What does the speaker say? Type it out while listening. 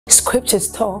Scriptures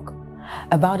talk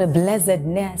about a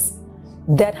blessedness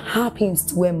that happens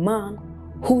to a man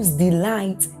whose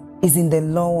delight is in the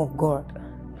law of God.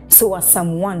 So as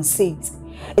Psalm 1 says,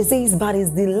 it says, but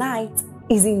his delight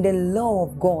is in the law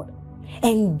of God,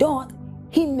 and doth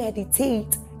he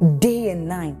meditate day and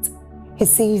night. He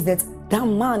says that that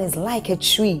man is like a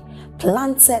tree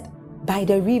planted by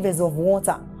the rivers of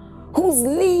water, whose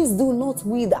leaves do not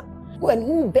wither, and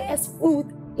who bears fruit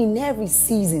in every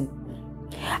season.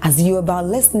 As you're about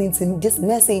listening to this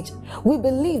message, we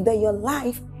believe that your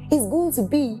life is going to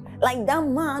be like that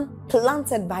man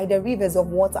planted by the rivers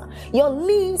of water. Your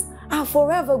leaves are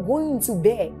forever going to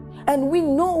bear. And we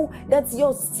know that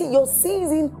your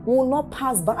season will not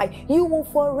pass by. You will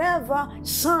forever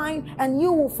shine and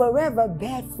you will forever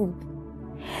bear fruit.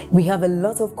 We have a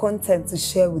lot of content to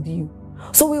share with you.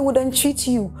 So we would entreat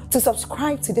you to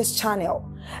subscribe to this channel,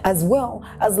 as well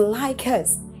as like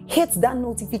us. Hit that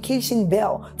notification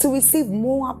bell to receive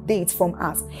more updates from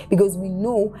us, because we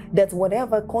know that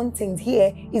whatever content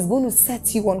here is going to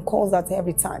set you on course at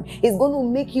every time. It's going to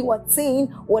make you attain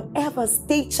whatever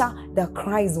stature that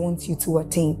Christ wants you to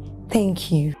attain. Thank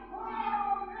you.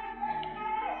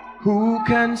 Who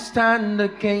can stand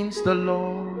against the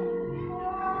Lord?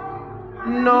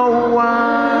 No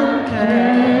one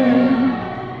can.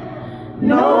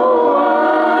 No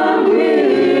one will.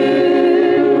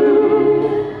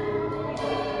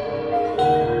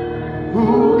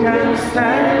 Who can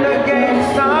stand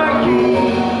against our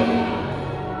King?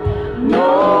 No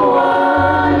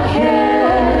one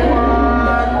can.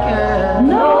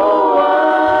 No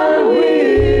one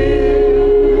will.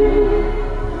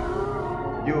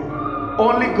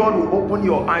 Only God will open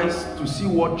your eyes to see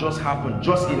what just happened,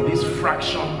 just in this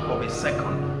fraction of a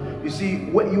second. You see,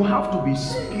 when you have to be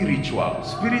spiritual.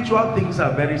 Spiritual things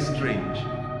are very strange.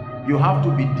 You have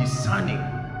to be discerning.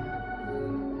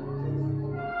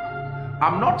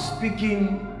 I'm not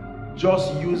speaking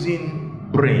just using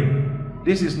brain.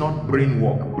 This is not brain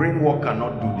work. Brain work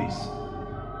cannot do this.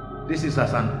 This is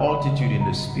as an altitude in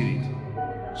the spirit.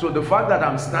 So the fact that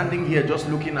I'm standing here just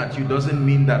looking at you doesn't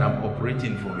mean that I'm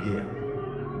operating from here.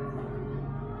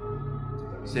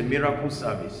 It's a miracle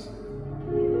service.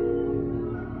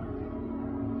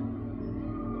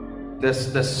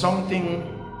 There's something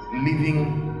living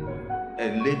a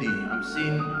lady. I'm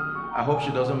seeing, I hope she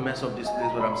doesn't mess up this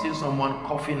place, but I'm seeing someone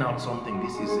coughing out something.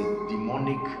 This is a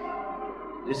demonic,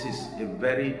 this is a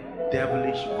very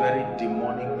devilish, very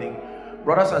demonic thing.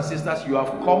 Brothers and sisters, you have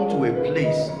come to a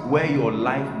place where your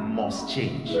life must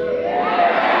change.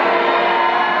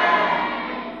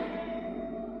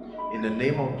 In the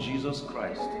name of Jesus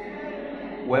Christ,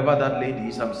 whoever that lady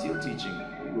is, I'm still teaching.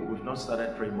 We've not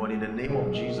started praying, but in the name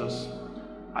of Jesus,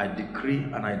 I decree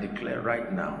and I declare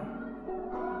right now,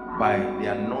 by the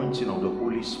anointing of the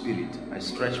Holy Spirit, I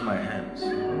stretch my hands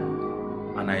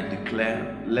and I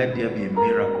declare, let there be a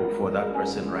miracle for that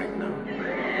person right now.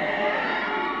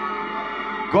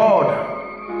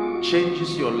 God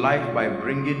changes your life by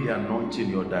bringing the anointing in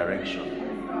your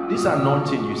direction. This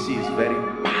anointing you see is very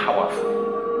powerful.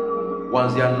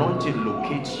 Once the anointing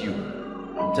locates you,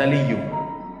 I'm telling you,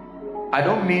 I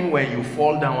don't mean when you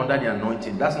fall down under the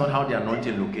anointing. That's not how the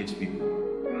anointing locates people.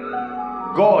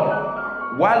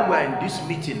 God, while we're in this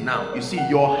meeting now, you see,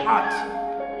 your heart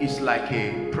is like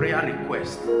a prayer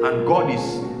request, and God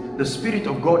is, the Spirit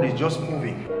of God is just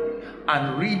moving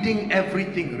and reading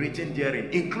everything written therein,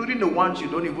 including the ones you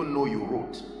don't even know you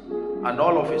wrote. And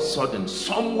all of a sudden,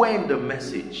 somewhere in the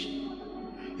message,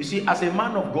 you see, as a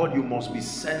man of God, you must be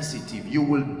sensitive. You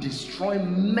will destroy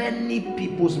many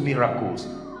people's miracles.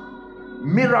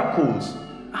 Miracles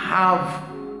have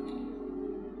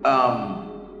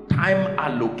time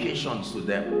allocations to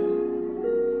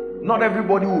them. Not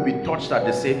everybody will be touched at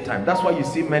the same time. That's why you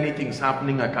see many things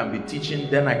happening. I can be teaching,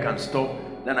 then I can stop,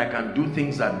 then I can do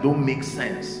things that don't make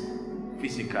sense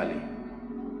physically.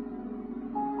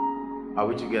 Are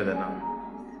we together now?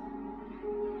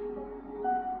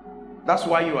 That's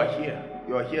why you are here.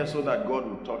 You are here so that God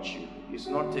will touch you.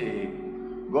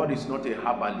 God is not a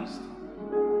herbalist.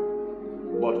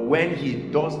 But when he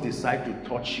does decide to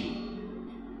touch you,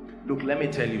 look, let me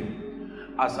tell you,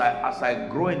 as I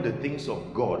grow in the things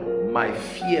of God, my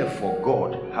fear for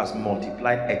God has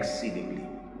multiplied exceedingly.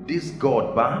 This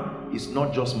God, is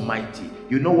not just mighty.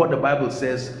 You know what the Bible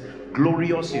says?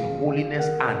 Glorious in holiness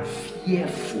and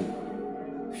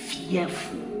fearful.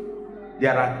 Fearful.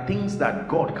 There are things that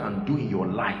God can do in your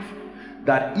life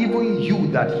that even you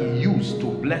that he used to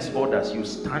bless others, you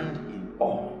stand in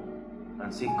awe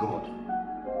and say, God.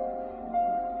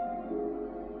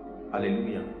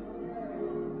 Hallelujah.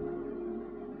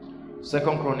 2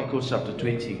 Chronicles chapter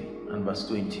 20 and verse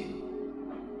 20.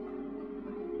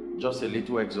 Just a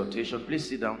little exhortation. Please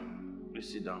sit down.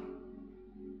 Please sit down.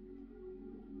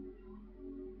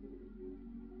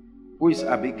 Who is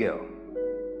Abigail?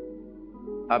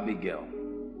 Abigail.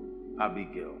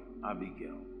 Abigail.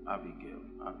 Abigail. Abigail.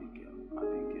 Abigail.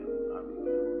 Abigail.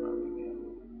 Abigail. Abigail.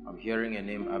 I'm hearing a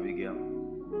name, Abigail.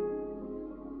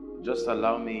 Just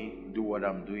allow me to do what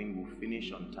I'm doing. We'll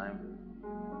finish on time.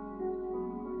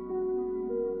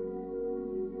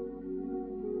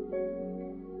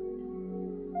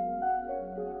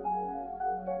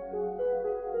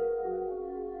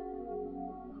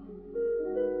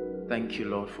 Thank you,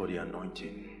 Lord, for the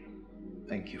anointing.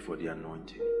 Thank you for the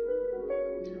anointing.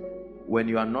 When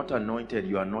you are not anointed,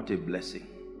 you are not a blessing.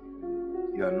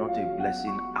 You are not a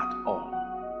blessing at all.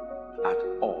 At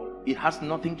all. It has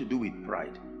nothing to do with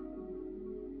pride.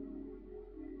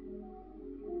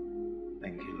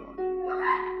 Thank you,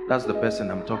 Lord. That's the person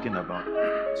I'm talking about.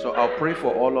 So I'll pray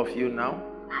for all of you now.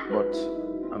 But,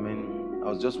 I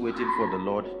was just waiting for the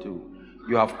Lord to.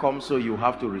 You have come, so you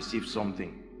have to receive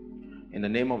something. In the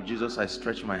name of Jesus, I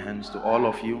stretch my hands to all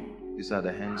of you. These are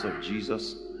the hands of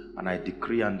Jesus. And I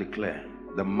decree and declare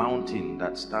the mountain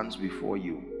that stands before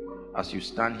you as you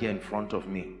stand here in front of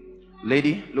me.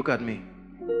 Lady, look at me.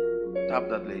 Tap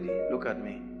that lady. Look at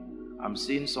me. I'm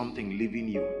seeing something leaving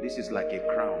you. This is like a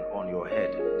crown on your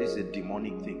head. This is a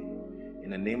demonic thing. In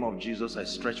the name of Jesus, I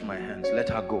stretch my hands. Let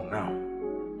her go now.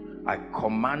 I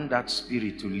command that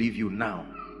spirit to leave you now.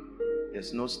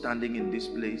 There's no standing in this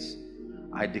place.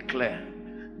 I declare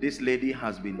this lady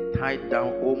has been tied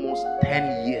down almost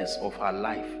 10 years of her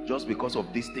life just because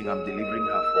of this thing I'm delivering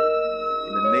her for.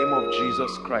 In the name of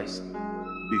Jesus Christ,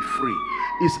 be free.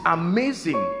 It's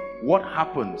amazing what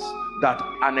happens that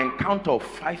an encounter of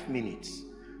 5 minutes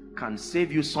can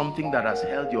save you something that has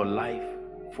held your life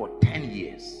for 10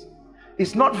 years.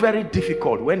 It's not very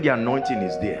difficult when the anointing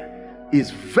is there. It's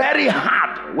very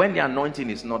hard when the anointing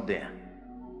is not there.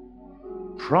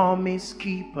 Promise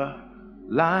keeper,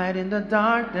 light in the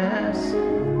darkness,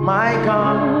 my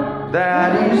God,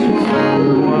 that is who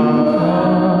you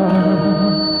are.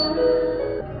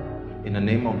 In the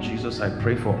name of Jesus, I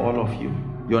pray for all of you.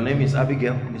 Your name is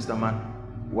Abigail, Mr. Man.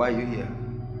 Why are you here?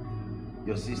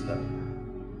 Your sister.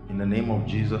 In the name of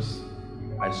Jesus,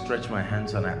 I stretch my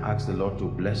hands and I ask the Lord to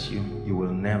bless you. You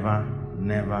will never,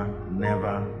 never,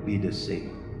 never be the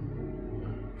same.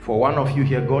 For one of you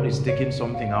here, God is taking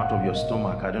something out of your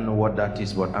stomach. I don't know what that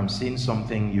is, but I'm seeing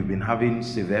something. You've been having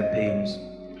severe pains,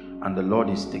 and the Lord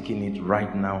is taking it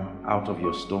right now out of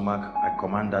your stomach. I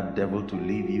command that devil to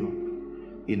leave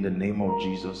you in the name of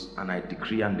Jesus, and I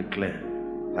decree and declare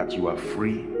that you are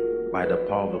free by the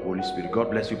power of the Holy Spirit.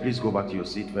 God bless you. Please go back to your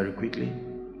seat very quickly.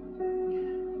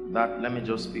 Let me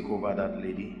just speak over that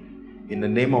lady. In the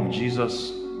name of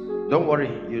Jesus, don't worry,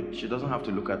 she doesn't have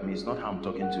to look at me. It's not her I'm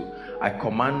talking to. I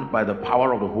command by the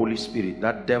power of the Holy Spirit,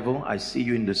 that devil, I see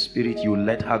you in the spirit, you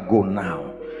let her go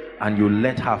now. And you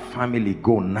let her family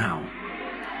go now.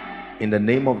 In the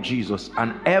name of Jesus.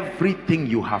 And everything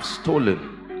you have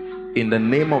stolen, in the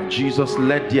name of Jesus,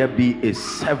 let there be a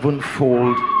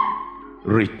sevenfold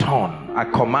return. I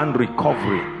command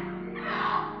recovery.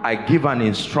 I give an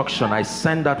instruction. I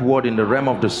send that word in the realm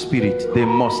of the spirit. They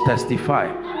must testify.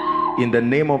 In the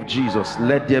name of Jesus,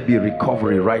 let there be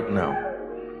recovery right now.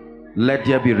 Let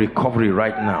there be recovery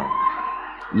right now.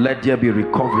 Let there be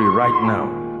recovery right now.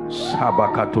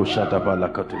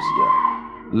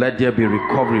 Let there be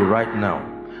recovery right now.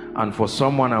 And for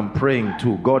someone I'm praying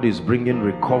to, God is bringing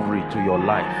recovery to your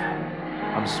life.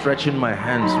 I'm stretching my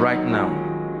hands right now.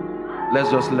 Let's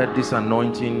just let this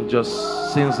anointing,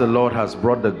 just since the Lord has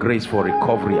brought the grace for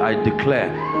recovery, I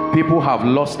declare people have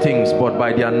lost things, but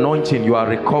by the anointing you are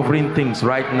recovering things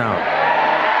right now.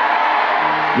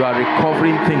 You are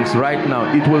recovering things right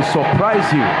now. It will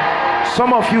surprise you.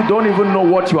 Some of you don't even know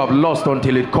what you have lost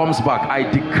until it comes back. I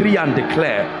decree and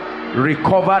declare,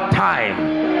 recover time,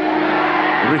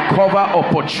 recover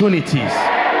opportunities.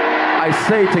 I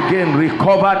say it again,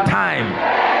 recover time,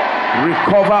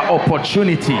 recover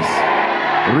opportunities,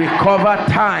 recover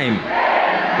time,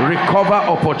 recover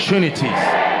opportunities.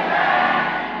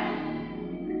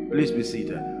 Please be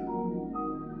seated.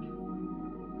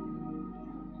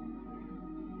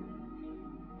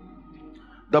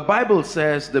 The Bible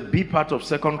says, the B part of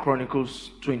 2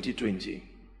 Chronicles 20:20.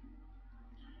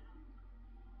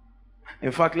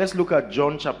 In fact, let's look at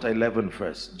John chapter 11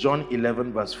 first. John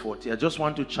 11 verse 40. I just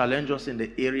want to challenge us in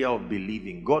the area of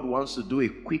believing. God wants to do a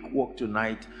quick walk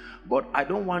tonight, but I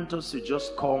don't want us to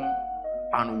just come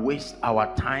and waste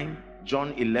our time.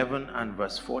 John 11 and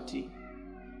verse 40.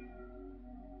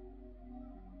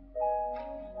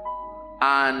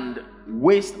 And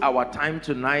waste our time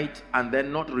tonight and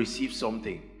then not receive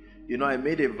something. You know, I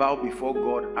made a vow before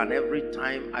God, and every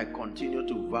time I continue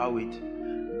to vow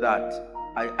it, that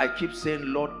I keep saying,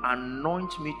 Lord,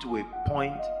 anoint me to a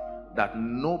point that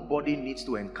nobody needs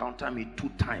to encounter me 2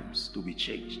 times to be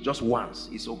changed. Just once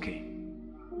is okay.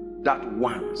 That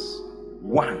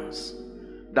once,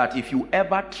 that if you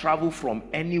ever travel from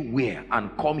anywhere and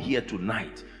come here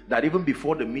tonight, that even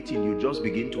before the meeting you just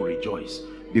begin to rejoice,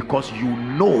 because you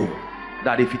know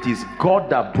that if it is God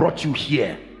that brought you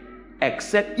here,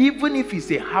 except even if it's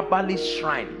a herbalist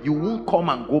shrine, you won't come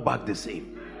and go back the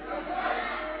same.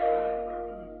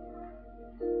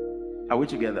 Are we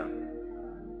together?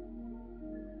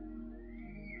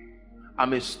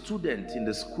 I'm a student in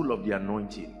the school of the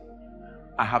anointing.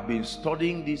 I have been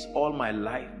studying this all my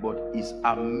life, but it's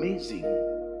amazing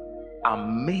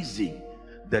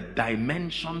the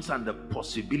dimensions and the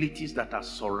possibilities that are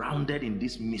surrounded in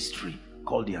this mystery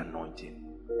called the anointing.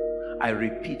 I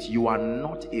repeat, you are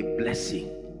not a blessing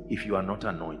if you are not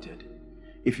anointed.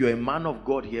 If you're a man of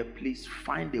God here, please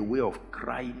find a way of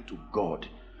crying to God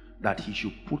that he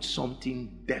should put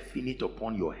something definite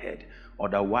upon your head.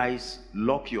 Otherwise,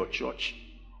 lock your church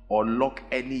or lock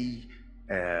any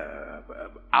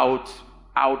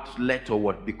outlet or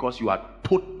what, because you are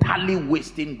totally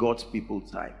wasting God's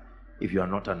people's time if you are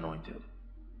not anointed.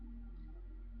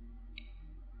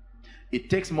 It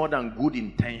takes more than good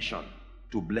intention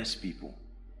to bless people.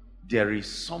 There is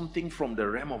something from the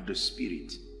realm of the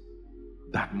spirit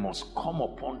that must come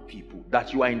upon people,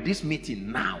 that you are in this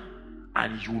meeting now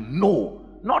and you know,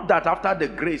 not that after the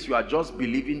grace you are just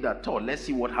believing that, oh, let's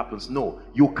see what happens. No,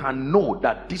 you can know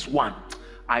that this one,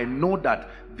 I know that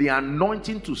the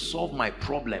anointing to solve my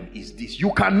problem is this.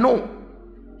 You can know.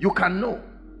 You can know.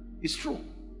 It's true.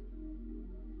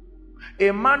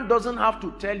 A man doesn't have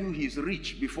to tell you he's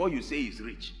rich before you say he's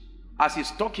rich. As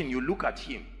he's talking, you look at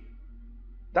him.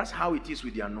 That's how it is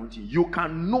with the anointing. You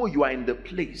can know you are in the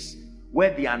place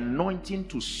where the anointing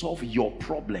to solve your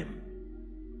problem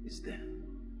is there.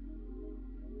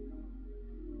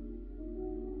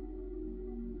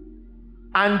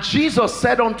 And Jesus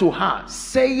said unto her,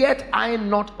 saith I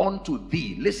not unto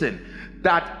thee, listen,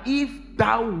 that if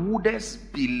thou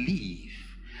wouldest believe,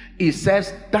 it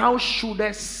says thou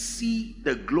shouldest see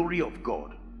the glory of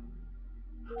God.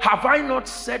 Have I not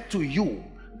said to you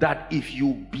that if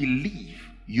you believe,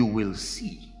 you will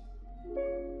see?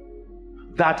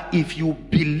 That if you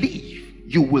believe,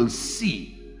 you will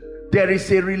see. There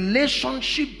is a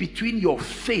relationship between your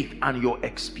faith and your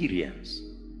experience.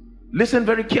 Listen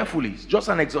very carefully. It's just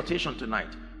an exhortation tonight.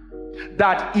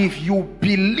 That if you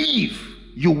believe,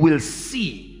 you will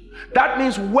see. That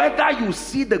means whether you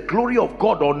see the glory of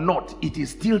God or not, it is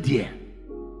still there.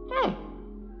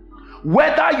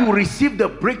 Whether you receive the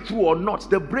breakthrough or not,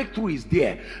 the breakthrough is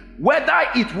there. Whether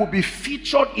it will be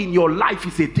featured in your life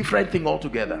is a different thing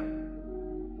altogether.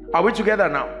 Are we together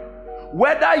now?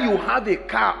 Whether you have a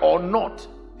car or not,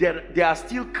 there are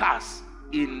still cars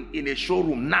in a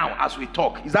showroom now as we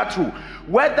talk. Is that true?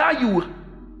 Whether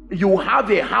you have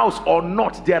a house or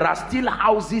not, there are still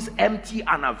houses empty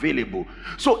and available.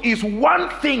 So it's one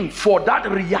thing for that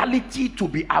reality to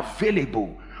be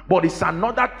available, but it's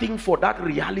another thing for that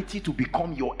reality to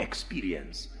become your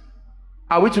experience.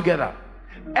 Are we together?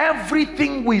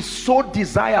 Everything we so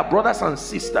desire, brothers and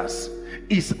sisters,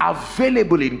 is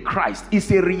available in Christ.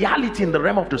 It's a reality in the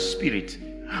realm of the spirit.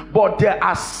 But there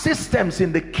are systems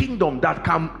in the kingdom that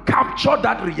can capture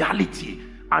that reality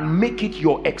and make it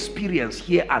your experience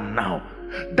here and now.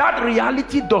 That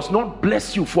reality does not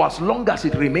bless you for as long as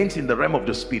it remains in the realm of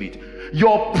the spirit.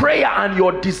 Your prayer and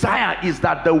your desire is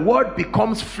that the word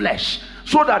becomes flesh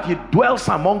so that it dwells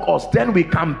among us. Then we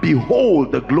can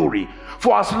behold the glory.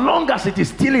 For as long as it is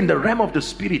still in the realm of the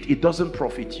spirit, it doesn't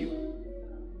profit you.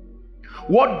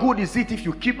 What good is it if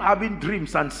you keep having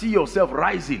dreams and see yourself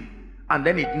rising and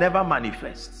then it never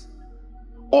manifests?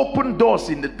 Open doors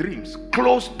in the dreams,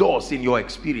 close doors in your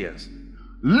experience.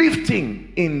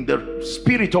 Lifting in the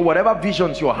spirit or whatever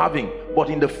visions you're having, but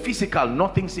in the physical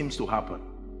nothing seems to happen.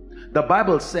 The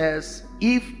Bible says,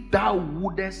 if thou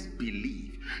wouldest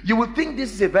believe. You will think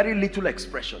this is a very little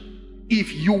expression.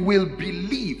 If you will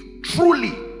believe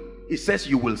truly, it says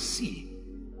you will see.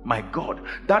 My God,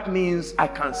 that means I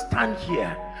can stand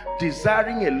here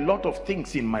desiring a lot of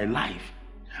things in my life,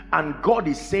 and God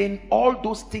is saying all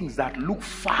those things that look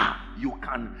far, you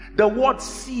can. The word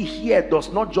see here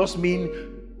does not just mean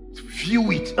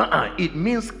view it. It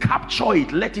means capture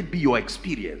it. Let it be your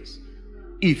experience.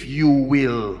 If you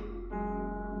will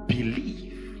believe.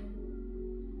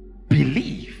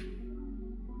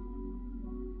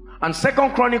 And 2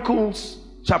 Chronicles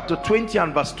chapter 20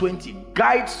 and verse 20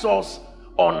 guides us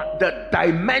on the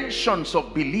dimensions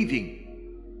of believing.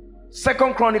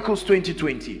 2 Chronicles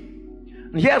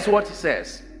 20:20. And here's what it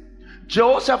says.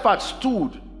 Jehoshaphat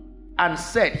stood and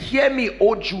said, hear me,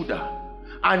 O Judah,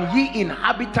 and ye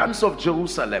inhabitants of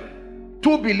Jerusalem.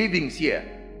 Two believings here.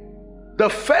 The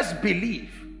first belief,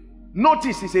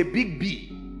 notice, is a big B.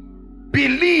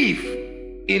 Believe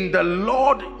in the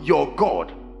Lord your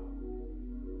God.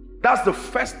 That's the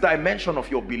first dimension of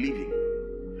your believing.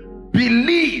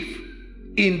 Believe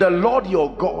in the Lord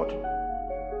your God.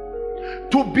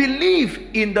 To believe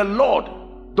in the Lord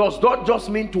does not just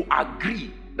mean to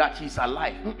agree that he's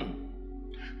alive.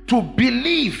 To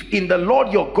believe in the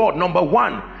Lord your God, number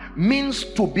one, means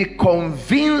to be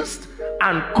convinced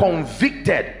and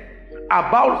convicted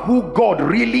about who God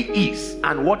really is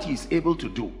and what he is able to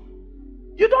do.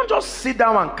 You don't just sit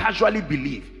down and casually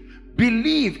believe.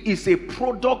 Believe is a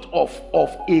product of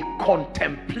a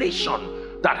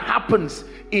contemplation that happens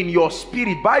in your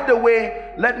spirit. By the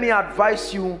way, let me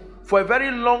advise you, for a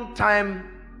very long time,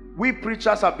 we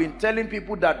preachers have been telling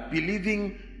people that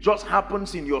believing just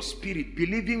happens in your spirit.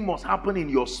 Believing must happen in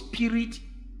your spirit,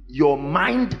 your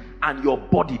mind, and your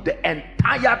body. The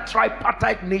entire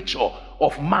tripartite nature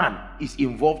of man is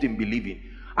involved in believing.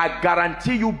 I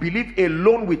guarantee you, believe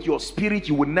alone with your spirit,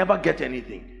 you will never get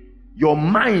anything. Your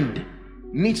mind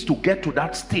needs to get to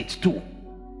that state too.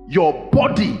 Your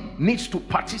body needs to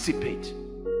participate.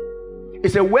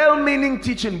 It's a well-meaning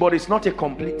teaching, but it's not a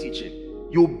complete teaching.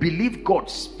 You believe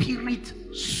God's spirit,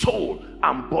 soul,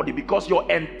 and body, because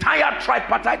your entire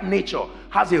tripartite nature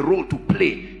has a role to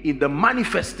play in the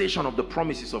manifestation of the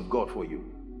promises of God for you.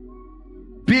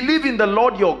 Believe in the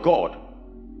Lord your God.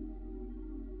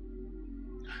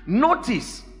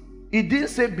 Notice, it didn't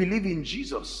say believe in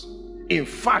Jesus. In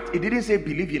fact, it didn't say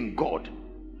believe in God.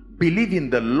 Believe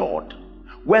in the Lord.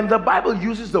 When the Bible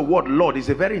uses the word Lord, it's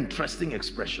a very interesting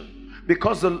expression,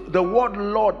 because the word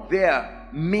Lord there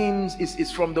means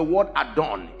is from the word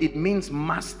Adon. It means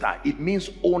master, it means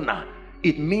owner,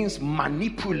 it means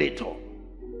manipulator.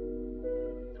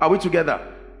 Are we together?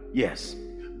 Yes.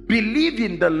 Believe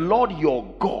in the Lord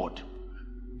your God.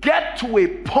 Get to a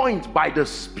point by the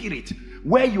Spirit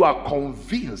where you are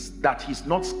convinced that he's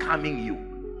not scamming you.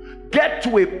 Get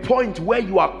to a point where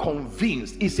you are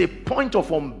convinced, it's a point of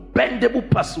unbendable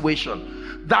persuasion,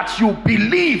 that you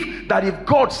believe that if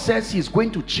God says he's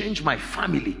going to change my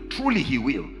family, truly he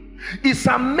will. It's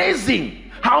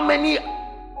amazing how many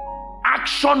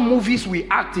action movies we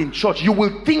act in church. You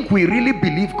will think we really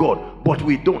believe God, but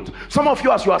we don't. Some of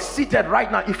you, as you are seated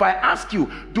right now, if I ask you,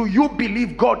 do you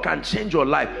believe God can change your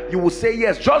life? You will say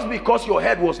yes. Just because your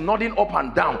head was nodding up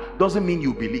and down doesn't mean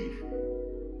you believe.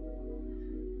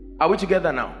 Are we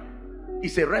together now?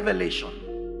 It's a revelation.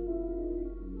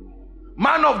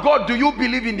 Man of God, do you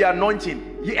believe in the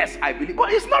anointing? Yes, I believe.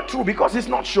 But it's not true, because it's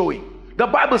not showing. The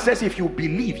Bible says if you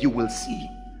believe, you will see.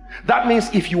 That means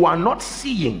if you are not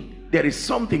seeing, there is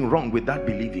something wrong with that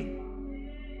believing.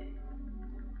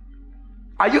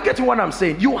 Are you getting what I'm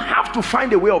saying? You have to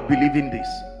find a way of believing this.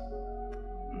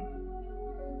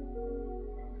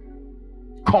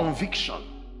 Conviction.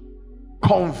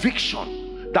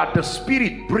 Conviction that the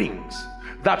Spirit brings,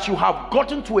 that you have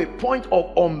gotten to a point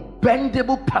of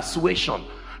unbendable persuasion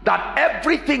that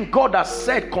everything God has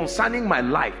said concerning my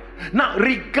life, now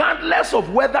regardless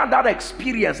of whether that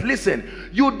experience, listen,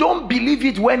 you don't believe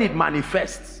it when it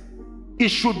manifests. It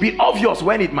should be obvious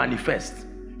when it manifests.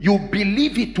 You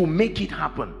believe it to make it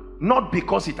happen, not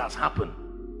because it has happened.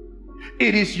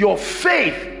 It is your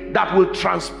faith that will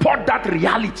transport that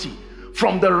reality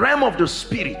from the realm of the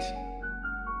Spirit.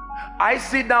 I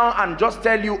sit down and just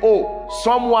tell you, oh,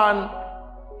 someone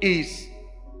is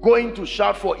going to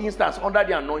shout, for instance, under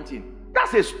the anointing.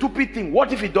 That's a stupid thing.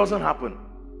 What if it doesn't happen?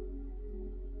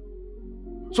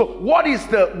 So what is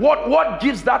what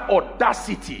gives that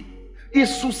audacity?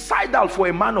 Is suicidal for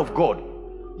a man of God.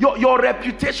 Your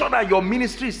reputation and your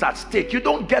ministry is at stake. You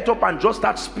don't get up and just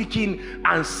start speaking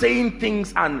and saying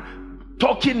things and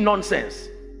talking nonsense.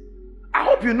 I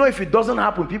hope you know, if it doesn't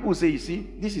happen, people will say, you see,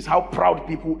 this is how proud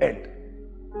people end.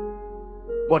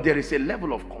 But there is a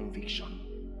level of conviction.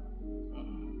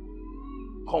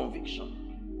 Conviction.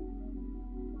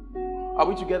 Are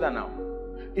we together now?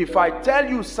 If I tell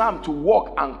you, Sam, to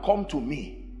walk and come to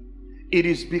me, it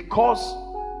is because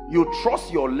you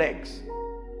trust your legs.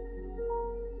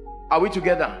 Are we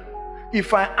together?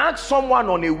 If I ask someone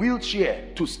on a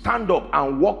wheelchair to stand up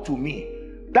and walk to me,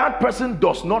 that person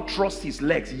does not trust his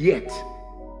legs yet,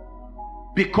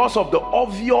 because of the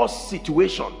obvious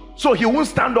situation. So he won't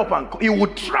stand up, and he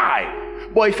would try.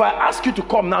 But if I ask you to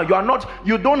come now,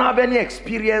 you don't have any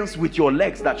experience with your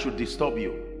legs that should disturb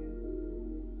you.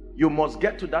 You must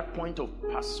get to that point of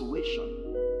persuasion.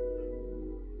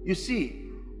 You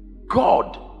see,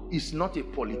 God is not a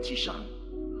politician.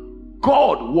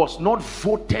 God was not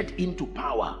voted into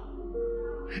power.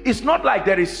 It's not like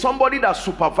there is somebody that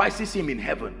supervises him in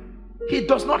heaven. He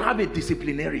does not have a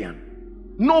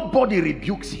disciplinarian. Nobody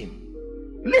rebukes him.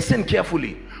 Listen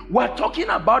carefully. We're talking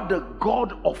about the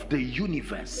God of the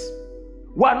universe.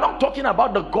 We're not talking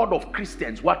about the God of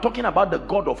Christians. We're talking about the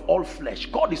God of all flesh.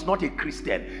 God is not a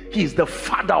Christian. He is the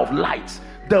Father of lights.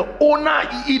 The owner,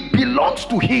 it belongs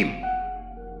to him.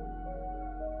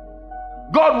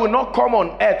 God will not come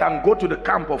on earth and go to the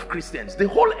camp of Christians. The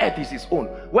whole earth is his own.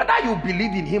 Whether you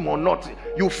believe in him or not,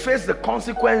 you face the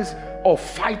consequence of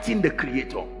fighting the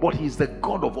Creator. But he is the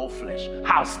God of all flesh.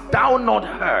 Hast thou not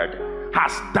heard?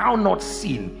 Hast thou not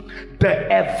seen? The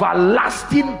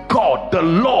everlasting God, the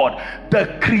Lord,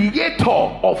 the Creator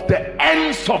of the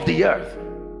ends of the earth.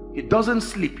 He doesn't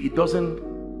sleep. He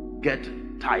doesn't get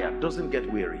tired. Doesn't get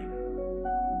weary.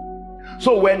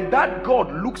 So when that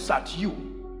God looks at you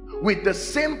with the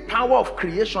same power of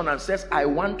creation and says, I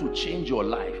want to change your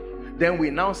life, then we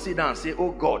now sit down and say,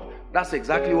 oh God, that's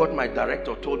exactly what my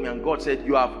director told me. And God said,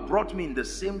 you have brought me in the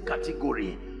same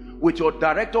category with your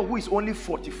director who is only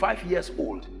 45 years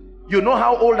old. You know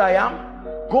how old I am?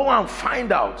 Go and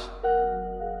find out.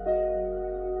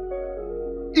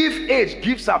 If age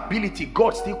gives ability,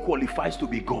 God still qualifies to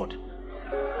be God.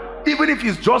 Even if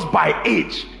it's just by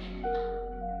age.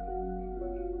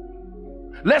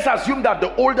 Let's assume that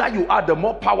the older you are, the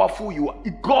more powerful you are.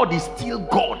 God is still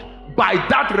God by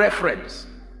that reference.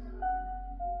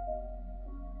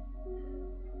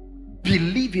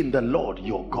 Believe in the Lord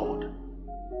your God.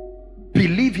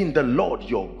 Believe in the Lord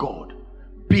your God.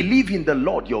 Believe in the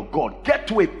Lord your God. Get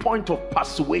to a point of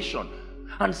persuasion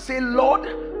and say,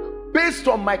 Lord, based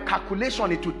on my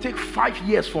calculation, it will take 5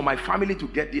 years for my family to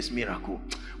get this miracle.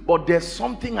 But there's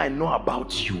something I know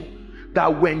about you,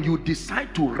 that when you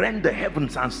decide to rend the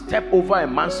heavens and step over a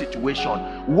man's situation,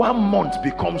 1 month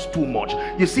becomes too much.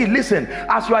 You see, listen,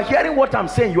 as you are hearing what I'm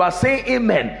saying, you are saying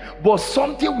amen, but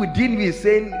something within me is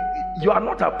saying, you are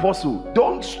not apostle.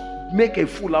 Don't make a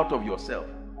fool out of yourself.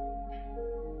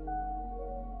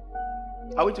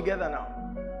 Are we together now?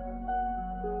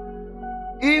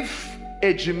 If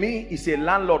a Jimmy is a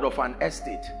landlord of an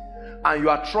estate and you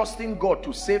are trusting God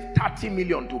to save 30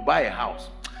 million to buy a house,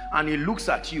 and he looks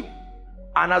at you,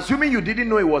 and assuming you didn't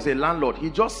know he was a landlord, he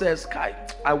just says, Kai,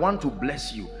 I want to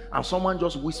bless you. And someone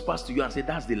just whispers to you and say,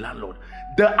 that's the landlord.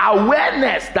 The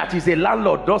awareness that is a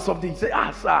landlord does something. You say,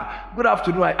 sir, good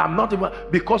afternoon. I'm not even,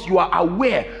 because you are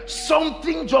aware.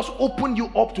 Something just opened you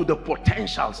up to the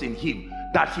potentials in him,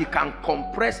 that he can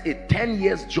compress a 10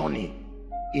 years journey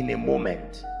in a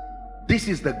moment. This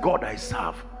is the God I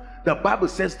serve. The Bible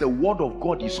says the word of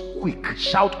God is quick.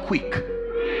 Shout quick.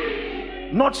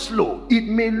 Not slow. It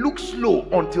may look slow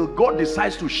until God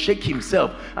decides to shake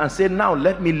himself and say, now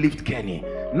let me lift Kenny.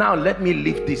 Now let me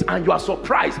lift this. And you are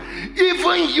surprised.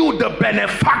 Even you, the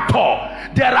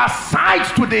benefactor, there are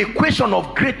sides to the equation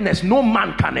of greatness no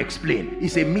man can explain.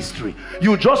 It's a mystery.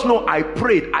 You just know, I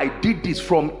prayed, I did this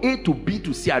from A to B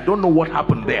to C. I don't know what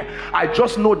happened there. I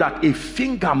just know that a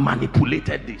finger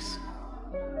manipulated this.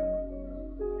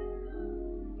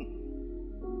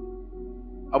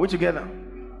 Are we together?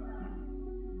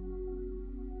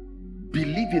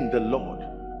 Believe in the Lord.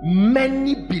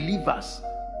 Many believers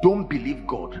don't believe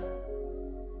God.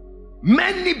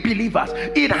 Many believers,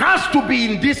 it has to be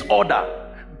in this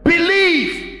order.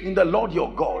 Believe in the Lord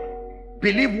your God.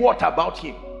 Believe what about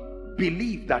him?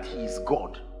 Believe that he is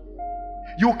God.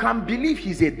 You can believe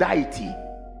he's a deity.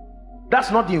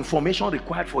 That's not the information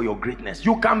required for your greatness.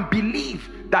 You can believe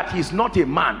that he's not a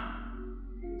man.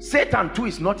 Satan too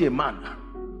is not a man.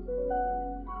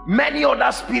 Many other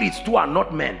spirits too are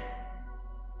not men.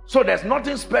 So there's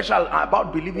nothing special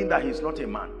about believing that he's not a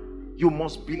man. You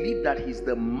must believe that he's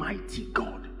the mighty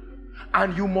God.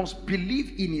 And you must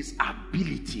believe in his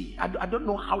ability. I don't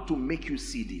know how to make you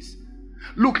see this.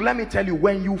 Look, let me tell you,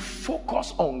 when you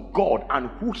focus on God and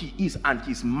who he is and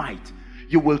his might,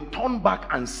 you will turn back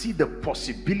and see the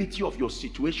possibility of your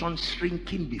situation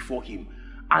shrinking before him.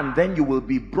 And then you will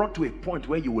be brought to a point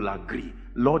where you will agree,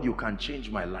 Lord, you can change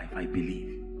my life, I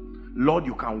believe. Lord,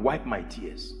 you can wipe my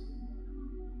tears.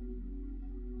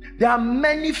 There are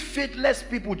many faithless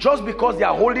people, just because they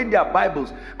are holding their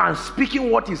Bibles and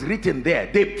speaking what is written there,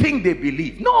 they think they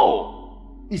believe.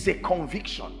 No, it's a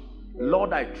conviction.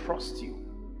 Lord, I trust you.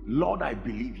 Lord, I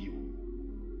believe you.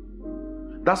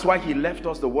 That's why he left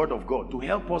us the word of God, to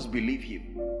help us believe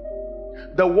him.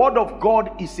 The word of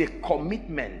God is a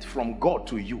commitment from God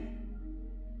to you.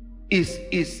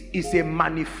 Is a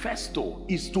manifesto,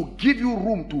 is to give you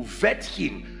room to vet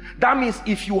him That means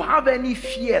if you have any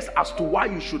fears as to why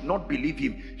you should not believe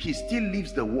him, he still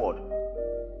leaves the word.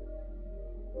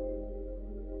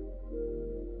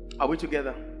 Are we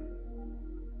together?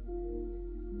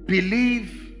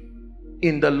 Believe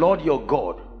in the Lord your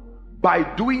God. By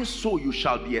doing so, you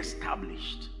shall be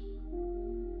established.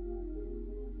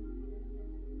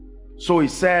 So he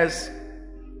says,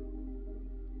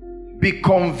 be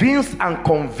convinced and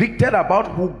convicted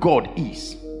about who God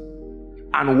is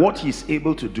and what he's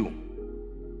able to do.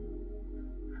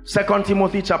 2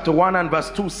 Timothy chapter 1 and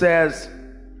verse 2 says,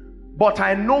 but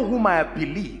I know whom I have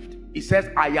believed. He says,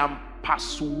 I am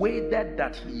persuaded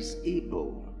that he is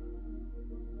able.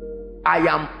 I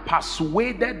am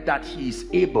persuaded that he is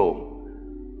able.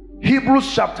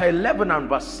 Hebrews chapter 11 and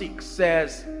verse 6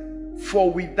 says,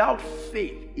 for without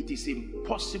faith it is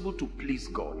impossible to please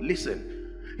God. Listen,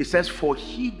 it says, for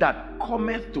he that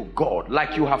cometh to God,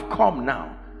 like you have come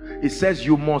now, it says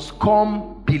you must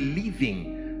come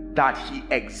believing that he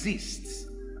exists,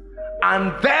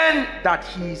 and then that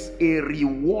he is a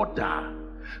rewarder.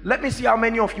 Let me see how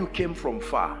many of you came from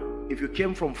far. If you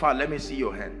came from far, let me see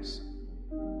your hands.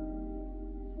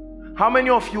 How many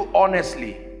of you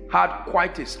honestly had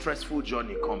quite a stressful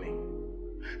journey coming?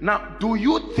 Now, do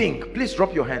you think, please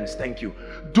drop your hands, thank you.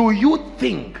 Do you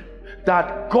think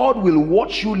that God will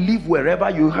watch you live wherever?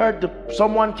 You heard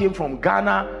someone came from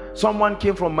Ghana, someone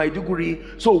came from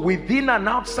Maiduguri. So within and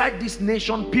outside this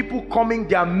nation, people coming,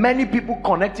 there are many people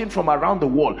connecting from around the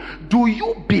world. Do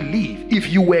you believe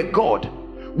if you were God,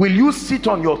 will you sit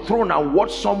on your throne and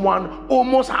watch someone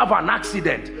almost have an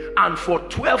accident and for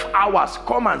 12 hours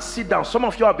come and sit down? Some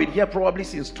of you have been here probably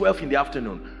since 12 in the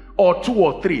afternoon or 2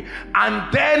 or 3,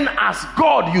 and then as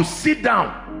God you sit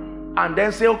down and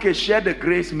then say, okay, share the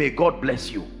grace, may God bless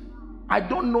you. I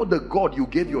don't know the God you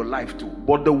gave your life to,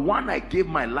 but the one I gave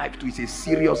my life to is a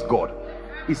serious God.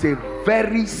 It's a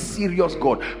very serious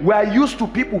God. We are used to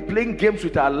people playing games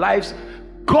with our lives.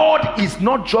 God is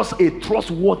not just a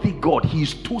trustworthy God. He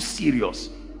is too serious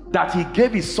that he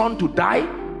gave his son to die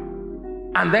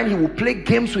and then he will play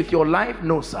games with your life.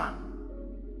 No, sir.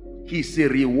 He's a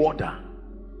rewarder.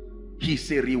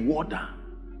 He's a rewarder.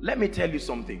 Let me tell you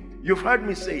something. You've heard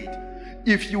me say it.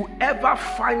 If you ever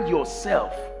find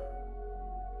yourself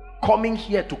coming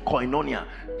here to Koinonia,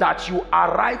 that you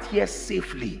arrived here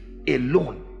safely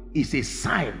alone, is a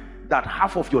sign that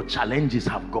half of your challenges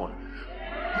have gone.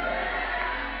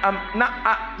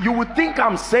 You would think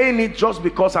I'm saying it just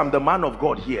because I'm the man of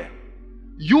God here.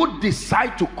 You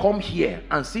decide to come here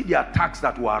and see the attacks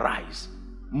that will arise.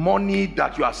 Money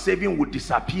that you are saving will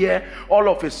disappear all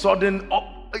of a sudden.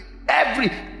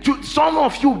 Some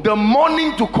of you, the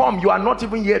morning to come, you are not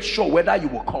even yet sure whether you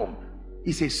will come.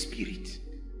 It's a spirit.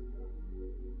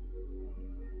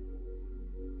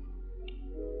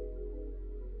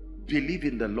 Believe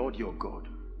in the Lord your God.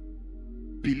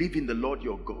 Believe in the Lord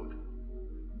your God.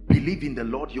 Believe in the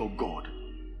Lord your God.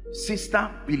 Sister,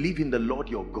 believe in the Lord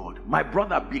your God. My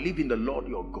brother, believe in the Lord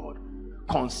your God.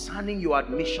 Concerning your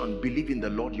admission, believe in the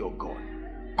Lord your God.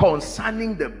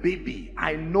 Concerning the baby,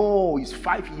 I know it's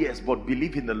 5 years, but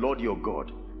believe in the Lord your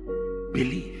God.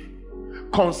 Believe.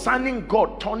 Concerning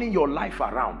God turning your life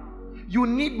around, you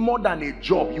need more than a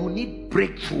job. You need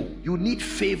breakthrough. You need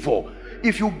favor.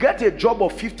 If you get a job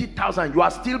of 50,000, you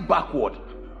are still backward,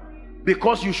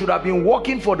 because you should have been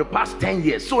working for the past 10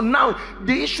 years. So now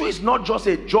the issue is not just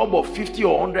a job of 50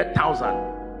 or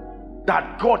 100,000.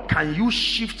 That God, can you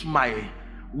shift my,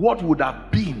 what would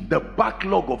have been the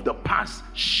backlog of the past,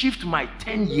 shift my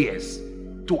 10 years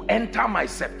to enter my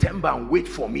September and wait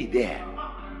for me there.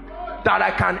 That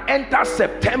I can enter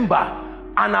September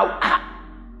and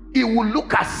it will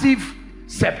look as if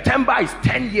September is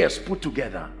 10 years put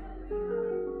together.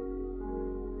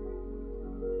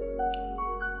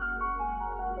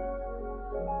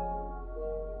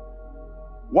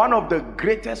 One of the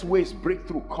greatest ways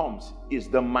breakthrough comes is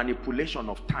the manipulation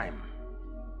of time.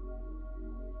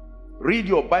 Read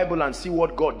your Bible and see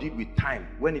what God did with time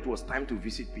when it was time to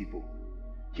visit people.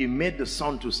 He made the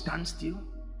sun to stand still.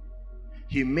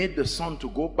 He made the sun to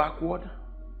go backward.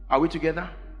 Are we together?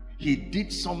 He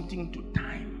did something to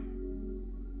time.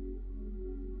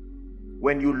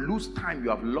 When you lose time, you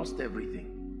have lost everything.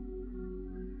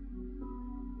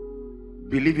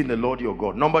 Believe in the Lord your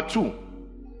God. Number 2.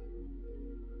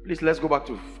 Please, let's go back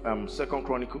to 2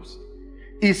 Chronicles.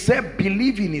 He said,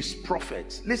 believe in his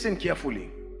prophets. Listen carefully.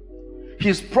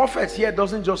 His prophets here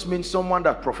doesn't just mean someone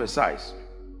that prophesies.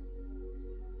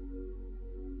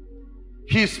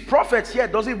 His prophets here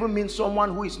doesn't even mean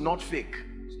someone who is not fake.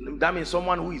 That means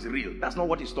someone who is real. That's not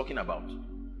what he's talking about.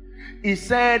 He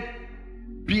said,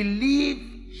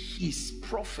 believe his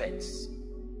prophets.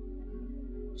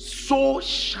 so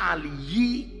shall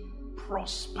ye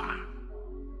prosper.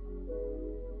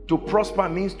 To prosper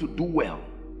means to do well.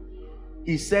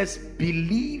 He says,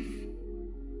 believe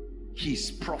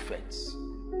his prophets.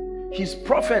 His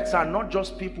prophets are not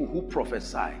just people who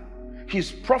prophesy.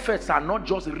 His prophets are not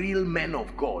just real men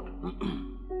of God.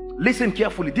 Listen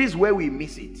carefully. This is where we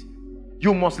miss it.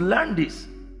 You must learn this.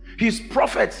 His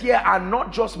prophets here are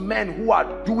not just men who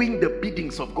are doing the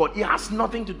biddings of God. It has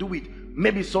nothing to do with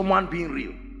maybe someone being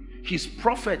real. His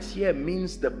prophets here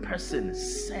means the person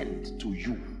sent to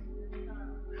you.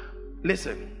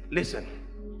 Listen.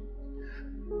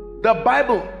 The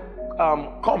Bible,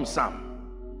 come Sam.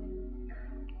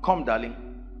 Come darling.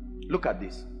 Look at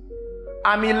this.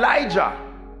 I'm Elijah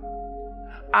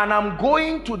and I'm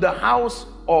going to the house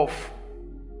of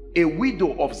a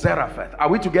widow of Zarephath. Are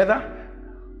we together?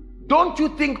 Don't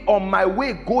you think on my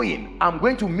way going, I'm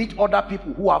going to meet other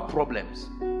people who have problems?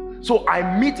 So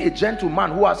I meet a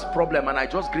gentleman who has a problem and I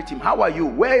just greet him. How are you?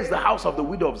 Where is the house of the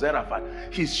widow of Zarephath?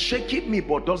 He's shaking me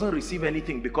but doesn't receive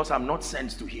anything because I'm not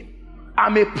sent to him.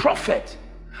 I'm a prophet.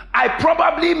 I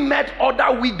probably met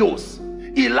other widows.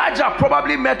 Elijah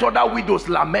probably met other widows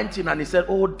lamenting and he said,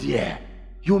 oh dear,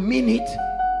 you mean it?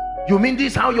 You mean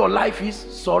this is how your life is?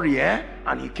 Sorry, eh?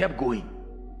 And he kept going.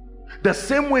 The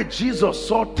same way Jesus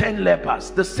saw 10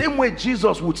 lepers, the same way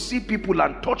Jesus would see people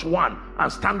and touch one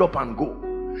and stand up and go.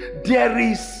 There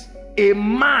is a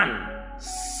man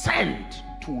sent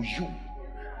to you.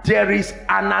 There is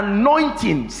an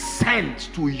anointing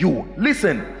sent to you.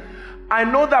 Listen, I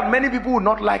know that many people will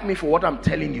not like me for what I'm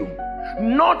telling you.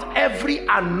 Not every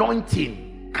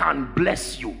anointing can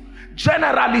bless you.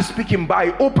 Generally speaking,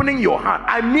 by opening your heart,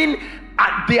 I mean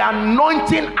the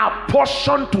anointing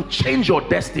apportioned to change your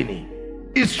destiny.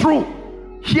 It's true.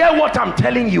 Hear what I'm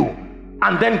telling you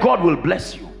and then God will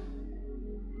bless you.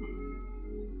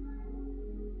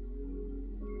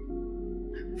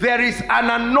 There is an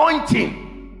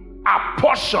anointing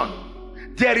apportioned.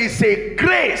 There is a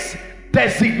grace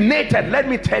designated. Let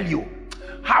me tell you,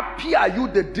 happy are you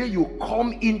the day you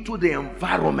come into the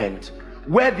environment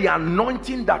where the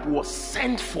anointing that was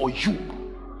sent for you.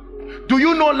 Do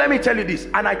you know, let me tell you this,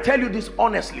 and I tell you this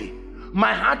honestly,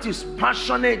 my heart is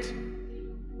passionate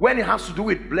when it has to do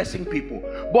with blessing people,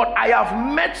 but I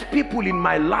have met people in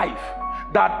my life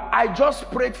that I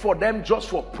just prayed for them just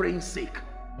for praying sake,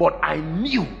 but I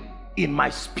knew in my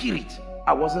spirit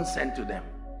I wasn't sent to them.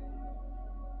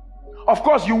 Of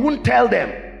course you won't tell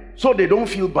them so they don't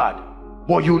feel bad,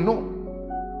 but you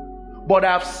know. But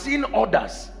I've seen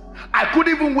others, I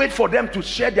couldn't even wait for them to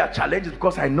share their challenges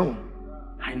because I know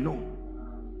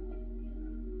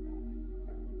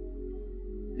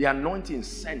the anointing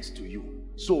sent to you.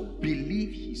 So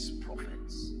believe his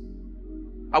prophets.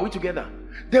 Are we together?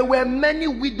 There were many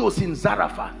widows in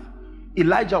Zarephath.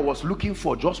 Elijah was looking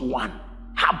for just one.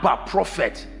 How about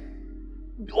prophet?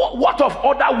 What of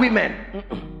other women?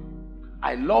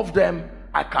 I love them.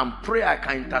 I can pray, I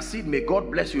can intercede. May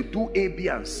God bless you. Do A, B,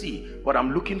 and C. But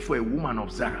I'm looking for a woman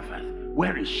of Zarephath.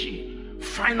 Where is she?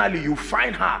 Finally, you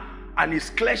find her, and it's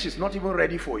clear she's not even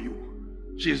ready for you.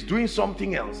 She's doing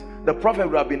something else. The prophet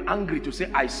would have been angry to say,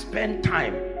 I spent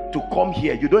time to come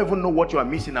here. You don't even know what you are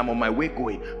missing. I'm on my way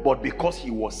going. But because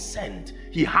he was sent,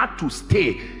 he had to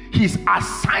stay. His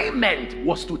assignment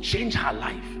was to change her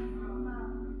life.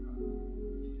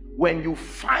 When you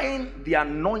find the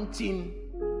anointing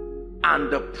and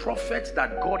the prophet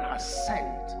that God has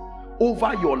sent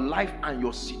over your life and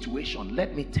your situation,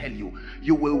 let me tell you,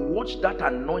 you will watch that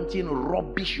anointing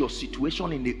rubbish your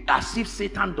situation in the, as if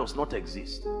Satan does not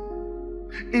exist.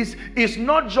 It's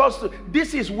not just,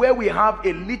 this is where we have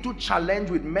a little challenge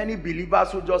with many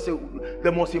believers who just say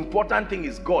the most important thing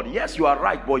is God. Yes, you are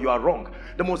right, but you are wrong.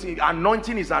 The most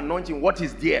anointing is anointing. What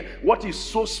is there? What is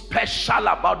so special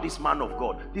about this man of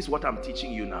God? This is what I'm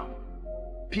teaching you now.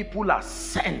 People are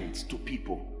sent to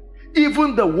people.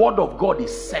 Even the word of God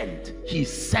is sent. He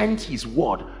sent his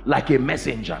word like a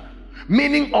messenger,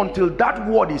 meaning until that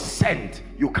word is sent,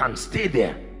 you can stay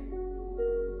there.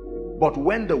 But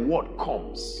when the word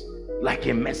comes like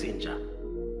a messenger,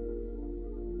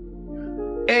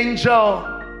 angel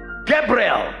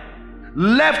Gabriel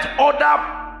left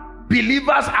other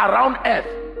believers around earth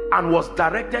and was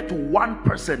directed to one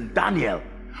person, Daniel.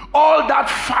 All that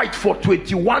fight for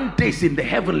 21 days in the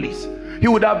heavenlies, he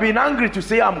would have been angry to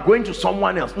say, I'm going to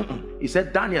someone else. He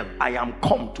said, Daniel, I am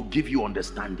come to give you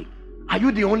understanding. Are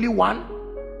you the only one?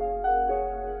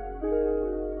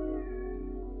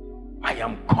 I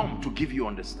am come to give you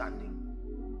understanding.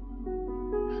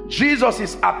 Jesus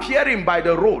is appearing by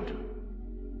the road.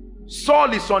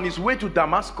 Saul is on his way to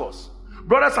Damascus.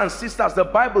 Brothers and sisters, the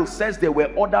Bible says there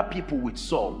were other people with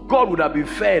Saul. God would have been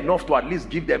fair enough to at least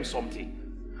give them something.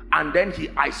 And then he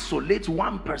isolates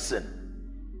one person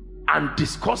and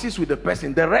discusses with the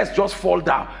person. The rest just fall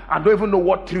down and don't even know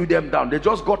what threw them down. They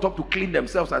just got up to clean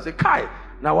themselves and say, Kai,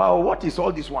 now wow, what is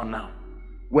all this one now?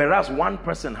 Whereas one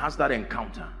person has that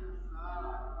encounter.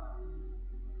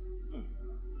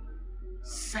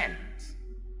 Sent.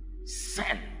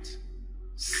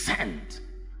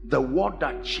 The word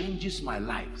that changes my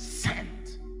life.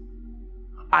 Sent.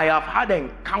 I have had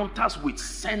encounters with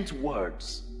sent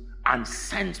words and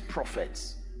sent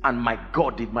prophets, and my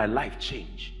God, did my life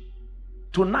change.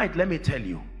 Tonight, let me tell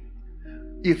you,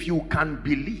 if you can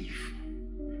believe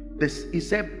this, he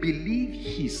said, believe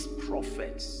his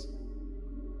prophets.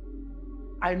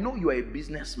 I know you are a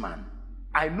businessman.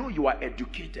 I know you are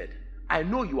educated. I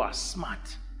know you are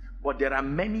smart. But there are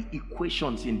many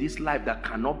equations in this life that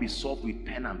cannot be solved with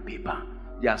pen and paper.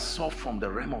 They are solved from the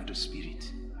realm of the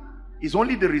spirit. It's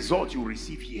only the result you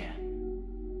receive here.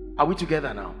 Are we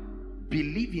together now?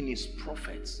 Believe in his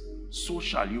prophets, so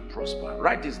shall you prosper.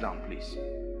 Write this down, please.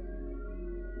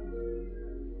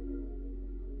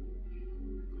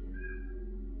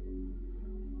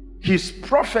 His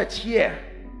prophet here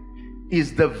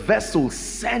is the vessel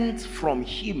sent from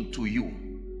him to you.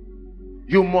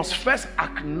 You must first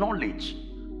acknowledge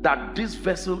that this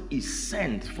vessel is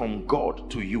sent from God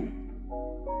to you.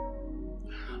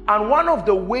 And one of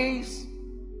the ways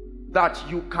that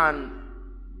you can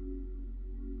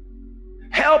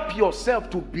help yourself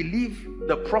to believe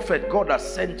the prophet God has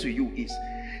sent to you is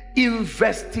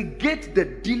investigate the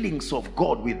dealings of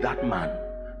God with that man.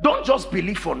 Don't just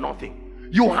believe for nothing.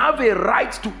 You have a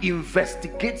right to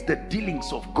investigate the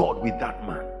dealings of God with that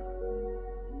man.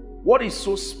 What is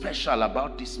so special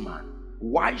about this man?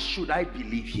 Why should I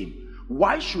believe him?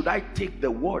 Why should I take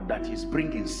the word that he's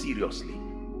bringing seriously?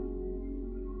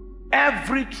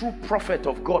 Every true prophet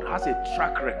of God has a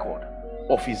track record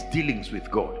of his dealings with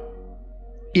God.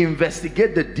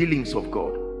 Investigate the dealings of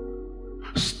God.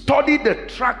 Study the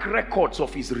track records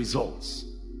of his results.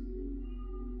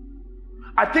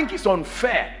 I think it's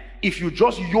unfair if you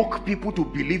just yoke people to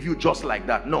believe you just like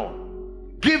that. No.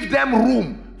 Give them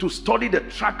room to study the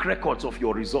track records of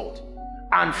your result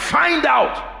and find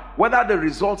out whether the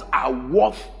results are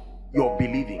worth your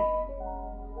believing.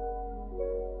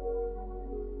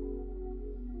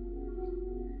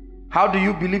 How do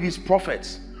you believe his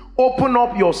prophets? Open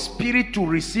up your spirit to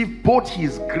receive both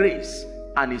his grace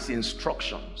and his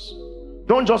instructions.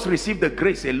 Don't just receive the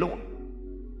grace alone.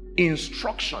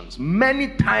 Instructions.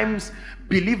 Many times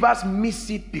believers miss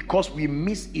it because we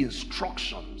miss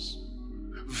instructions.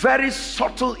 Very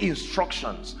subtle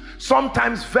instructions.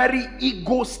 Sometimes very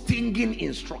ego-stinging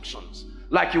instructions.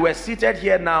 Like you were seated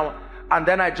here now and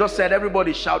then I just said,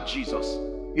 everybody shout Jesus.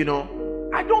 You know,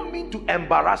 I don't mean to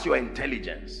embarrass your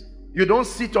intelligence. You don't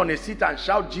sit on a seat and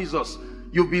shout Jesus.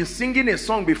 You've been singing a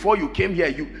song before you came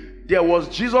here. There was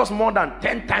Jesus more than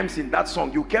 10 times in that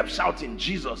song. You kept shouting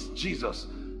Jesus, Jesus,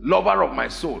 lover of my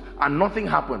soul, and nothing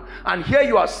happened. And here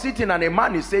you are sitting and a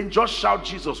man is saying just shout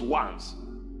Jesus once.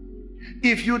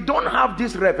 If you don't have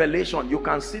this revelation, you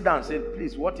can sit down and say,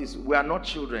 please, we are not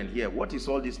children here. What is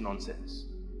all this nonsense?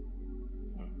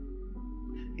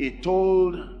 He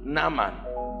told Naaman,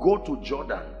 go to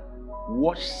Jordan,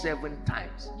 wash 7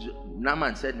 times.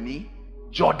 Naaman said, me?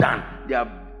 Jordan, there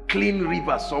are clean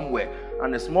rivers somewhere.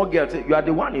 And the small girl said, you are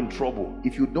the one in trouble.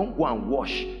 If you don't go and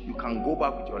wash, you can go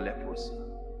back with your leprosy.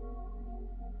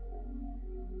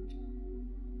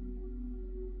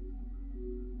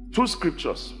 Two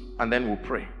scriptures and then we'll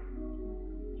pray.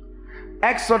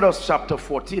 Exodus chapter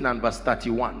 14 and verse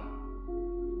 31.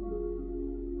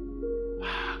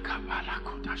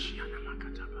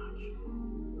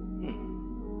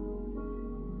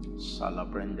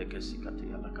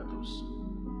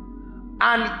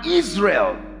 And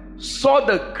Israel saw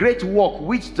the great work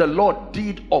which the Lord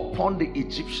did upon the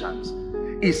Egyptians.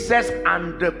 It says,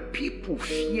 and the people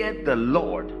feared the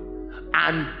Lord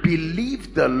and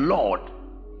believed the Lord,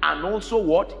 and also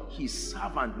what? His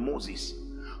servant Moses.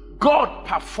 God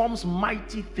performs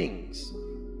mighty things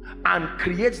and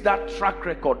creates that track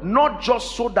record, not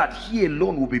just so that he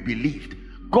alone will be believed.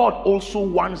 God also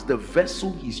wants the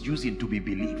vessel he's using to be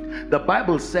believed. The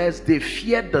Bible says they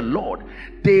feared the Lord,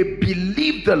 they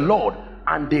believed the Lord,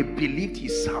 and they believed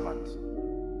his servant.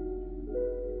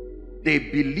 They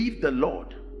believed the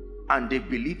Lord and they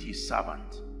believed his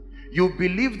servant. You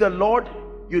believe the Lord,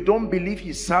 you don't believe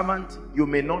his servant, you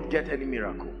may not get any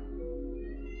miracle.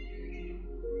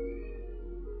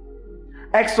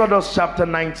 Exodus chapter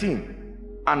 19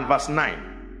 and verse 9.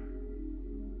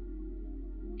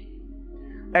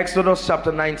 Exodus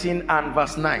chapter 19 and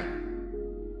verse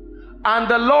 9. And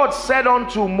the Lord said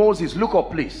unto Moses, look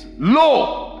up please.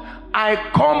 Lo, I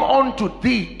come unto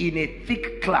thee in a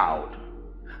thick cloud,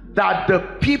 that the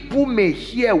people may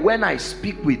hear when I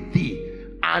speak with thee,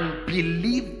 and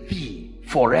believe thee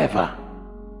forever.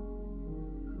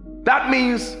 That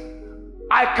means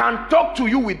I can talk to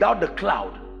you without the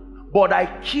cloud, but I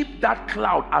keep that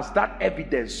cloud as that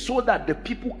evidence so that the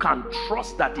people can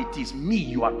trust that it is me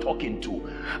you are talking to.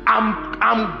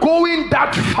 I'm going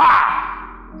that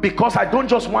far because I don't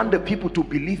just want the people to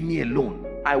believe me alone.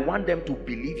 I want them to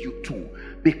believe you too,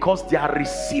 because their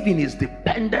receiving is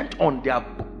dependent on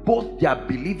both their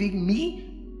believing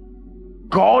me,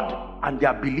 God, and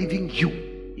their believing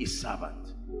you, his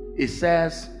servant. It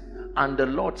says, and the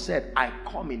Lord said, I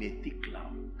come in a thick cloud.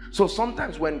 So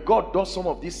sometimes when God does some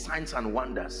of these signs and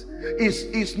wonders,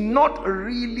 it's not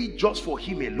really just for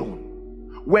him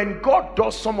alone. When God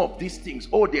does some of these things,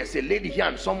 oh, there's a lady here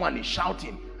and someone is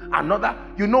shouting, another,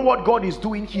 you know what God is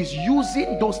doing? He's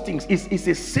using those things. It's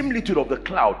a similitude of the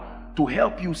cloud to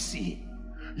help you see.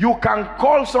 You can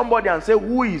call somebody and say,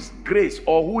 who is Grace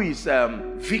or who is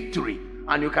Victory?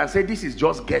 And you can say, this is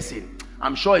just guessing.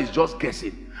 I'm sure it's just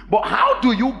guessing. But how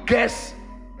do you guess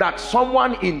that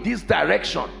someone in this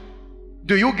direction?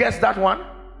 Do you guess that one?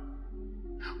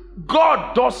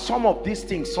 God does some of these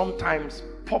things sometimes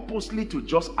purposely to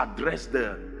just address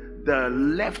the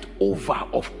leftover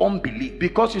of unbelief.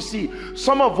 Because you see,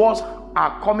 some of us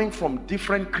are coming from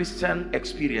different Christian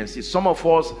experiences. Some of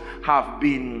us have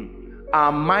been,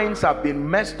 our minds have been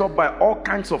messed up by all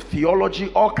kinds of theology,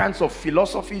 all kinds of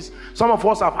philosophies. Some of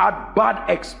us have had bad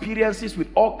experiences with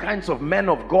all kinds of men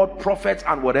of God, prophets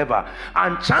and whatever.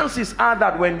 And chances are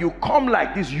that when you come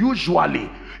like this, usually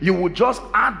you will just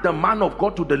add the man of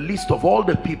God to the list of all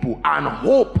the people and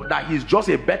hope that he's just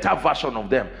a better version of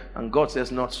them. And God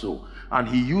says not so. And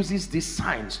he uses these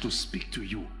signs to speak to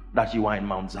you that you are in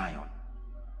Mount Zion.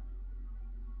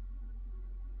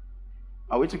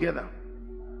 Are we together?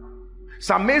 It's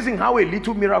amazing how a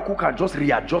little miracle can just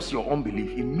readjust your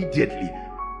unbelief immediately.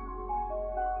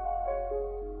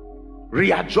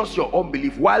 Readjust your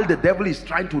unbelief while the devil is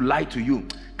trying to lie to you.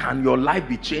 Can your life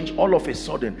be changed all of a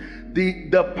sudden?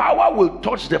 The power will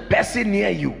touch the person near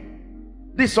you.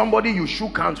 This somebody you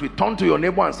shook hands with, turn to your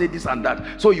neighbor and say this and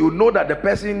that, so you know that the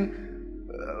person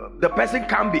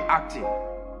can't be acting.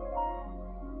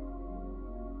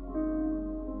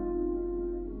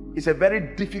 It's a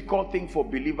very difficult thing for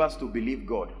believers to believe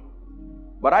God.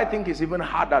 But I think it's even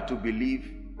harder to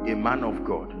believe a man of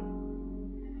God.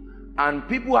 And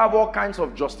people have all kinds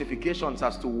of justifications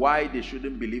as to why they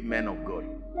shouldn't believe men of God.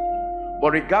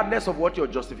 But regardless of what your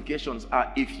justifications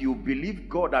are, if you believe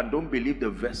God and don't believe the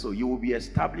vessel, you will be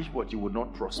established, but you will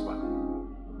not prosper.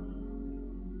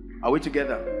 Are we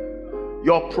together?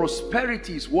 Your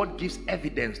prosperity is what gives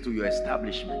evidence to your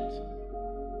establishment.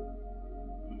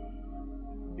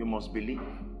 You must believe.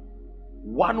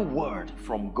 One word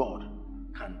from God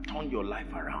can turn your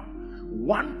life around.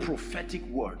 One prophetic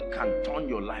word can turn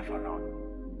your life around.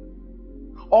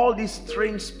 All these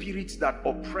strange spirits that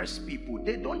oppress people,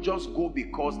 they don't just go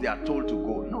because they are told to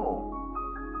go.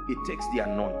 No, it takes the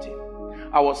anointing.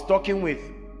 I was talking with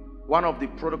one of the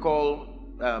protocol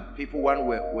people when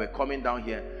we're coming down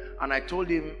here, and I told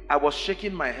him, I was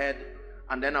shaking my head,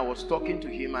 and then I was talking to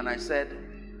him, and I said,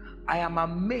 I am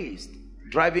amazed.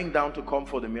 Driving down to come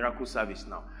for the miracle service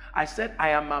now, I said,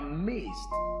 I am amazed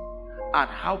at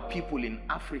how people in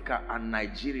Africa and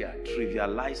Nigeria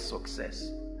trivialize success.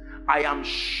 I am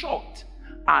shocked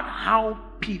at how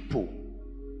people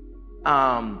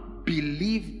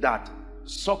believe that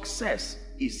success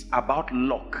is about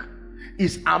luck.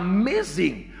 It's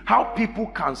amazing how people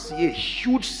can see a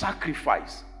huge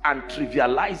sacrifice and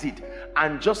trivialize it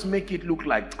and just make it look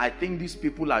like, I think these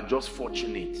people are just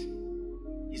fortunate.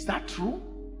 Is that true?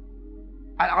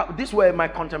 These were my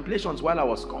contemplations while I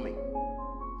was coming.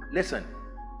 Listen,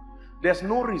 there's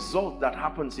no result that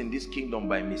happens in this kingdom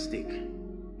by mistake.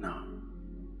 No.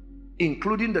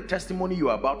 Including the testimony you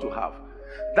are about to have.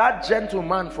 That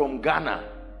gentleman from Ghana,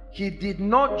 he did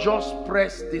not just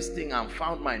press this thing and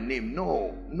found my name.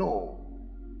 No, no,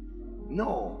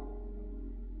 no,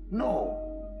 no.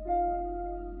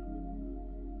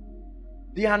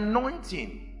 The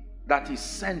anointing that is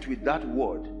sent with that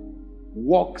word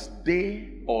works day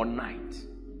or night.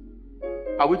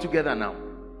 Are we together now?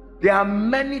 There are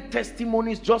many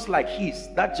testimonies just like his,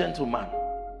 that gentleman.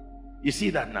 You see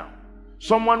that now?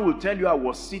 Someone will tell you, I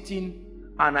was sitting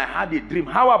and I had a dream.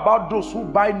 How about those who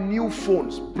buy new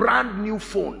phones, brand new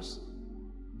phones,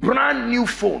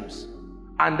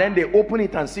 and then they open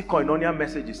it and see koinonia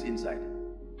messages inside?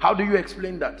 How do you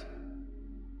explain that?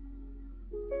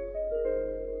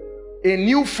 A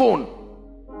new phone.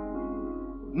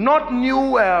 Not new,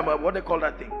 what they call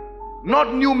that thing?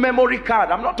 Not new memory card.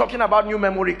 I'm not talking about new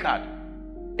memory card.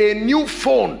 A new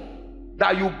phone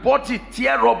that you bought it,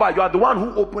 tear rubber, you are the one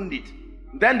who opened it.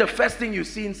 Then the first thing you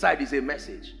see inside is a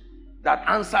message that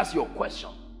answers your question.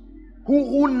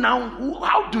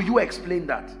 How do you explain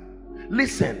that?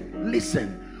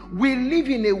 Listen. We live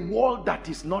in a world that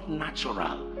is not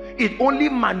natural. It only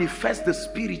manifests the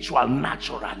spiritual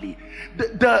naturally.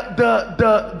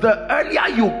 The earlier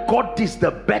you got this,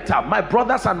 the better. My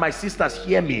brothers and my sisters,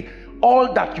 hear me.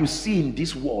 All that you see in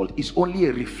this world is only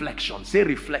a reflection. Say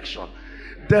reflection.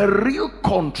 The real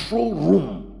control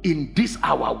room in this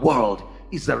our world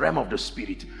is the realm of the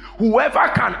spirit. Whoever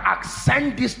can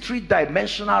ascend this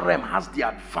three-dimensional realm has the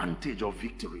advantage of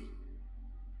victory.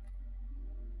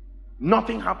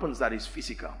 Nothing happens that is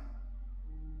physical.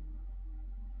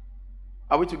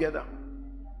 Are we together?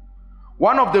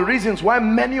 One of the reasons why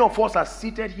many of us are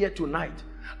seated here tonight,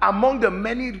 among the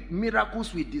many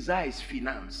miracles we desire, is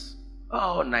finance.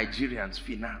 Oh, Nigerians,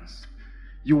 finance.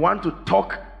 You want to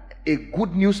talk a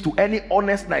good news to any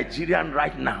honest Nigerian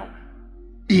right now,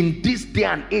 in this day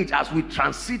and age, as we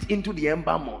transit into the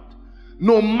Ember month,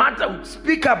 no matter,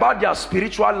 speak about their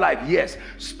spiritual life, yes,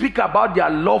 speak about their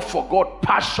love for God,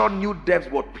 passion, new depths,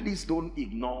 but please don't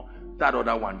ignore that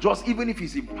other one. Just even if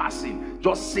it's in passing,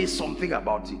 just say something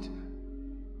about it.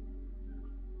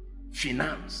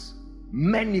 Finance.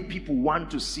 Many people want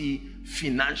to see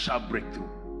financial breakthrough.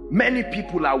 Many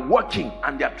people are working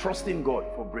and they are trusting God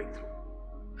for breakthrough.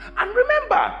 And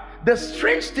remember, the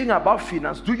strange thing about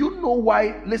finance, do you know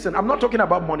why? Listen, I'm not talking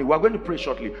about money. We're going to pray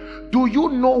shortly. Do you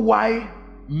know why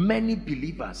many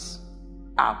believers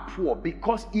are poor?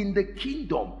 Because in the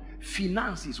kingdom,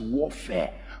 finance is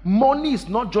warfare. Money is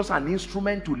not just an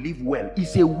instrument to live well.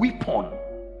 It's a weapon.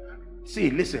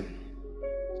 See, listen.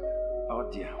 Oh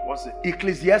dear, what's it?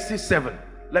 Ecclesiastes 7.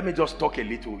 Let me just talk a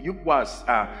little.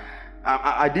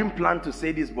 I didn't plan to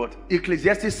say this, but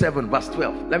Ecclesiastes 7 verse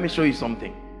 12. Let me show you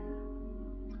something.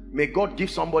 May God give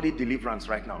somebody deliverance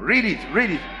right now. Read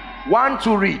it. 1,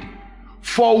 2, read.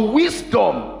 For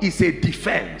wisdom is a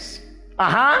defense.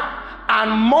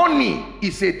 And money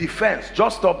is a defense.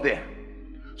 Just stop there.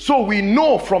 So we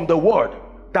know from the word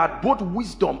that both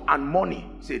wisdom and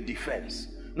money is a defense.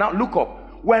 Now look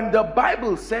up. When the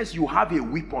Bible says you have a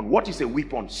weapon, what is a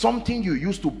weapon? Something you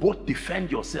use to both defend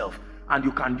yourself and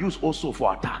you can use also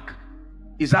for attack.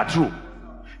 Is that true?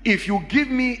 If you give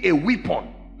me a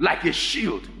weapon like a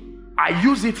shield, I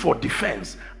use it for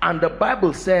defense. And the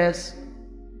Bible says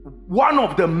one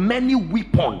of the many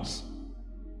weapons,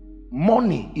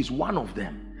 money is one of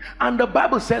them. And the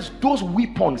Bible says those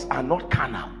weapons are not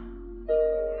carnal.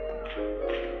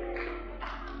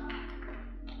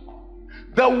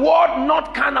 The word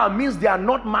not carnal means they are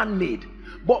not man-made.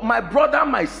 But my brother,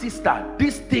 my sister,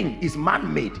 this thing is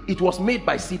man-made. It was made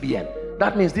by CBN.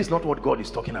 That means this is not what God is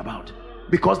talking about,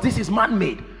 because this is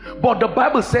man-made. But the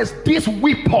Bible says this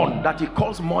weapon that he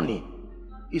calls money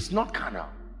is not carnal.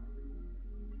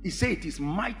 He said it is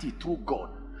mighty through God.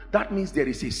 That means there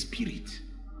is a spirit.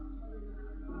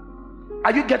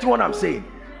 Are you getting what I'm saying?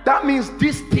 That means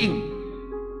this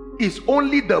thing is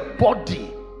only the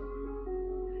body.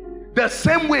 The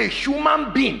same way a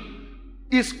human being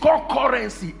is called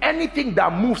currency. Anything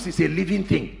that moves is a living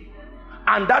thing.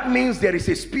 And that means there is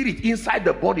a spirit inside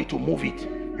the body to move it.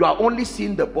 You are only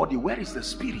seeing the body. Where is the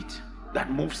spirit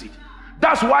that moves it?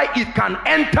 That's why it can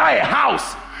enter a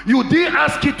house. You didn't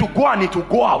ask it to go and it will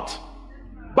go out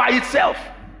by itself.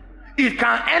 It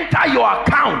can enter your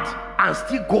account and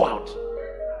still go out,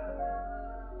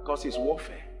 because it's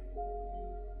warfare.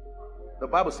 The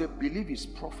Bible says believe his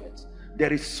prophets.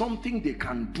 There is something they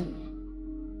can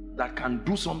do that can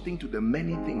do something to the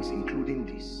many things, including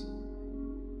this.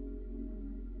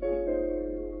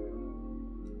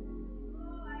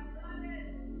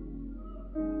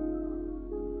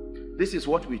 This is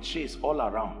what we chase all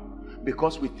around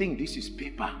because we think this is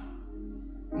paper.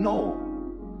 No,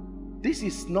 this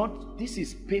is not. This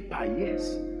is paper,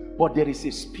 yes, but there is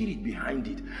a spirit behind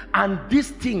it, and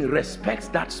this thing respects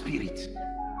that spirit.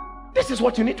 This is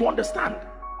what you need to understand.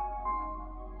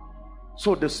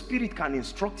 So the spirit can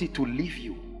instruct it to leave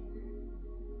you,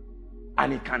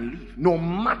 and it can leave. No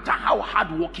matter how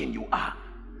hardworking you are,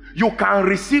 you can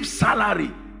receive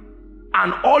salary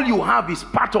and all you have is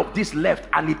part of this left,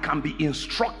 and it can be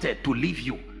instructed to leave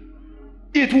you.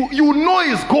 It will, you know,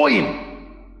 it's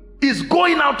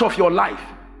going out of your life.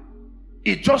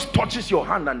 It just touches your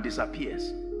hand and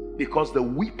disappears, because the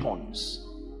weapons,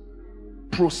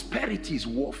 prosperity is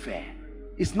warfare.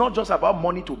 It's not just about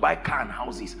money to buy car and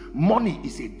houses. Money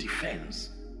is a defense.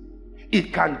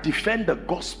 It can defend the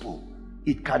gospel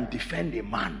it can defend a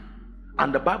man.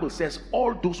 And the Bible says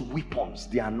all those weapons,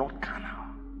 they are not carnal.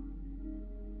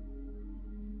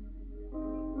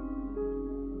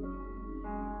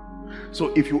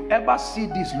 So if you ever see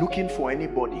this looking for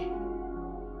anybody,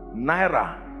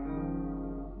 Naira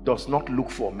does not look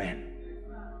for men.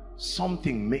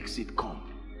 Something makes it come.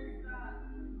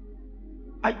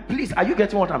 Please, are you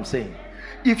getting what I'm saying?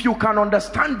 If you can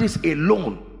understand this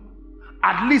alone,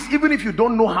 at least even if you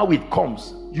don't know how it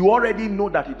comes, you already know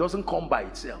that it doesn't come by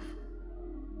itself.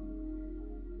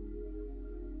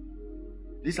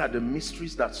 These are the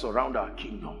mysteries that surround our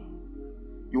kingdom.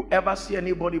 You ever see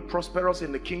anybody prosperous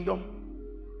in the kingdom?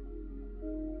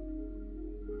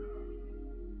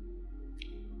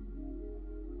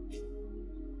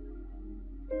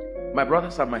 My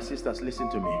brothers and my sisters, listen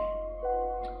to me.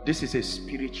 This is a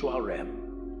spiritual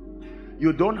realm.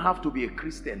 You don't have to be a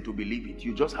Christian to believe it.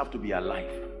 You just have to be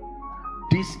alive.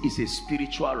 This is a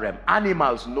spiritual realm.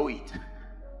 Animals know it.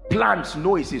 Plants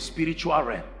know it's a spiritual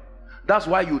realm. That's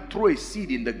why you throw a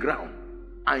seed in the ground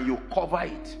and you cover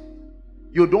it.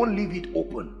 You don't leave it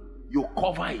open. You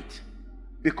cover it.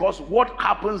 Because what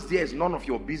happens there is none of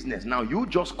your business. Now you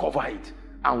just cover it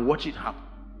and watch it happen.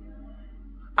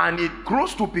 And it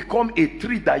grows to become a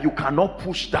tree that you cannot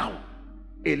push down.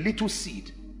 A little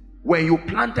seed. When you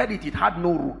planted it, it had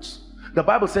no roots. The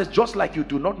Bible says, just like you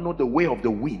do not know the way of the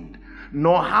wind,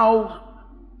 nor how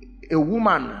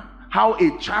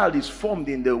a child is formed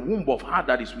in the womb of her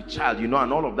that is with child, and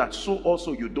all of that, so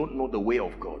also you don't know the way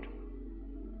of God.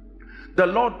 The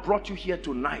Lord brought you here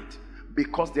tonight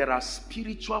because there are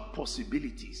spiritual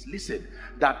possibilities, listen,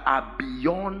 that are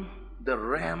beyond the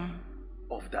realm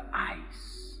of the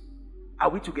eyes. Are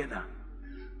we together?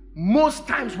 Most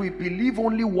times we believe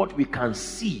only what we can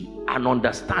see and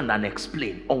understand and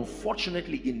explain.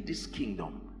 Unfortunately, in this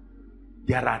kingdom,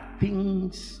 there are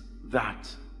things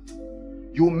that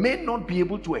you may not be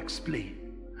able to explain.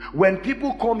 When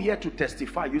people come here to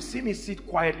testify, you see me sit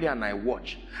quietly and I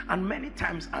watch. And many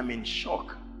times I'm in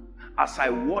shock as I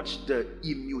watch the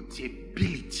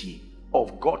immutability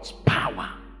of God's power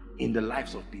in the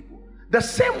lives of people. The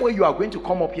same way you are going to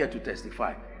come up here to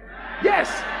testify.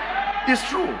 Yes, it's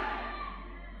true.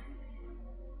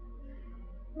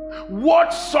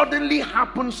 What suddenly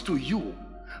happens to you,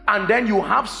 and then you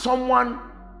have someone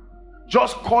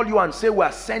just call you and say, we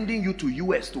are sending you to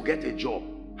US to get a job.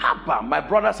 Haba, my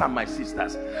brothers and my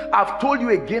sisters, I've told you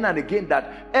again and again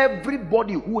that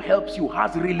everybody who helps you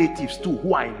has relatives too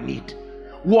who are in need.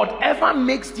 Whatever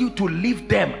makes you to leave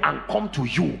them and come to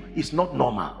you is not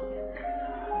normal.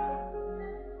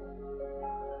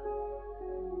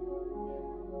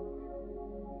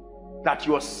 That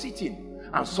you're sitting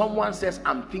and someone says,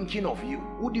 I'm thinking of you.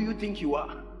 Who do you think you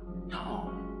are?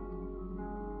 No.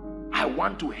 I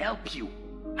want to help you.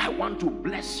 I want to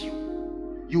bless you.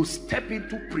 You step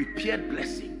into prepared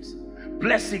blessings.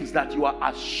 Blessings that you are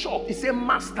as shocked. He said,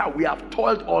 Master, we have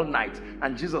toiled all night.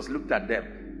 And Jesus looked at them.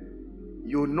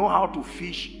 You know how to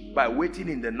fish by waiting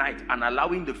in the night and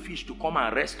allowing the fish to come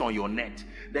and rest on your net.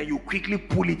 Then you quickly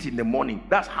pull it in the morning.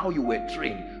 That's how you were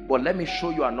trained. But let me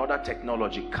show you another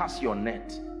technology. Cast your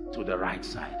net to the right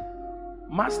side.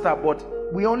 Master,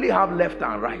 but we only have left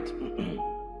and right.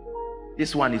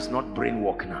 This one is not brain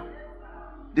work now.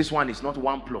 This one is not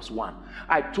 1 + 1.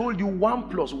 I told you 1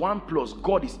 + 1 +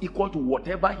 God is equal to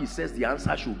whatever he says the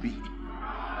answer should be.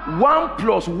 1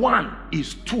 + 1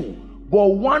 is 2. But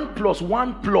 1 +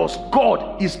 1 +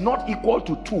 God is not equal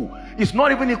to 2. It's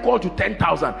not even equal to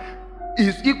 10,000.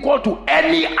 It's equal to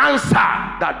any answer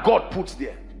that God puts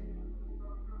there.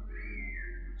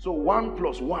 So 1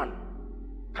 + 1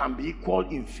 can be equal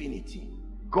infinity.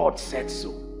 God said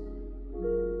so.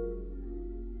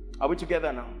 Are we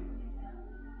together now?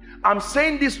 I'm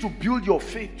saying this to build your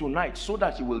faith tonight so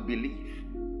that you will believe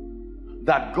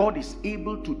that God is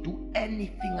able to do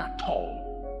anything at all.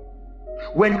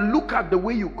 When you look at the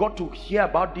way you got to hear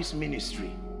about this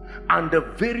ministry and the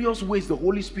various ways the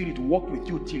Holy Spirit worked with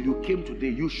you till you came today,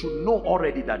 you should know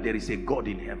already that there is a God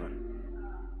in heaven.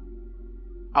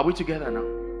 Are we together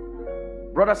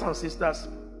now? Brothers and sisters,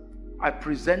 I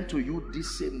present to you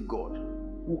this same God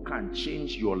who can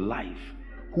change your life,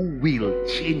 who will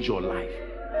change your life.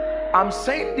 I'm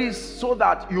saying this so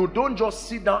that you don't just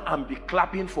sit down and be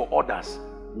clapping for others.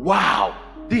 Wow,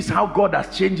 this is how God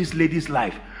has changed this lady's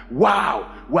life. Wow,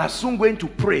 we are soon going to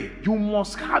pray. You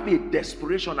must have a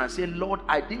desperation and say, Lord,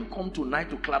 I didn't come tonight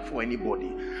to clap for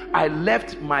anybody. I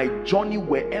left my journey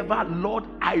wherever. Lord,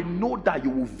 I know that you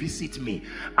will visit me.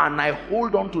 And I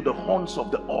hold on to the horns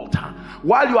of the altar.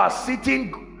 While you are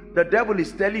sitting, the devil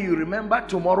is telling you, remember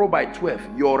tomorrow by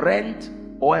 12, your rent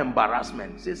or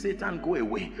embarrassment, say, Satan, go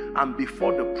away. And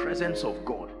before the presence of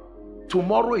God,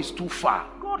 tomorrow is too far.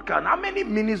 God can. How many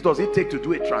minutes does it take to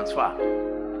do a transfer?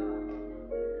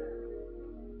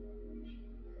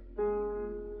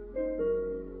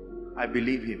 I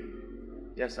believe him.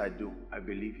 Yes, I do. I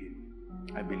believe him.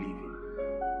 I believe him.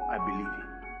 I believe him.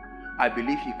 I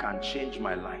believe he can change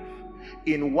my life.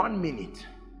 In 1 minute,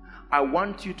 I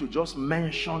want you to just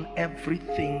mention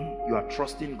everything you are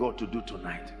trusting God to do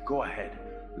tonight. Go ahead.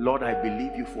 Lord, I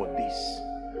believe you for this.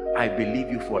 I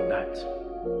believe you for that.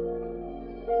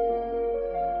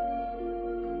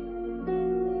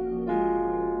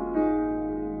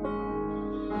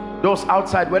 Those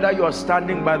outside, whether you are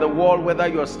standing by the wall, whether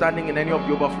you are standing in any of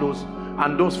the overflows,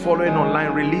 and those following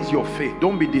online, release your faith.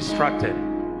 Don't be distracted.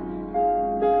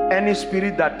 Any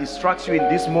spirit that distracts you in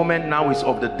this moment now is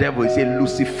of the devil. It's a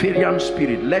Luciferian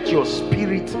spirit. Let your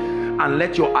spirit and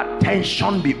let your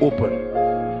attention be open.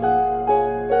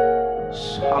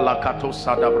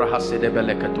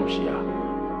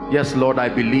 Yes, Lord, I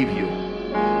believe you.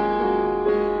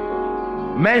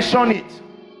 Mention it.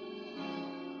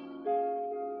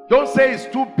 Don't say it's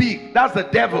too big. That's the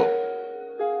devil.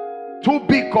 Too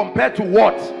big compared to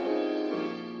what?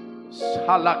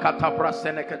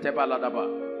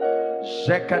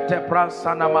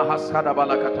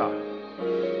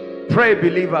 Pray,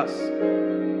 believers.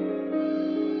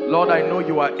 Lord, I know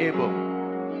you are able.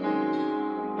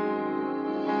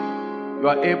 You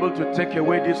are able to take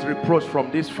away this reproach from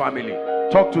this family.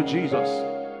 Talk to Jesus.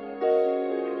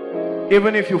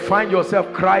 Even if you find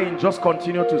yourself crying, just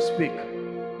continue to speak.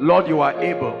 Lord, you are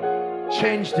able.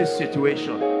 Change this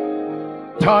situation.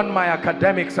 Turn my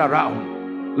academics around.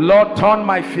 Lord, turn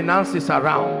my finances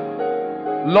around.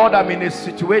 Lord, I'm in a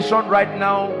situation right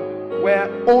now where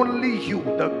only you,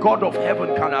 the God of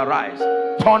heaven, can arise.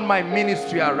 Turn my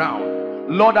ministry around.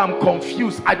 Lord, I'm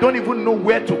confused. I don't even know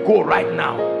where to go right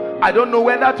now. I don't know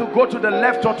whether to go to the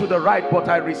left or to the right, but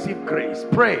I receive grace.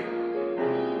 Pray.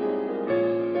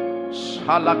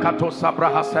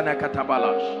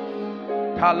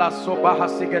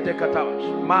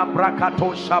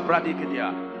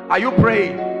 Are you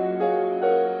praying?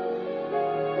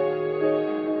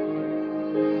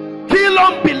 Kill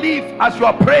unbelief as you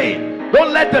are praying.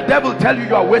 Don't let the devil tell you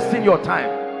you are wasting your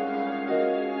time.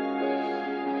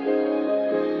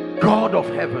 God of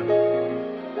heaven,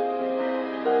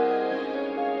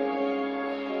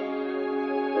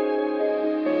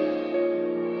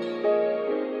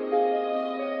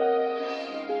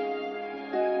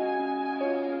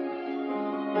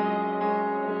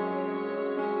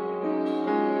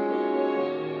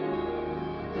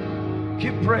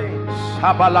 keep praying.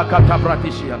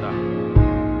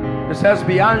 It says,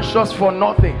 be anxious for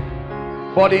nothing,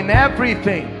 but in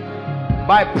everything,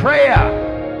 by prayer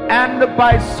and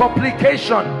by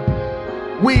supplication,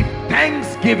 with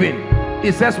thanksgiving.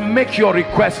 It says, make your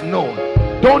request known.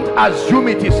 Don't assume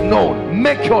it is known.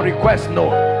 Make your request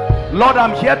known. Lord,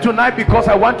 I'm here tonight because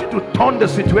I want you to turn the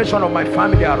situation of my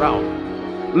family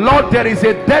around. Lord, there is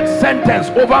a death sentence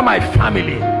over my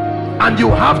family, and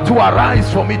you have to arise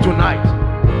for me tonight.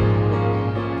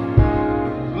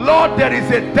 Lord, there is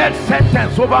a death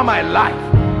sentence over my life.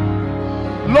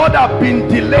 Lord, I've been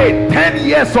delayed 10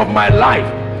 years of my life.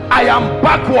 I am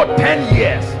backward 10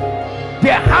 years.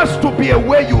 There has to be a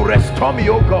way you restore me,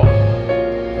 oh God.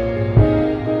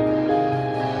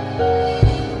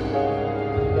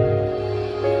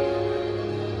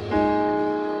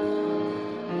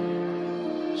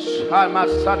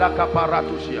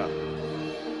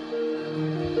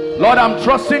 Lord, I'm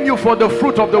trusting you for the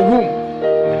fruit of the womb.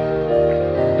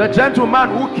 The gentleman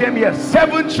who came here,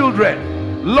 7 children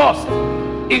lost,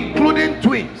 including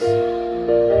twins.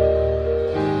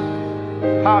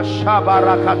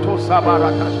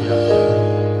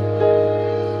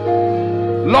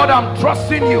 Lord, I'm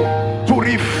trusting you to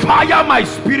refire my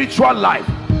spiritual life.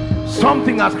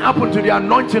 Something has happened to the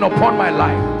anointing upon my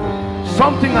life.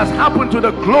 Something has happened to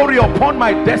the glory upon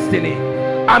my destiny.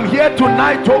 I'm here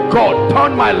tonight, oh God,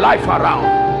 turn my life around.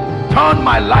 Turn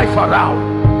my life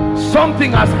around.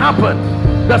 Something has happened.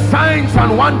 The signs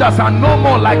and wonders are no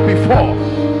more like before.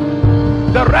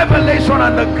 The revelation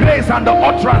and the grace and the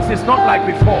utterance is not like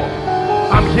before.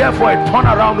 I'm here for a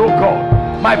turnaround, oh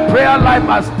God. My prayer life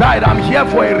has died. I'm here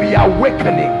for a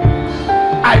reawakening.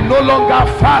 I no longer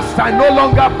fast. I no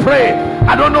longer pray.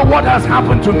 I don't know what has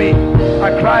happened to me.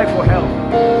 I cry for help.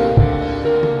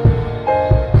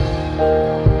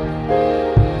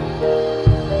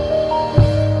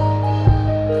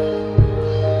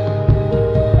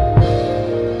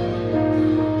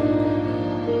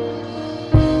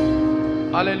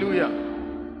 Hallelujah.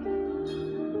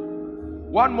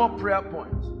 One more prayer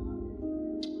point.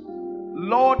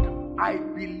 Lord, I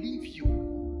believe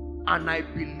you and I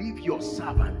believe your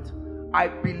servant. I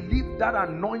believe that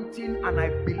anointing and I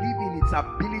believe in its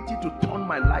ability to turn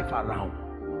my life around.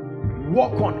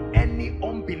 Walk on any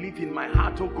unbelief in my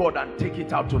heart, oh God, and take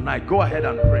it out tonight. Go ahead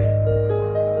and pray.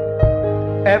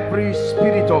 Every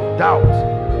spirit of doubt,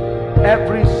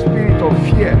 every spirit of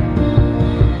fear,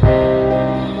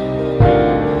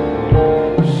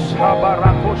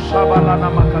 Shabarako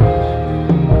Shabalana Makadosh.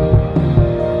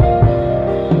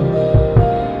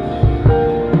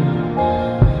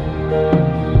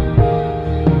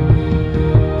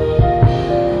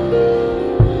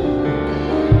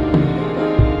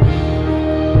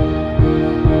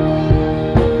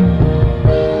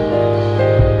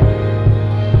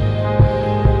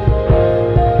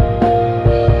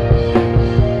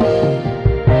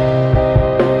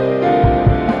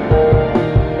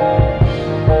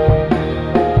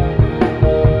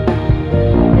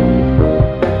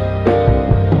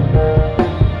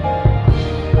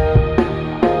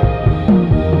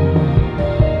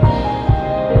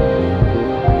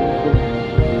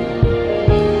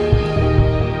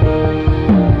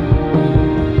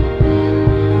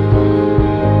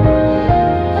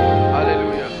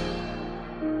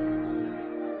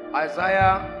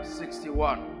 Isaiah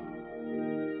 61.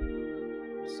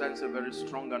 Sense a very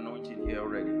strong anointing here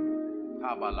already.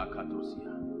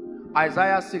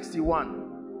 Isaiah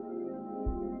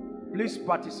 61. Please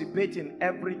participate in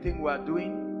everything we are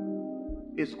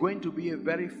doing. It's going to be a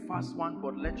very fast one,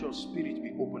 but let your spirit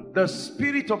be open. The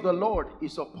Spirit of the Lord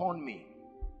is upon me,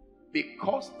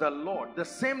 because the Lord, the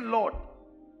same Lord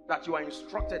that you are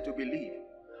instructed to believe,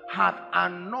 hath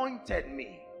anointed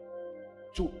me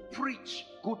to preach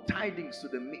good tidings to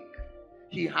the meek.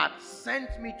 He hath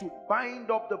sent me to bind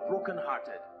up the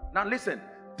brokenhearted. Now listen,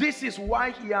 this is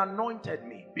why he anointed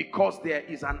me, because there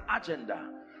is an agenda,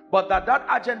 but that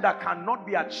agenda cannot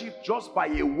be achieved just by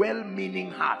a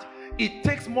well-meaning heart. It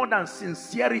takes more than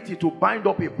sincerity to bind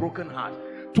up a broken heart,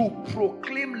 to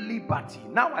proclaim liberty.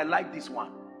 Now I like this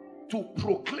one. To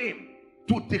proclaim,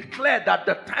 to declare that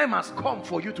the time has come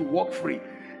for you to walk free.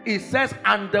 It says,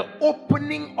 and the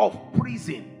opening of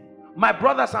prison. My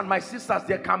brothers and my sisters,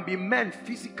 there can be men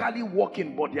physically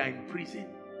walking, but they are in prison.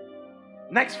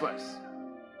 Next verse.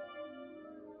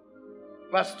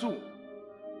 Verse 2.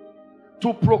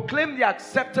 To proclaim the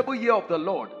acceptable year of the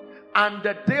Lord and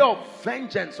the day of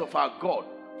vengeance of our God,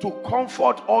 to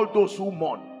comfort all those who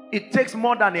mourn. It takes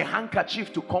more than a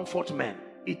handkerchief to comfort men.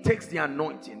 It takes the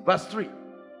anointing. Verse 3.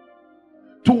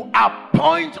 To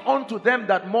appoint unto them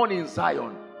that mourn in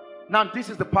Zion. Now this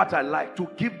is the part I like. To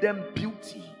give them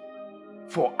beauty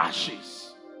for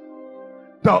ashes,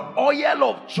 the oil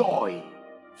of joy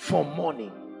for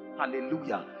mourning.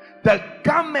 Hallelujah. The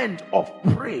garment of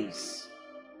praise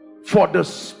for the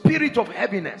spirit of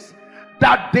heaviness,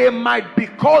 that they might be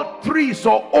called trees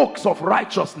or oaks of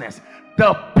righteousness,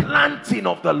 the planting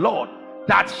of the Lord,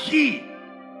 that he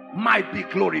might be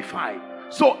glorified.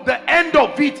 So the end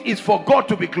of it is for God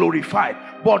to be glorified,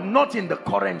 but not in the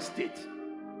current state.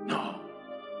 No.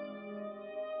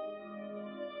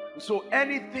 So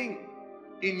anything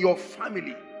in your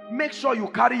family, make sure you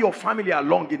carry your family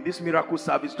along in this miracle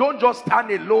service. Don't just stand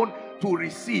alone to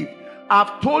receive.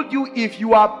 I've told you, if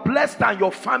you are blessed and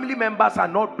your family members are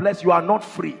not blessed, you are not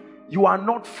free. You are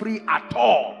not free at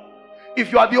all.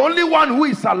 If you are the only one who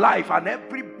is alive and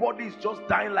everybody is just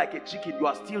dying like a chicken, you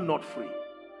are still not free.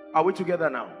 Are we together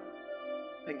now?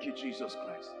 Thank you, Jesus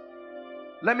Christ.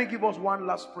 Let me give us one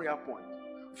last prayer point.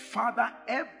 Father,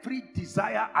 every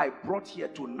desire I brought here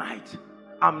tonight,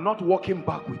 I'm not walking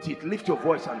back with it. Lift your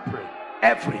voice and pray.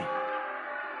 Every.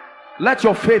 Let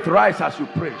your faith rise as you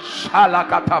pray.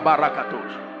 Shalakata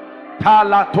barakatosh.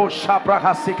 Talato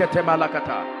shabrahasikete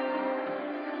malakata.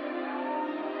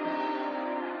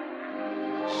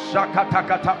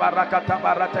 Shakatakata barakata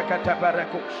baratekete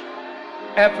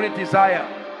barakosh. Every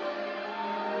desire.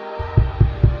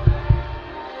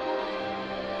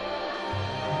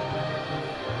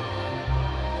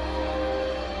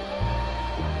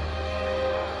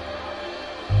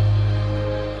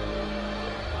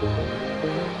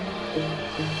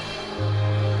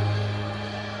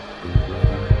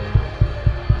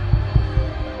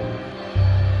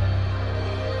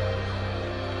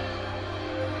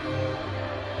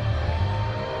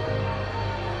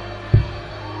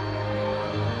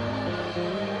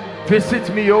 Visit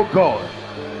me, oh God,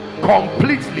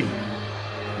 completely.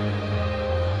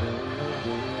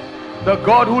 The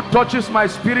God who touches my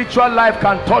spiritual life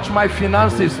can touch my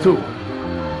finances too.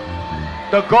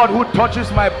 The God who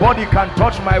touches my body can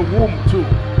touch my womb too.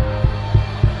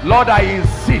 Lord, I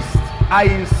insist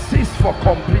for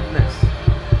completeness.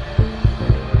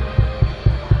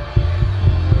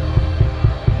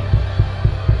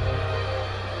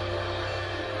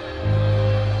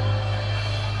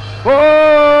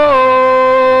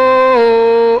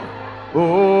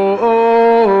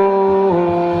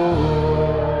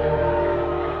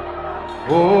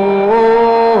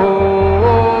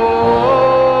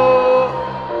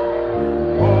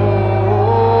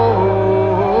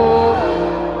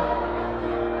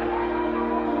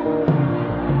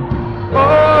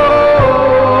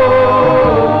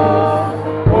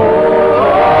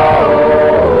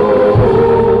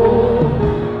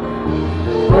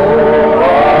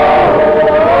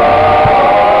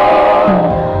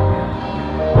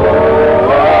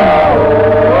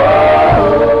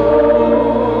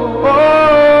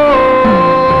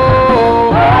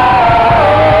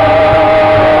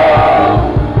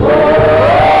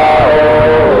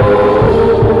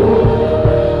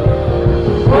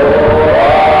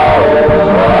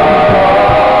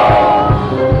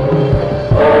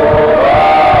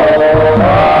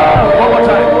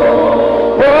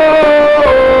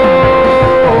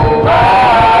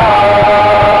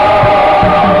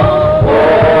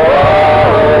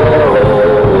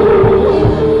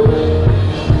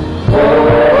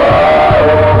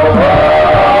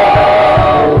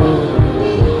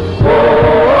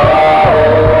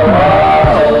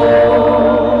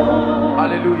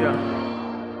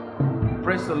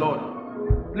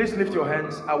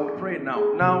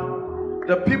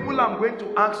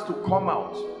 To come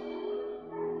out.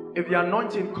 If the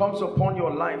anointing comes upon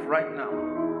your life right now,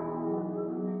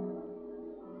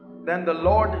 then the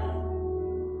Lord,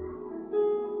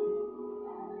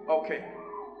 okay,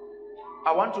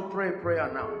 I want to pray a prayer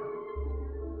now.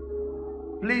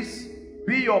 Please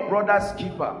be your brother's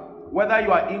keeper, whether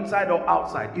you are inside or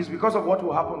outside. It's because of what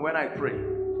will happen when I pray.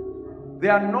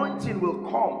 The anointing will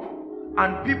come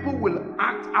and people will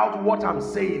act out what I'm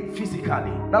saying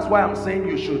physically. That's why I'm saying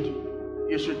you should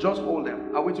just hold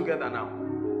them. Are we together now?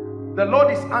 The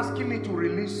Lord is asking me to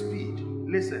release speed.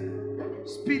 Listen,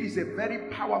 speed is a very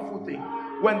powerful thing.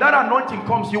 When that anointing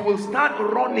comes, you will start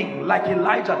running like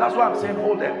Elijah. That's why I'm saying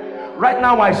hold them. Right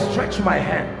now I stretch my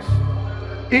hands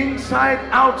inside,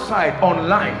 outside,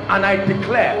 online, and I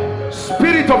declare,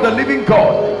 Spirit of the living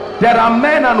God, there are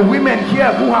men and women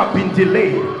here who have been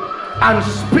delayed and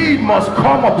speed must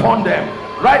come upon them.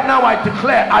 Right now I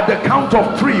declare at the count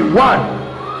of 3, 1,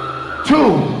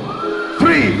 2,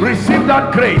 3, receive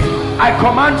that grace. I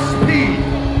command speed,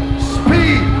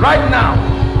 speed right now,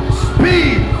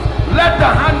 speed. Let the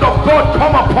hand of God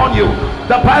come upon you.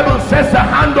 The Bible says the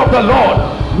hand of the Lord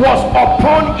was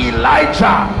upon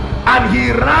Elijah and he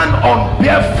ran on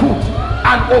barefoot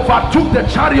and overtook the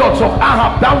chariots of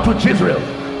Ahab down to Jezreel.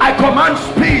 I command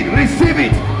speed, receive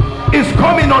it. It's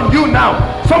coming on you now.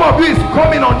 Some of you is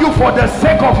coming on you for the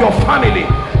sake of your family.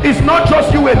 It's not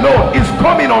just you alone, it's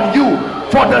coming on you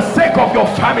for the sake of your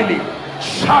family.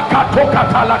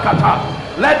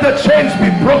 Let the chains be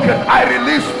broken. I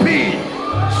release speed.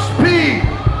 Speed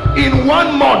in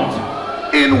 1 month.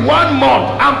 In 1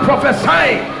 month, I'm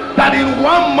prophesying that in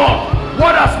 1 month,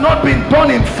 what has not been done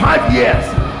in 5 years,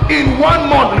 in 1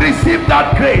 month, receive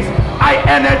that grace. I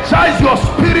energize your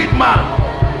spirit, man.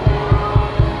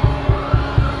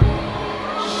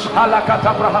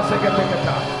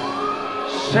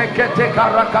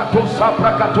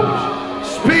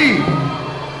 Speed.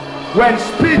 When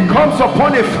speed comes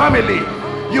upon a family,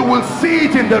 you will see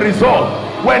it in the result.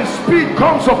 When speed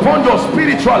comes upon your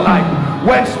spiritual life,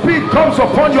 when speed comes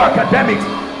upon your academics,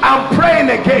 I'm praying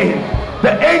again.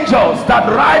 The angels that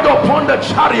ride upon the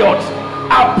chariots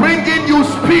are bringing you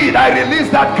speed. I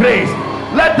release that grace.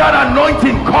 Let that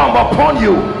anointing come upon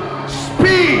you.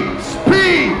 Speed,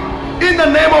 speed, in the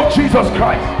name of Jesus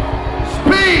Christ.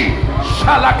 Speed.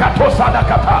 Shalakato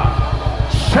sadakata.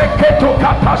 Sheketo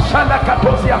kata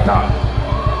shalakato ziata.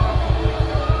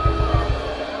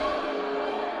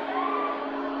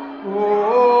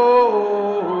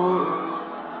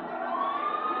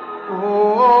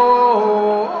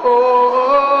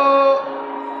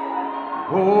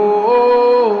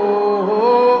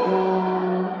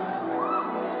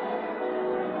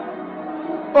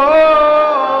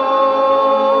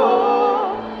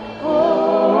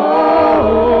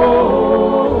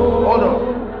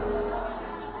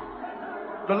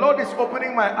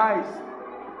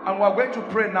 We're going to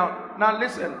pray now. Now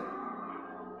listen.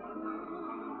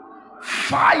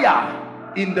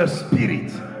 Fire in the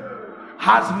spirit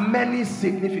has many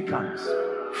significance.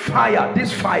 Fire,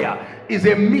 this fire is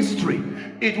a mystery.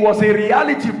 It was a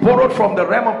reality borrowed from the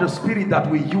realm of the spirit that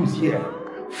we use here.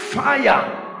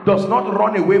 Fire does not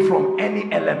run away from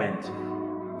any element.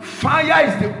 Fire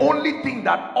is the only thing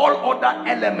that all other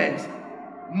elements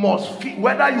must feel.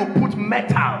 Whether you put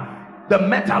metal, the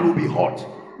metal will be hot.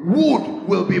 Wood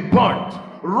will be burnt.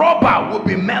 Rubber will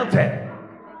be melted.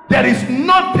 There is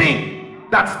nothing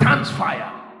that stands fire.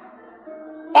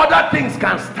 Other things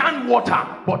can stand water,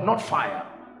 but not fire.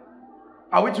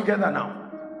 Are we together now?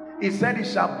 He said he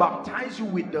shall baptize you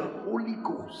with the Holy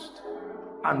Ghost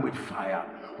and with fire.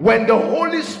 When the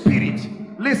Holy Spirit,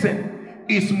 listen,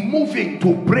 is moving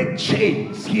to break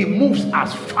chains, he moves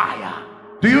as fire.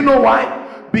 Do you know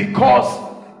why? Because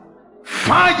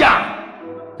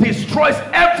fire destroys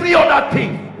every other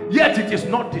thing, yet it is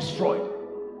not destroyed.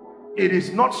 It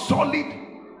is not solid,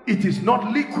 it is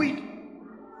not liquid.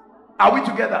 Are we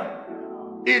together?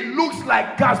 It looks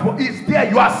like gas, but it's there.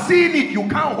 You are seeing it, you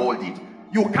can't hold it.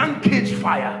 You can't cage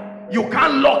fire, you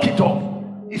can't lock it up.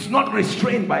 It's not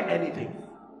restrained by anything.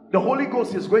 The Holy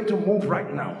Ghost is going to move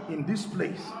right now in this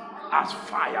place as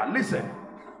fire. Listen,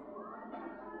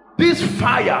 this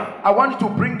fire, I want you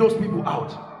to bring those people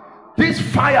out. This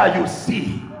fire you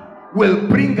see will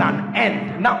bring an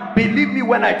end. Now believe me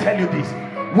when I tell you this,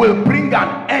 will bring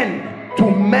an end to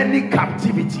many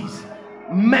captivities.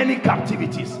 Many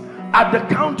captivities. At the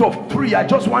count of 3, I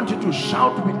just want you to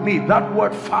shout with me that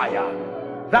word fire.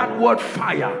 That word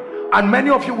fire. And many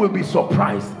of you will be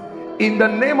surprised. In the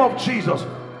name of Jesus.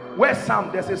 Where's Sam?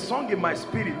 There's a song in my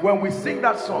spirit. When we sing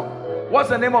that song, what's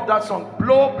the name of that song?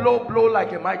 Blow, blow, blow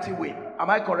like a mighty wind. Am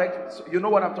I correct? So you know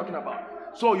what I'm talking about.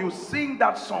 So you sing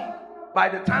that song by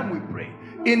the time we pray.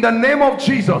 In the name of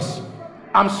Jesus,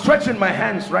 I'm stretching my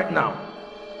hands right now.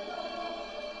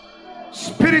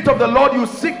 Spirit of the Lord, you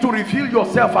seek to reveal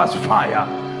yourself as fire,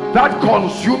 that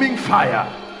consuming fire.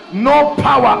 No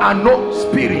power and no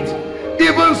spirit,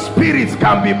 even spirits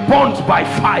can be burnt by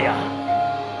fire.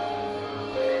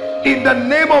 In the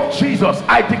name of Jesus,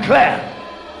 I declare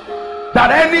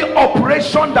that any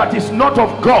operation that is not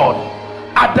of God,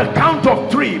 at the count of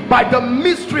 3, by the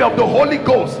mystery of the Holy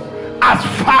Ghost, as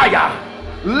fire,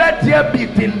 let there be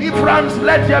deliverance,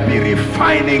 let there be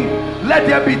refining, let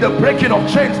there be the breaking of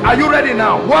chains. Are you ready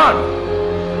now? 1,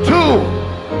 2,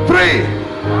 3.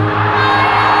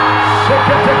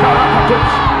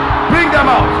 Bring them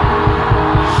out.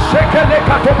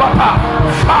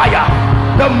 Fire,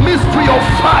 the mystery of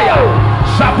fire.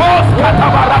 Shabos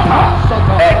katabarata.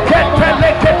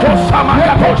 Eketeleketo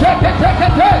samakatos.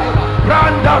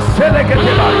 Randa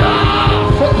seleketelaya.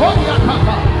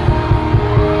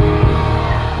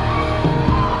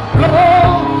 Blow,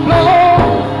 blow,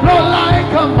 blow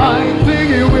like a mighty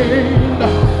wind.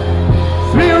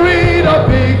 Spirit of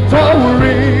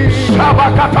victory,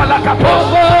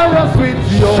 cover us with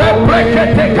your wind.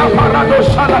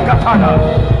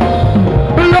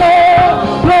 Blow,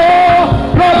 blow,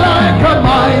 blow like a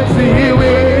mighty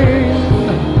wind.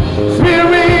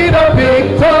 Spirit of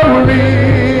victory,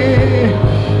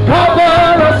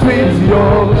 cover us with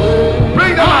your wind.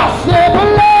 Bring them out.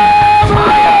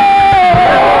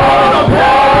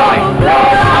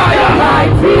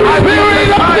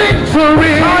 Spirit of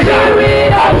victory,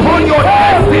 upon your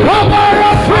destiny, cover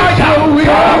us with your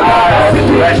wind.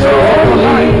 situation of your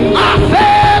life. I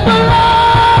said, blow,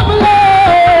 blow,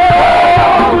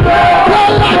 blow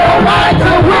like a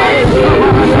mighty wind.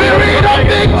 Spirit of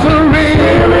victory,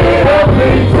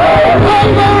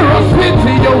 cover us with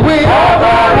your wind.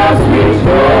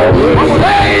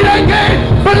 Say it again,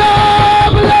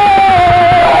 blow, blow,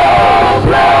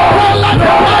 blow like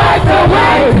a mighty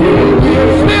wind.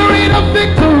 Spirit of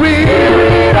victory,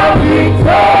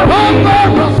 cover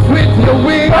us with your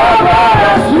wings.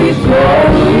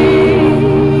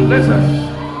 Listen,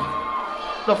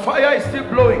 the fire is still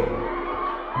blowing.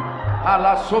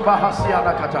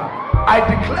 I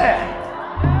declare,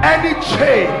 any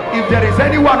chain, if there is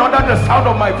anyone under the sound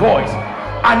of my voice,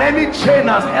 and any chain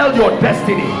has held your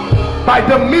destiny, by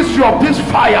the mystery of this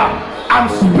fire, I'm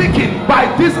speaking by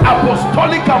this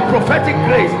apostolic and prophetic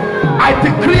grace. I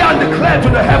decree and declare to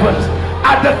the heavens,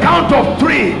 at the count of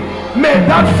 3, may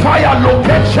that fire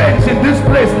locate chains in this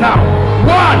place now.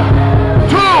 1,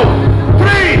 2,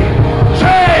 3.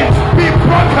 Chains be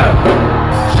broken.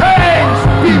 Chains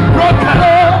be broken.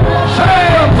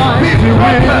 Chains be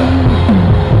broken.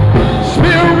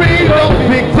 Spirit of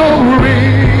victory,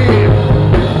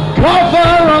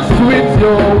 cover us with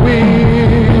your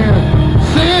wings.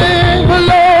 Sing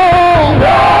below,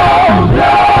 blow,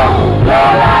 blow, blow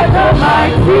like a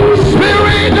mighty.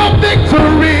 Spirit of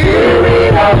victory,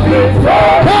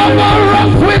 cover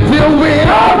us with your wings.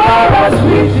 Cover us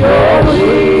with your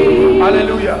wings.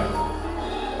 Hallelujah.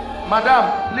 Madam,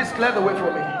 please clear the way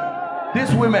for me.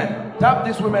 These women, tap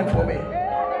these women for me.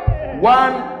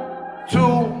 1, 2,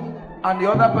 and the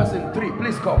other person 3.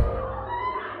 Please come.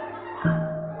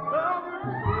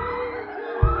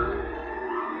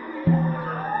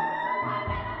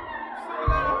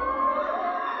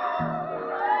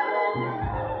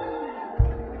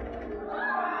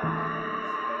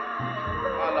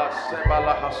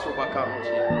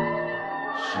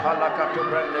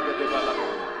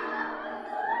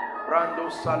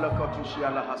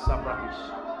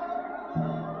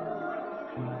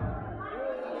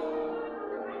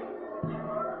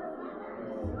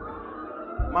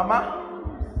 Mama,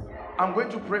 I'm going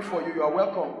to pray for you. You are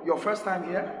welcome. Your first time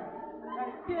here?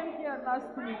 I came here last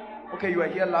week. Okay, you were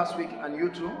here last week, and you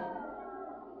too?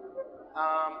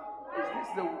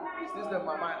 Is this the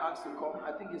mama I asked to come?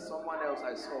 I think it's someone else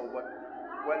I saw, but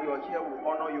when you are here, we'll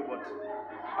honor you. But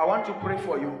I want to pray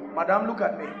for you. Madam, look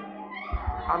at me.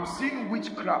 I'm seeing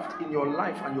witchcraft in your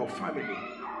life and your family.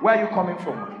 Where are you coming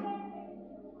from?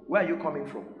 Where are you coming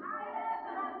from?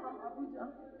 From Abuja.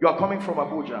 You are coming from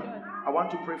Abuja. Yes. I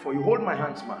want to pray for you. Hold my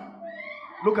hands, man.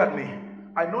 Look at me.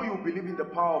 I know you believe in the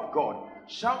power of God.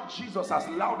 Shout Jesus as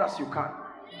loud as you can.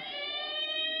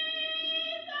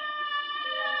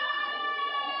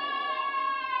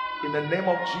 In the name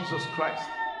of Jesus Christ,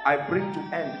 I bring to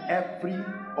end every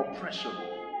oppression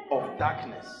of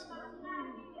darkness.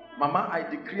 Mama, I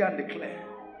decree and declare,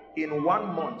 in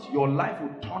 1 month, your life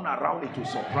will turn around. It will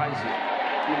surprise you.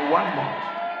 In 1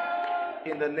 month.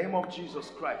 In the name of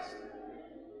Jesus Christ.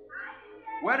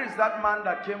 Where is that man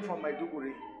that came from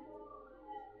Maiduguri?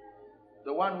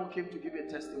 The one who came to give a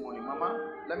testimony. Mama,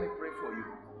 let me pray for you.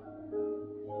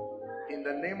 In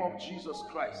the name of Jesus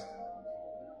Christ.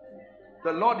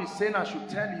 The Lord is saying I should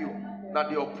tell you that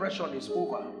the oppression is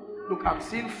over. Look, I'm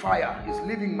seeing fire is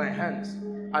leaving my hands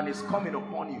and is coming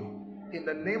upon you. In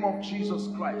the name of Jesus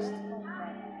Christ.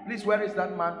 Please, where is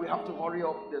that man? We have to hurry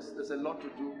up. There's a lot to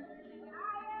do.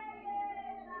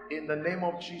 In the name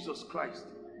of Jesus Christ.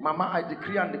 Mama, I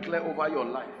decree and declare over your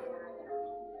life.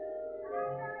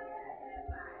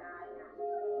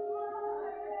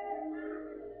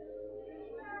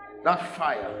 That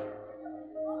fire.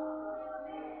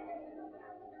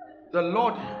 The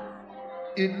Lord,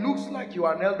 it looks like you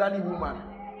are an elderly woman,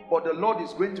 but the Lord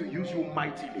is going to use you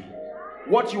mightily.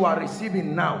 What you are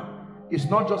receiving now is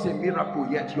not just a miracle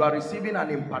yet. You are receiving an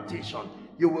impartation.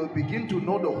 You will begin to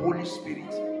know the Holy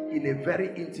Spirit in a very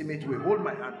intimate way. Hold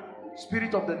my hand.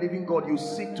 Spirit of the living God, you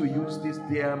seek to use this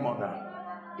dear mother.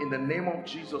 In the name of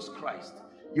Jesus Christ,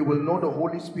 you will know the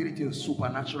Holy Spirit in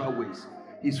supernatural ways.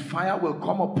 His fire will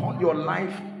come upon your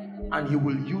life and he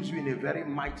will use you in a very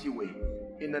mighty way.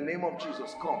 In the name of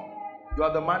Jesus, come. You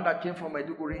are the man that came from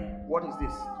Maiduguri. What is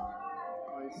this?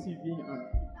 My CV and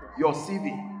your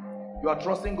CV. You are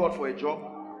trusting God for a job.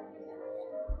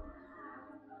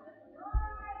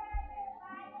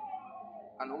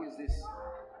 And who is this?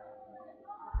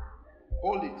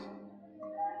 Hold it.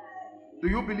 Do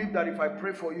you believe that if I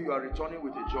pray for you, you are returning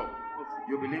with a job?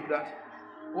 You believe that?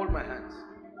 Hold my hands.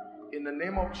 In the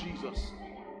name of Jesus,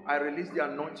 I release the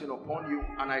anointing upon you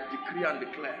and I decree and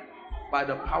declare by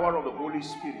the power of the Holy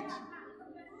Spirit.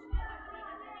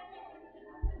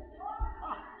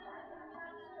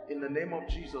 In the name of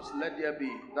Jesus, let there be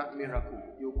that miracle.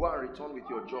 You go and return with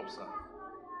your job, sir.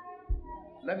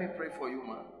 Let me pray for you,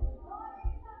 man.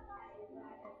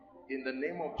 In the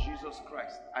name of Jesus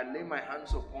Christ, I lay my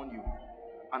hands upon you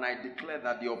and I declare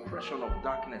that the oppression of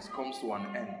darkness comes to an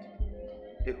end.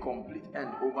 A complete end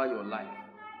over your life.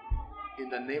 In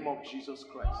the name of Jesus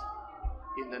Christ.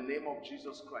 In the name of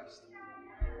Jesus Christ.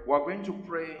 We're going to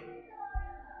pray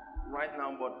right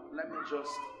now, but let me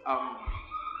just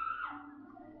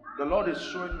the Lord is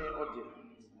showing me, oh dear,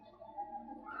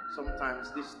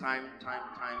 sometimes this time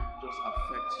just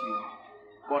affects you.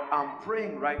 But I'm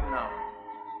praying right now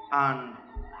and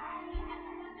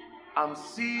I'm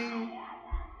seeing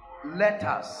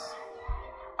letters,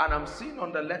 and I'm seeing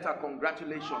on the letter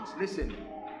congratulations. Listen,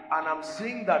 and I'm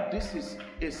seeing that this is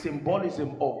a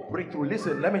symbolism of breakthrough.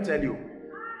 Listen, let me tell you,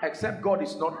 except God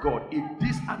is not God. If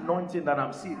this anointing that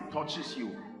I'm seeing touches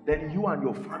you, then you and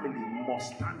your family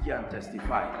must stand here and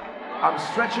testify. I'm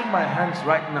stretching my hands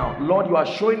right now. Lord, you are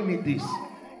showing me this.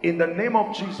 In the name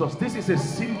of Jesus, this is a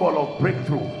symbol of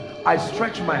breakthrough. I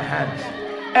stretch my hands.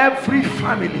 Every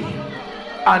family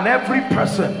and every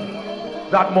person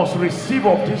that must receive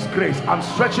of this grace, I'm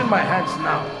stretching my hands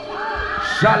now.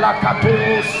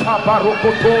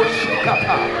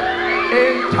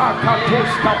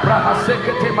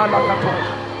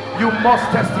 You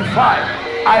must testify.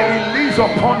 I release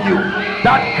upon you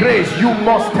that grace. You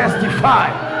must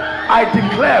testify. I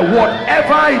declare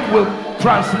whatever it will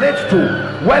translate to,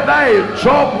 whether a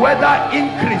job, whether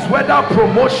increase, whether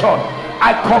promotion,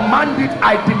 I command it,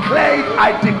 I declare it,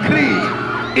 I decree it.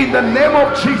 In the name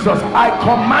of Jesus, I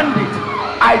command it,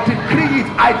 I decree it,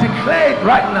 I declare it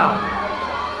right now.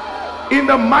 In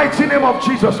the mighty name of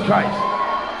Jesus Christ.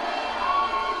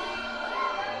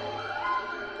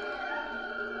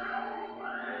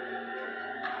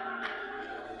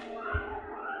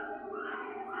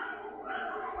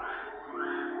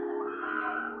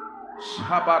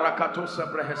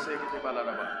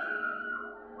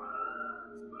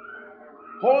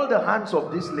 Hold the hands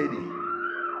of this lady.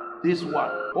 This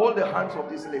one. Hold the hands of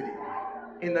this lady.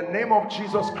 In the name of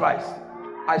Jesus Christ,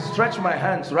 I stretch my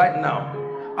hands right now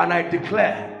and I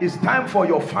declare it's time for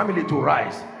your family to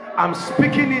rise. I'm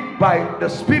speaking it by the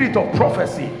spirit of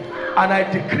prophecy, and I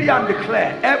decree and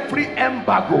declare every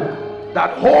embargo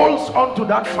that holds on to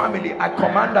that family, I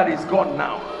command that it's gone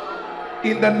now.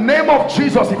 In the name of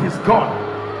Jesus, it is gone.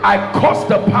 I curse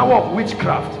the power of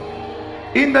witchcraft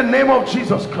in the name of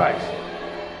Jesus Christ.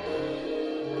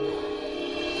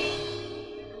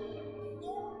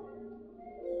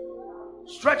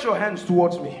 Stretch your hands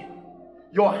towards me.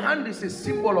 Your hand is a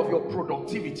symbol of your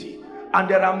productivity, and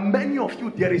there are many of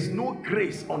you, there is no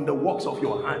grace on the works of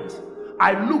your hands.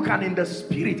 I look, and in the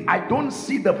spirit I don't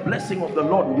see the blessing of the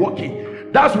Lord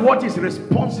working. That's what is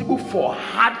responsible for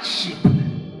hardship.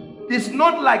 It's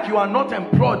not like you are not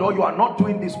employed or you are not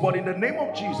doing this, but in the name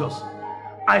of Jesus,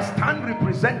 I stand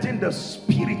representing the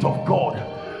Spirit of God,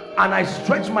 and I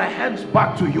stretch my hands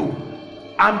back to you.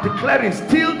 I'm declaring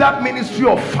still that ministry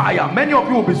of fire. Many of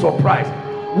you will be surprised.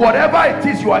 Whatever it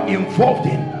is you are involved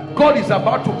in, God is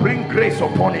about to bring grace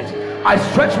upon it. I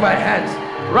stretch my hands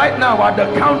right now at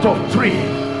the count of 3.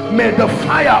 May the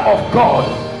fire of God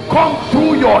come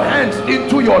through your hands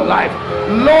into your life.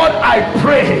 Lord, I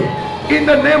pray in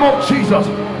the name of Jesus,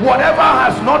 whatever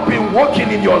has not been working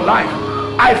in your life,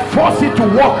 I force it to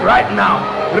work right now.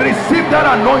 Receive that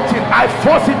anointing. I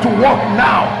force it to work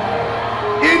now.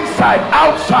 Inside,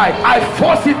 outside, I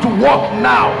force it to work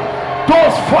now.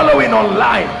 Those following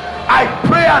online, I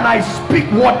pray and I speak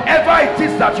whatever it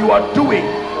is that you are doing.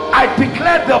 I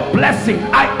declare the blessing.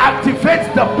 I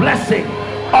activate the blessing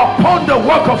upon the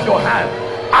work of your hand.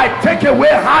 I take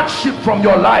away hardship from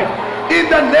your life in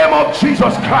the name of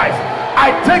Jesus Christ.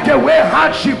 I take away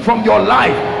hardship from your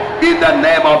life in the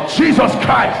name of Jesus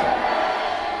Christ.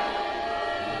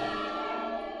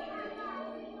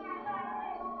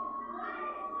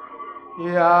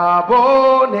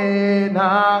 Yabone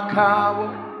nakawo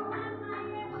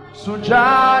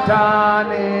sujada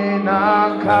ne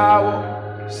nakawo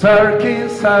sarkin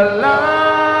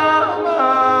salama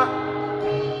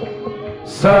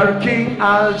sarkin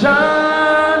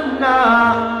aljanna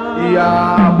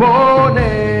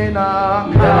yabone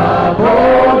nakawo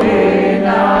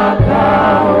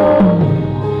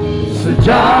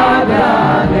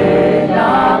sujada ne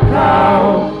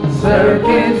nakawo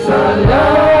sarkin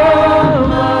salama.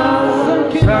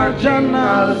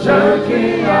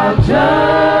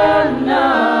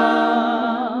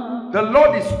 The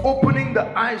Lord is opening the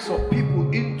eyes of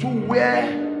people into where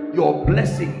your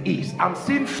blessing is. I'm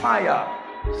seeing fire,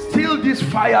 still this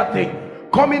fire thing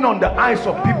coming on the eyes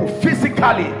of people.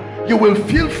 Physically, you will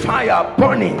feel fire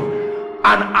burning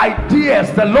and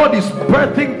ideas. The Lord is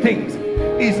birthing things.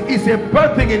 Is a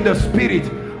birthing in the spirit.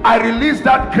 I release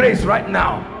that grace right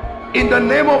now in the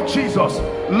name of Jesus.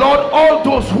 Lord, all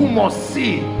those who must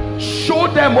see, show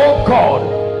them, oh God,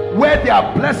 where their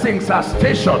blessings are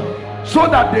stationed, so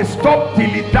that they stop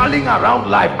dilly-dallying around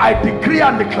life. I decree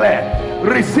and declare,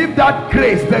 receive that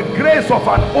grace, the grace of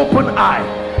an open eye,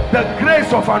 the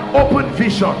grace of an open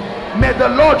vision. May the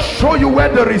Lord show you where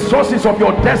the resources of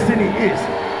your destiny is.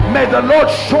 May the Lord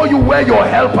show you where your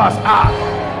helpers are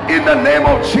in the name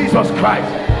of Jesus Christ.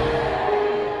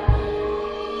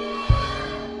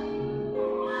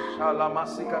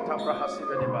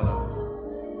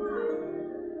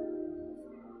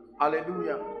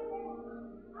 Hallelujah.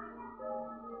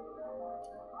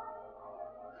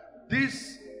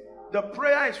 The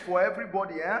prayer is for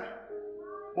everybody,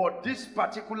 but this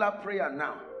particular prayer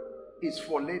now is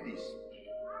for ladies.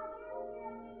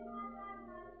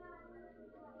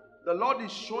 The Lord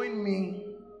is showing me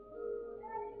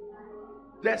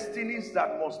destinies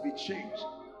that must be changed.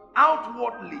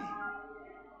 Outwardly,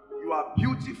 you are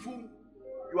beautiful,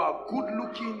 you are good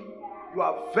looking, you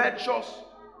are virtuous,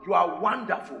 you are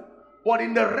wonderful. But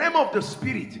in the realm of the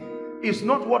spirit, it's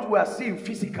not what we are seeing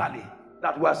physically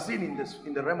that we are seeing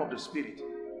in the realm of the spirit.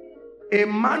 A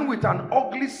man with an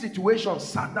ugly situation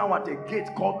sat down at a gate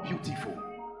called Beautiful.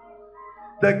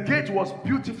 The gate was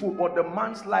beautiful, but the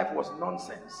man's life was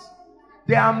nonsense.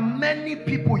 There are many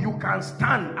people you can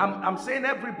stand. I'm saying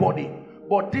everybody,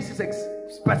 but this is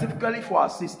specifically for our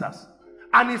sisters.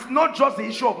 And it's not just the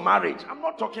issue of marriage. I'm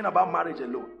not talking about marriage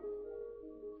alone.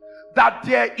 That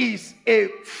there is a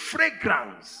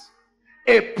fragrance,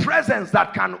 a presence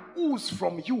that can ooze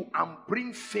from you and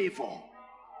bring favor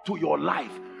to your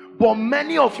life. But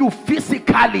many of you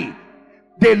physically,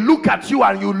 they look at you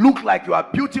and you look like you are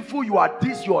beautiful, you are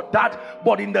this, you are that.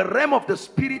 But in the realm of the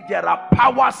spirit, there are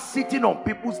powers sitting on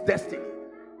people's destiny.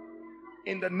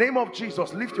 In the name of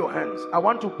Jesus, lift your hands. I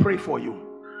want to pray for you.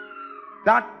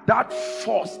 That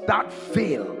force, that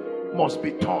veil must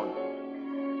be torn.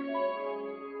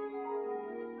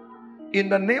 In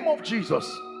the name of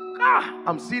Jesus,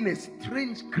 I'm seeing a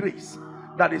strange grace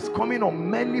that is coming on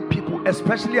many people,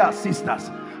 especially our sisters.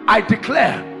 I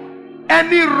declare,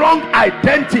 any wrong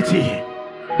identity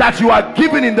that you are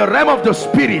given in the realm of the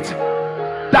spirit,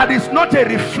 that is not a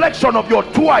reflection of your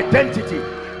true identity,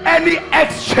 any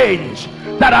exchange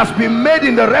that has been made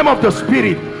in the realm of the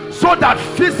spirit, so that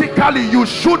physically you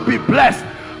should be blessed,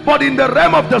 but in the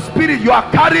realm of the spirit you are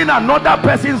carrying another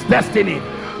person's destiny.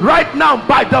 Right now,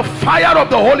 by the fire of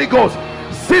the Holy Ghost,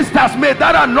 sisters, may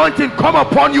that anointing come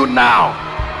upon you now.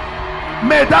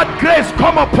 May that grace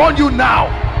come upon you now.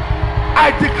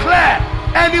 I declare,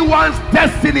 anyone's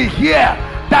destiny here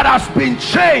that has been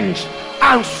changed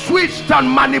and switched and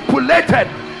manipulated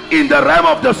in the realm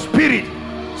of the spirit,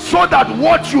 so that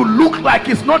what you look like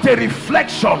is not a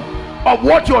reflection of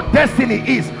what your destiny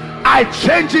is, I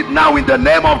change it now in the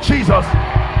name of Jesus.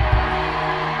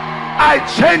 I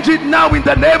change it now in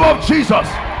the name of Jesus.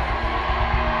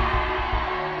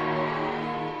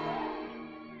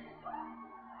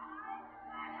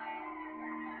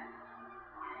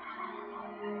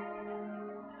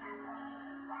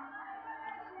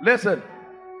 Listen,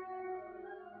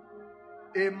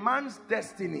 a man's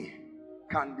destiny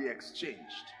can be exchanged.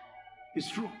 It's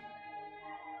true.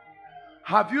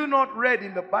 Have you not read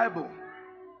in the Bible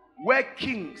where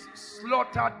kings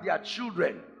slaughtered their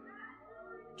children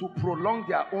to prolong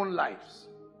their own lives?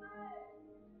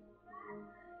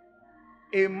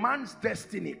 A man's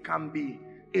destiny can be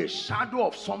a shadow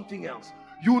of something else.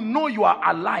 You know you are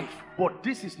alive, but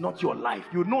this is not your life.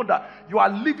 You know that you are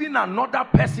living another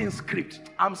person's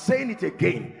script. I'm saying it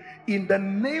again. In the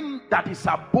name that is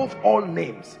above all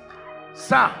names.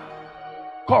 Sir,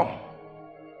 come.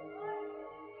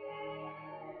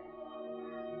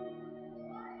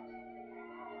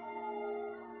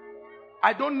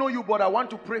 I don't know you, but I want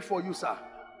to pray for you, sir.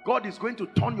 God is going to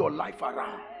turn your life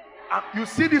around. You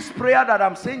see this prayer that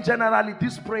I'm saying generally,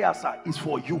 this prayer, sir, is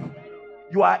for you.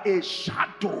 You are a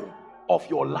shadow of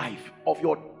your life.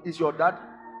 Is your dad?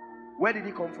 Where did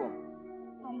he come from?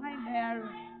 From High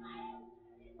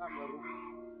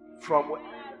From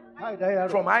where?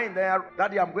 From High there.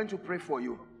 Daddy, I'm going to pray for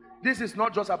you. This is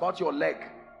not just about your leg.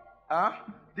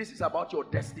 This is about your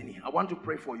destiny. I want to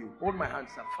pray for you. Hold my hand,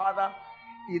 sir. Father,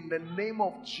 in the name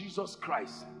of Jesus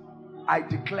Christ, I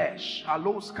declare,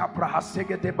 Shalos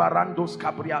Kaprahasegete Barandos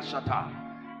Kabriashata.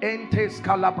 Entes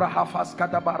Kalabrahafas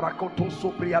Kadabarakoto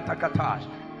Sopriatakatash.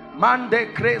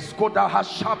 Mande Kreskoda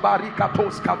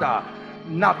Hashabarikatoskada.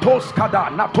 Natoskada,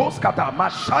 Natoskada,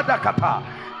 Mashada Kata.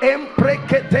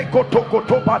 Emprekete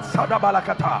Kotokoto Batsada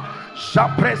Balakata.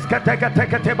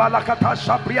 Shapreskete Balakata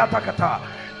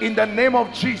Shapriatakata. In the name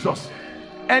of Jesus,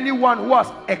 anyone who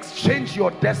has exchanged your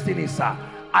destiny, sir,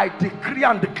 I decree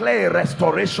and declare a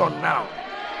restoration now.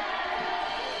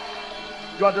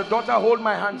 You are the daughter, hold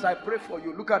my hands, I pray for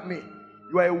you. Look at me.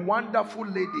 You are a wonderful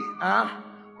lady,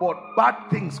 but bad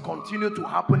things continue to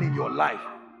happen in your life.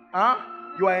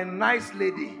 You are a nice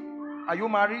lady. Are you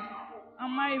married?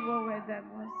 I'm married with that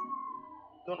person.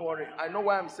 Don't worry, I know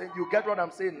why I'm saying. You get what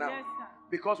I'm saying now? Yes, sir.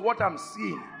 Because what I'm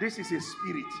seeing, this is a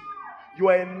spirit. You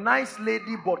are a nice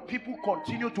lady, but people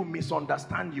continue to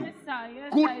misunderstand you. Yes, sir.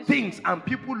 Yes, Good sir. things, and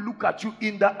people look at you.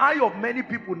 In the eye of many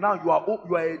people now, you are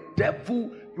a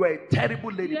devil, you are a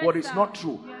terrible lady, Yes, but it's sir. not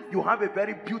true. Yes, you have a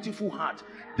very beautiful heart.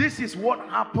 This is what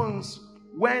happens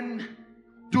when...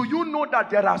 Do you know that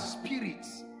there are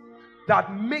spirits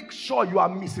that make sure you are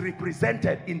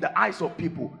misrepresented in the eyes of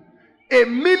people? A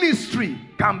ministry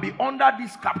can be under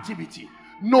this captivity.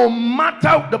 No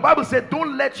matter, the Bible said,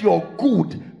 don't let your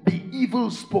good be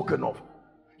evil spoken of.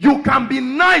 You can be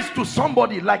nice to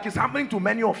somebody, like it's happening to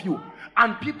many of you,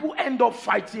 and people end up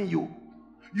fighting you.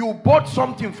 You bought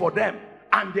something for them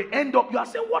and they end up, you are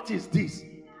saying, what is this?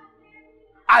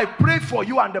 I prayed for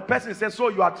you and the person says, so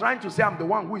you are trying to say I'm the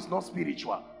one who is not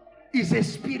spiritual. It's a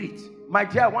spirit. My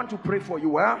dear, I want to pray for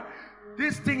you.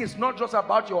 This thing is not just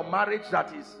about your marriage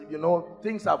that is,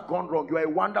 things have gone wrong. You are a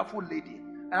wonderful lady.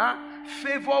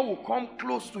 Favor will come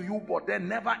close to you, but then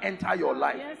never enter your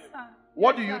life. Yes, sir.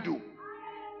 What Yes, do you sir. do?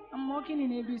 I'm working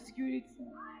in a security.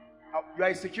 You are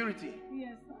a security.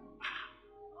 Yes, sir.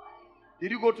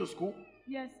 Did you go to school?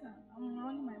 Yes, sir. I'm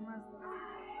running my master's.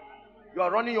 You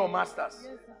are running your master's.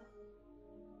 Yes, sir.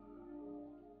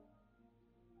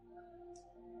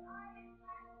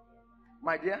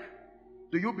 My dear,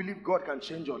 do you believe God can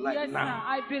change your life Yes, now? sir.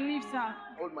 I believe, sir.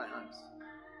 Hold my hands.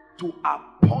 To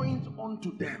appoint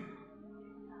unto them.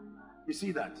 You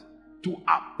see that? To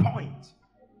appoint.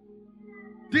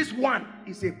 This one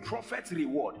is a prophet's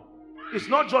reward. It's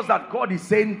not just that God is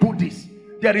saying do this.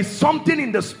 There is something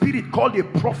in the spirit called a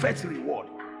prophet's reward.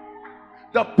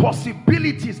 The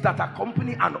possibilities that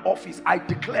accompany an office, I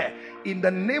declare in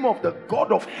the name of the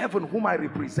God of heaven whom I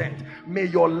represent, may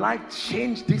your life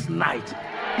change this night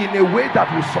in a way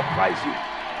that will surprise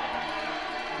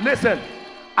you. Listen,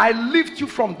 I lift you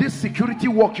from this security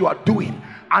work you are doing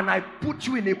and I put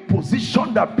you in a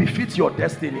position that befits your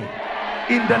destiny.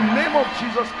 In the name of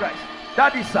Jesus Christ.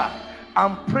 Daddy, sir,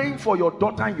 I'm praying for your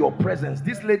daughter in your presence.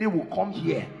 This lady will come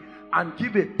here and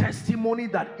give a testimony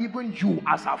that even you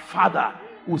as a father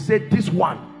will say this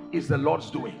one is the Lord's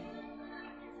doing.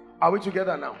 Are we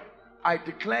together now? I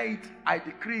declare it, I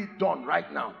decree it done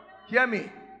right now. Hear me.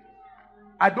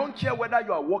 I don't care whether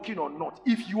you are working or not.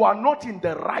 If you are not in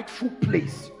the rightful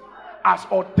place as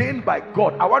ordained by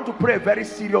God, I want to pray a very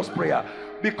serious prayer,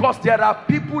 because there are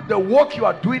people, the work you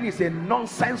are doing is a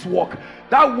nonsense work.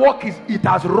 That work is, it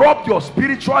has robbed your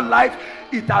spiritual life,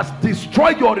 it has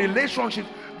destroyed your relationship.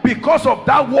 Because of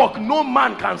that work, no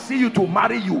man can see you to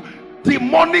marry you.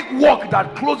 Demonic work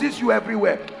that closes you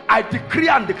everywhere. I decree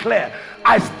and declare,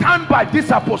 I stand by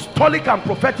this apostolic and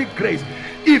prophetic grace.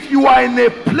 If you are in a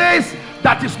place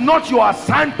that is not your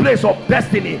assigned place of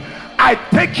destiny, I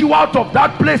take you out of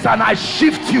that place and I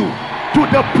shift you to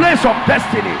the place of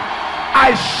destiny.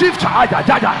 I shift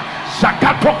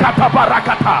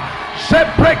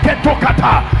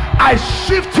I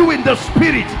shift you in the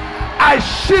spirit. I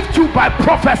shift you by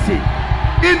prophecy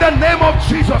in the name of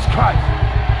Jesus Christ.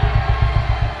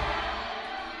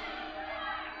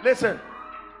 Listen,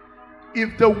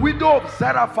 if the widow of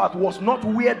Zarephath was not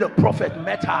where the prophet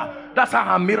met her, that's how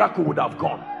her miracle would have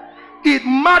gone. It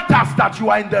matters that you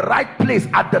are in the right place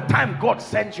at the time God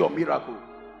sends your miracle.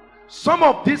 Some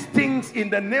of these things in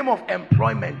the name of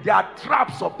employment, they are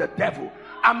traps of the devil.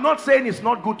 I'm not saying it's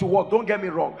not good to work, don't get me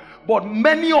wrong, but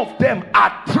many of them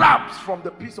are traps from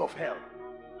the pits of hell.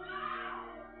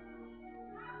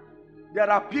 There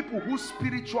are people whose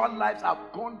spiritual lives have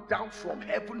gone down from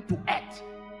heaven to earth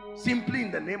simply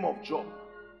in the name of job.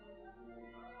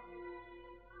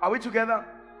 Are we together?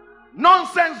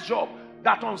 Nonsense job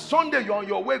that on Sunday you're on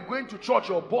your way going to church,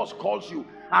 your boss calls you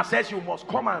and says you must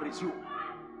come and resume.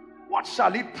 What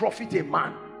shall it profit a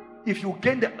man if you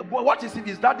gain the, what is it?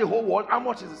 Is that the whole world? How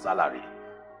much is the salary?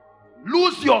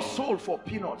 Lose your soul for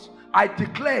peanuts. I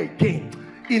declare again,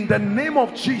 in the name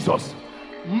of Jesus,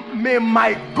 may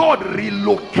my God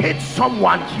relocate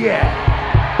someone here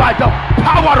by the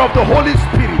power of the Holy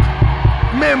Spirit.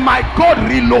 May my God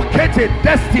relocate a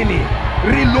destiny,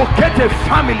 relocate a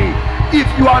family. If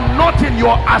you are not in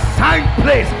your assigned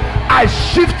place, I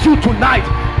shift you tonight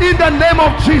in the name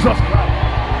of Jesus Christ.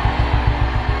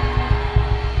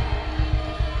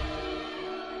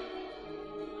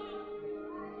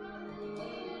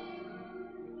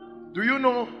 Do you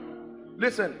know?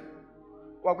 Listen,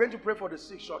 we're going to pray for the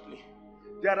sick shortly.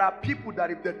 There are people that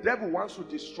if the devil wants to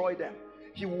destroy them,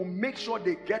 he will make sure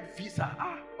they get visa.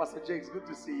 Pastor Jay, it's good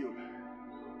to see you.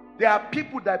 There are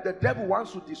people that the devil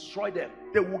wants to destroy them,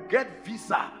 they will get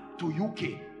visa to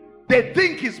UK. They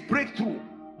think it's breakthrough,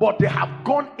 but they have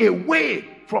gone away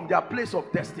from their place of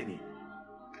destiny.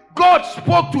 God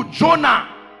spoke to Jonah,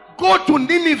 go to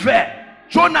Nineveh.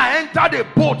 Jonah entered a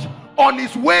boat on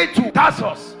his way to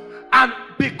Tarsus. And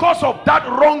because of that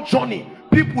wrong journey,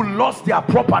 people lost their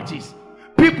properties.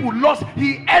 People lost.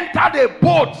 He entered a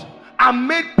boat and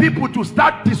made people to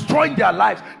start destroying their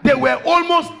lives. They were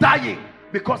almost dying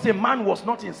because a man was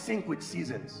not in sync with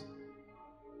seasons.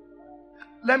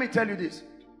 Let me tell you this.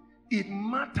 It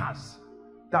matters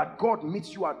that God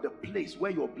meets you at the place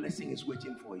where your blessing is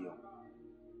waiting for you.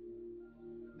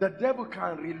 The devil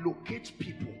can relocate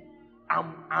people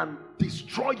and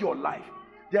destroy your life.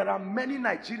 There are many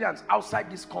Nigerians outside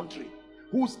this country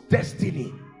whose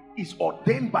destiny is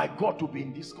ordained by God to be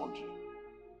in this country.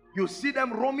 You see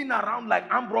them roaming around like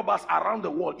armed robbers around the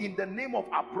world in the name of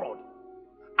abroad.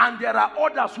 And there are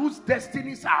others whose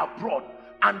destinies are abroad,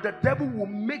 and the devil will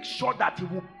make sure that he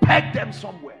will peg them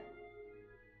somewhere.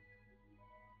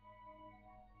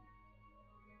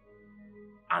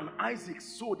 And Isaac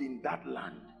sowed in that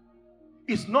land.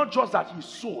 It's not just that he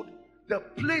sowed. The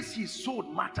place he sowed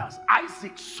matters.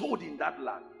 Isaac sowed in that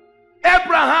land.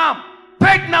 Abraham,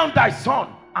 take now thy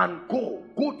son and go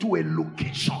to a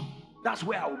location. That's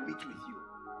where I will meet with you.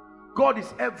 God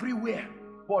is everywhere,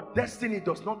 but destiny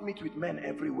does not meet with men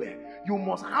everywhere. You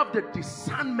must have the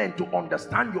discernment to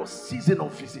understand your season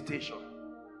of visitation.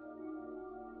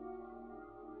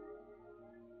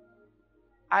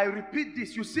 I repeat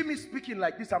this. You see me speaking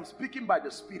like this. I'm speaking by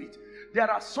the Spirit. There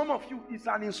are some of you, it's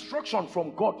an instruction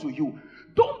from God to you.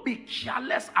 Don't be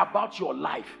careless about your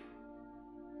life.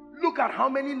 Look at how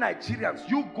many Nigerians,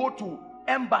 you go to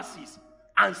embassies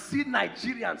and see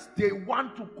Nigerians, they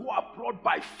want to go abroad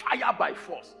by fire, by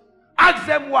force. Ask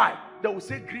them why. They will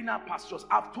say greener pastures.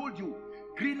 I've told you,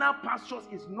 greener pastures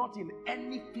is not in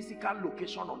any physical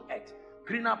location on earth.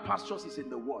 Greener pastures is in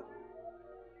the Word.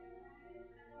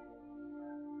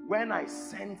 When I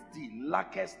sent thee,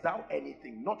 lackest thou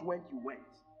anything? Not when you went.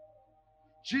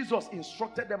 Jesus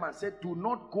instructed them and said, do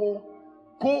not go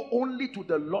only to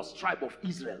the lost tribe of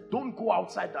Israel. Don't go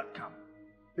outside that camp,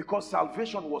 because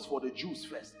salvation was for the Jews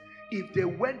first. If they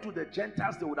went to the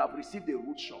Gentiles, they would have received a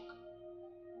root shock.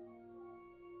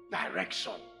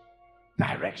 Direction.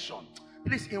 Direction.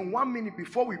 Please, in 1 minute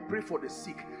before we pray for the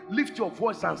sick, lift your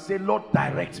voice and say, Lord,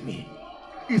 direct me.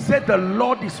 He said, the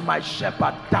Lord is my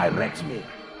shepherd, direct me.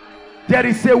 There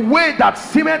is a way that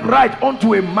seemeth right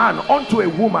unto a man, unto a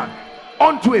woman,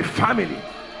 unto a family.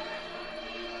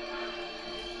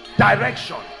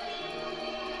 Direction.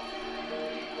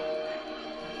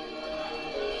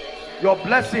 Your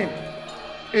blessing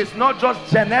is not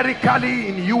just generically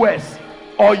in US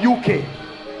or UK.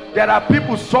 There are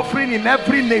people suffering in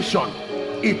every nation.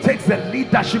 It takes the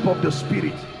leadership of the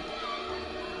Spirit.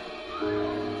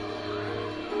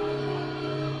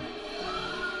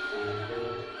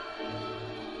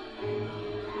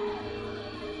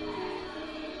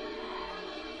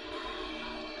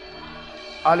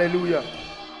 Hallelujah.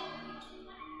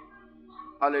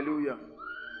 Hallelujah.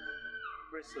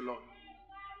 Praise the Lord.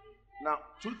 Now,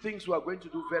 two things we are going to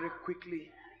do very quickly.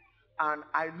 And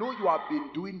I know you have been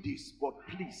doing this, but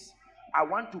please, I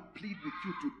want to plead with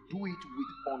you to do it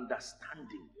with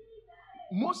understanding.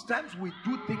 Most times we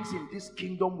do things in this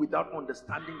kingdom without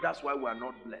understanding. That's why we are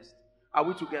not blessed. Are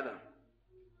we together?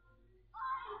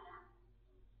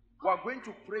 We are going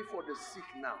to pray for the sick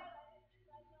now.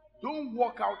 Don't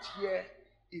walk out here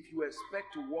if you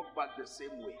expect to walk back the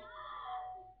same way.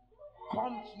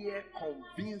 Come here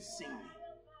convincing,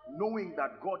 knowing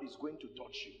that God is going to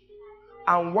touch you.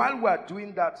 And while we are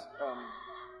doing that,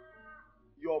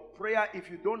 your prayer, if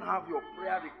you don't have your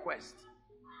prayer request,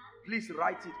 please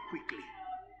write it quickly.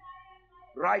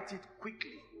 Write it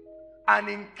quickly. And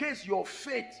in case your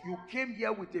faith, you came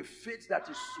here with a faith that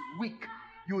is weak,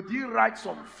 you did write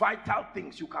some vital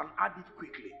things, you can add it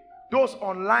quickly. Those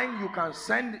online, you can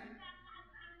send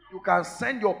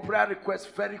your prayer requests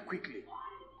very quickly.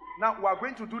 Now, we are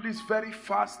going to do this very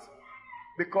fast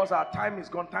because our time is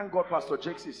gone. Thank God Pastor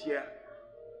Jakes is here.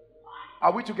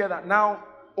 Are we together? Now,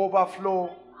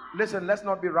 overflow. Listen, let's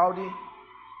not be rowdy.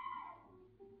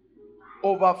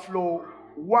 Overflow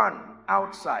 1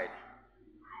 outside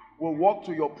will walk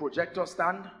to your projector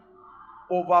stand.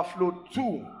 Overflow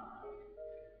 2,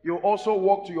 you also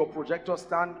walk to your projector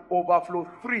stand. Overflow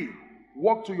 3,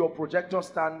 walk to your projector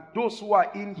stand. Those who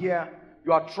are in here,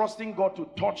 you are trusting God to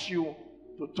touch you,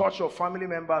 to touch your family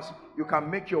members. You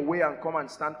can make your way and come and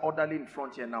stand orderly in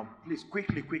front here now. Please,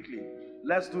 quickly.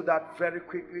 Let's do that very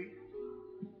quickly.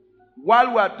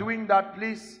 While we are doing that,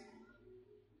 please,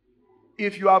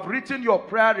 if you have written your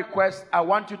prayer request, I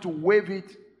want you to wave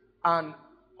it. And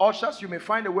ushers, you may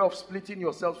find a way of splitting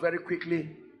yourselves very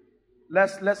quickly.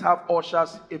 Let's have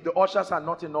ushers. If the ushers are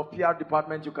not enough, PR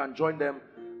department, you can join them.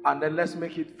 And then let's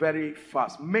make it very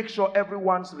fast. Make sure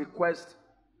everyone's request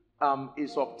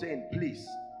is obtained, please.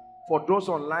 For those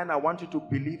online, I want you to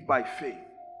believe by faith.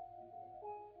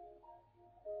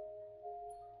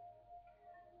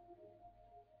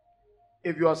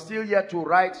 If you are still yet to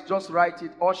write, just write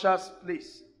it. Ushers,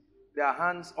 please. There are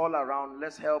hands all around.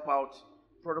 Let's help out.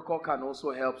 Protocol can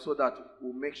also help so that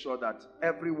we'll make sure that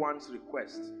everyone's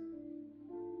request.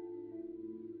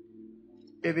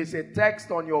 If it's a text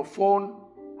on your phone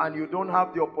and you don't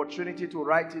have the opportunity to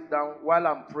write it down, while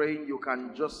I'm praying, you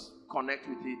can just connect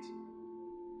with it.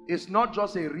 It's not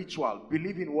just a ritual.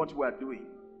 Believe in what we are doing.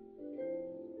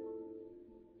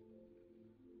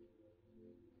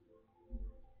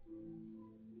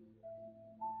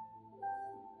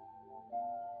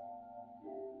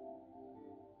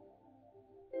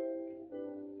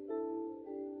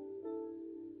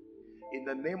 In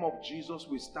the name of Jesus,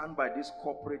 we stand by this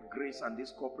corporate grace and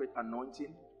this corporate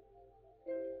anointing.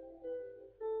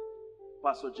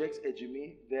 Pastor Jakes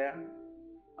Ejimi there,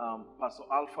 Pastor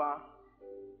Alpha,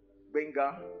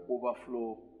 Benga,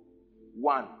 overflow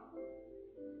 1.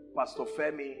 Pastor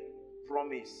Femi,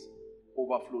 promise,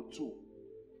 overflow 2.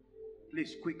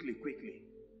 Please, quickly.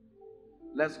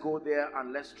 Let's go there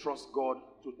and let's trust God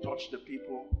to touch the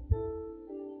people.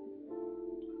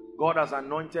 God has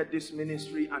anointed this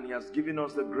ministry and He has given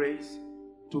us the grace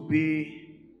to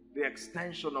be the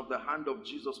extension of the hand of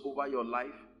Jesus over your life,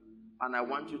 and I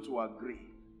want you to agree.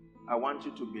 I want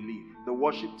you to believe. The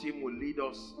worship team will lead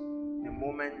us in a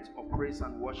moment of praise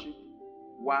and worship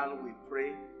while we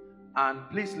pray. And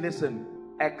please listen,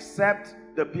 except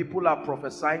the people are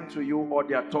prophesying to you or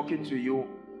they are talking to you,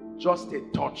 just a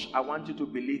touch. I want you to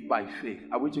believe by faith.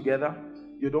 Are we together?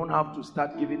 You don't have to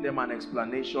start giving them an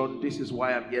explanation. This is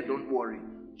why I'm here. Don't worry.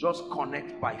 Just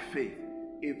connect by faith.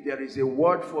 If there is a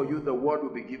word for you, the word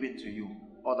will be given to you.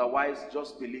 Otherwise,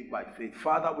 just believe by faith.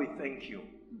 Father, we thank you.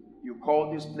 You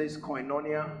call this place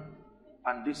Koinonia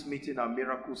and this meeting a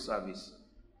miracle service.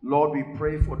 Lord, we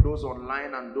pray for those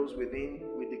online and those within.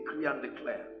 We decree and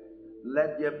declare,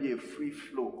 let there be a free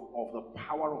flow of the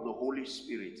power of the Holy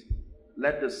Spirit.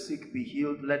 Let the sick be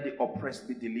healed. Let the oppressed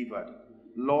be delivered.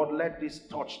 Lord, let this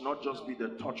touch not just be the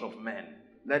touch of man.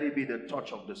 Let it be the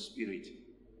touch of the Spirit.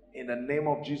 In the name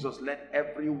of Jesus, let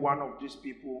every one of these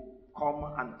people come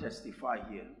and testify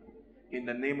here. In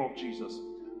the name of Jesus.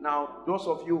 Now, those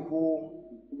of you who,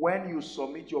 when you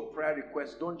submit your prayer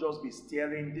request, don't just be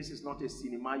staring. This is not a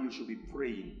cinema. You should be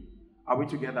praying. Are we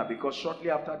together? Because shortly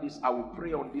after this, I will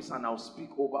pray on this and I'll speak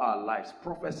over our lives.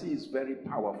 Prophecy is very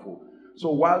powerful.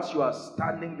 So whilst you are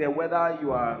standing there, whether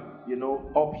you are,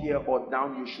 up here or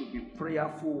down, you should be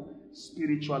prayerful.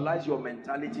 Spiritualize your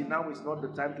mentality. Now is not the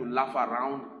time to laugh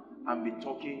around and be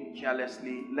talking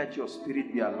carelessly. Let your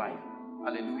spirit be alive.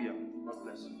 Hallelujah. God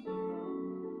bless you.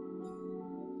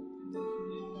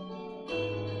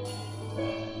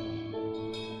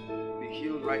 Be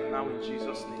healed right now in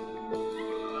Jesus' name.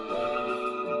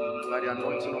 By the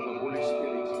anointing of the Holy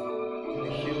Spirit. Be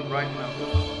healed right now.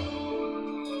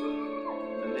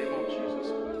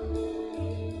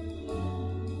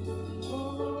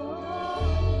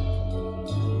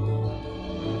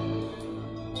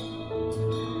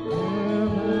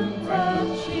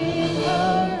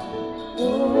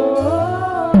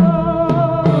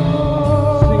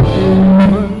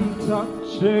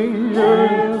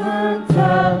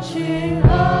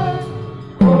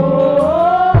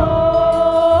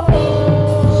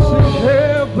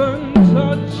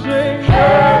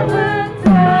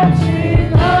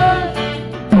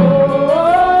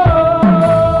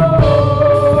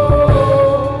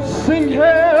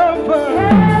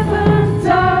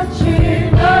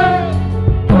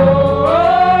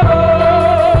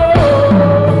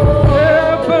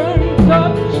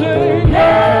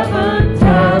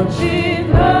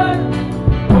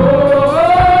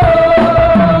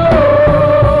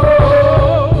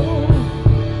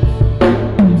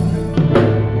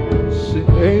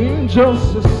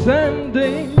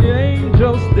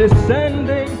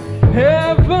 Descending,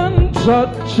 heaven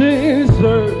touches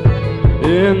earth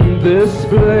in this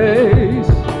place,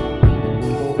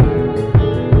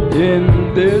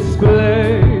 in this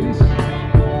place.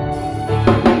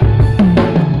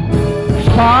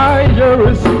 Fire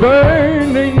is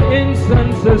burning,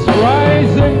 incense is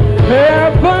rising,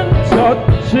 heaven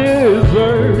touches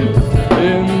earth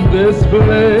in this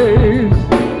place,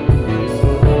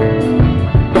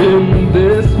 in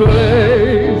this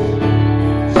place.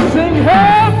 Sing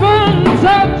heaven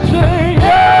touching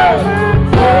heaven.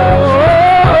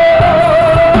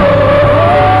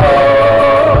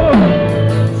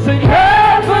 Sing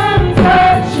heaven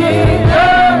touching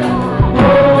earth.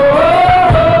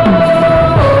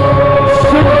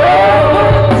 Sing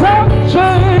heaven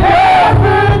touching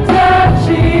heaven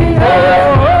touching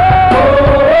earth.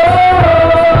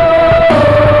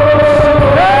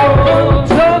 Heaven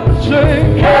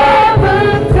touching heaven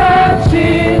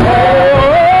touching earth.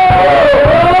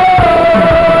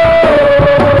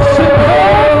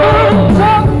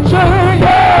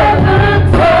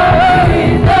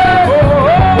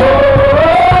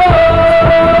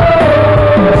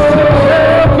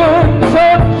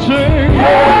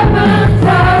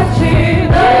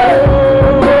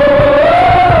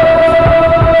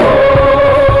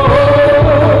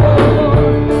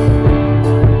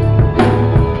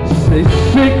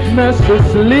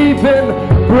 Is leaving,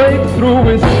 breakthrough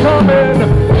is coming,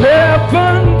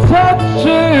 heaven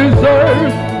touches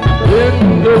earth in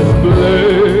this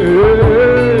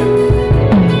place,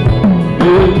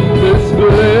 in this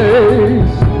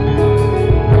place.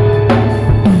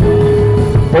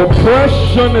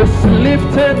 Oppression is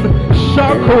lifting,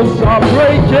 shackles are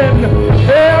breaking,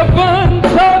 heaven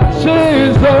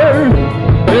touches earth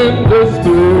in this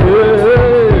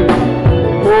place.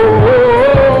 Oh,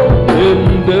 in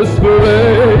this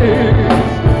place,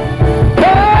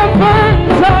 heaven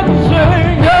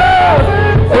touching earth.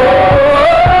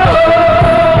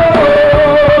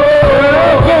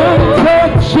 Heaven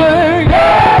touching,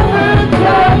 heaven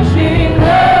touching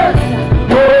earth.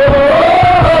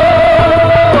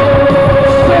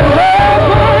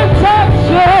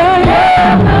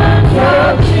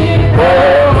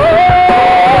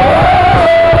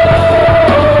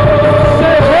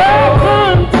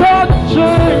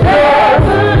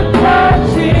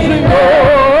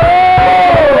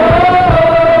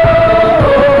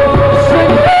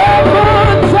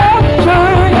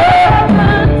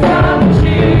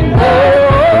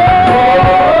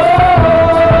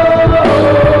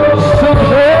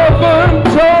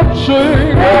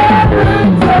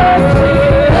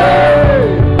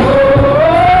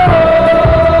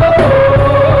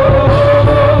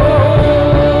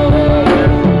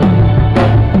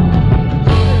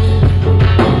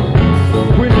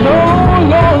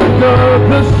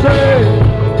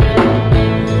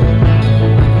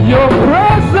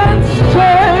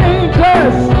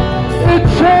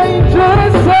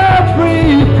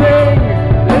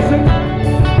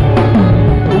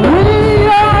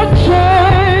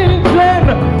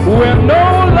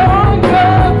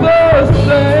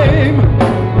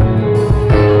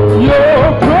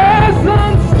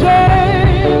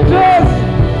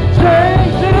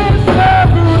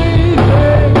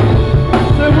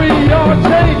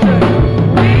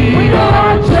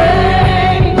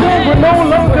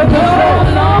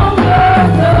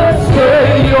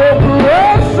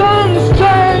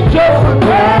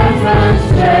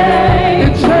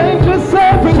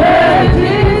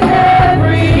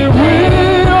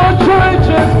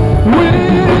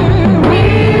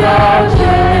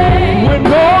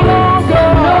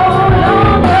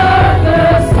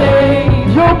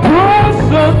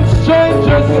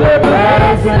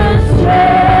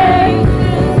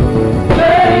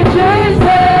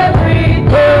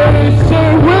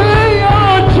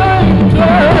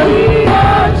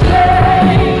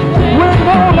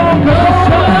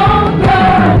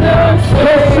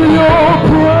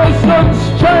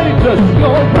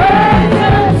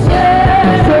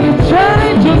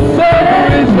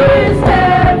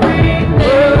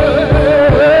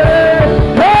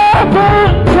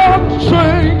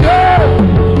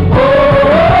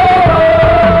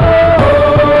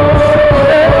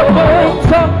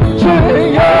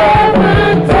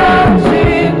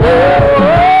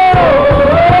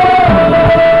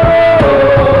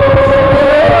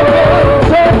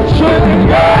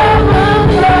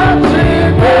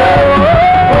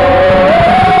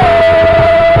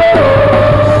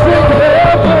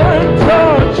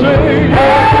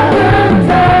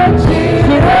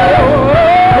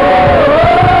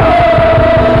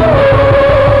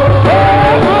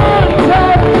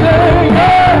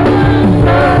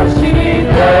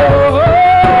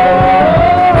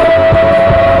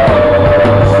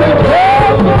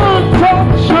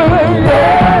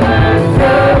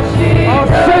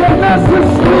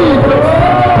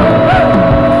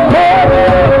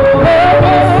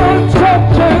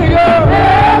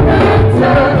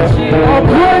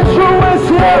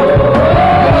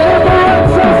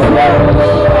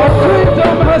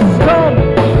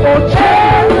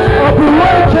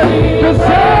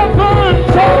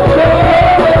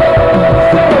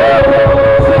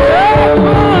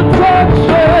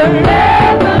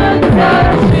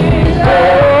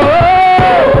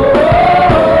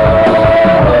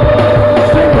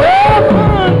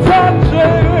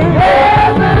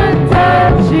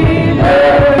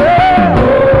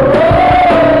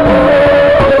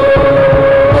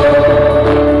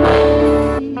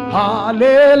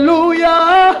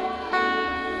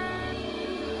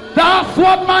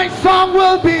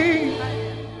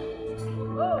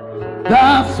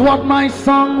 That's what my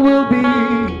song will be.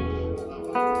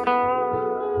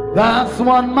 That's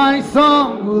what my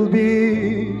song will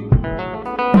be.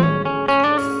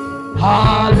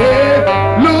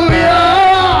 Hallelujah.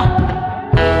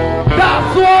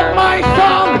 That's what my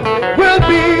song will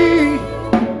be.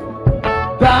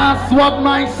 That's what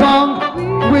my song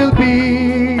will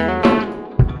be.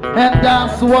 And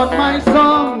that's what my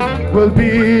song will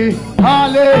be.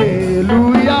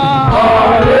 Hallelujah.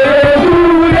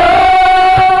 Hallelujah.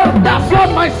 That's what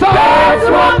my song. That's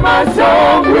what my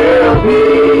song will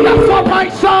be. That's what my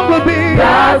song will be.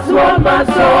 That's what my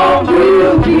song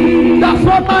will be. That's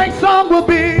what my song will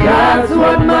be. That's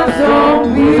what my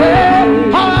song will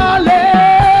be.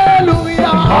 Hallelujah.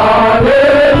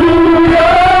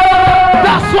 Hallelujah.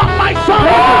 That's what my song.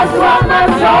 That's what my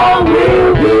song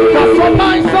will be. That's what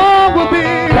my song will be.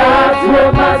 That's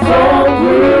what my song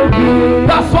will be.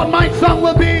 That's what my song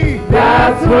will be.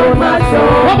 That's what my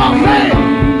song. Come on, say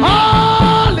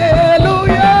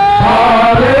hallelujah.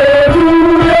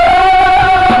 Hallelujah.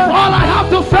 That's all I have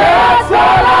to say. That's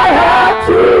all I have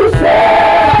to say.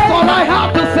 That's all I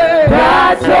have to say.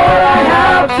 That's all I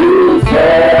have to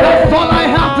say. That's all I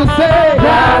have to say.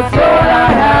 That's all I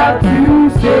have to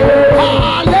say.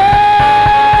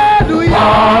 Hallelujah.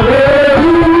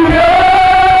 Hallelujah.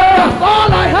 That's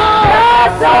all I have.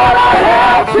 That's all I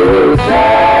have to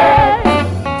say.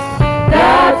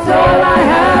 That's all I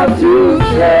have to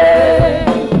say.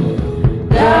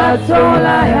 That's all I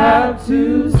have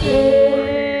to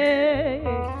say.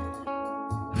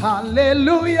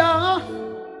 Hallelujah.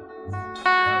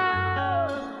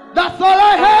 That's all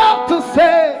I have to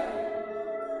say.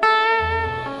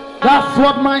 That's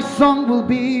what my song will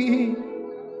be.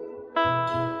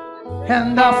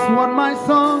 And that's what my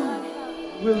song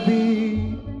will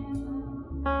be.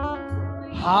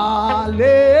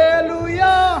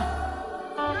 Hallelujah.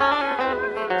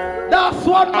 That's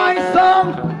what my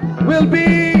song will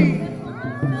be.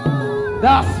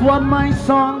 That's what my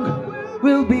song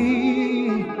will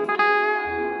be.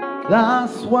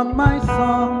 That's what my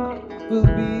song will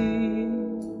be.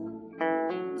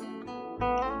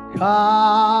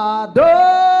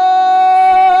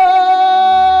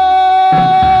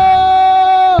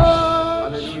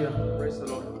 Hallelujah. Praise the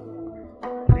Lord.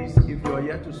 Please, if you are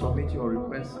here to submit your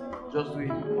request, just do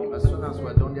it. As soon as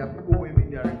we're done, there are people waving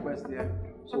their request there.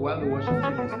 So while the worship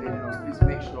team is leading us, please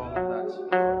make sure that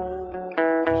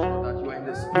you are in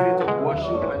the spirit of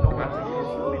worship. I know we're taking a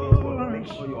few minutes, but make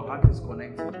sure your heart is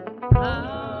connected.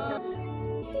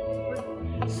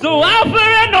 So Alpha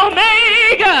and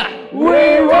Omega,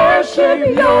 We worship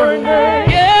your name.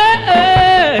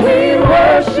 yeah. We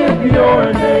worship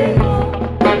your name.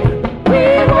 We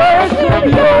worship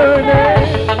your name.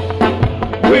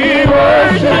 We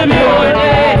worship your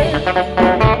name.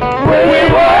 We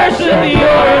worship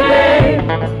your name.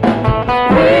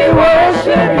 We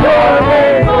worship your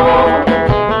name.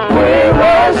 We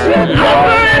worship your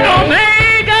Alpha and name.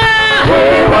 Omega, We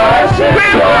worship we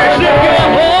your worship your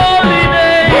name. holy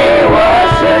name. We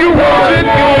worship We your worship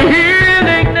your name.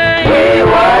 healing name. We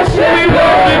worship We your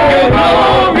worship your name.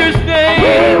 glorious We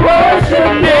name. worship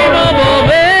your Name above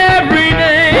every We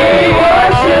name.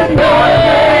 worship your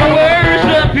name. We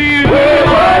worship you. We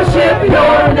worship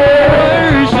your name.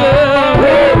 Worship.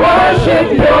 We worship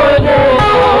your name.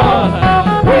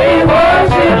 We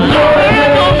worship your Alpha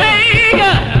and name.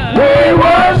 Omega, We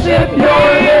worship your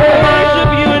name.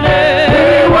 worship your name. We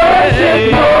worship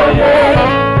your name.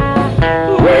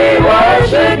 We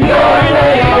worship your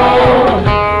name.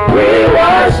 We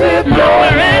worship your Alpha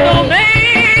and name.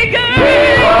 Omega, We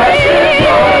worship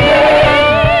your name.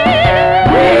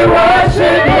 We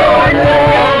worship your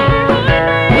name.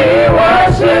 We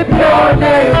worship your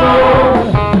name.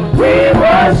 We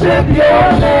worship your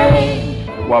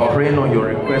name. We're praying on your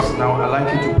request now. I'd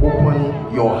like you to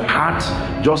open your heart.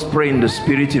 Just pray in the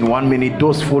spirit in 1 minute.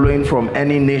 Those following from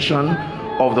any nation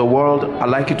of the world, I'd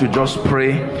like you to just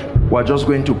pray. We're just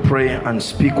going to pray and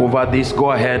speak over this.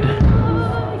 Go ahead.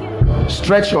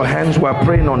 Stretch your hands. We're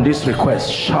praying on this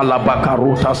request.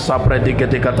 Shalabakaruta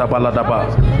sabredigedegatabaladaba.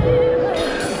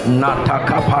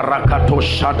 Nataka parakato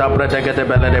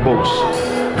shadabredegedebelebos.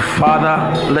 Father,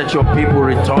 let your people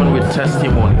return with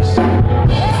testimonies.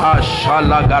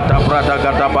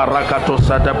 Ashalagadabradagadabaracato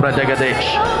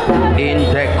sadabredegadesh.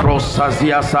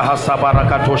 Indecrosazia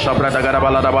sahasabarakato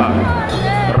shabradagadabaladaba.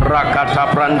 Rakata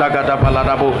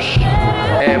brandagadabaladabosh.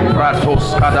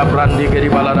 Ebratos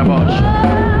kadabrandigedibaladabosh.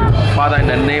 Father, in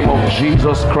the name of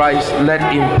Jesus Christ, let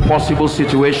impossible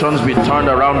situations be turned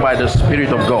around by the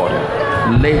Spirit of God.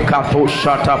 Lekato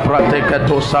shata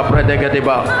prateketo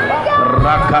sabredegediba.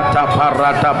 Rakata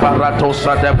parata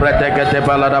paratosa de bredegete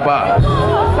baladaba.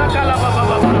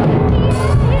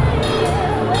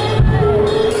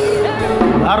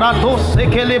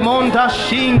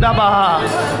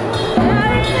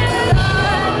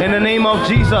 In the name of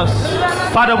Jesus,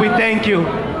 Father, we thank you.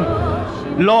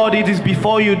 Lord, it is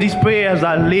before you these prayers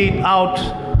are laid out.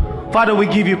 Father, we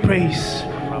give you praise.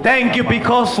 Thank you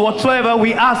because whatsoever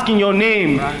we ask in your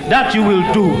name, that you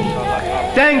will do.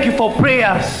 Thank you for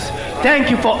prayers.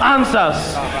 Thank you for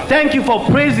answers. Thank you for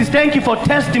praises. Thank you for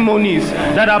testimonies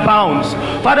that abound.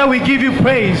 Father, we give you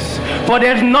praise, for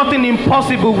there's nothing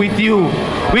impossible with you.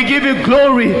 We give you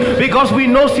glory because we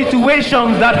know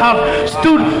situations that have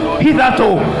stood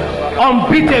hitherto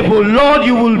unbeatable. Lord,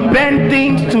 you will bend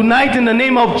things tonight in the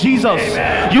name of Jesus.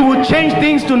 You will change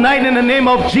things tonight in the name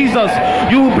of Jesus.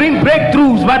 You will bring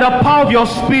breakthroughs by the power of your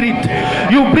spirit.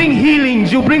 You bring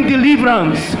healings. You bring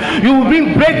deliverance. You will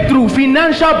bring breakthrough,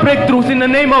 financial breakthroughs in the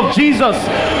name of Jesus.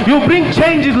 You bring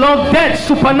changes, Lord. Debts,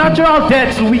 supernatural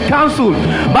debts, we cancel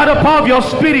by the power of your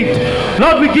spirit.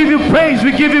 Lord, we give you praise.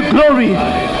 We give you glory.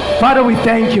 Father, we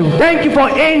thank you. Thank you for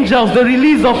angels, the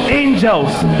release of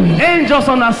angels. Angels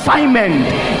on assignment.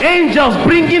 Angels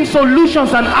bringing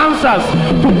solutions and answers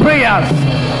to prayers.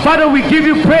 Father, we give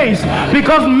you praise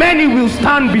because many will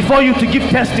stand before you to give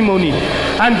testimony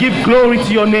and give glory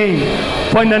to your name.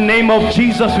 For in the name of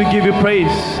Jesus, we give you praise.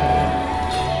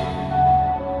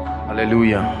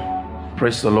 Hallelujah.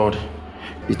 Praise the Lord.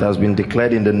 It has been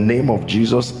declared in the name of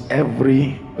Jesus,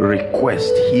 every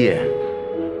request here,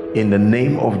 in the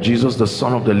name of Jesus, the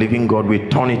Son of the living God, we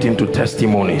turn it into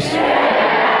testimonies.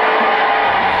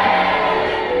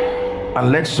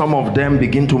 And let some of them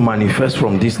begin to manifest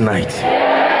from this night.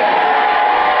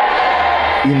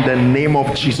 In the name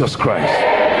of Jesus Christ.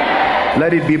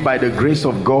 Let it be by the grace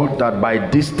of God that by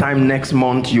this time next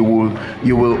month you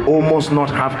will almost not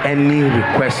have any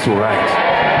requests to write.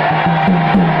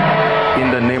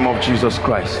 In the name of Jesus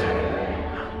Christ.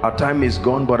 Our time is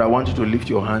gone, but I want you to lift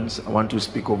your hands. I want to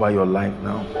speak over your life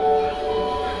now.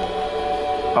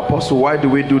 Apostle, why do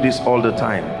we do this all the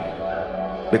time?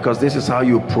 Because this is how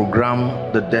you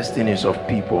program the destinies of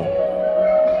people.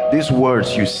 These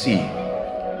words you see,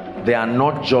 they are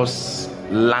not just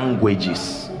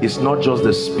languages. It's not just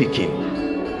the speaking.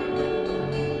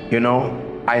 You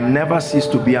know, I never cease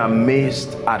to be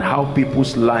amazed at how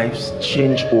people's lives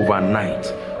change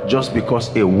overnight just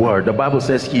because a word. The Bible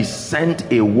says he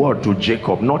sent a word to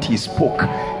Jacob, not he spoke.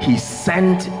 He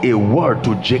sent a word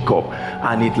to Jacob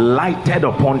and it lighted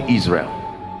upon Israel.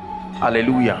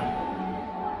 Hallelujah.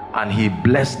 And he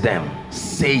blessed them,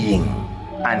 saying,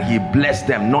 and he blessed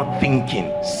them, not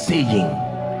thinking, saying,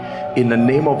 in the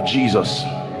name of Jesus,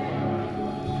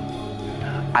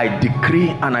 I decree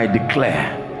and I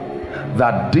declare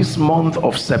that this month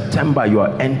of September you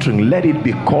are entering, let it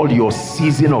be called your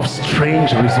season of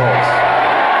strange results.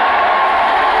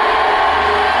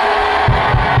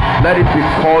 Let it be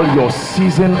called your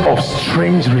season of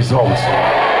strange results.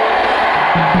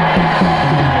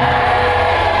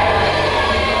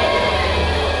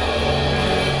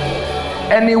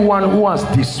 Anyone who has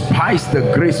despised the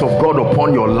grace of God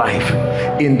upon your life,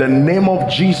 in the name of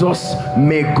Jesus,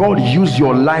 may God use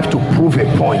your life to prove a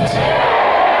point.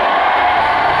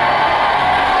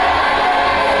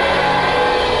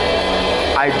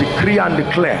 I decree and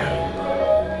declare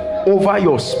over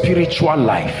your spiritual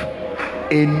life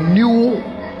a new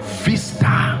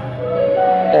vista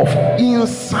of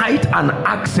insight and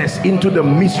access into the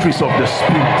mysteries of the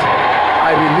Spirit.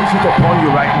 I release it upon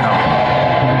you right now.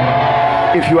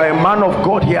 If you are a man of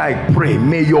God here, I pray,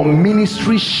 may your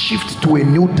ministry shift to a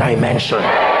new dimension.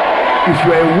 If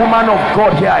you are a woman of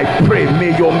God here, I pray,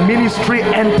 may your ministry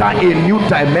enter a new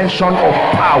dimension of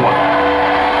power.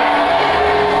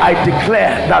 I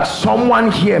declare that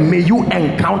someone here, may you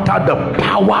encounter the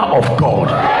power of God.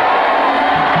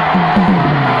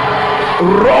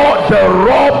 The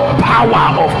raw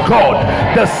power of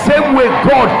God. The same way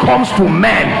God comes to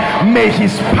man, may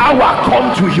his power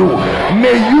come to you.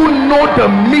 May you know the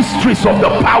mysteries of the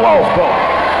power of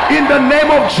God. In the name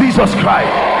of Jesus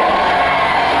Christ,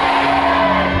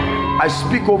 I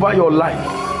speak over your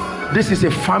life. This is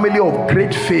a family of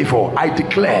great favor. I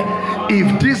declare,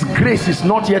 if this grace is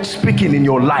not yet speaking in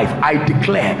your life, I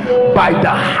declare, by the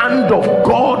hand of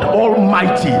God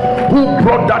Almighty, who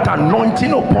brought that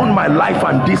anointing upon my life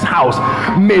and this house,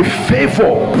 may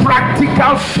favor,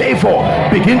 practical favor,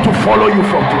 begin to follow you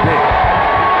from today.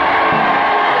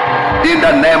 In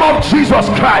the name of Jesus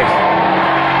Christ.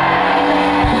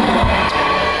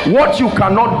 What you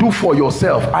cannot do for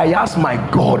yourself, I ask my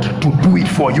God to do it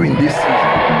for you in this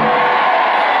season.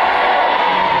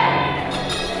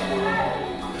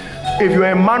 If you're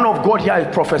a man of God here, I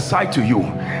prophesy to you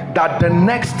that the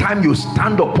next time you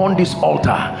stand upon this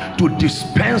altar to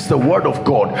dispense the word of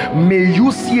God, may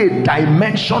you see a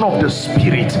dimension of the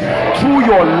Spirit through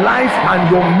your life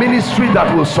and your ministry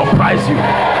that will surprise you.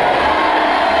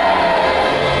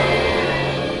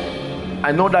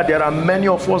 I know that there are many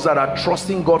of us that are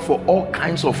trusting God for all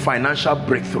kinds of financial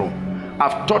breakthrough.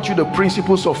 I've taught you the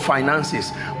principles of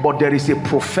finances, but there is a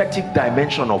prophetic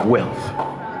dimension of wealth.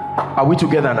 Are we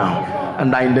together now?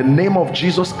 And in the name of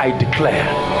Jesus, I declare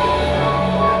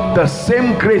the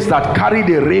same grace that carried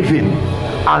a raven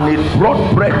and it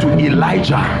brought bread to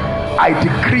Elijah, I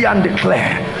decree and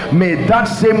declare, may that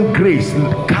same grace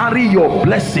carry your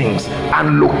blessings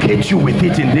and locate you with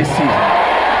it in this season.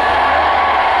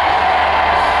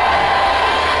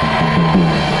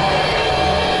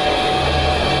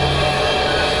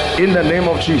 In the name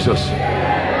of Jesus,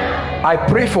 I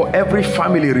pray for every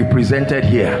family represented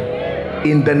here.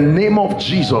 In the name of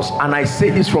Jesus, and I say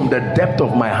this from the depth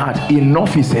of my heart,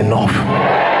 enough is enough.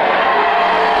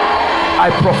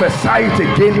 I prophesy it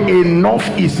again, enough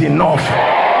is enough.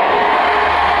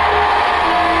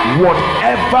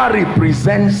 Whatever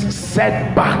represents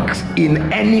setbacks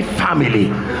in any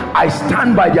family, I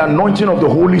stand by the anointing of the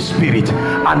Holy Spirit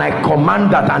and I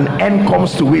command that an end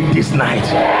comes to it this night.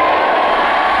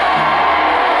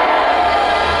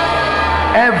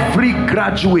 Every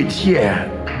graduate here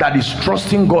that is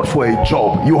trusting God for a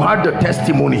job, you heard the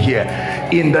testimony here.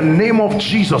 In the name of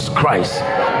Jesus Christ,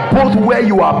 both where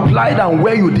you applied and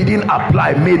where you didn't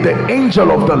apply, may the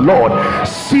angel of the Lord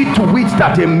see to it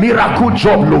that a miracle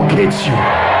job locates you.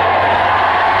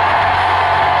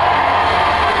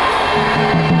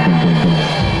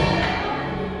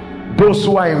 Those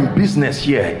who are in business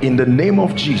here, in the name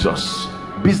of Jesus,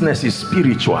 business is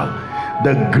spiritual.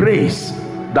 The grace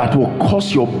that will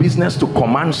cause your business to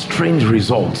command strange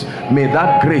results, may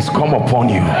that grace come upon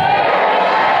you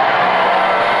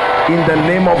in the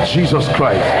name of Jesus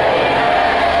Christ.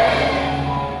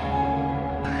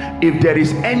 If there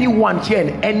is anyone here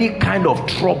in any kind of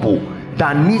trouble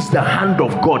that needs the hand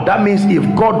of God, that means if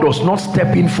God does not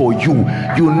step in for you,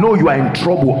 you know you are in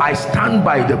trouble. I stand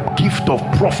by the gift of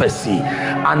prophecy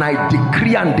and I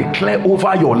decree and declare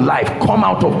over your life, come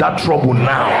out of that trouble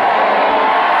now.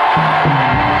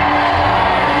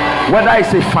 Whether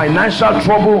it's a financial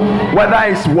trouble, whether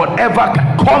it's whatever,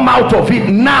 come out of it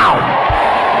now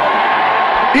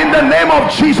in the name of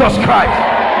Jesus Christ.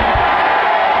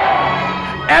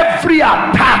 Every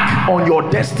attack on your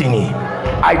destiny,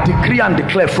 I decree and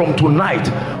declare from tonight,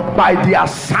 by the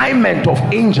assignment of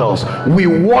angels, we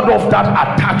ward off that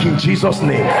attack in Jesus'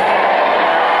 name.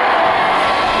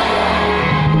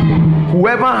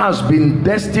 Whoever has been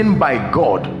destined by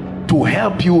God to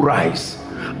help you rise,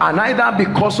 and either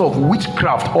because of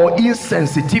witchcraft or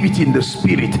insensitivity in the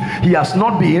spirit, he has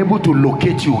not been able to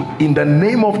locate you, in the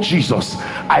name of Jesus,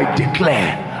 I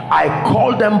declare, I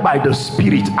call them by the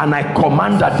Spirit and I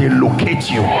command that they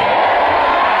locate you.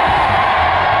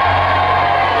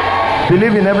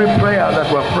 Believe in every prayer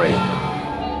that we're praying.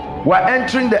 We're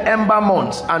entering the ember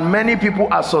months, and many people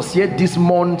associate this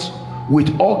month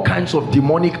with all kinds of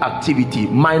demonic activity,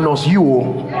 minus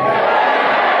you.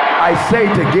 I say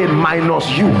it again, minus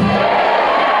you.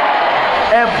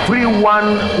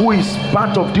 Everyone who is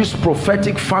part of this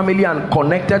prophetic family and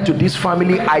connected to this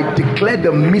family, I declare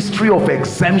the mystery of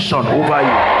exemption over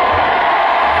you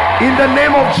in the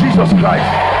name of Jesus Christ.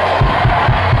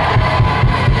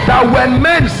 That when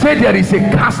men say there is a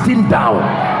casting down,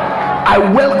 I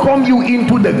welcome you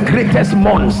into the greatest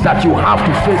months that you have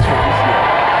to face for this year.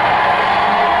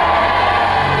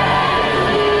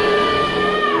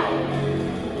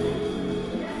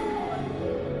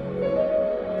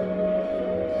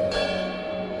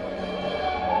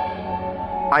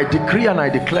 I decree and I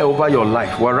declare over your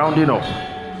life, we're rounding up.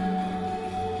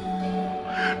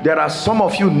 There are some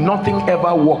of you, nothing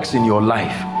ever works in your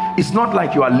life. It's not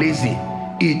like you are lazy,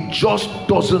 it just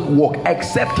doesn't work,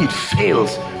 except it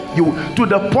fails you to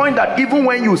the point that even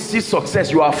when you see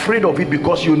success, you are afraid of it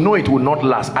because you know it will not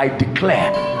last. I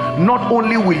declare, not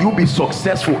only will you be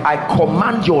successful, I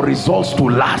command your results to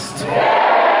last.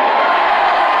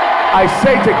 I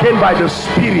say it again by the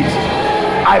Spirit,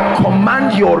 I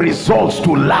command your results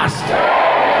to last.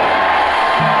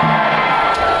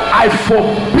 I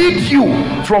forbid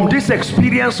you from this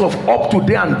experience of up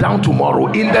today and down tomorrow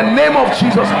in the name of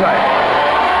Jesus Christ.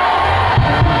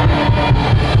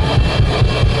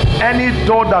 Any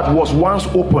door that was once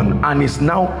open and is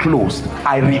now closed,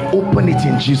 I reopen it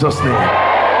in Jesus' name.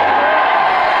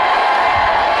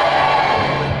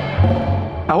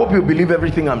 I hope you believe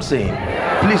everything I'm saying.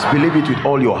 Please believe it with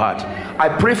all your heart. I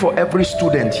pray for every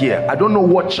student here. I don't know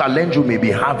what challenge you may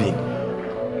be having,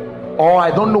 or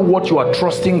I don't know what you are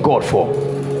trusting God for.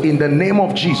 In the name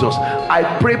of Jesus, I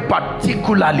pray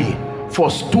particularly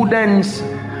for students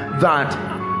that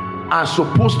are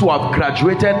supposed to have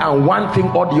graduated and one thing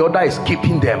or the other is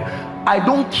keeping them. I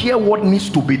don't care what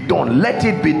needs to be done. Let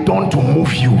it be done to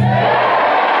move you.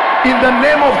 In the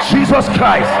name of Jesus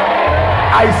Christ,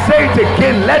 I say it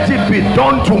again, let it be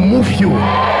done to move you.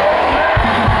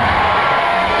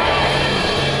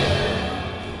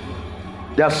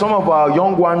 There are some of our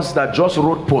young ones that just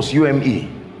wrote post-UME.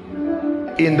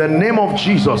 In the name of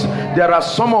Jesus, there are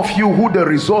some of you who the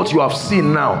result you have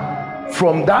seen now,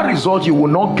 from that result you will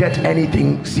not get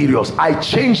anything serious. I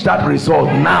change that result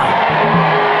now.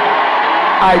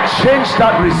 I change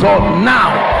that result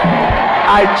now.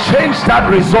 I change that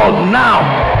result now.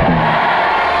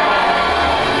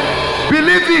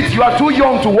 Believe it, you are too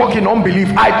young to walk in unbelief.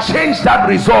 I change that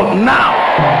result now.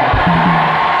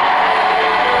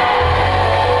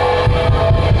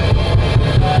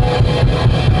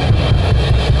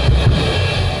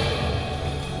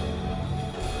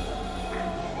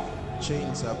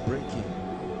 Chains are breaking.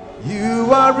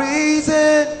 You are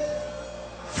risen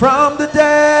from the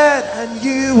dead, and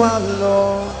you are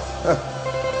Lord.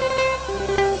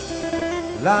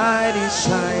 Light is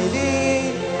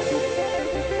shining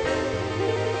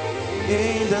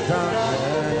in the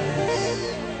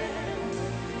darkness.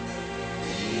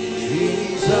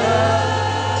 Jesus.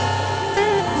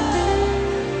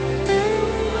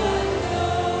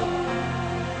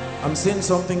 I'm seeing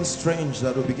something strange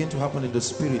that will begin to happen in the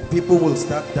spirit. People will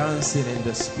start dancing in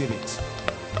the spirit.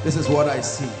 This is what I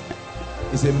see.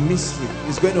 It's a mystery.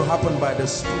 It's going to happen by the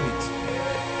spirit.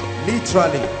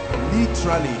 Literally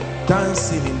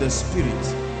dancing in the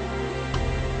spirit.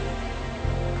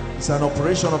 It's an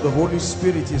operation of the Holy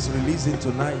Spirit He's releasing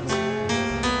tonight.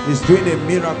 He's doing a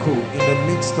miracle in the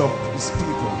midst of His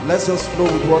people. Let's just flow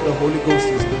with what the Holy Ghost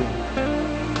is doing.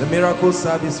 The miracle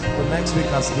service for next week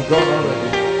has begun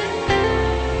already.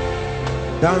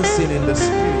 Dancing in the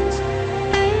spirit.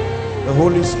 The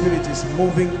Holy Spirit is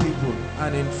moving people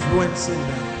and influencing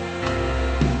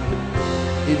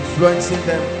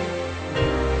them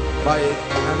by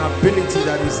an ability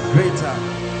that is greater.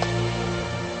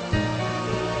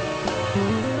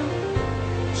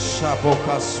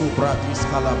 Shaboka Subratis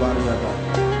Kalabariada.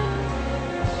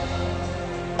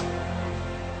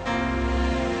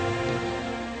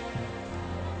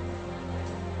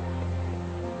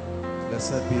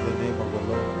 Blessed be the name of the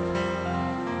Lord.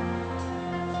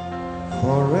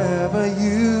 Forever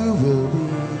you will be.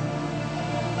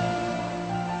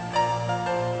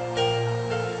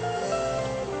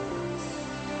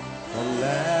 The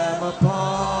Lamb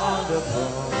upon the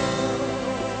throne.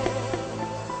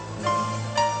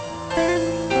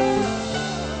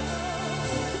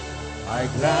 I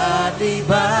gladly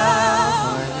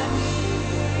bow my knee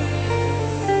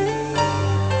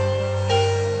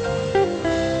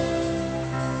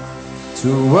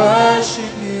to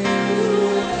worship you.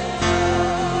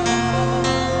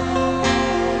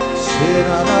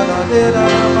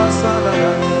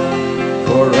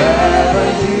 Forever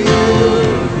you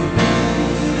will be.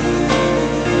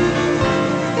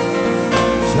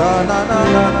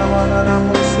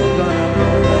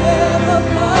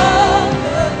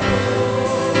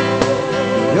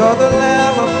 You're the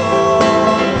Lamb of God.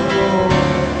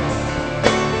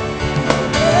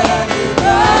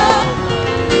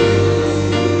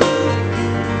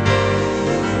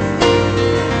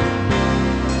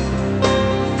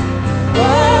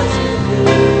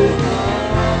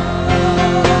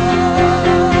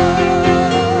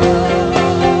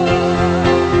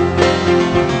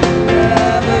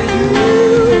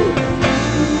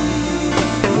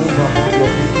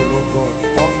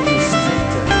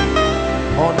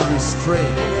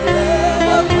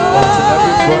 Until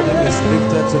every burden is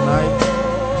lifted tonight,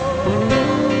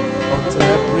 until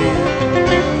every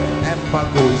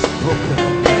embargo is broken,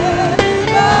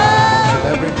 until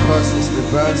every curse is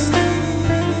reversed.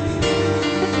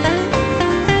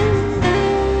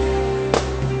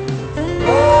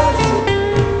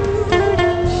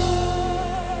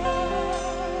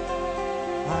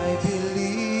 I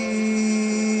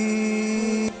believe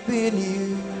in you.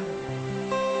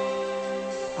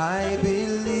 I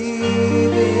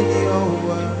believe in your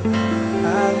word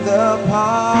and the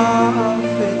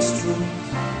perfect truth.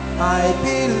 I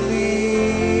believe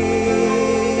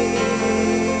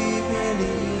in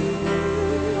you.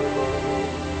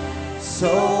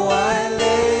 So I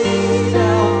lay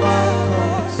down my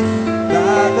cross,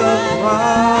 that the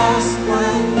cross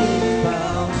might be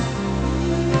found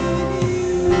in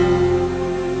you.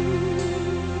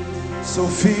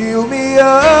 Fill me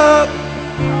up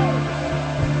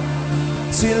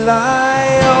till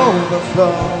I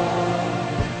overflow.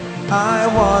 I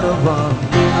want to run.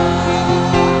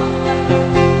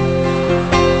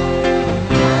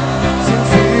 So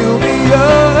fill me up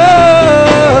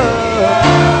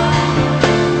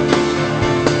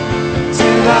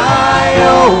till I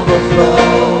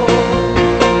overflow.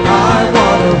 I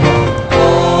want to run.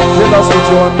 Fill us with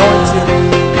your anointing.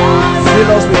 Fill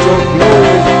us with your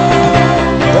glory.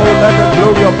 Oh, let the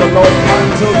glory of the Lord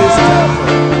mantle this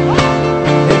temple.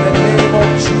 In the name of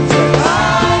Jesus,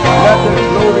 let the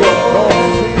glory of God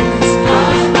fill this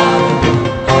place.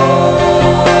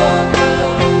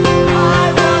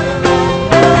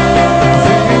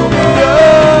 Fill me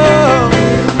up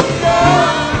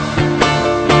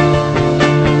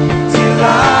till I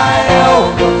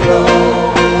overflow.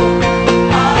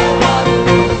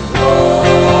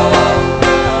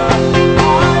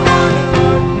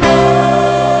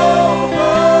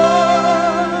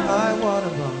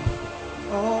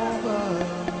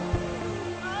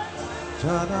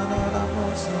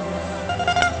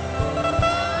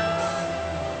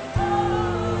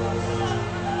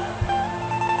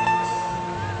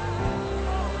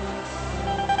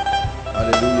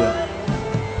 Hallelujah.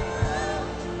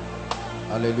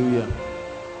 Hallelujah.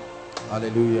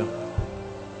 Hallelujah.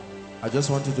 I just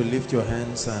want you to lift your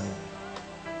hands and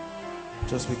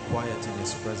just be quiet in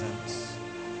His presence.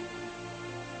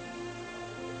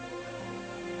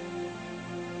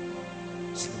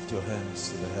 Just lift your hands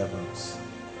to the heavens.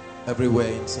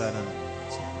 Everywhere inside and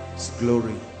His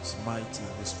glory is mighty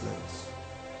in this place.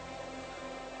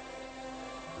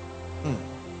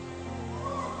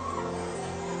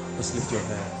 Just lift your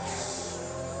hands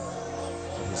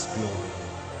to His glory.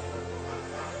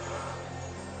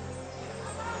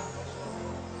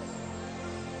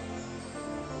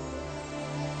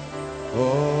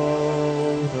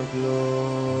 Oh, the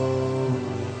glory.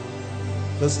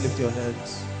 Just lift your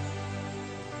hands.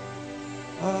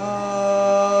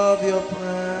 Of your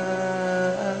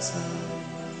presence,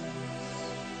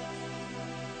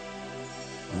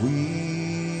 we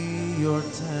your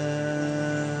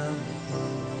temple,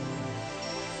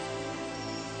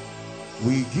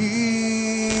 we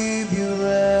give you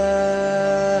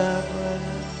reverence.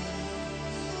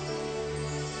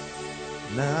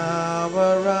 Now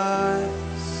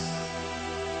arise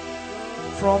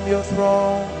from your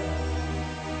throne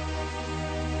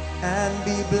and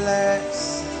be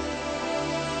blessed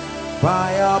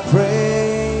by our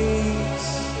praise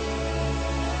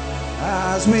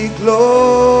as we glory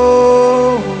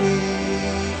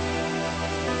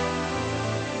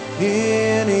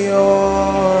in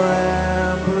your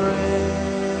embrace.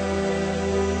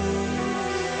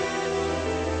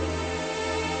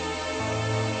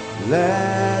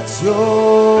 Let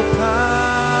your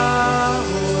power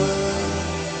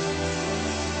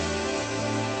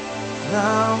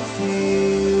now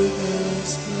fill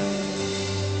this place.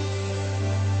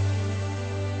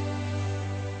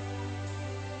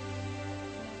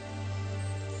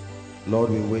 Lord,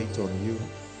 we wait on you,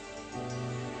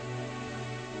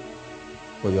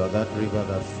 for you are that river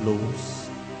that flows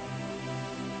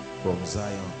from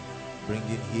Zion,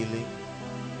 bringing healing,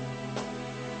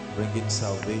 bringing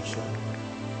salvation.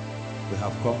 We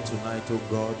have come tonight, oh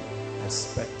God,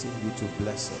 expecting you to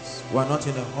bless us. We are not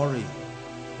in a hurry.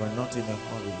 We're not in a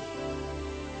hurry.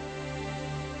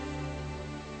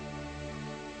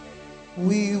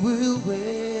 We will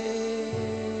wait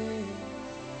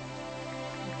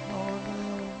on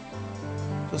you.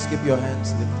 Just keep your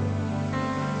hands lifted.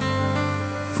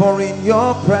 For in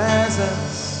your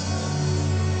presence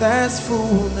there's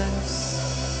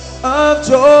fullness of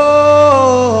joy,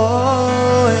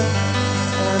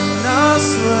 and our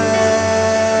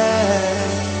strength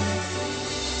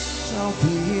shall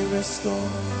be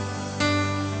restored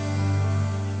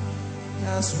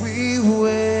as we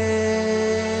wait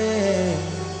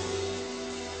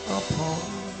upon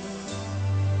you.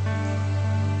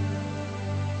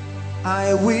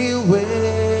 I will wait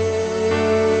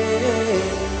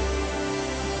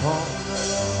upon the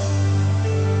Lord.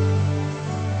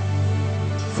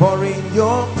 For in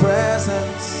your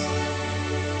presence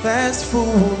there's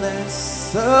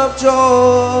fullness of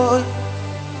joy,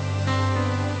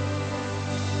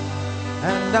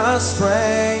 and our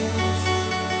strength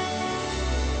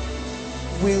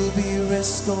will be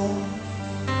restored.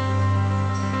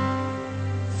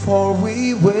 For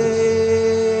we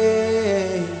wait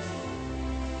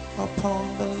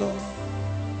upon the Lord.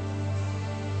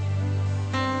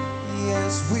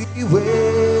 Yes, we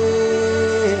wait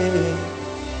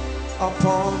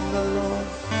upon the Lord.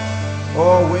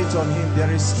 Oh, wait on him.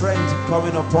 There is strength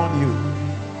coming upon you.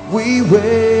 We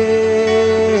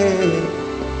wait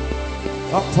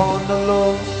upon the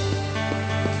Lord.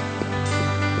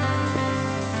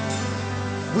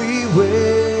 We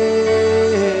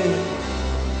wait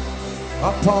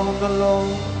upon the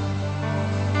Lord.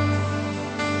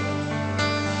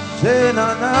 Jena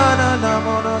na na na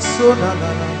mona so na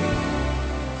na na.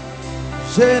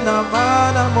 Jena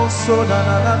mana moso na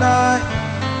na na na.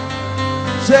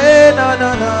 Jena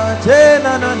na na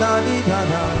jena na na ni na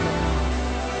na.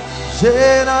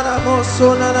 Jena na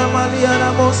moso na na malia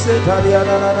na mose talia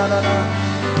na na na na.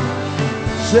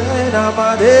 Jena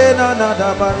madena na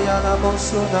da malia na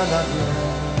moso na na na.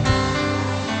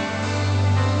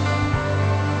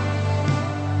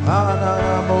 Ana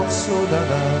na moso na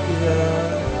na na.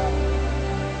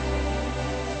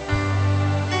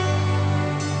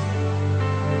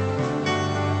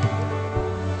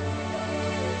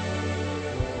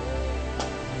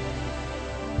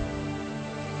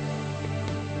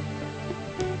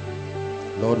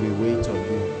 Lord, we wait on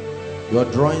you. You are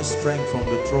drawing strength from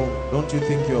the throne. Don't you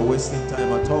think you are wasting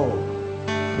time at all?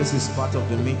 This is part of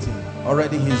the meeting.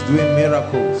 Already he's doing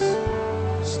miracles.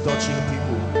 He's touching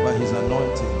people by his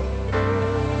anointing.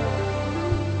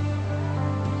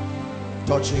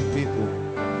 Touching people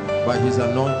by his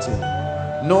anointing.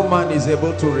 No man is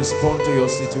able to respond to your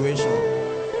situation.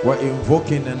 We're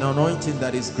invoking an anointing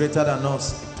that is greater than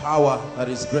us. Power that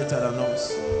is greater than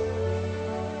us.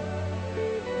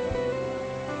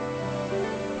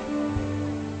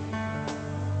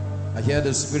 I hear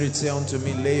the Spirit say unto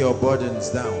me, lay your burdens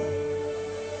down.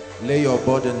 Lay your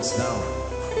burdens down.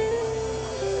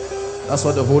 That's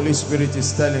what the Holy Spirit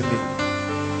is telling me.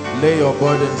 Lay your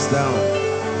burdens down.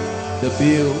 The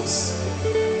bills,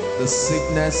 the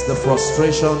sickness, the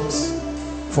frustrations.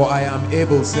 For I am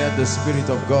able, said the Spirit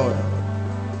of God.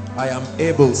 I am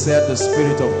able, said the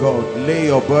Spirit of God. Lay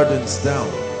your burdens down.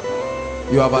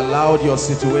 You have allowed your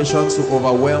situations to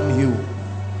overwhelm you.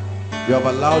 You have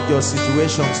allowed your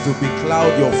situations to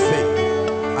becloud your faith.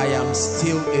 I am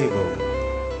still able.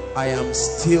 I am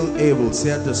still able,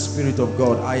 said the Spirit of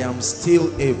God. I am still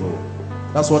able.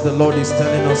 That's what the Lord is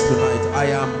telling us tonight. I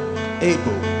am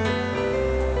able.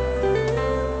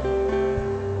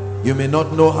 You may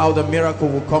not know how the miracle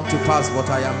will come to pass, but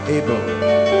I am able.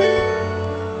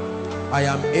 I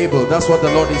am able. That's what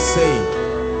the Lord is saying.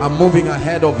 I'm moving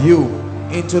ahead of you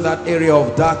into that area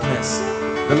of darkness.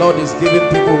 The Lord is giving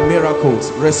people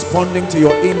miracles, responding to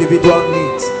your individual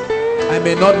needs. I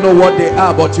may not know what they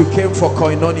are, but you came for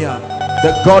koinonia.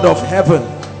 The God of heaven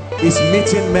is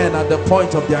meeting men at the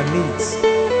point of their needs.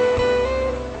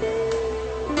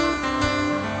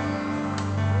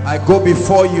 I go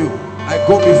before you. I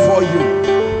go before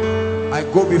you. I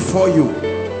go before you.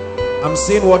 I'm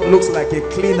seeing what looks like a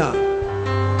cleaner.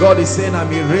 God is saying,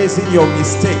 I'm erasing your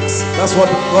mistakes. That's what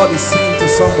God is saying to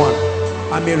someone.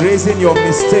 I'm erasing your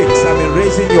mistakes. I'm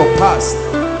erasing your past.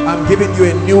 I'm giving you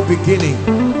a new beginning.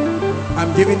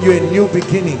 I'm giving you a new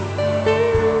beginning.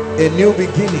 A new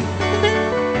beginning.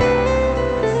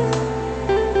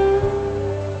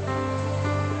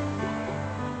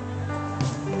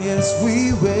 Yes,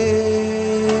 we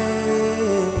will.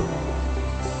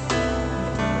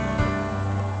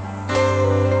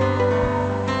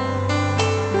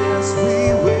 Yes,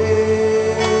 we will.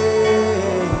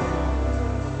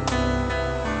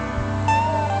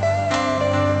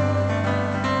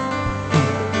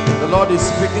 The Lord is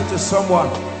speaking to someone.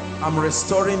 I'm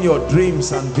restoring your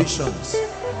dreams and visions.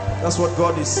 That's what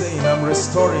God is saying. I'm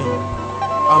restoring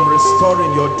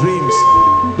your dreams.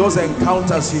 Those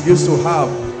encounters you used to have,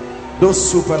 those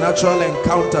supernatural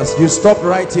encounters, you stopped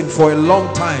writing for a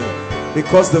long time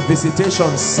because the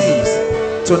visitation ceased.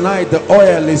 Tonight the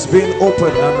oil is being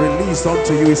opened and released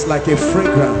unto you. It's like a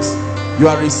fragrance. You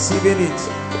are receiving it.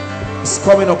 It's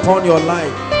coming upon your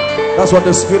life. That's what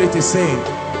the Spirit is saying.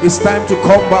 It's time to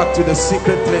come back to the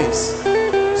secret place.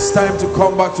 It's time to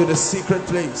come back to the secret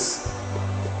place.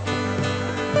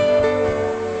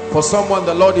 For someone,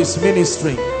 the Lord is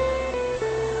ministering.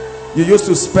 You used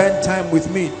to spend time with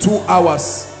me 2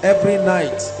 hours every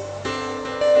night,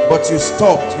 but you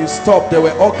stopped. There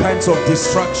were all kinds of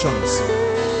distractions,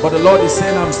 but the Lord is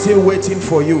saying, I'm still waiting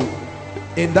for you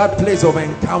in that place of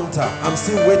encounter. I'm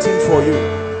still waiting for you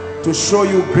to show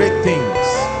you great things,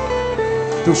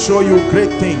 to show you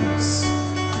great things,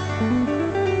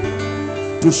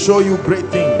 to show you great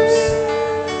things.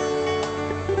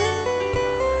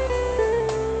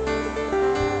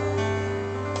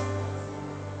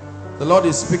 The Lord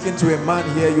is speaking to a man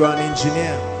here. You are an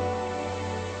engineer,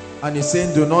 and he's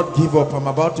saying, do not give up. I'm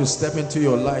about to step into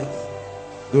your life.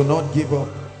 Do not give up.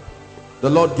 The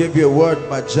Lord gave you a word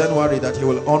by January that he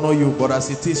will honor you, but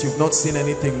as it is, you've not seen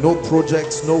anything, no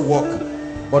projects, no work.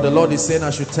 But the Lord is saying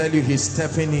I should tell you he's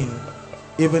stepping in,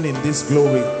 even in this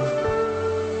glory.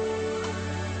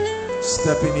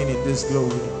 Stepping in this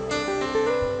glory.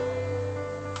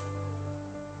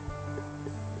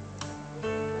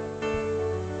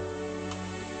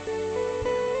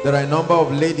 There are a number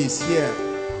of ladies here,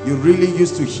 you really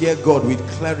used to hear God with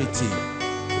clarity,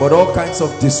 but all kinds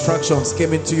of distractions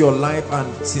came into your life,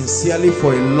 and sincerely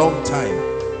for a long time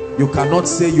you cannot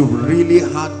say you've really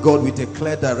had God with a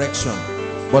clear direction.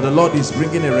 But the Lord is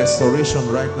bringing a restoration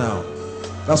right now.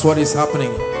 That's what is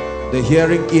happening. The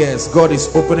hearing ears, God is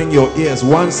opening your ears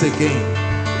once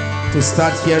again to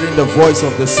start hearing the voice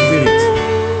of the Spirit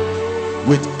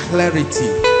with clarity.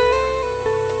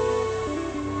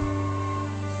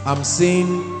 I'm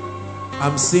seeing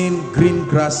green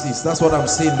grasses. That's what I'm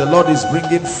seeing. The Lord is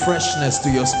bringing freshness to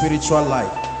your spiritual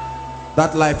life.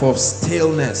 That life of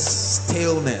stillness,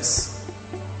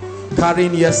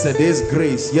 carrying yesterday's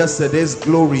grace, yesterday's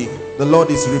glory. The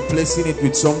Lord is replacing it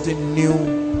with something new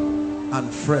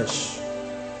and fresh.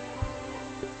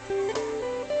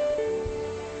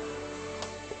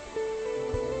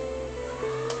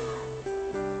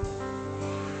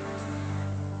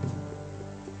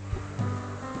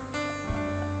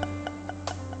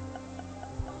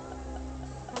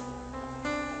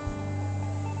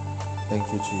 Thank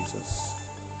you, Jesus.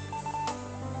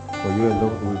 For you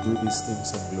alone will do these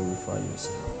things and glorify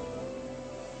yourself.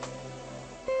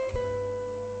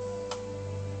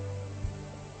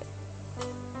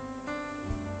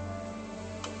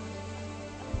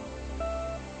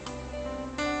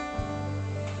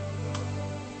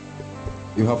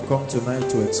 You have come tonight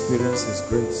to experience His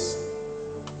grace.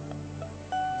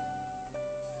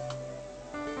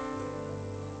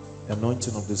 The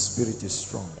anointing of the Spirit is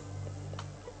strong.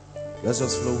 Let's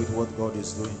just flow with what God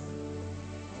is doing.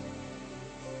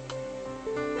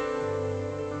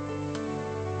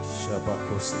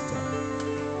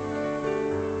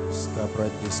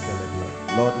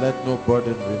 Lord, let no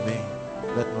burden remain.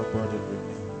 Let no burden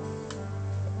remain.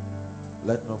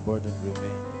 Let no burden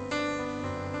remain.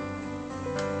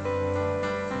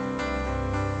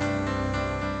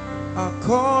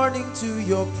 According to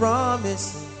your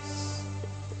promises,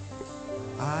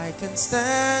 I can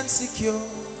stand secure.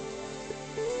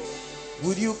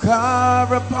 Would you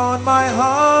carve upon my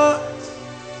heart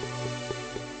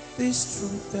this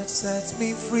truth that sets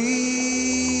me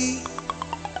free?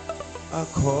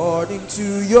 According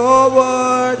to your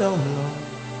word, oh Lord,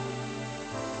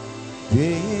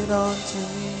 be it unto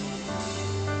me.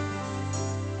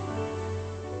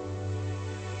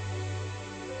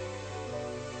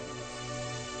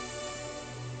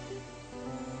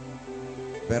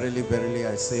 Verily, verily,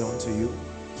 I say unto you,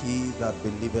 he that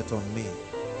believeth on me,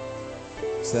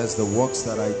 says the works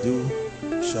that I do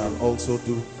shall also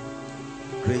do,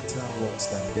 greater works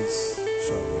than this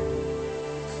shall we do.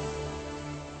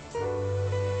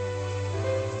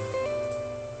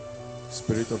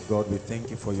 Spirit of God, we thank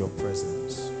you for your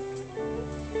presence.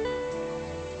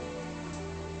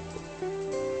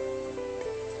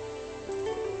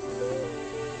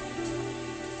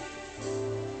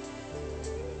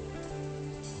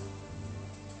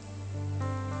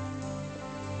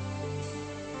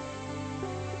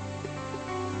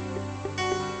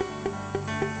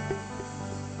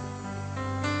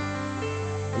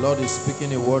 The Lord is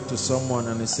speaking a word to someone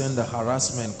and He's saying the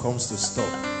harassment comes to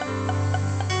stop.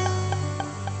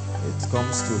 It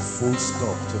comes to full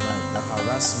stop tonight. The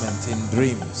harassment in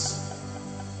dreams,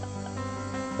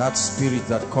 that spirit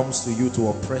that comes to you to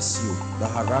oppress you, the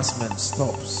harassment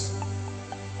stops.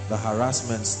 The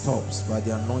harassment stops by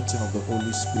the anointing of the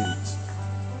Holy Spirit.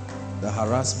 The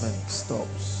harassment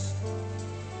stops.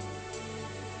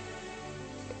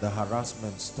 The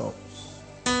harassment stops.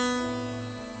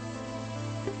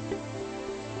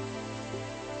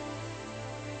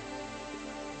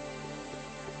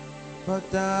 But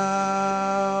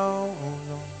thou, oh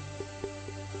Lord,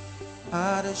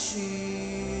 art a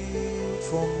shield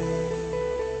for me,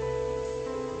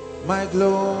 my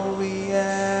glory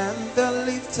and the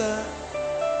lifter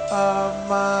of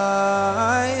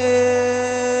my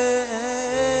head.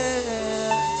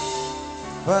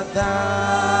 But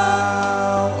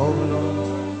thou, oh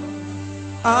Lord,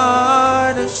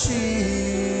 art a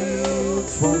shield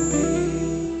for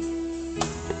me,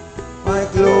 my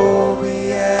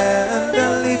glory and the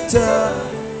lifter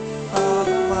of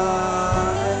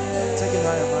my head. Take it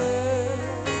higher, man.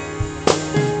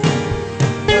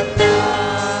 But thou,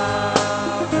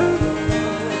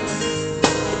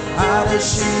 art a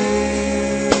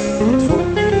shield for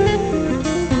me,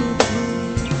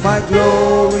 my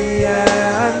glory and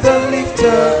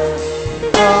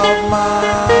of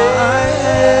my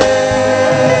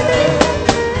head.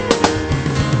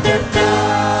 And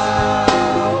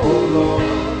now, oh Lord,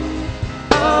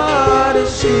 are the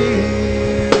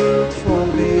shield for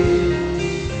me.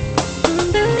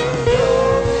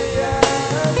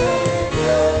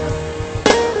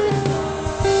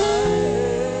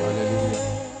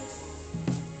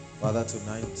 Father,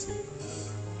 tonight,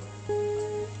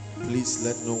 please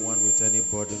let no one with any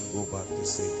burden go back to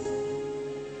say,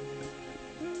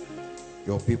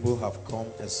 your people have come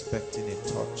expecting a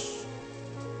touch.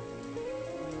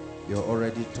 You're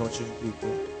already touching people.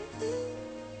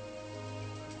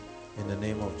 In the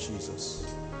name of Jesus.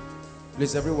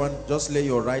 Please, everyone, just lay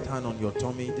your right hand on your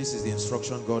tummy. This is the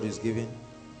instruction God is giving.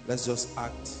 Let's just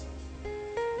act.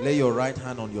 Lay your right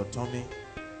hand on your tummy.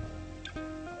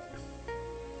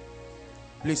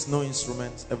 Please, no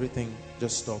instruments, everything,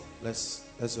 just stop. Let's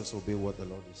just obey what the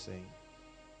Lord is saying.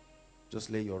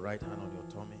 Just lay your right hand on your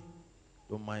tummy.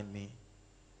 Don't mind me.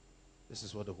 This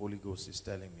is what the Holy Ghost is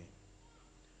telling me.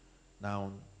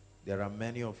 Now, there are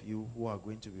many of you who are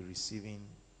going to be receiving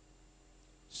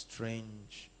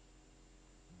strange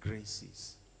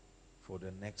graces for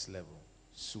the next level.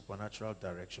 Supernatural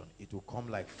direction. It will come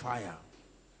like fire,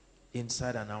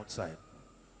 inside and outside.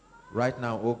 Right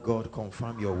now, oh God,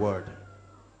 confirm your word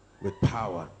with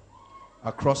power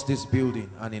across this building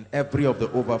and in every of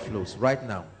the overflows right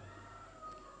now.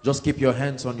 Just keep your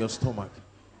hands on your stomach.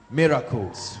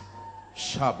 Miracles,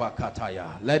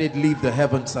 Shabakataya, let it leave the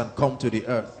heavens and come to the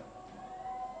earth.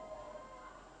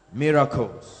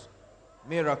 Miracles,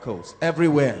 miracles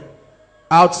everywhere.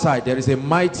 Outside there is a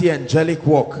mighty angelic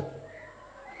work.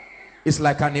 It's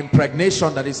like an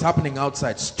impregnation that is happening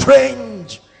outside.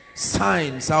 Strange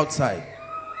signs outside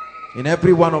in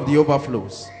every one of the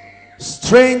overflows.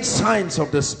 Strange signs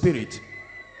of the Spirit.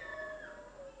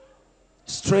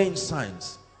 Strange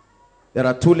signs. There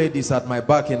are two ladies at my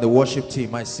back in the worship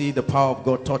team. I see the power of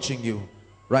God touching you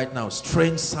right now.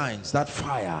 Strange signs. That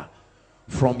fire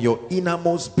from your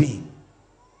innermost being.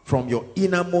 From your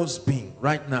innermost being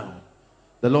right now.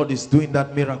 The Lord is doing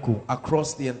that miracle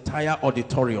across the entire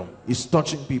auditorium. He's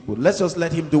touching people. Let's just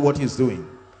let him do what he's doing.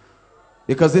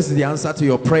 Because this is the answer to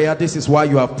your prayer. This is why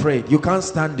you have prayed. You can't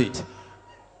stand it.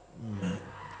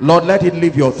 Lord, let it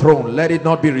leave your throne. Let it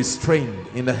not be restrained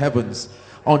in the heavens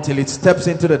until it steps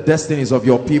into the destinies of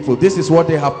your people. This is what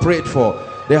they have prayed for.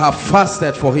 They have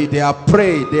fasted for it. They have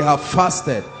prayed. They have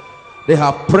fasted. They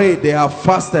have prayed. They have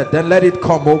fasted. Then let it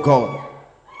come, oh God.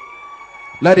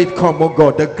 Let it come, oh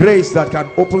God. The grace that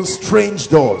can open strange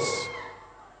doors.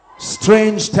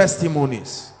 Strange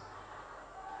testimonies.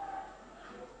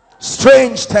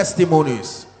 Strange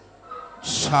testimonies.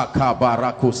 Shaka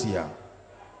barakosia.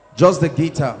 Just the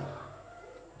guitar.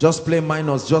 Just play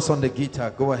minors just on the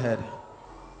guitar. Go ahead.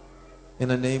 In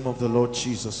the name of the Lord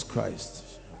Jesus Christ.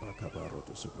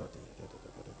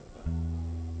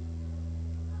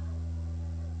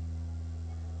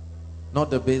 Not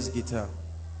the bass guitar.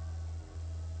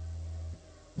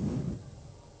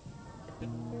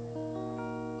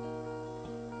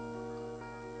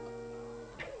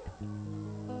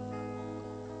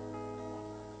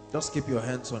 Just keep your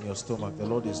hands on your stomach. The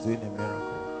Lord is doing a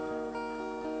miracle.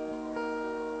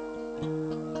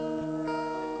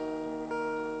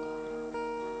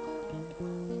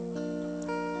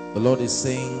 The Lord is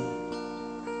saying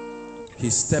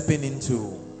he's stepping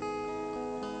into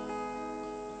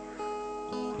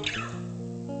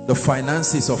the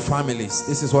finances of families.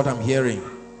 This is what I'm hearing.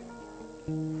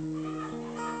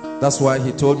 That's why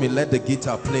he told me let the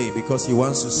guitar play, because he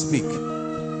wants to speak.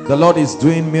 The Lord is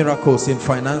doing miracles in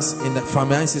finance, in the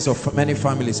finances of many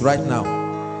families right now.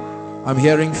 I'm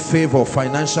hearing favor,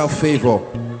 financial favor.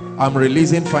 I'm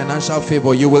releasing financial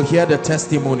favor. You will hear the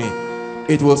testimony.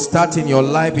 It will start in your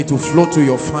life. It will flow to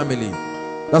your family.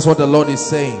 That's what the Lord is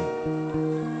saying.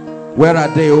 Where are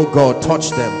they, oh God?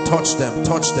 Touch them, touch them,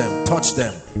 touch them, touch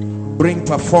them. Bring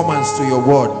performance to your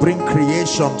word. Bring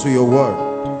creation to your word.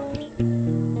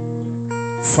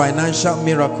 Financial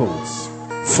miracles.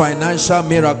 Financial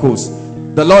miracles.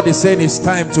 The Lord is saying it's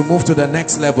time to move to the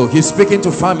next level. He's speaking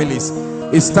to families.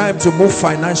 It's time to move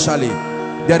financially.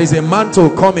 There is a mantle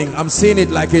coming. I'm seeing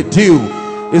it like a dew.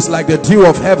 It's like the dew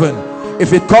of heaven.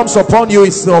 If it comes upon you,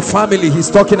 it's your family he's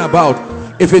talking about.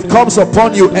 If it comes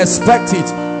upon you, expect it.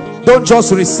 Don't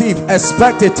just receive,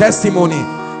 expect a testimony.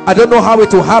 I don't know how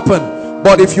it will happen,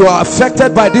 but if you are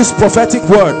affected by this prophetic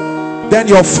word, then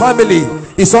your family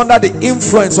is under the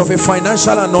influence of a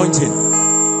financial anointing.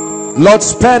 Lord,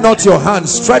 spare not your hand.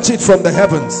 Stretch it from the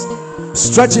heavens.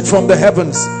 Stretch it from the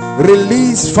heavens.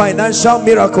 Release financial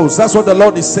miracles. That's what the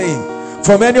Lord is saying.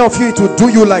 For many of you, it will do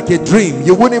you like a dream.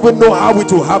 You wouldn't even know how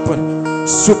it will happen.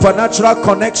 Supernatural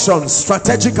connections,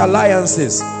 strategic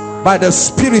alliances by the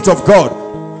Spirit of God.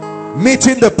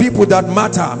 Meeting the people that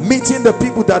matter. Meeting the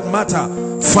people that matter.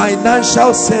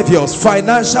 Financial saviors,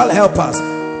 financial helpers.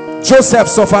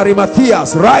 Josephs of Arimathea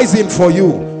rising for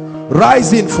you.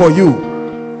 Rising for you.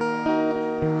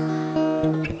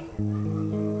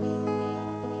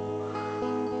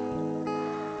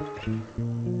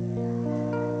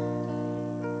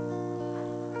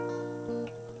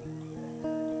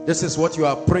 This is what you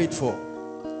are prayed for.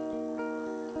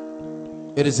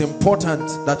 It is important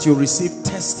that you receive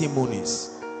testimonies.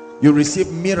 You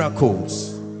receive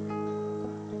miracles.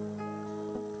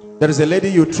 There is a lady,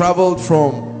 you traveled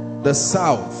from the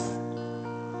south,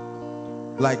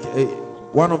 like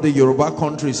one of the Yoruba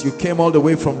countries. You came all the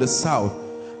way from the south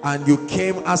and you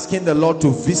came asking the Lord to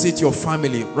visit your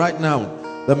family. Right now,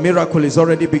 the miracle is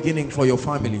already beginning for your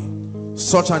family.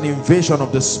 Such an invasion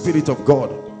of the Spirit of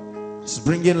God. It's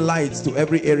bringing light to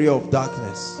every area of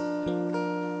darkness.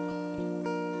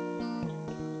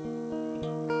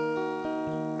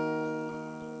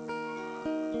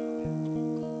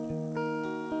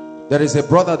 There is a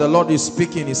brother, the Lord is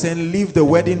speaking. He's saying, leave the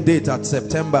wedding date at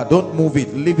September. Don't move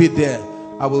it. Leave it there.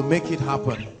 I will make it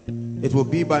happen. It will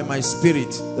be by my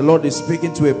Spirit. The Lord is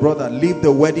speaking to a brother. Leave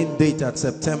the wedding date at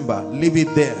September. Leave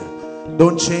it there.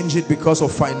 Don't change it because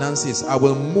of finances. I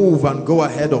will move and go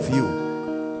ahead of you.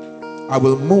 I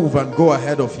will move and go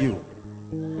ahead of you.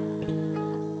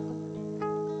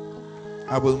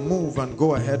 I will move and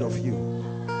go ahead of you.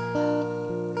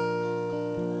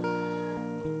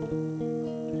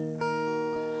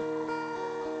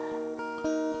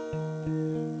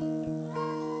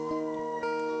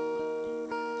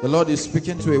 The Lord is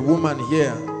speaking to a woman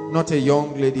here, not a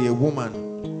young lady, a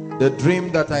woman. The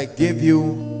dream that I gave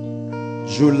you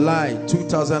July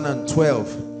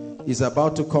 2012 is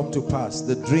about to come to pass.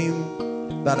 The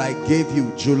dream that I gave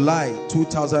you July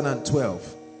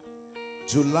 2012,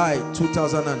 July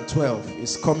 2012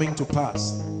 is coming to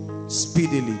pass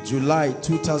speedily. July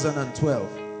 2012,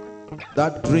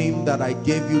 that dream that I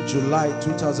gave you July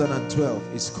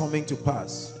 2012 is coming to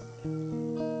pass.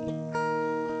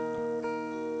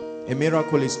 A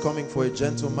miracle is coming for a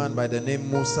gentleman by the name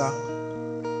Musa.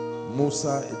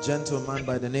 A gentleman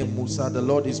by the name Musa. The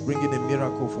Lord is bringing a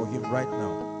miracle for him right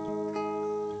now.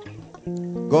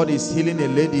 God is healing a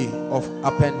lady of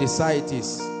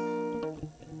appendicitis.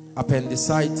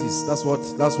 Appendicitis, that's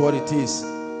what it is.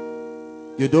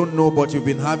 You don't know, but you've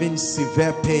been having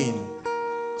severe pain.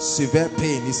 Severe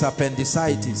pain is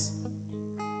appendicitis.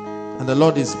 And the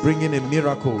Lord is bringing a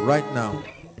miracle right now.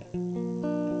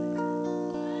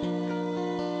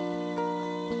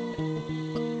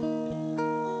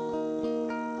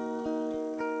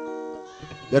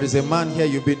 There is a man here,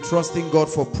 you've been trusting God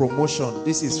for promotion.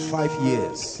 This is 5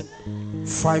 years.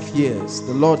 5 years.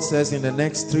 The Lord says in the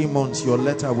next 3 months your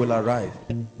letter will arrive.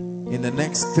 In the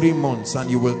next 3 months,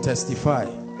 and you will testify.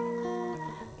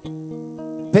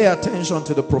 Pay attention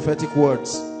to the prophetic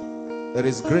words. There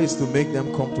is grace to make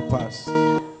them come to pass.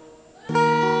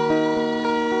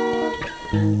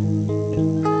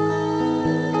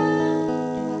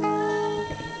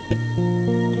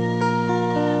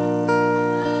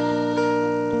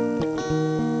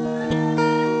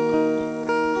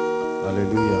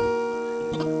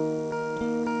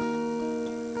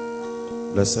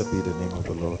 Blessed be the name of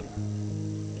the Lord.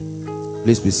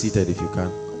 Please be seated if you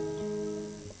can.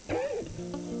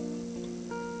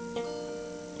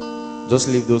 Just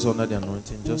leave those under the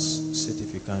anointing. Just sit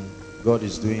if you can. God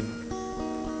is doing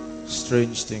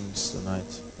strange things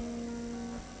tonight.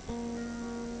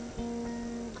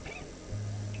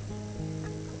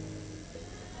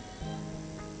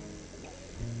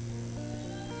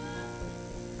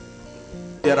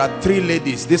 There are 3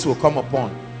 ladies this will come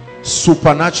upon.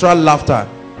 Supernatural laughter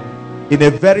in a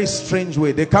very strange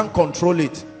way. They can't control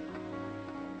it.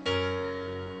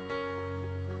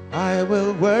 I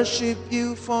will worship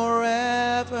you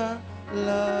forever,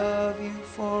 love you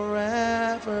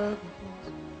forever,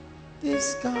 because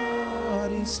this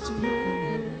God is too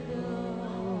good.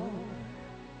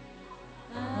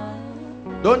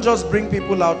 Don't just bring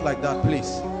people out like that,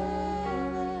 please.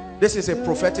 This is a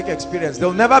prophetic experience.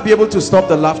 They'll never be able to stop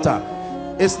the laughter.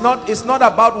 It's not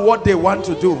about what they want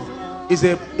to do.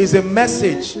 It's a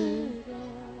message.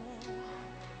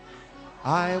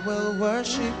 I will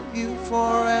worship you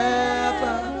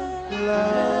forever,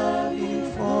 love you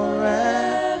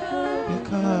forever,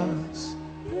 because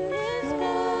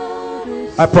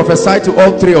I prophesy to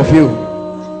all 3 of you.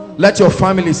 Let your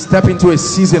family step into a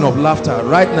season of laughter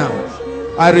right now.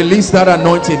 I release that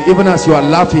anointing even as you are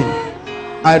laughing.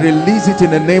 I release it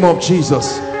in the name of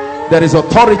Jesus. There is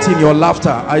authority in your laughter.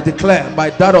 I declare by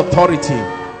that authority,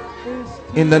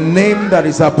 in the name that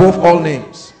is above all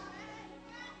names,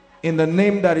 in the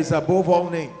name that is above all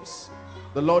names,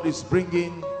 the Lord is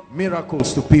bringing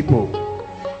miracles to people.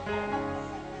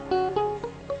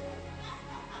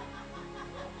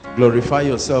 Glorify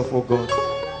yourself, oh God,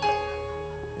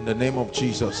 in the name of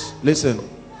Jesus. Listen,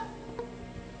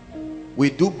 we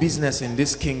do business in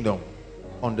this kingdom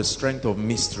on the strength of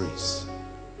mysteries.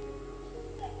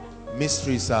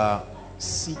 Mysteries are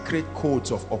secret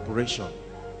codes of operation.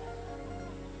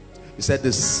 He said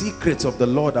the secrets of the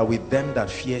Lord are with them that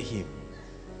fear him,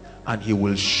 and he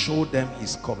will show them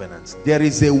his covenants. There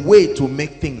is a way to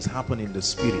make things happen in the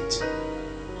spirit.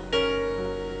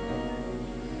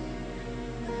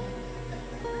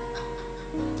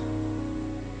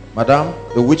 Madam,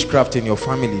 the witchcraft in your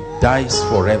family dies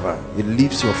forever. It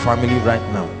leaves your family right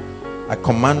now. I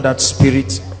command that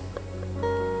spirit,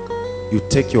 you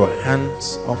take your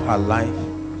hands off her life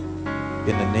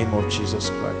in the name of Jesus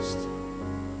Christ.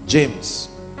 James,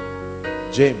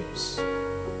 James,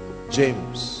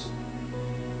 James,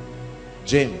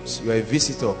 James, you are a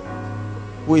visitor.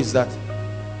 Who is that?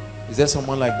 Is there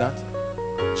someone like that?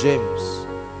 James.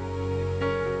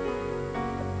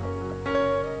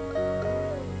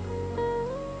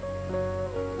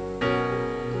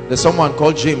 There's someone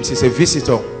called James. He's a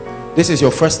visitor. This is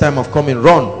your first time of coming.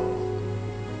 Run.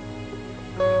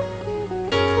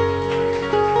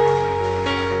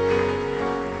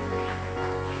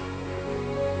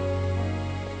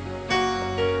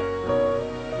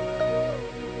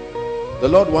 The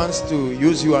Lord wants to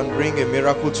use you and bring a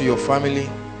miracle to your family.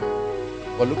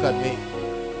 But look at me.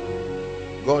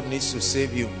 God needs to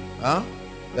save you.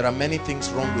 There are many things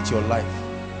wrong with your life.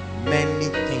 Many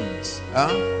things.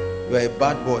 You are a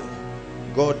bad boy.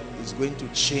 God is going to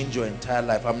change your entire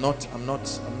life. I'm not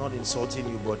insulting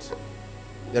you, but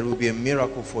there will be a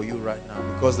miracle for you right now,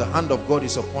 because the hand of God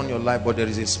is upon your life, but there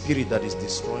is a spirit that is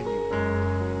destroying you.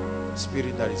 A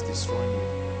spirit that is destroying you.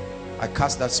 I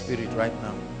cast that spirit right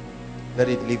now. Let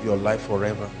it live your life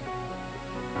forever.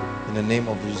 In the name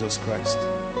of Jesus Christ.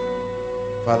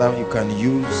 Father, you can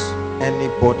use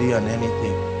anybody and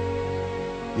anything.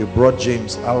 You brought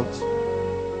James out.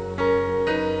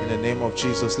 In the name of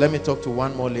Jesus. Let me talk to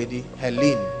one more lady.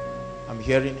 Helene. I'm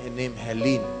hearing a name,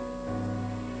 Helene.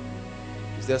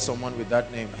 Is there someone with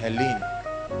that name? Helene.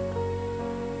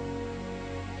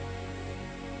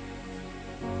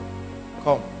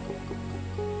 Come.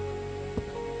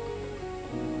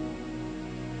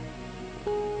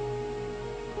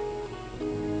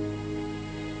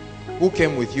 Who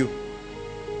came with you?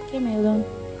 Came alone.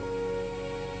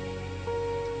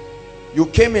 You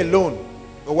came alone.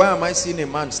 Why am I seeing a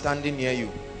man standing near you?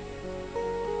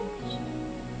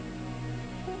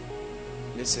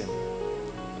 Listen.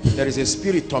 There is a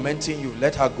spirit tormenting you.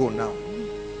 Let her go now.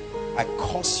 I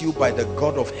curse you by the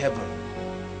God of heaven.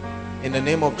 In the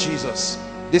name of Jesus.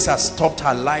 This has stopped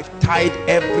her life. Tied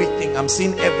everything. I'm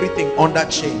seeing everything under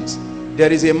chains.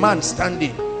 There is a man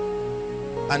standing.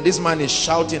 And this man is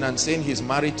shouting and saying he's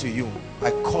married to you.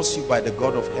 I curse you by the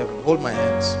God of heaven. Hold my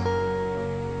hands.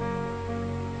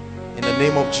 In the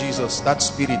name of Jesus, that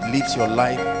spirit lives your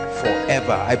life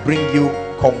forever. I bring you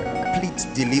complete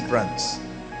deliverance.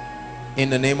 In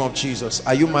the name of Jesus.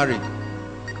 Are you married?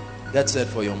 That's it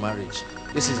for your marriage.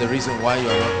 This is the reason why you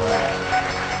are not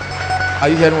married. Are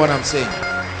you hearing what I'm saying?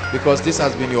 Because this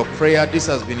has been your prayer. This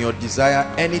has been your desire.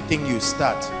 Anything you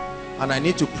start. And I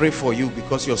need to pray for you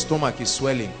because your stomach is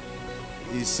swelling.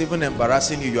 It's even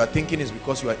embarrassing you. You are thinking it's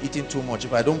because you are eating too much.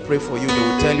 If I don't pray for you, they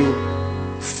will tell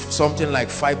you something like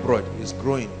fibroid is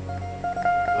growing.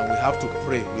 And we have to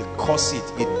pray. We curse it.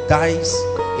 It dies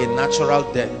a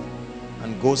natural death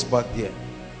and goes back there.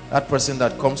 That person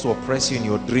that comes to oppress you in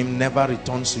your dream never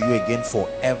returns to you again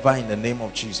forever in the name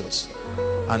of Jesus.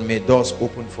 And may doors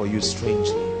open for you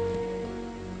strangely.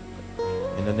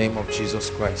 In the name of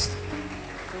Jesus Christ.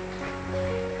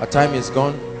 Our time is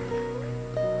gone.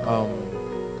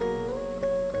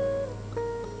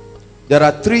 There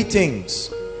are three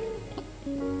things,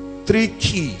 three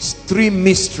keys, three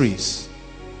mysteries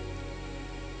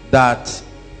that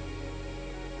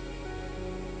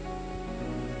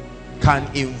can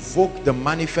invoke the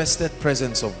manifested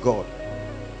presence of God.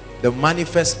 The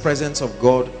manifest presence of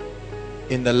God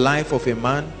in the life of a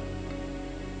man,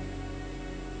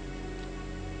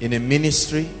 in a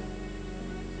ministry.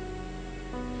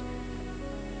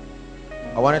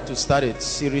 I wanted to start a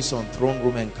series on throne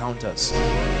room encounters,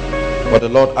 but the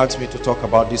Lord asked me to talk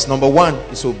about this. Number one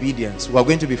is obedience. We are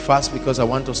going to be fast because I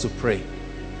want us to pray.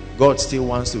 God still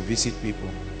wants to visit people.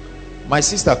 My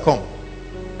sister, come.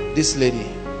 this lady,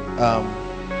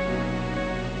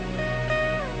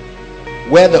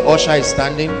 where the usher is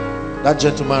standing, that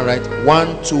gentleman, right?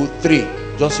 1, 2, 3,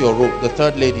 just your row. The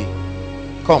third lady,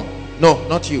 come. No,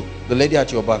 not you, the lady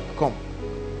at your back, come.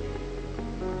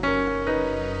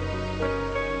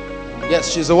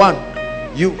 Yes, she's the one.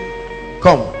 You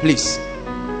come, please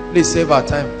save our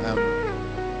time.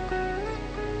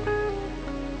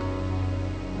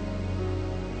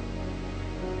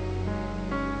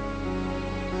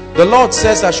 The Lord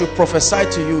says I should prophesy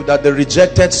to you that the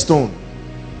rejected stone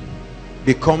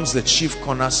becomes the chief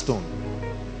cornerstone.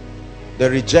 The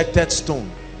rejected stone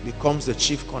becomes the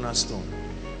chief cornerstone.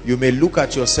 You may look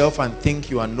at yourself and think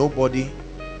you are nobody.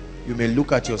 You may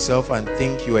look at yourself and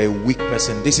think you are a weak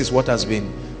person. This is what has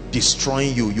been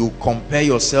destroying you. You compare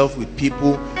yourself with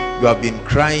people. You have been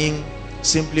crying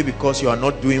simply because you are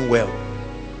not doing well.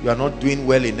 You are not doing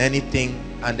well in anything,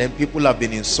 and then people have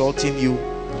been insulting you,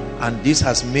 and this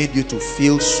has made you to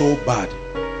feel so bad.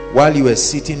 While you were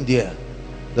sitting there,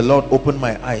 the Lord opened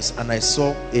my eyes and I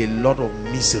saw a lot of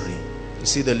misery. You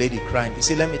see the lady crying. You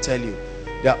see, let me tell you,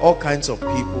 there are all kinds of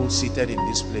people seated in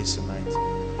this place tonight.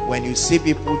 When you see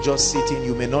people just sitting,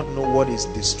 you may not know what is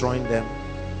destroying them,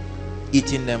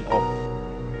 eating them up.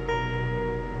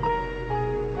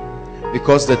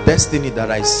 Because the destiny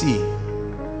that I see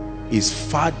is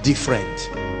far different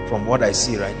from what I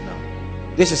see right now.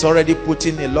 This is already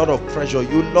putting a lot of pressure.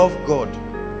 You love God,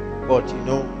 but you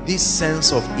know, this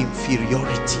sense of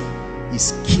inferiority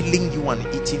is killing you and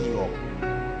eating you up.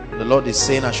 The Lord is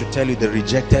saying I should tell you, the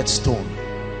rejected stone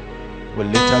will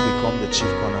later become the chief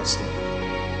cornerstone.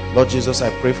 Lord Jesus, I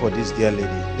pray for this dear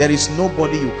lady. There is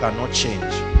nobody you cannot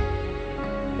change.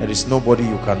 There is nobody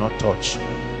you cannot touch.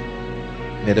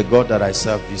 May the God that I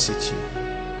serve visit you.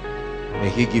 May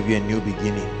he give you a new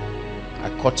beginning. I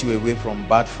cut you away from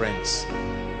bad friends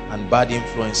and bad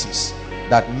influences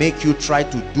that make you try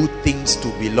to do things to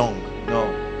belong. No,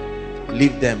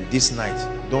 leave them this night.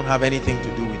 Don't have anything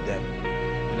to do with them.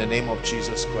 In the name of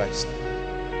Jesus Christ.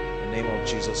 In the name of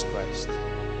Jesus Christ.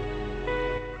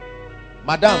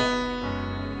 Madam,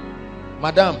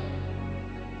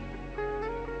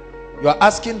 you are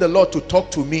asking the Lord to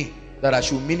talk to me, that I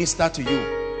should minister to you.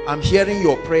 I'm hearing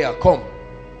your prayer. Come.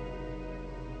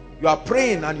 You are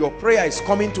praying and your prayer is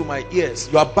coming to my ears.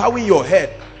 You are bowing your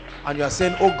head and you are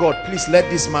saying, oh God, please let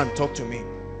this man talk to me.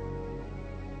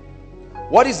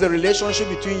 What is the relationship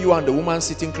between you and the woman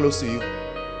sitting close to you?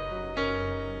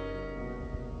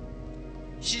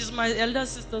 She's my elder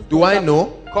sister. Do I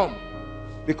know? Come.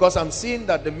 Because I'm seeing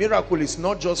that the miracle is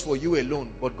not just for you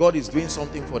alone, but God is doing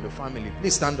something for the family.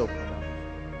 Please stand up.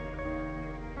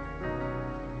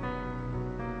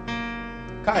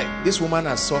 Kai, this woman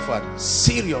has suffered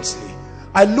seriously.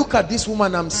 I look at this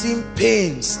woman, I'm seeing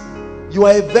pains. You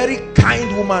are a very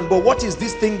kind woman, but what is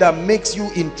this thing that makes you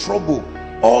in trouble?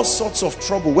 All sorts of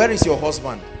trouble. Where is your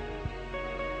husband?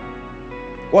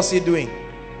 What's he doing?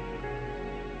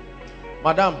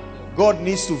 Madam, God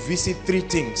needs to visit 3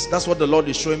 things. That's what the Lord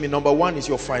is showing me. Number 1 is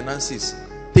your finances.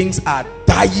 Things are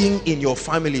dying in your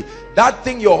family. That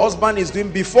thing your husband is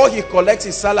doing, before he collects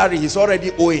his salary, he's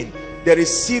already owing. There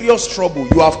is serious trouble.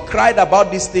 You have cried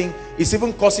about this thing. It's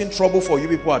even causing trouble for you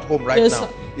people at home right now. Sir.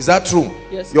 Is that true?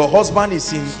 Yes. Your husband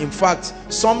is in fact,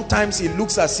 sometimes it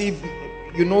looks as if,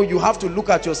 you know, you have to look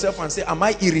at yourself and say, am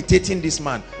I irritating this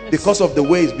man? Yes, because of the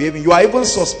way he's behaving. You are even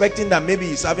suspecting that maybe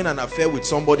he's having an affair with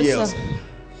somebody else. Sir.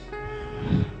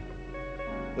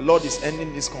 The Lord is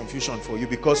ending this confusion for you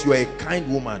because you are a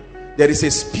kind woman. There is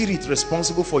a spirit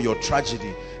responsible for your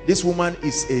tragedy. This woman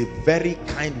is a very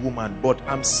kind woman, but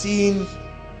I'm seeing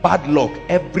bad luck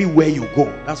everywhere you go.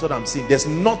 That's what I'm seeing. There's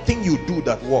nothing you do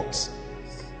that works.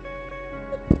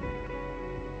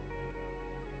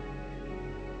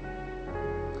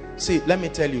 See, let me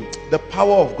tell you, the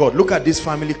power of God. Look at this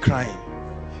family crying.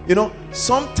 You know,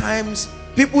 sometimes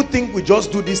people think we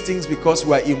just do these things because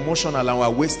we are emotional and we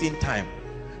are wasting time.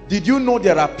 Did you know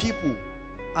there are people,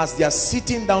 as they are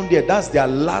sitting down there, that's their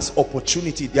last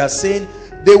opportunity. They are saying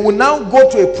they will now go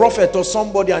to a prophet or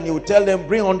somebody and he will tell them,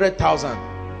 bring 100,000,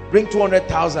 bring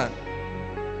 200,000,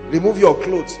 remove your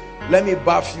clothes, let me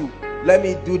bath you, let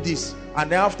me do this.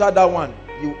 And then after that one,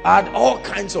 you add all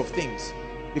kinds of things.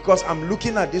 Because I'm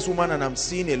looking at this woman and I'm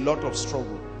seeing a lot of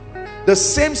struggle. The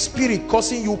same spirit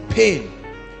causing you pain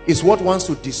is what wants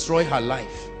to destroy her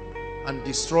life and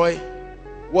destroy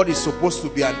what is supposed to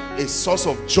be a source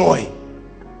of joy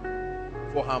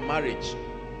for her marriage.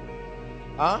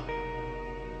 Huh?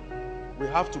 We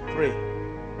have to pray.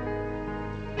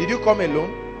 Did you come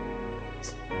alone?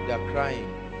 They are crying.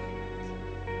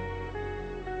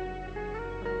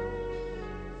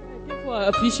 I came for an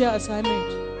official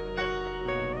assignment.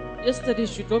 Yesterday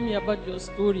she told me about your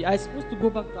story. I supposed to go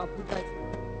back to Abuja.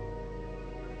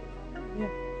 Yeah.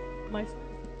 My son.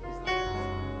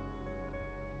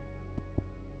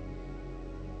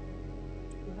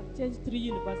 They have changed 3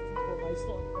 universities for my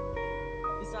son.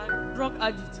 He's a drug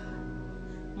addict.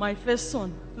 My first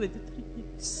son, 23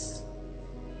 years.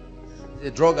 He's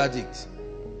a drug addict.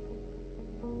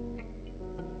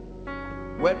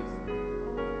 Where is he?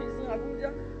 He's in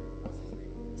Abuja.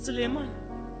 Selman.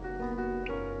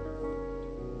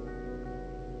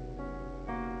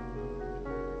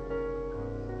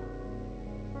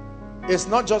 It's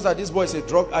not just that this boy is a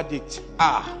drug addict.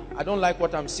 I don't like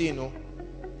what I'm seeing, no.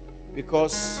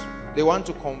 Because they want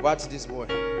to convert this boy.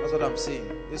 That's what I'm saying.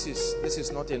 This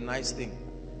is not a nice thing.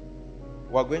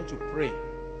 We're going to pray.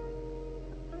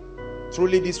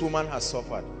 Truly this woman has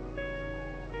suffered.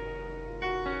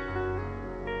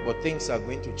 But things are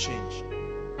going to change.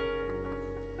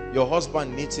 Your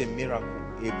husband needs a miracle.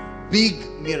 A big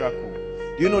miracle.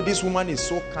 Do you know this woman is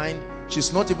so kind?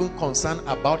 She's not even concerned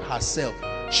about herself.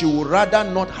 She would rather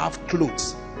not have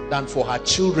clothes than for her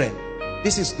children.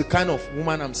 This is the kind of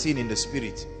woman I'm seeing in the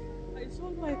spirit. I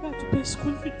sold my car to pay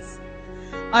school fees.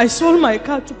 I sold my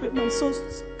car to pay my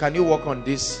son's. Can you work on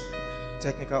this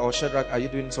technical? Or Shadrach, are you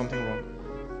doing something wrong?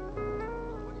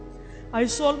 I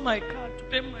sold my car to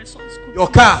pay my son's school fees. Your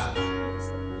car?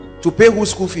 To pay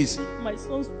whose school fees? My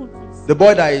son's school fees. The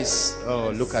boy that is...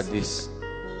 Oh, look at this.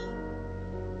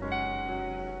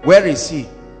 Where is he?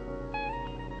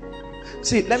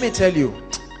 See, let me tell you,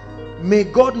 may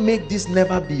God make this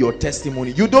never be your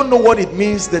testimony. You don't know what it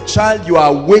means, the child you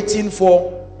are waiting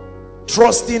for,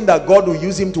 trusting that God will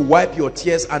use him to wipe your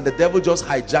tears, and the devil just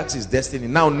hijacks his destiny.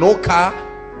 Now, no car,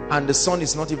 and the son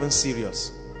is not even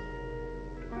serious.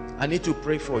 I need to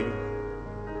pray for you,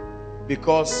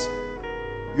 because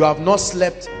you have not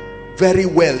slept very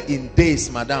well in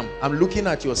days, madam. I'm looking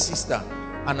at your sister,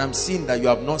 and I'm seeing that you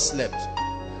have not slept.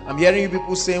 I'm hearing you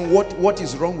people saying, what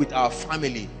is wrong with our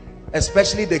family?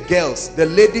 Especially the girls, the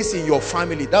ladies in your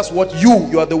family. That's what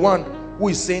you are the one who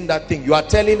is saying that thing. You are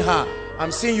telling her,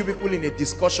 I'm seeing you people in a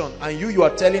discussion, and you are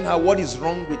telling her what is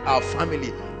wrong with our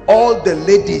family. All the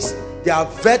ladies, they are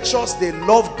virtuous, they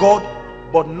love God,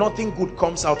 but nothing good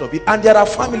comes out of it. And there are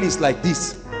families like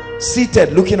this,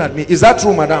 seated looking at me. Is that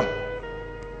true, madam?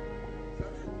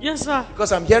 Yes, sir.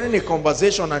 Because I'm hearing a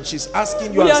conversation and she's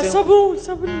asking you. We are saying,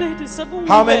 seven ladies, 7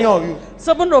 how women. many of you?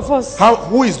 7 of us.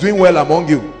 Who is doing well among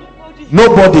you?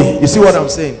 Nobody. You see what I'm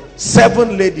saying?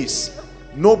 7 ladies.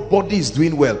 Nobody is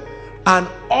doing well. And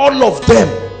all of them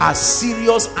are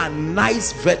serious and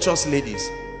nice, virtuous ladies.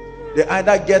 They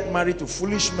either get married to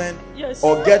foolish men, yes,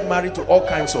 or get married to all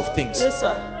kinds of things. Yes,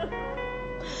 sir.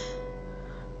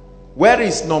 Where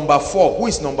is number 4? Who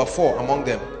is number 4 among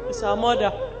them? It's her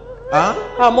mother. Huh?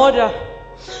 Her mother.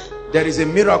 There is a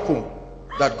miracle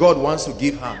that God wants to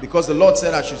give her, because the Lord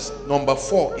said that she's number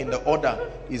 4 in the order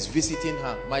is visiting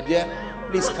her. My dear,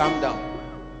 please calm down.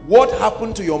 What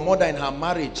happened to your mother in her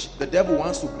marriage? The devil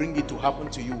wants to bring it to happen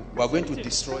to you. We are going to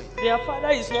destroy it. Their father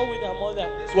is not with her mother.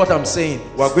 That's what I'm saying.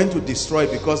 We are going to destroy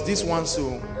it, because this wants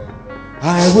to...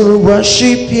 I will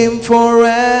worship him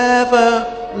forever,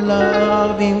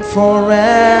 love him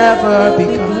forever,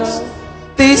 because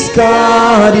this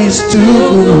God is too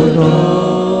good.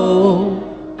 Oh,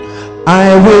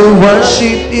 I will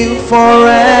worship him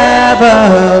forever,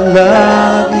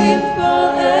 love him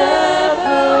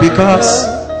forever, because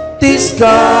this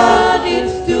God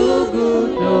is too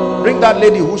good. Oh. Bring that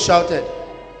lady who shouted.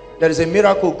 There is a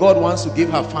miracle God wants to give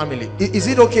her family. Is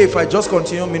it okay if I just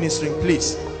continue ministering,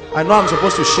 please? I know I'm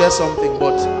supposed to share something,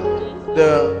 but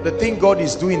the thing God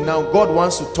is doing now, God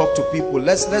wants to talk to people.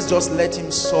 Let's just let him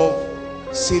solve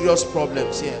serious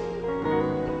problems here.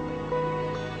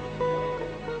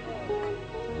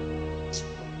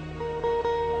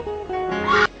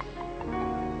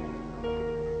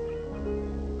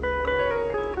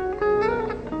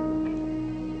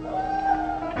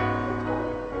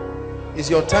 It's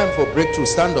your time for breakthrough.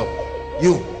 Stand up.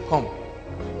 You, come.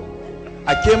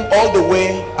 I came all the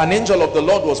way. An angel of the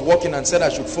Lord was walking and said I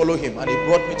should follow him, and he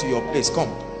brought me to your place.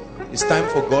 Come. It's time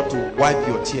for God to wipe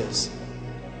your tears.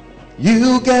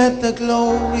 You get the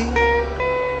glory,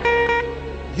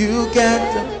 you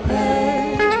get the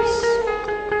praise,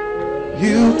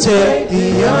 you take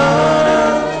the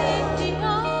honor.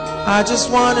 I just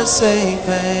want to say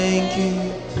thank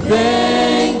you.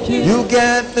 Thank you. You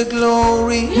get the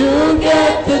glory, you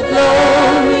get the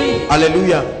glory.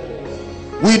 Hallelujah.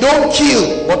 We don't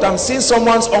kill, but I'm seeing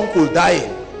someone's uncle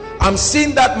dying. I'm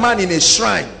seeing that man in a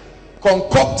shrine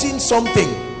concocting something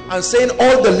and saying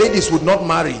all the ladies would not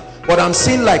marry. But I'm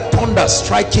seeing like thunder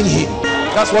striking him.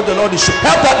 That's what the Lord is showing.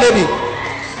 Help that lady.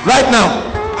 Right now,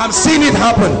 I'm seeing it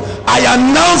happen. I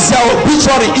announce their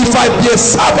obituary. If I be a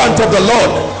servant of the Lord,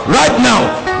 right now,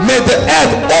 may the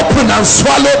earth open and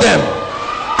swallow them.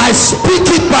 I speak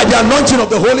it by the anointing of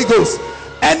the Holy Ghost.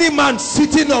 Any man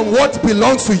sitting on what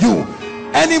belongs to you,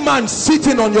 any man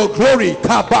sitting on your glory,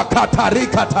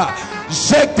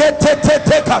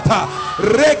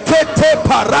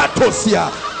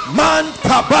 man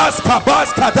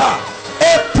kabas kada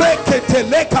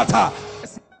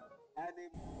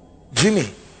Jimmy,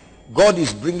 God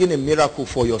is bringing a miracle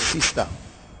for your sister.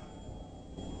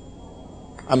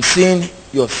 I'm seeing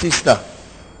your sister.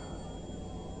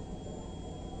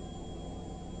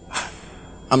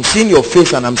 I'm seeing your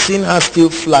face and I'm seeing her still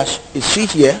flash. Is she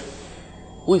here?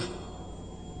 Who is?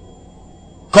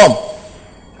 Come.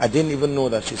 I didn't even know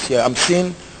that she's here. I'm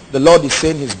seeing the Lord is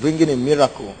saying he's bringing a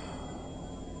miracle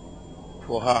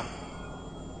for her.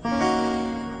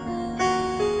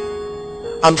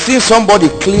 I'm seeing somebody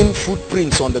clean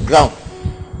footprints on the ground.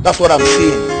 That's what I'm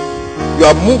seeing. You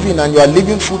are moving and you are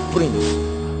leaving footprints.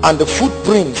 And the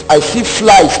footprints, I see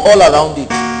flies all around it.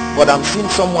 But I'm seeing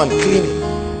someone cleaning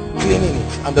it.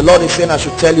 And the Lord is saying I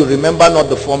should tell you, remember not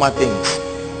the former things,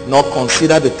 nor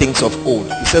consider the things of old.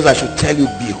 He says I should tell you,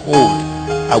 behold,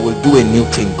 I will do a new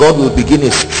thing. God will begin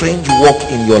a strange work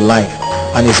in your life,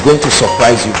 and it's going to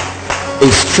surprise you.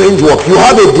 A strange work. You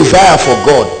have a desire for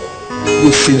God.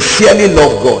 You sincerely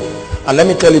love God. And let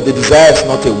me tell you, the desire is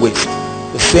not a waste.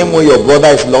 The same way your brother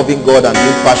is loving God and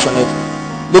being passionate.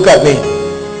 Look at me.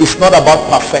 It's not about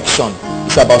perfection.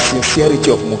 It's about sincerity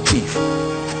of motive.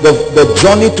 The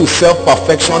journey to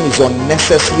self-perfection is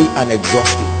unnecessary and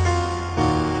exhausting.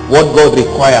 What God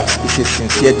requires is a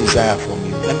sincere desire from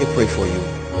you. Let me pray for you.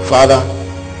 Father,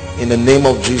 in the name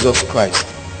of Jesus Christ,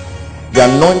 the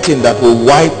anointing that will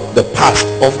wipe the past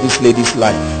of this lady's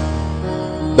life,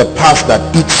 the past that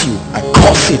eats you, I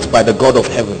curse it by the God of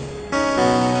heaven.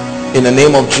 In the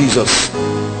name of Jesus,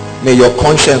 may your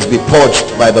conscience be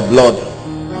purged by the blood.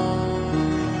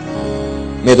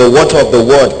 May the water of the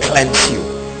word cleanse you,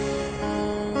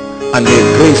 and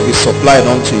may grace be supplied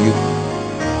unto you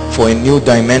for a new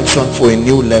dimension, for a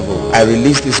new level. I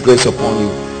release this grace upon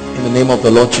you in the name of the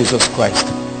Lord Jesus Christ.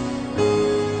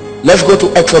 Let's go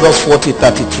to Exodus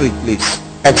 40:33, please.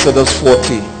 Exodus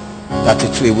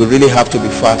 40:33. We really have to be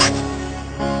fast.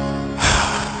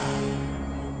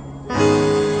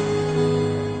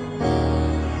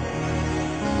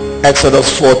 Exodus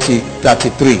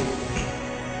 40:33.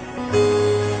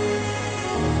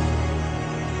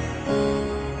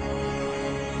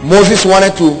 Moses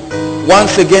wanted to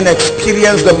once again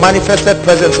experience the manifested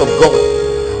presence of God,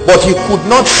 but he could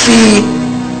not see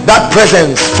that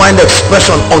presence find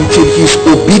expression until his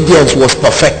obedience was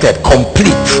perfected,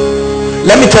 complete.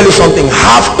 Let me tell you something.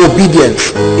 Half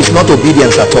obedience is not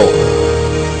obedience at all.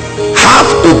 Half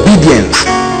obedience,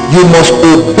 you must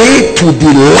obey to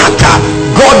the latter.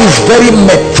 God is very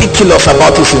meticulous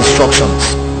about his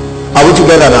instructions. Are we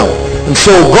together now? And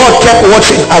so God kept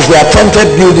watching as they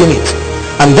attempted building it.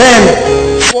 And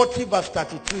then 40 verse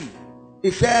 33,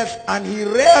 it says, and he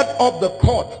reared up the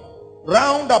court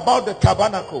round about the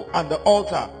tabernacle and the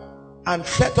altar, and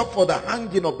set up for the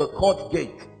hanging of the court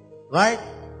gate. Right?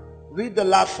 Read the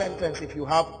last sentence if you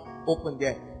have open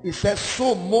there. It says,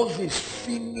 so Moses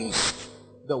finished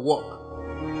the work.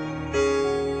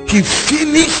 He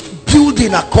finished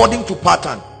building according to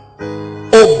pattern,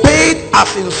 obeyed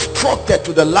as instructed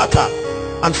to the latter.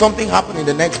 And something happened in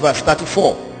the next verse,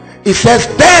 34. It says,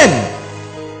 then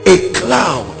a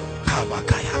cloud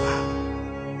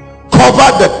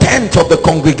covered the tent of the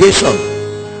congregation,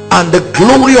 and the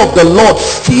glory of the Lord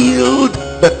filled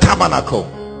the tabernacle.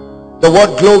 The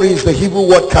word glory is the Hebrew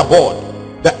word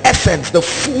kabod, the essence, the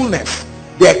fullness,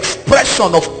 the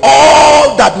expression of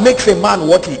all that makes a man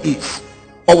what he is,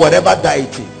 or whatever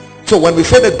deity. So when we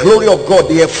say the glory of God,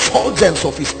 the effulgence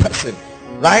of his person,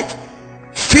 right,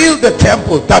 filled the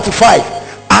temple. 35.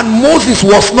 And Moses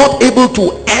was not able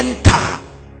to enter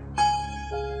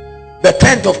the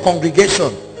tent of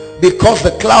congregation, because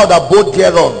the cloud abode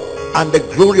thereon, and the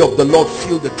glory of the Lord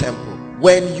filled the temple.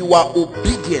 When you are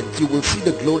obedient, you will see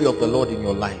the glory of the Lord in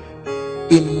your life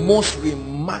in most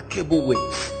remarkable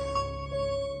ways.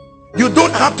 You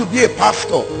don't have to be a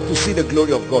pastor to see the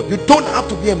glory of God. You don't have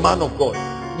to be a man of God.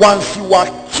 Once you are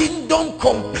kingdom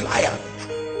compliant,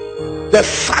 the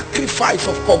sacrifice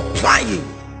of complying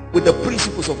with the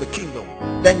principles of the kingdom,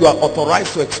 then you are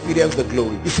authorized to experience the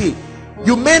glory. You see,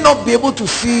 you may not be able to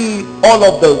see all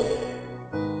of the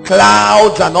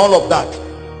clouds and all of that,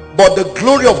 but the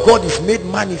glory of God is made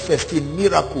manifest in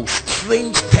miracles,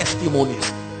 strange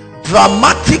testimonies,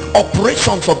 dramatic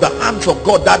operations of the hands of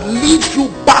God that leaves you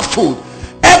baffled.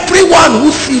 Every Everyone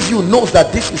who sees you knows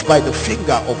that this is by the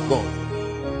finger of God.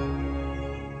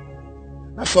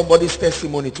 That's somebody's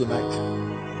testimony tonight.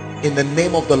 In the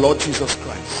name of the Lord Jesus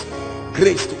Christ,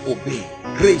 grace to obey,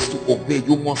 grace to obey.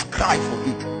 You must cry for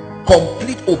it.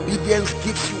 Complete obedience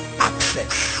gives you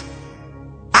access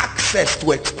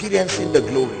to experiencing the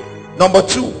glory. Number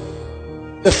 2,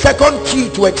 the second key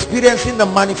to experiencing the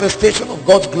manifestation of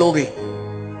God's glory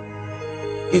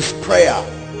is prayer.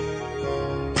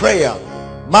 Prayer.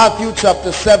 Matthew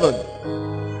chapter 17.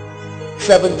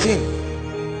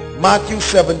 Matthew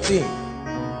 17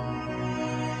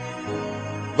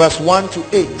 verse 1 to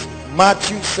 8.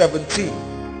 Matthew 17.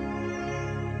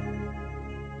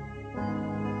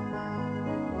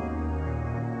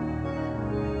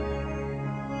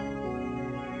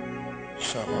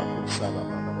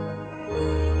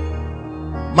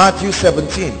 Matthew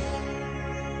 17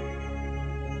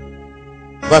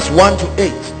 verse 1 to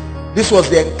 8. This was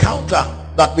the encounter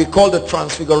that we call the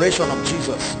transfiguration of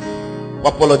Jesus. We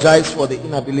apologize for the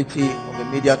inability of the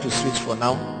media to switch for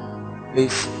now.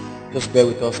 Please just bear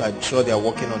with us. I'm sure they are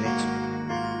working on it.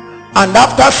 And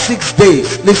after 6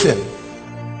 days, listen,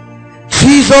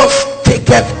 Jesus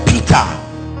taketh Peter,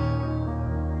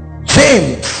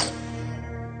 James,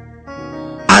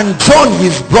 and John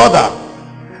his brother,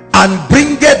 and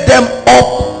bringeth them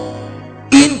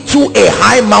up into a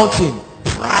high mountain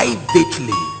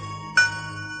privately.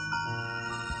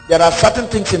 There are certain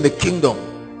things in the kingdom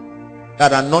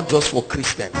that are not just for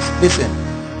Christians. Listen,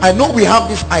 I know we have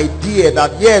this idea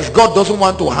that yes, God doesn't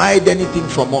want to hide anything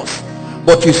from us,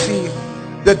 but you see,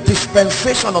 the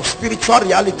dispensation of spiritual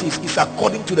realities is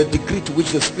according to the degree to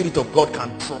which the Spirit of God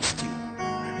can trust you.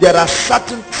 There are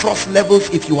certain trust levels,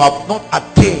 if you have not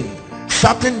attained,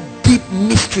 certain deep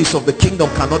mysteries of the kingdom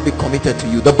cannot be committed to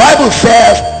you. The Bible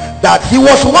says that he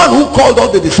was one who called all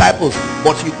the disciples,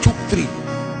 but he took 3,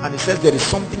 and he says, there is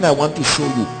something I want to show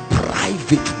you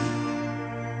privately.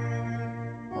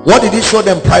 What did he show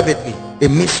them privately? A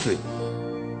mystery.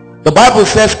 The Bible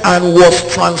says, and was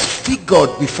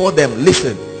transfigured before them.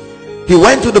 Listen, he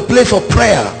went to the place of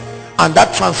prayer, and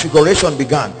that transfiguration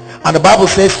began. And the Bible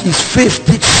says his face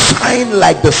did shine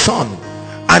like the sun,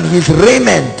 and his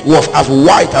raiment was as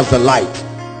white as the light.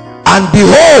 And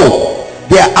behold,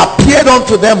 there appeared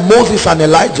unto them Moses and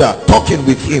Elijah talking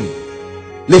with him.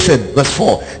 Listen, verse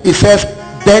 4. It says,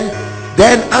 then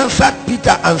answered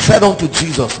Peter and said unto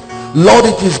Jesus, Lord,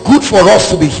 it is good for us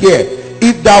to be here.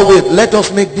 If thou wilt, let us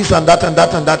make this and that and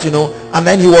that and that, you know. And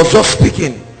then he was just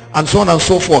speaking, and so on and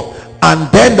so forth. And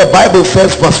then the Bible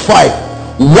says, verse 5,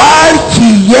 while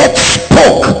he yet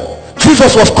spoke,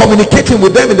 Jesus was communicating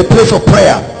with them in the place of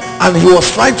prayer, and he was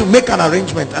trying to make an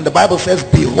arrangement. And the Bible says,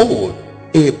 behold,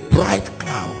 a bright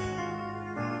cloud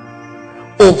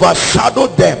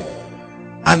overshadowed them.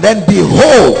 And then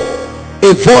behold,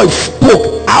 a voice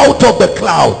spoke out of the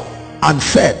cloud and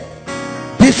said,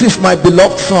 this is my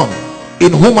beloved son,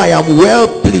 in whom I am well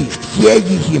pleased. Hear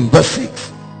ye him. Verse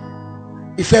 6.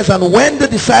 It says, and when the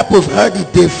disciples heard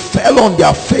it, they fell on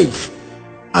their face,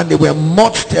 and they were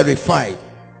much terrified.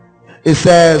 It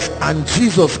says, and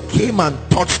Jesus came and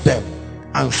touched them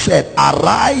and said,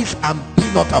 arise and be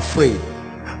not afraid.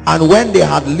 And when they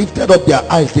had lifted up their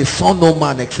eyes, they saw no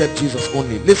man except Jesus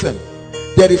only. Listen,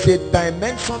 there is a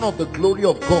dimension of the glory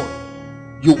of God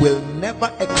you will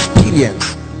never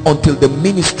experience until the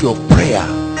ministry of prayer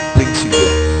brings you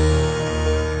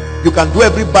there. You can do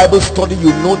every Bible study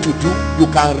you know to do. You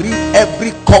can read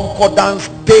every concordance,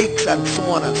 dates, and so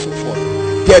on and so forth.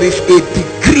 There is a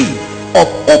degree of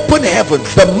open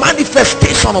heavens, the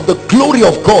manifestation of the glory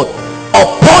of God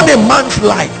upon a man's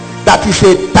life, that is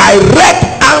a direct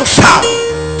answer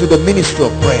to the ministry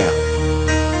of prayer.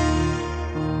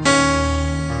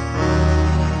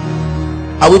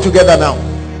 Are we together now?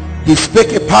 He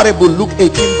spake a parable, Luke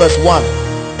 18 verse 1,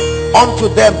 unto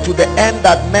them to the end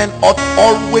that men ought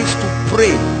always to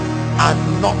pray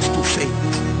and not to faint.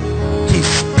 He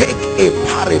spake a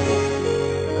parable.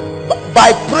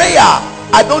 By prayer,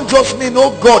 I don't just mean,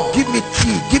 oh God, give me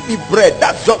tea, give me bread.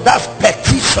 That's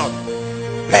petition.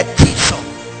 Petition.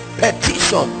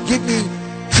 Give me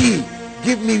tea,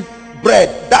 give me bread.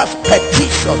 That's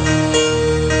petition.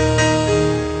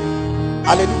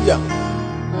 Hallelujah.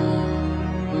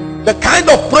 The kind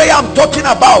of prayer I'm talking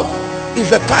about is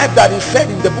the type that is said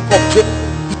in the book of James,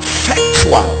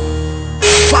 effectual,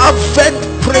 fervent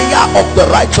prayer of the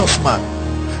righteous man.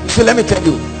 So let me tell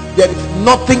you, there is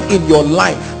nothing in your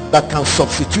life that can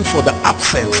substitute for the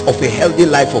absence of a healthy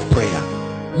life of prayer.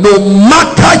 No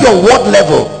matter your word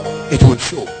level, it will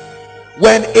show.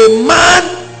 When a man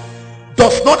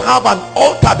does not have an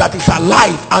altar that is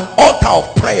alive, an altar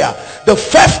of prayer, the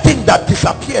first thing that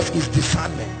disappears is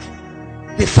discernment.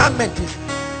 discernment is,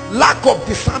 lack of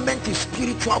discernment is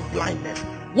spiritual blindness.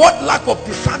 What lack of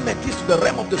discernment is to the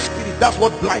realm of the spirit, that's what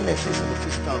blindness is in the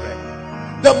physical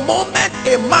realm. The moment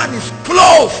a man is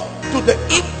close to the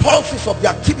impulses of the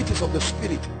activities of the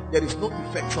spirit, there is no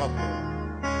effectual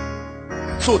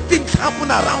prayer. So things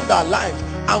happen around our lives,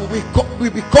 and we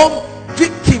become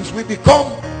victims. We become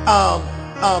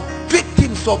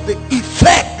victims of the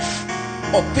effects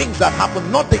of things that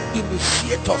happen, not the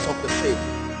initiators of the faith.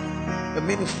 The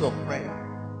ministry of prayer.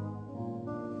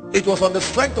 It was on the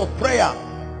strength of prayer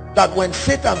that when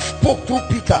Satan spoke to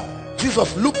Peter,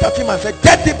 Jesus looked at him and said,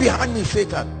 "Get thee behind me,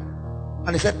 Satan."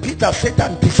 And he said, "Peter,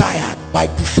 Satan desired by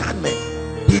discernment.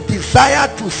 He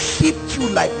desired to sift you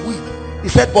like wheat." He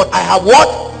said, "But I have what?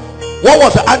 What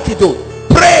was the antidote?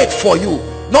 Prayed for you,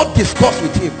 not discussed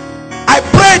with him. I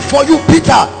prayed for you,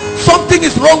 Peter. Something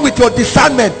is wrong with your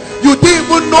discernment. You didn't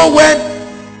even know when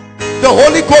the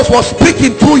Holy Ghost was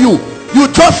speaking to you. You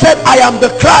just said, 'I am the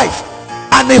Christ,'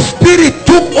 and the spirit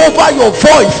took over your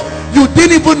voice. You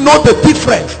didn't even know the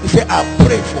difference." He said, "I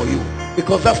prayed for you,"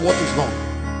 because that's what is wrong.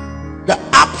 The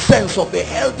absence of a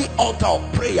healthy altar of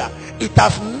prayer, it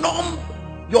has numbed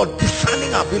your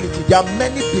discerning ability. There are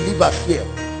many believers here,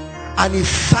 and it's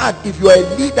sad. If you are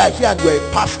a leader here and you are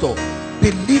a pastor,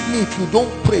 believe me, if you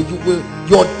don't pray,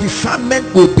 your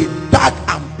discernment will be dark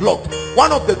and blocked.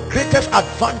 One of the greatest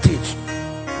advantage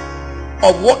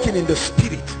of walking in the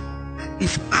spirit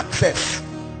is access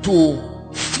to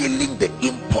feeling the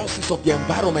impulses of the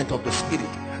environment of the spirit.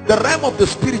 The realm of the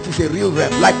spirit is a real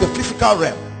realm, like the physical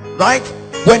realm, right?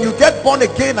 When you get born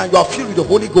again and you are filled with the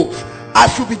Holy Ghost,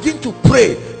 as you begin to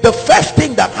pray, the first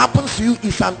thing that happens to you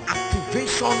is an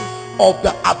activation of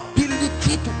the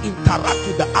ability to interact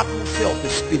with the atmosphere of the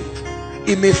spirit.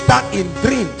 It may start in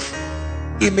dreams,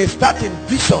 it may start in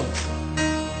visions,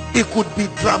 it could be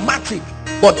dramatic,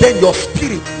 but then your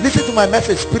spirit, listen to my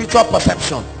message, spiritual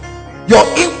perception, your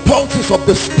impulses of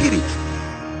the spirit,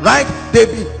 right?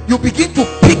 You begin to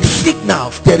pick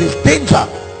signals. There is danger.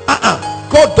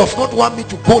 God does not want me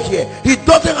to go here. He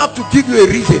doesn't have to give you a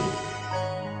reason.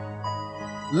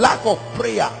 Lack of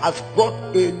prayer has brought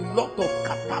a lot of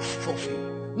catastrophe.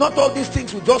 Not all these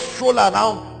things you just stroll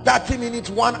around 30 minutes,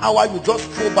 1 hour, you just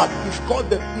throw back. It's called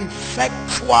the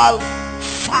effectual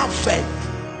fervent.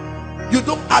 You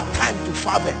don't add time to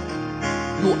fervent,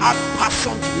 you add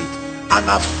passion to it, and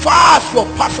as far as your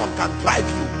passion can drive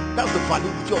you, that's the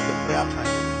validity of the prayer time.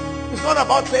 It's not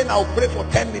about saying I'll pray for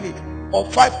 10 minutes or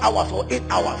 5 hours or 8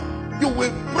 hours. You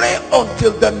will pray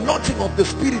until the nudging of the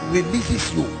spirit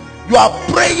releases you. You are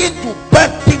praying to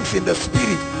birth things in the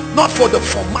spirit, not for the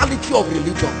formality of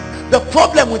religion. The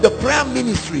problem with the prayer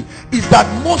ministry is that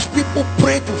most people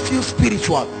pray to feel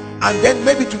spiritual, and then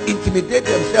maybe to intimidate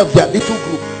themselves, their little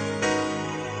group.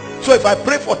 So if I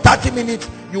pray for 30 minutes,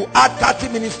 you add 30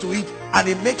 minutes to it, and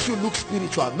it makes you look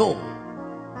spiritual. No.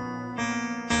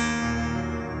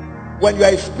 When you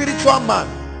are a spiritual man,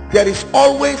 there is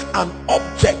always an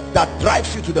object that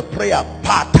drives you to the prayer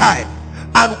part time.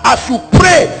 And as you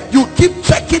pray, you keep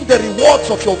checking the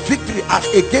rewards of your victory as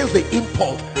against the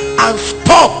impulse, and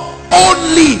stop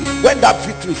only when that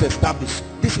victory is established.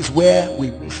 This is where we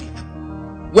miss it.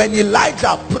 When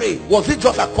Elijah prayed, was it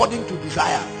just according to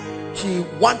desire? He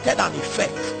wanted an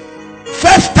effect.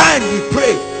 First time he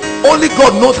prayed, only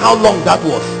God knows how long that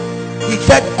was. He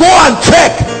said, "Go and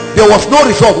check." There was no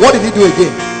result. What did he do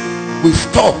again? We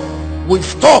stop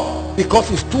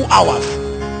because it's 2 hours.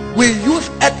 We use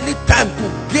earthly time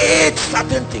to gauge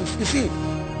certain things. You see,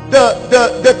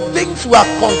 the things we are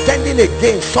contending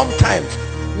against sometimes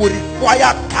will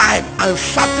require time and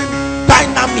certain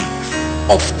dynamics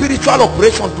of spiritual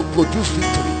operation to produce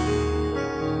victory.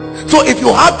 So if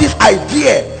you have this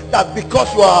idea that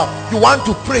because you want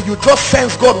to pray, you just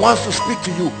sense God wants to speak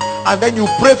to you, and then you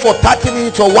pray for 30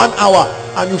 minutes or 1 hour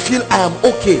and you feel I am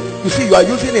okay, you see, you are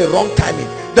using a wrong timing.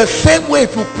 The same way,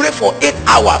 if you pray for 8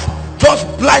 hours just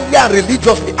blindly and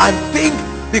religiously and think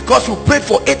because you prayed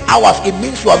for 8 hours it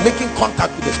means you are making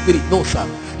contact with the spirit. No, sir.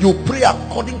 You pray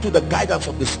according to the guidance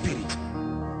of the spirit.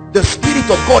 The spirit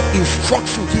of God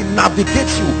instructs you, he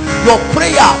navigates you. Your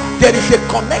prayer, there is a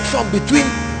connection between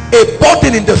a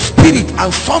burden in the spirit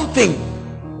and something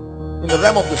in the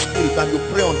realm of the spirit, and you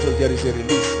pray until there is a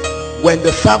release. When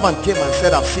the servant came and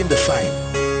said, "I've seen the sign,"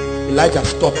 Elijah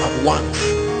stopped at once.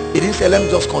 He didn't say, "Let me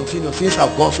just continue since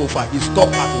I've gone so far." He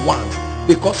stopped at once,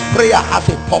 because prayer has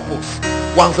a purpose.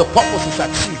 Once the purpose is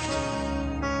achieved,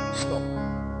 stop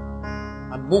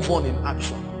and move on in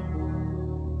action.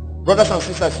 Brothers and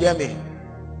sisters, hear me,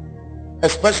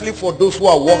 especially for those who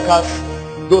are workers,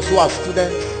 those who are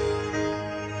students,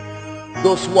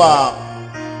 those who are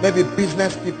maybe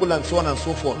business people and so on and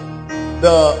so forth.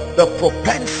 the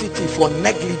propensity for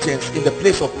negligence in the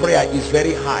place of prayer is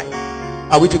very high.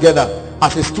 Are we together?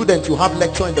 As a student, you have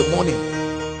lecture in the morning,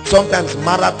 sometimes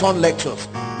marathon lectures.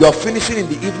 You are finishing in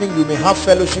the evening, you may have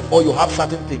fellowship or you have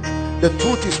certain things. The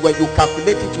truth is, when you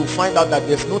calculate it, you find out that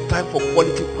there's no time for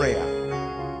quality prayer.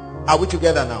 Are we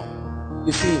together now?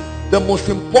 You see, the most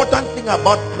important thing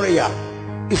about prayer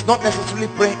is not necessarily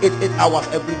praying 8 hours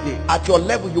every day. At your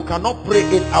level, you cannot pray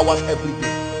 8 hours every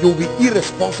day. You'll be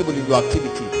irresponsible in your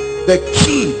activity. The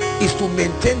key is to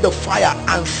maintain the fire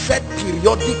and set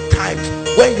periodic times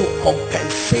when you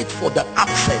compensate for the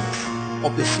absence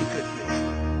of the secret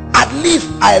place. At least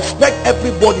I expect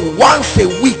everybody once a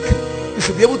week you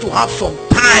should be able to have some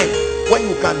time when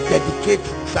you can dedicate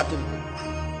certain things.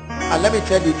 And let me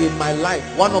tell you, in my life,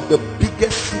 one of the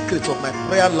biggest secrets of my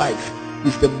prayer life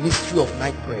is the mystery of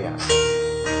night prayers.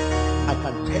 I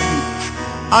can tell you this.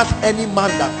 Ask any man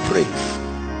that prays.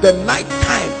 The night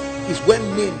time is when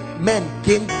men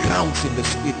gain grounds in the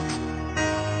spirit.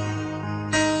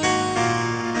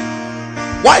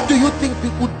 Why do you think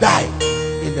people die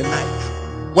in the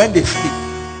night when they sleep?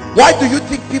 Why do you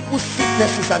think people's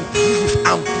sicknesses and diseases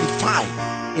amplify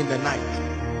in the night?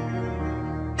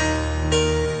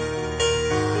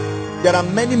 There are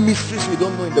many mysteries we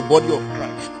don't know in the body of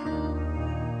Christ.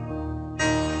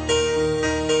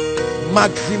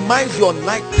 Maximize your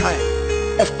night time,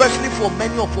 especially for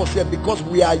many of us here, because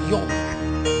we are young.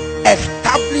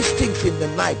 Establish things in the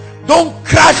night. Don't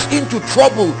crash into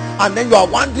trouble and then you are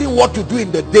wondering what to do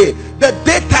in the day. The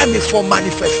daytime is for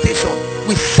manifestation.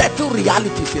 We settle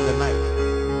realities in the night.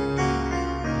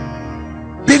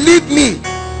 Believe me,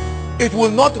 it will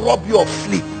not rob you of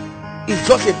sleep. It's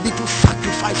just a little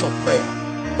sacrifice of prayer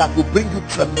that will bring you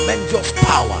tremendous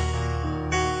power.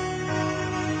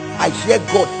 I hear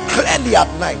God clearly at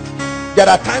night. There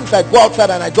are times I go outside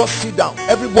and I just sit down.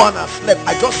 Everyone has slept.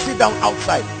 I just sit down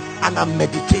outside and I'm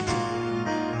meditating.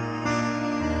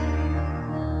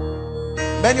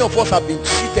 Many of us have been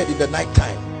cheated in the night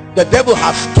time. The devil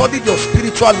has studied your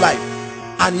spiritual life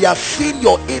and he has seen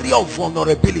your area of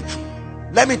vulnerability.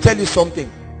 Let me tell you something.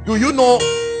 Do you know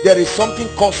there is something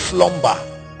called slumber?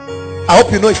 I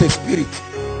hope you know it's a spirit.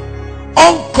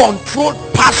 Uncontrolled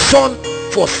passion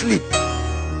for sleep.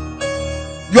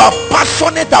 You are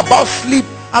passionate about sleep.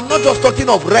 I'm not just talking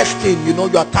of resting. You know,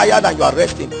 you are tired and you are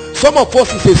resting. Some of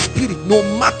us is a spirit. No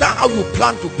matter how you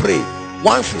plan to pray,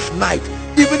 once it's night,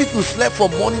 even if you slept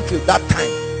from morning till that time,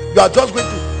 you are just going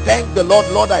to thank the Lord.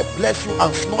 Lord, I bless you,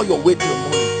 and snore your way till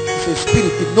morning. It's a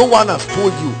spirit. If no one has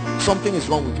told you, something is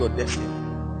wrong with your destiny.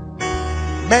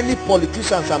 Many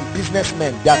politicians and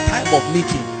businessmen, their time of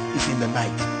meeting is in the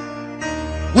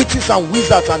night. Witches and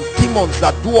wizards and demons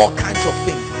that do all kinds of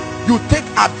things. You take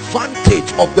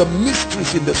advantage of the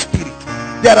mysteries in the spirit.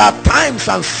 There are times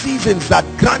and seasons that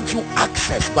grant you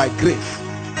access by grace.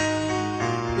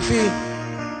 You see,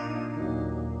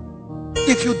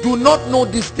 if you do not know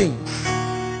these things,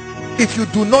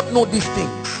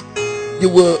 you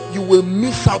will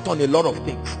miss out on a lot of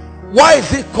things. Why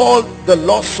is it called the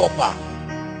Lord's Supper,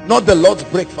 not the Lord's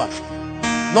breakfast,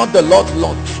 not the Lord's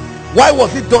lunch? Why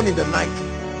was it done in the night?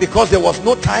 Because there was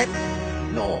no time?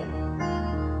 No.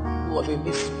 It was a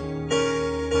mystery.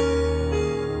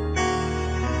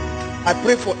 I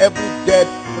pray for every dead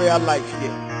prayer life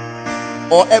here,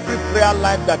 or every prayer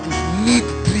life that is need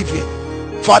driven.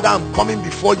 Father, I'm coming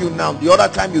before you now. The other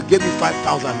time you gave me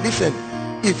 5,000. Listen,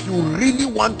 if you really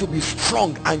want to be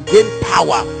strong and gain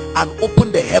power and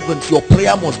open the heavens, your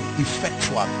prayer must be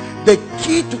effectual. The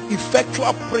key to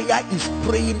effectual prayer is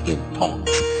praying in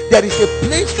tongues. There is a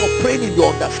place for praying in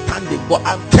your understanding, but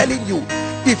I'm telling you,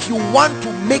 if you want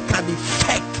to make an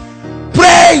effect,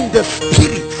 pray in the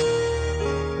spirit.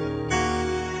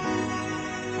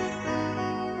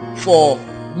 For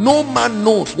no man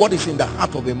knows what is in the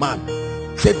heart of a man,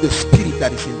 save the spirit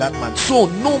that is in that man. So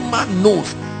no man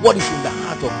knows what is in the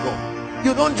heart of God.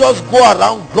 You don't just go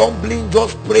around grumbling,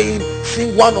 just praying,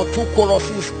 sing one or two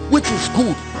choruses, which is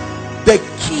good. The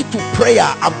key to prayer,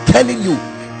 I'm telling you,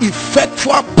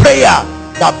 effectual prayer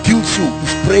that builds you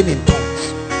is praying in tongues.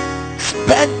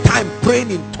 Spend time praying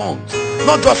in tongues,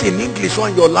 not just in English or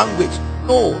in your language.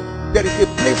 No, there is a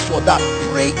place for that.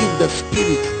 Pray in the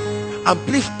spirit. And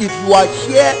please, if you are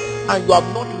here and you have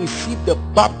not received the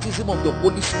baptism of the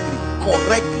Holy Spirit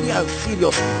correctly and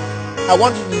seriously, I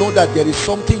want you to know that there is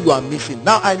something you are missing.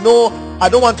 Now, I know I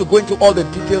don't want to go into all the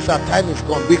details, our time is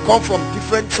gone. We come from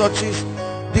different churches,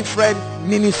 different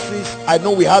ministries. I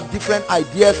know we have different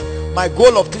ideas. My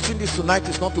goal of teaching this tonight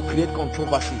is not to create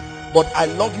controversy, but I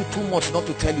love you too much not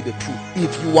to tell you the truth.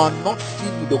 If you are not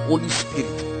filled with the Holy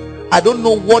Spirit I don't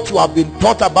know what you have been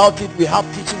taught about it. We have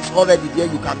teachings already there.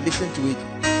 You can listen to it.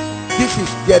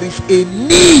 There is a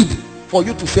need for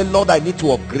you to say, Lord, I need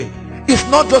to upgrade. It's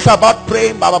not just about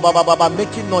praying,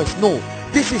 making noise. No,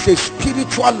 this is a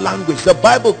spiritual language. The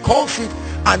Bible calls it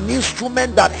an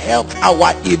instrument that helps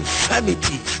our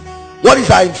infirmities. What is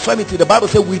our infirmity? The Bible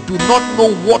says we do not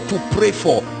know what to pray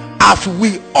for as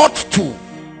we ought to,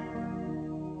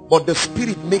 but the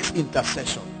Spirit makes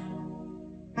intercession.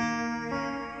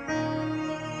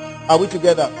 Are we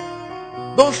together?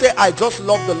 Don't say, I just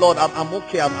love the Lord, I'm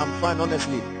okay, I'm fine.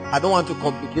 Honestly, I don't want to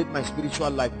complicate my spiritual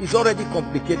life. It's already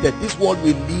complicated. This world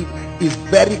we live is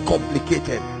very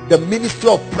complicated. The ministry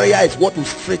of prayer is what will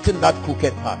straighten that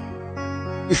crooked path.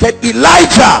 He said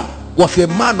Elijah was a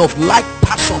man of like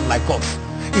passion like us.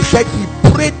 He said he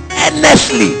prayed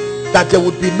earnestly that there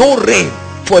would be no rain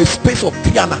for a space of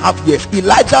 3.5 years.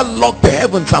 Elijah locked the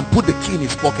heavens and put the key in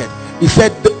his pocket. He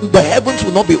said the heavens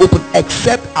will not be open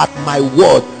except at my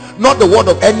word, not the word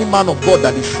of any man of God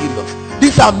that is serious.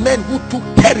 These are men who took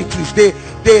territories. They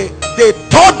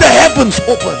tore the heavens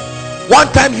open. One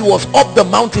time he was up the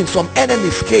mountain, some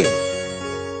enemies came.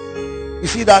 You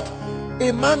see that?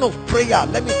 A man of prayer,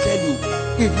 let me tell you,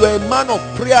 if you're a man of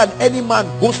prayer and any man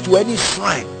goes to any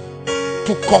shrine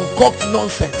to concoct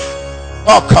nonsense,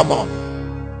 oh come on,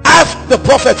 ask the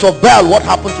prophets of Baal what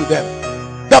happened to them.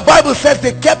 The Bible says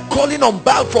they kept calling on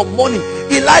Baal from morning.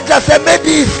 Elijah said, maybe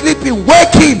he's sleeping,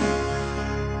 wake him.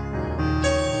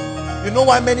 You know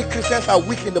why many Christians are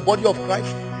weak in the body of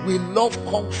Christ? We love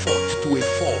comfort to a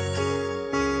fault.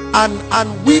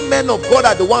 And we men of God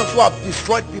are the ones who have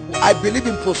destroyed people. I believe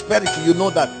in prosperity, you know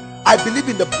that. I believe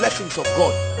in the blessings of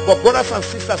God. But brothers and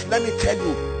sisters, let me tell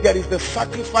you, there is the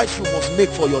sacrifice you must make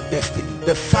for your destiny.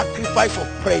 The sacrifice of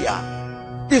prayer.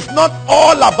 It's not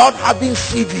all about having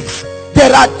CVs.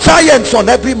 There are giants on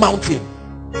every mountain.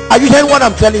 Are you hearing what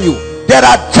I'm telling you? There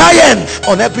are giants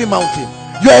on every mountain.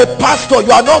 You are a pastor,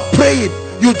 you are not praying.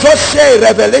 You just share a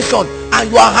revelation and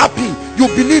you are happy. You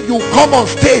believe you come on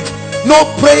stage. No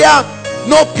prayer,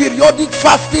 no periodic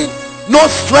fasting, no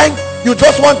strength. You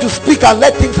just want to speak and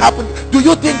let things happen. Do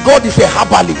you think God is a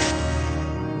herbalist?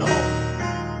 No.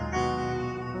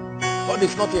 God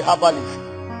is not a herbalist.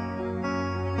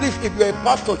 Please, if you're a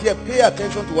pastor here, pay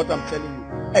attention to what I'm telling you.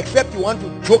 Except you want to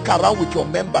joke around with your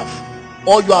members,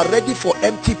 or you are ready for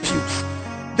empty pews.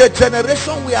 The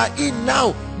generation we are in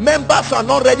now, members are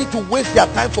not ready to waste their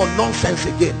time for nonsense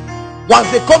again. Once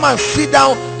they come and sit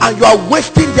down and you are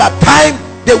wasting their time,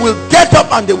 they will get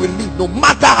up and they will leave, no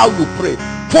matter how you pray.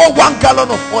 Pour 1 gallon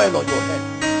of oil on your head.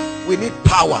 We need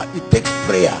power. It takes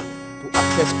prayer to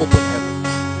access open heavens.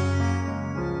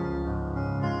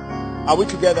 Are we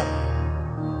together?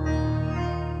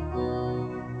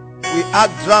 We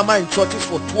act drama in churches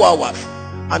for 2 hours,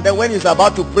 and then when he's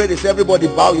about to pray, they say, everybody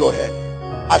bow your head,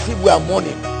 as if we are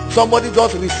mourning. Somebody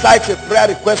just recites a prayer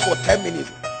request for 10 minutes.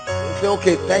 Say,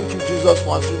 okay, thank you Jesus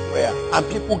for answering prayer, and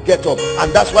people get up.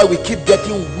 And that's why we keep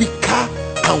getting weaker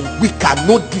and weaker.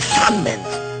 No discernment.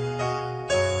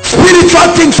 Spiritual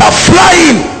things are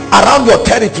flying around your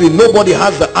territory. Nobody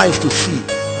has the eyes to see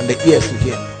and the ears to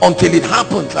hear until it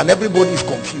happens and everybody is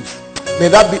confused. May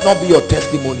that not be your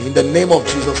testimony in the name of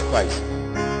Jesus Christ.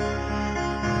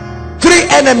 3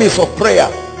 enemies of prayer.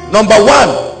 Number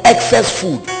 1, excess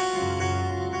food.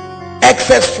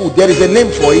 Excess food, there is a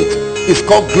name for it. It's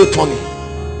called gluttony.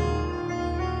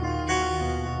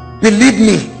 Believe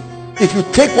me, if you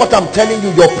take what I'm telling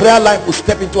you, your prayer life will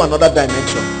step into another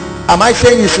dimension. Am I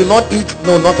saying you should not eat?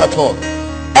 No, not at all.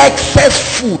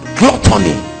 Excess food,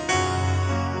 gluttony.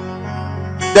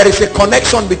 There is a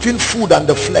connection between food and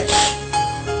the flesh.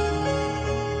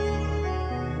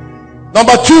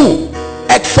 Number 2,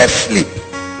 excess sleep.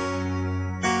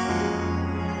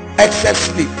 Excess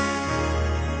sleep.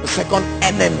 The second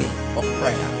enemy of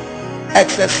prayer.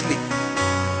 Excess sleep.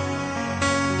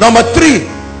 Number 3,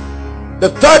 the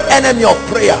third enemy of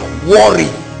prayer, worry.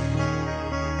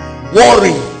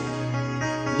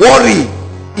 Worry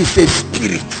is a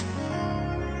spirit.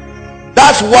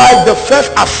 That's why the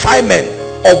first assignment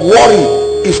of worry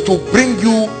is to bring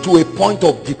you to a point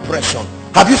of depression.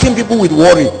 Have you seen people with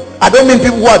worry? I don't mean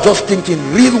people who are just thinking,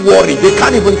 real worry. They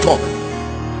can't even talk.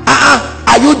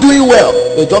 Are you doing well?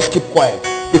 They just keep quiet,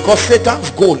 because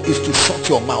Satan's goal is to shut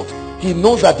your mouth. He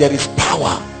knows that there is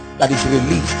power that is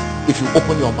released if you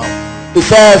open your mouth. He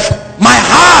says, my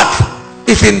heart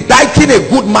is inditing a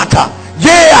good matter.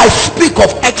 Yea, I speak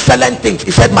of excellent things.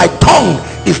 He said, my tongue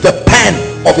is the pen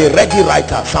of a ready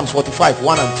writer. Psalms 45,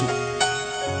 1 and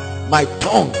 2. My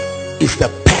tongue is the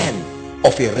pen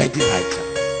of a ready writer.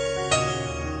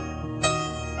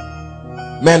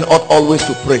 Men ought always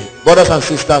to pray. Brothers and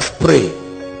sisters, pray.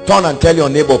 Turn and tell your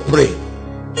neighbor, pray.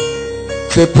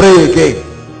 Say, pray again.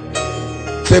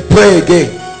 Say, pray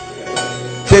again.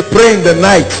 Say, pray in the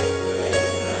night.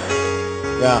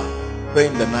 Yeah, pray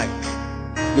in the night.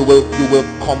 You will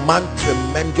command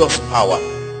tremendous power.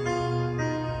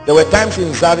 There were times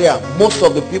in Zaria, most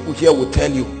of the people here will tell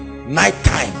you, night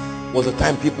time was the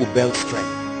time people built strength.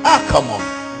 Ah, come on.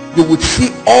 You would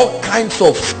see all kinds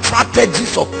of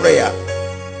strategies of prayer.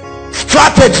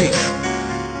 Strategies.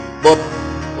 But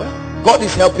well, God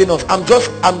is helping us. I'm just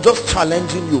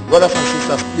challenging you, brothers and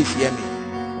sisters, please hear me.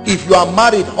 If you are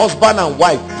married, husband and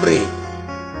wife, pray.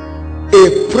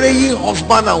 A praying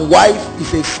husband and wife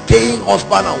is a staying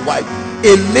husband and wife.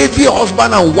 A lazy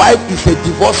husband and wife is a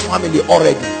divorced family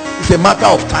already. It's a matter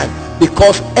of time,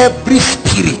 because every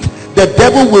spirit, the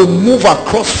devil will move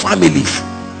across families,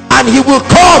 and he will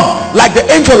come like the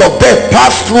angel of death,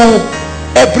 pass through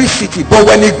every city. But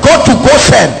when he got to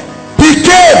Goshen, he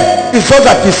came. He saw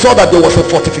that there was a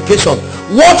fortification.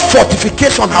 What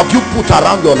fortification have you put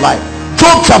around your life?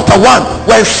 Job chapter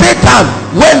 1, when Satan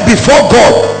went before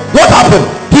God, what happened?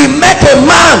 He met a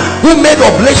man who made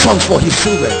oblations for his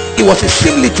children. It was a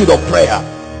similitude of prayer.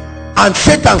 And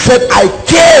Satan said, I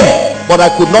came, but I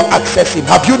could not access him.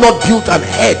 Have you not built an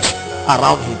hedge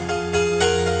around him?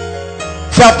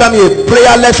 Say after me, a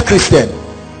prayerless Christian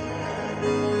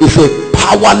is a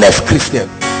powerless Christian.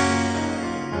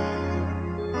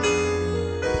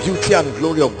 Beauty and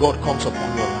glory of God comes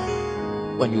upon your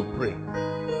life when you pray.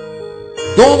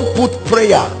 Don't put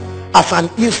prayer as an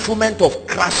instrument of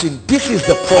crashing. This is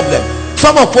the problem.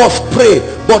 Some of us pray,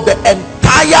 but the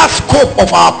entire scope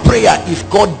of our prayer is,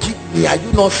 God, give me. Are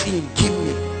you not seeing? Give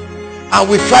me. And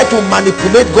we try to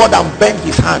manipulate God and bend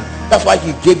his hand. That's why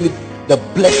he gave me the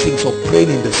blessings of praying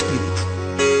in the spirit.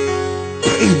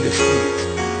 Pray in the spirit.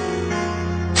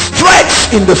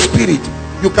 Stretch in the spirit.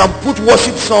 You can put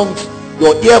worship songs,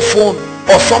 your earphone,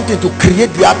 or something to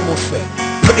create the atmosphere.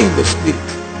 Pray in the spirit.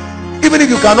 Even if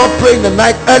you cannot pray in the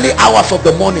night, early hours of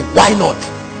the morning, why not?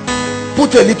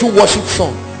 Put a little worship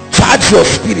song. Charge your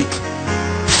spirit.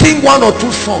 Sing one or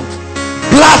two songs.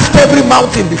 Blast every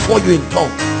mountain before you in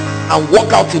tongues. And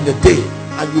walk out in the day,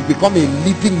 and you become a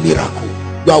living miracle.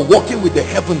 You are walking with the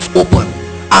heavens open.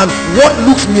 And what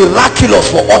looks miraculous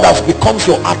for others becomes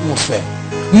your atmosphere.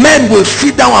 Men will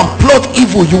sit down and plot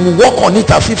evil. You will walk on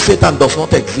it as if Satan does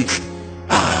not exist.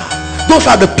 Those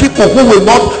are the people who will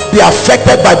not be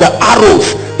affected by the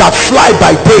arrows that fly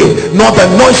by day, nor the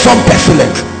noisome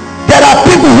pestilence. There are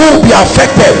people who will be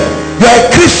affected. You are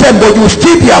a Christian, but you will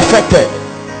still be affected.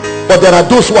 But there are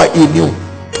those who are immune.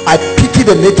 I pity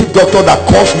the native doctor that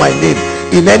calls my name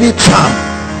in any charm.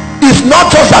 It's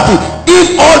not just that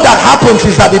if all that happens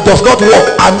is that it does not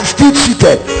work, I'm still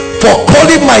cheated. For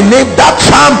calling my name, that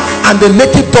charm and the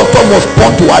native doctor must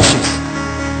burn to ashes.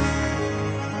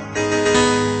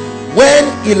 When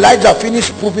Elijah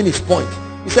finished proving his point,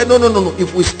 he said, no,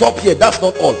 if we stop here, that's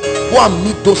not all. Go and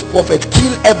meet those prophets,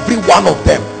 kill every one of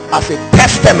them as a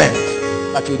testament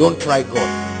that you don't try God.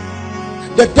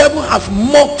 The devil has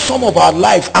mocked some of our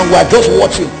lives, and we are just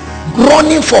watching,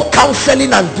 groaning for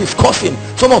counseling and discussing.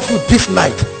 Some of you this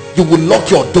night, you will lock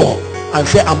your door and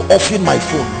say, I'm offering my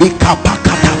phone. Lord,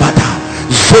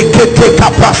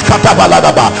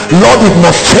 it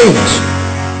must change.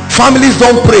 Families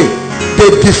don't pray.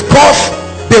 They discuss,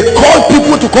 they call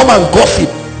people to come and gossip,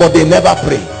 but they never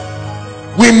pray.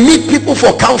 We meet people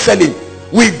for counseling.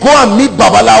 We go and meet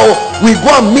Babalao. We go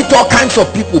and meet all kinds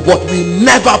of people, but we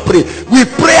never pray. We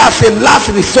pray as a last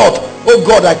resort. Oh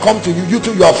God, I come to you. You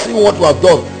too, you have seen what we have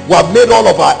done. We have made all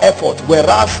of our effort,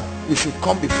 whereas we should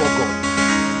come before God.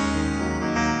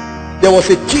 There was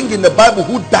a king in the Bible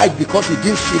who died because he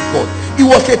didn't seek God. It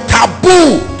was a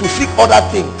taboo to seek other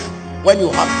things when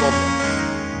you have problems.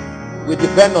 We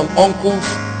depend on uncles.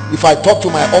 If I talk to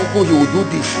my uncle, he will do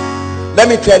this. Let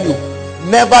me tell you,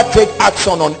 never take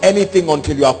action on anything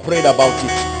until you have prayed about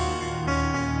it.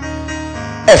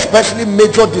 Especially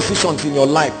major decisions in your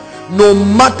life. No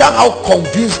matter how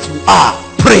convinced you are,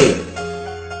 pray.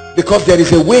 Because there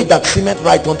is a way that seemeth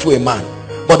right unto a man,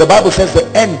 but the Bible says the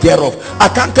end thereof. I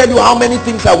can't tell you how many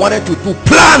things I wanted to do,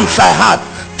 plans I had.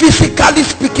 Physically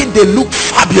speaking, they look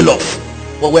fabulous.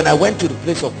 But when I went to the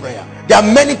place of prayer, there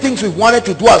are many things we wanted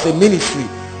to do as a ministry.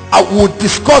 I would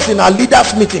discuss in our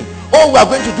leaders meeting. Oh, we are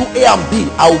going to do A and B.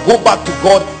 I will go back to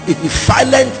God. If he's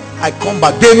silent, I come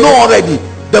back. They know already.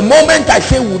 The moment I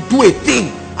say we'll do a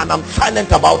thing and I'm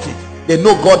silent about it, they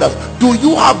know God has. Do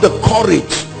you have the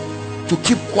courage to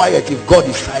keep quiet if God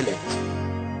is silent?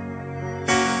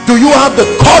 Do you have the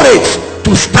courage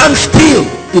to stand still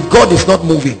if God is not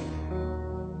moving?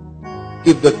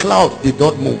 If the cloud did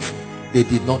not move, they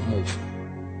did not move.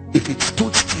 If it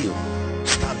stood still, still.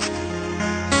 Stand still.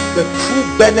 The true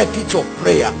benefit of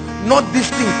prayer, not this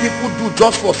thing people do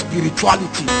just for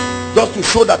spirituality, just to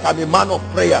show that I'm a man of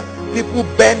prayer. People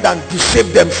bend and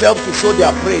deceive themselves to show they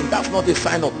are praying. That's not a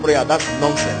sign of prayer. That's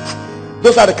nonsense.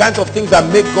 Those are the kinds of things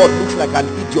that make God look like an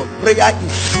idiot. Prayer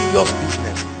is serious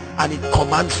business and it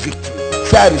commands victory.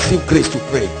 Say, I receive grace to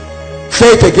pray.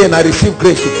 Say it again, I receive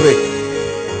grace to pray.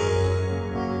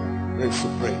 Grace to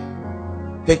pray.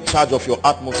 Take charge of your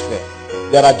atmosphere.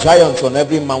 There are giants on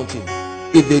every mountain.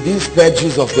 If they didn't spare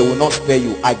Jesus, they will not spare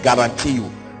you. I guarantee you.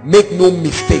 Make no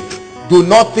mistake. Do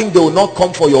not think they will not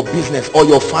come for your business or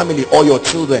your family or your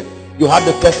children. You have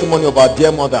the testimony of our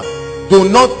dear mother. Do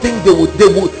not think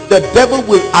the devil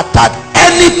will attack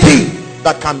anything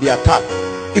that can be attacked.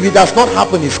 If it does not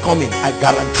happen, it's coming. I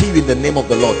guarantee you in the name of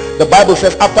the Lord. The Bible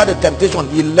says after the temptation,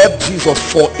 he left Jesus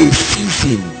for a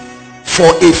season.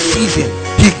 For a season.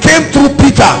 He came through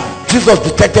Peter. Jesus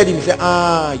detected him. He said,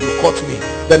 you caught me.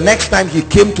 The next time he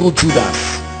came through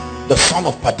Judas, the son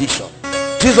of perdition.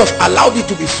 Jesus allowed it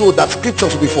to be so that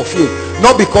scriptures will be fulfilled,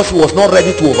 not because he was not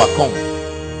ready to overcome.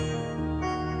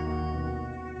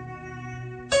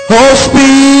 Oh,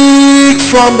 speak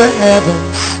from the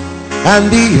heavens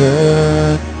and the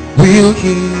earth will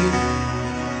hear.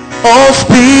 Oh,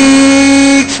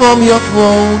 speak from your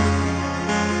throne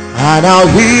and I'll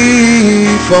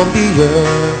hear from the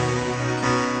earth.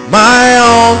 My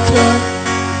altar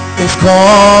is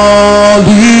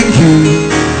calling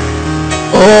you,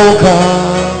 oh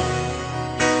God.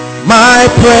 My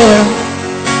prayer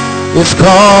is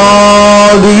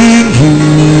calling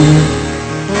you,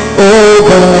 oh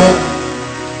God.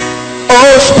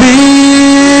 Oh,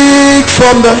 speak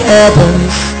from the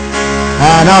heavens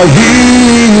and I'll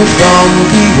hear from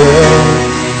the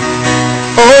earth.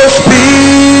 Oh,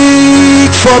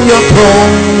 speak from your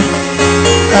throne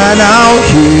and I'll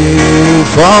hear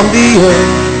from the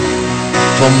earth.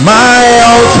 For my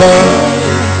altar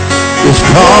is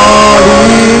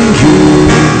calling you,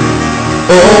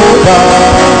 oh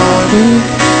God.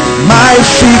 My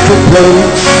secret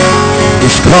place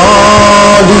is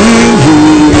calling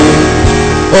you,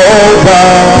 oh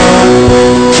God.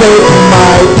 Take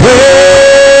my praise,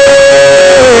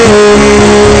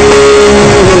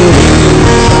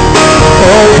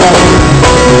 oh God.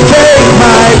 Take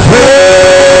my praise.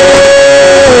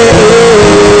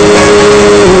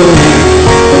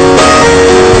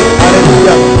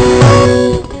 Hallelujah.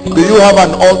 Do you have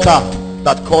an altar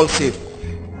that calls him?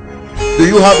 Do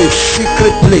you have a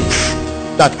secret place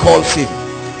that calls him?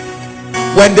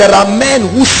 When there are men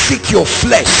who seek your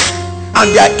flesh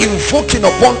and they are invoking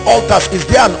upon altars, is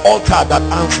there an altar that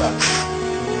answers?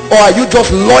 Or are you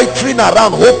just loitering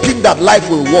around hoping that life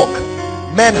will work?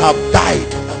 Men have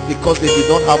died because they did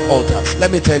not have altars.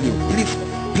 Let me tell you, please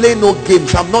play no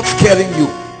games. I'm not scaring you.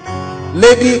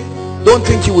 Lady, don't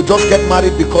think you will just get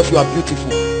married because you are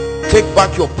beautiful. Take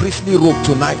back your priestly robe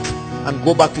tonight and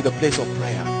go back to the place of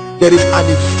prayer. There is an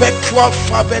effectual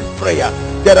fervent prayer.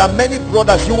 There are many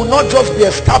brothers. You will not just be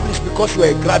established because you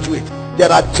are a graduate.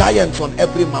 There are giants on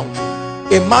every mountain.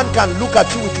 A man can look at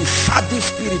you with his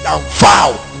sadist spirit and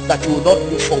vow that you will not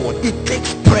move forward. It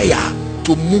takes prayer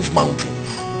to move mountains.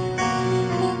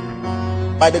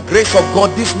 By the grace of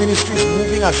God, this ministry is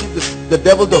moving as if the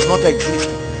devil does not exist.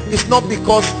 It's not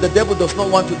because the devil does not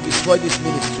want to destroy this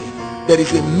ministry. There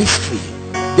is a mystery.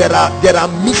 There are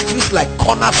mysteries like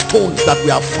cornerstones that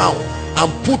we have found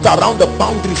and put around the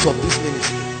boundaries of this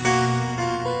ministry.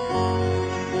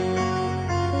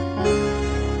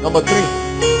 Number 3,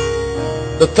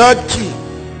 the third key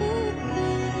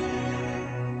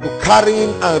to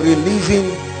carrying and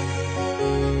releasing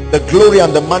the glory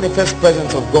and the manifest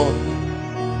presence of God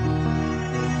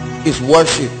is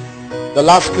worship. The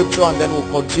last scripture, and then we'll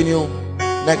continue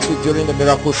next week during the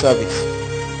miracle service.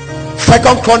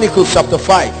 2 Chronicles chapter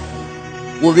 5.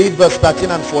 We'll read verse 13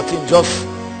 and 14, just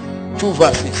 2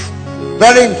 verses.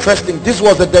 Very interesting. This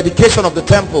was the dedication of the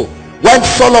temple. When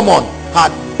Solomon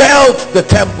had built the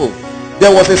temple,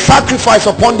 there was a sacrifice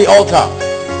upon the altar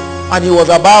and he was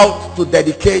about to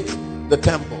dedicate the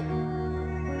temple.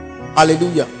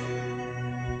 Hallelujah.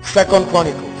 2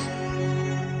 Chronicles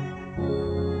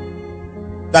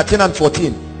 13 and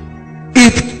 14.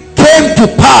 It came to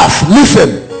pass,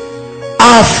 listen,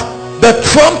 as the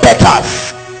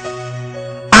trumpeters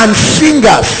and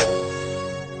singers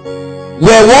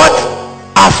were what?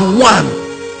 As one,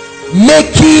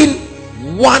 making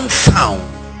one sound,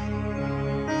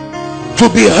 to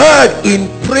be heard in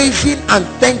praising and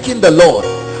thanking the Lord.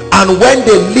 And when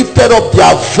they lifted up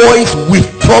their voice with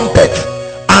trumpets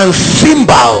and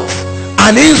cymbals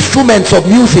and instruments of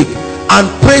music and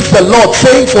praised the Lord,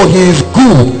 saying, for he is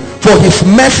good, for his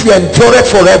mercy endureth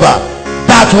forever.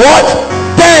 That what?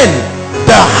 Then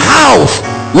the house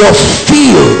was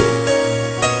filled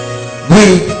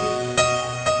with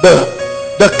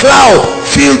the cloud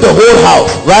filled the whole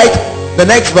house, right? The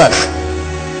next verse.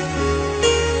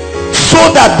 So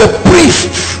that the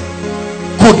priests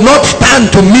could not stand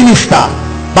to minister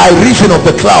by reason of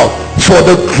the cloud, for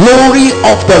the glory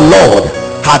of the Lord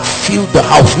had filled the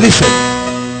house. Listen,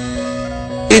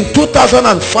 in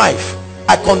 2005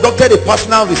 I conducted a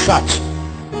personal research,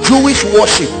 Jewish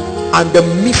worship and the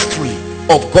mystery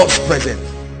of God's presence.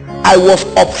 I was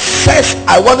obsessed.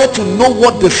 I wanted to know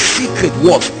what the secret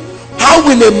was. How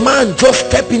will a man just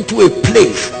step into a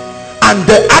place and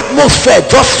the atmosphere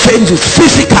just changes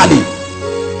physically,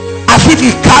 as if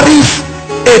he carries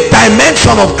a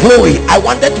dimension of glory? I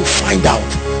wanted to find out,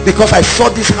 because I saw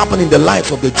this happen in the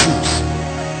lives of the Jews.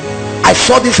 I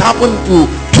saw this happen to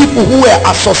people who were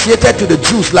associated to the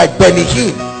Jews, like Benny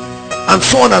Hinn and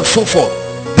so on and so forth.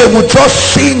 They would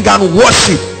just sing and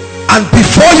worship, and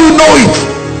before you know it,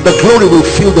 the glory will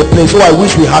fill the place. Oh, I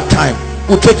wish we had time.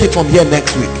 We'll take it from here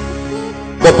next week.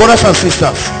 But brothers and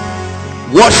sisters,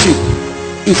 worship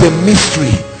is a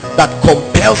mystery that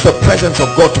compels the presence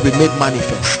of God to be made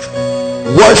manifest.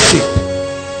 Worship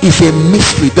is a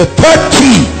mystery. The third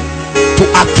key to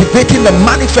activating the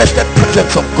manifested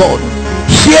presence of God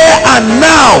here and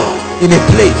now in a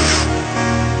place.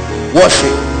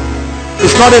 Worship.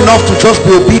 It's not enough to just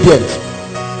be obedient.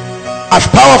 As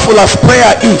powerful as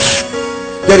prayer is,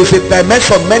 there is a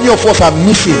dimension many of us are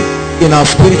missing in our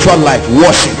spiritual life.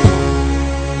 Worship.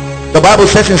 The Bible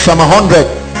says in Psalm 100,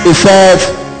 it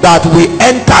says that we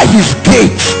enter his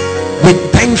gates with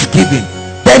thanksgiving.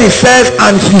 Then it says,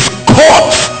 and his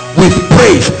courts with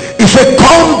praise. It said,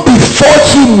 come before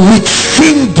him with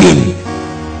singing.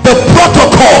 The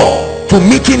protocol to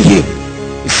meeting him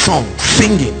is song,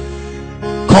 singing.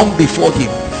 Come before him.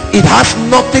 It has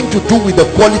nothing to do with the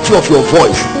quality of your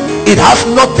voice. It has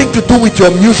nothing to do with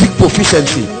your music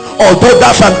proficiency, although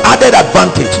that's an added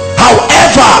advantage.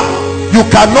 However, you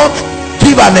cannot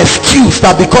give an excuse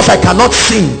that because I cannot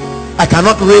sing, I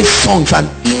cannot raise songs and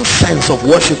incense of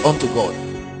worship unto God.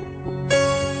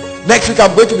 Next week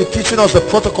I'm going to be teaching us the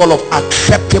protocol of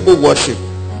acceptable worship.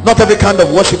 Not every kind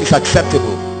of worship is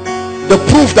acceptable. The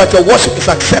proof that your worship is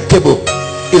acceptable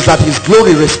is that his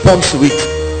glory responds to it.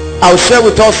 I'll share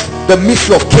with us the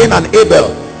mystery of Cain and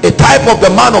Abel, a type of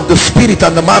the man of the spirit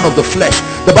and the man of the flesh.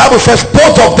 The Bible says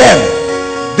both of them,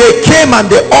 they came and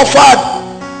they offered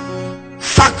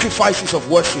sacrifices of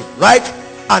worship, right?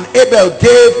 And Abel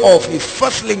gave of his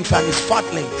firstlings and his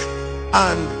fatlings,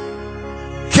 and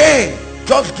Cain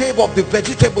just gave of the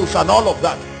vegetables and all of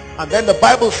that. And then the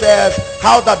Bible says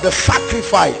how that the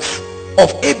sacrifice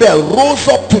of Abel rose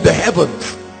up to the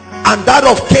heavens, and that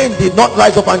of Cain did not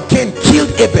rise up, and Cain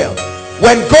killed Abel.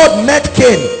 When God met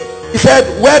Cain, he said,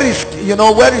 where is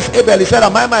Abel? He said,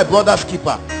 am I my brother's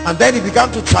keeper? And then he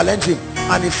began to challenge him,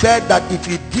 and he said that if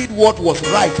he did what was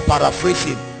right,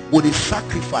 paraphrasing, would his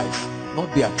sacrifice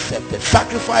not be accepted?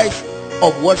 Sacrifice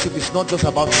of worship is not just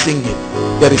about singing.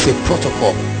 There is a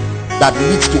protocol that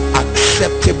leads to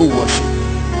acceptable worship.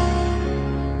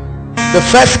 The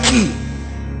first key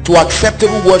to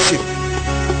acceptable worship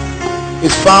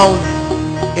is found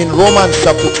in Romans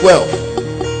chapter 12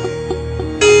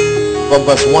 from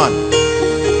verse 1.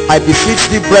 I beseech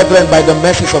thee, brethren, by the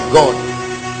mercies of God,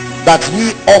 that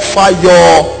ye offer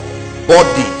your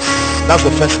bodies. That's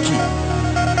the first key.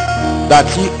 That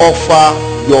ye offer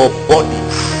your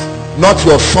bodies, not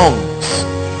your songs,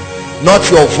 not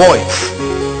your voice,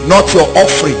 not your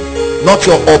offering, not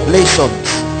your oblations,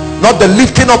 not the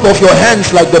lifting up of your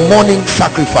hands like the morning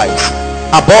sacrifice.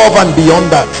 Above and beyond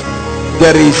that,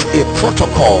 there is a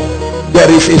protocol, there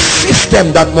is a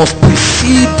system that must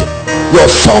precede your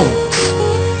songs.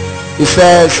 It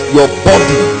says your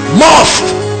body must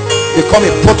become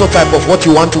a prototype of what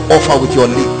you want to offer with your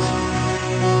lips.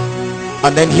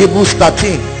 And then Hebrews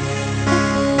 13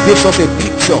 gives us a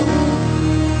picture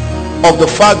of the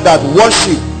fact that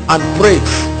worship and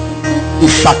praise is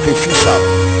sacrificial.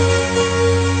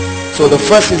 So the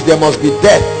first is there must be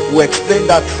death. We explained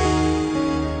that.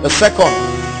 The second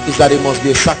is that it must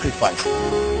be a sacrifice.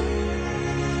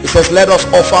 It says, let us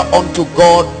offer unto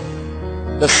God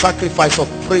the sacrifice of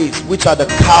praise, which are the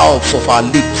calves of our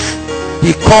lips.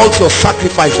 He calls your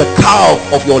sacrifice the calf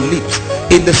of your lips,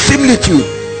 in the similitude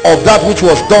of that which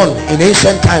was done in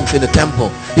ancient times in the temple.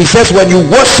 He says when you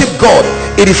worship God,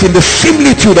 it is in the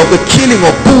similitude of the killing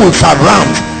of bulls and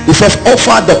rams. He says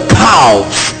offer the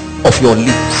calves of your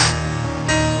lips,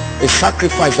 a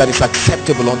sacrifice that is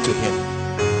acceptable unto him.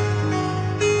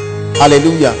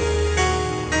 Hallelujah.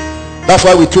 That's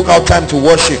why we took our time to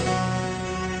worship.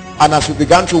 And as we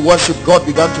began to worship, God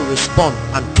began to respond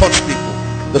and touch people.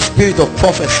 The spirit of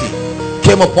prophecy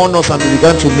came upon us and we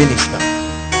began to minister.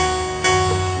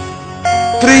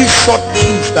 3 short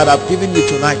keys that I've given you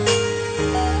tonight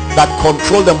that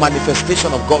control the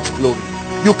manifestation of God's glory.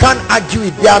 You can't argue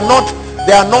it. They are not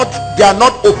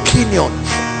opinions.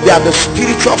 They are the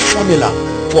spiritual formula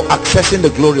for accessing the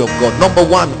glory of God. Number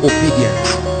 1,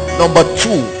 obedience. Number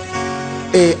 2,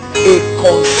 a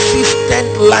consistent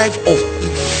life of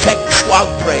effectual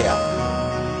prayer.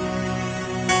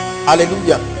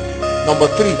 Hallelujah. Number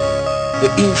 3, the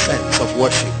incense of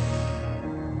worship.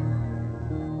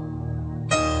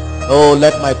 Oh,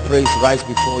 let my praise rise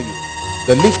before you.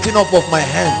 The lifting up of my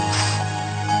hands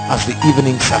as the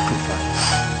evening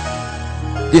sacrifice.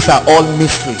 These are all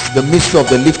mysteries. The mystery of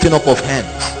the lifting up of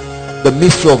hands, the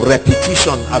mystery of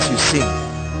repetition as you sing.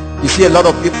 You see a lot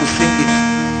of people sing it.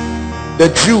 The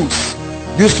Jews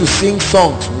used to sing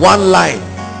songs, one line,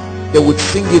 they would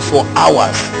sing it for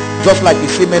hours, just like you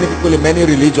see many people in many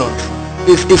religions.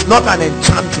 It's not an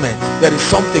enchantment. There is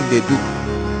something they do.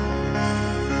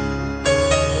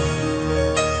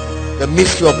 The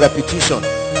mystery of repetition.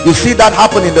 You see that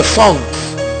happen in the songs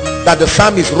that the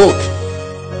psalmist wrote.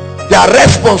 Their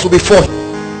response will be for him.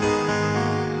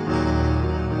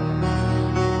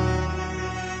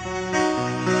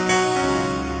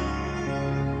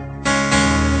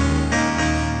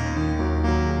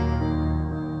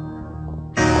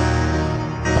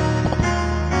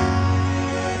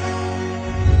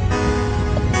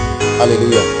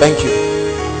 Hallelujah. Thank you.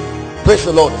 Praise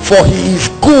the Lord. For he is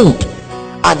good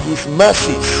and his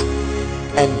mercies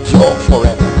endure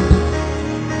forever.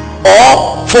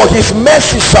 Or for his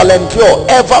mercy shall endure,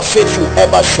 ever faithful,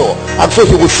 ever sure. And so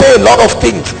he will say a lot of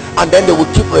things and then they will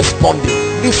keep responding.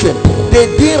 Listen, they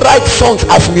didn't write songs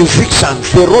as musicians.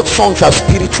 They wrote songs as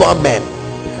spiritual men.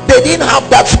 They didn't have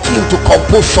that skill to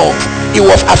compose songs. It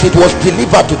was as it was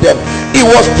delivered to them. It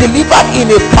was delivered in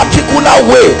a particular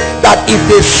way that if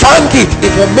they sang it,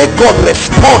 it will make God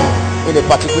respond in a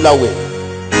particular way.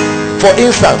 For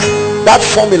instance, that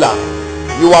formula,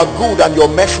 you are good and your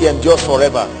mercy endures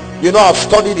forever. You know, I've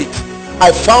studied it.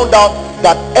 I found out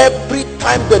that every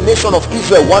time the nation of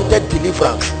Israel wanted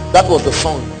deliverance, that was the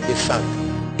song they sang.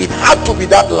 It had to be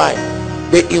that line.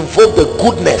 They invoked the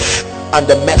goodness and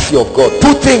the mercy of God.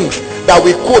 2 things that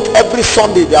we quote every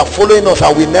Sunday. They are following us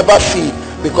and we never see it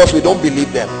because we don't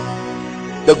believe them.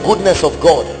 The goodness of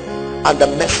God and the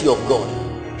mercy of God.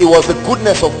 It was the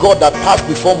goodness of God that passed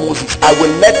before Moses. I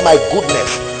will let my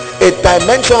goodness, a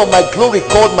dimension of my glory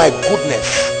called my goodness,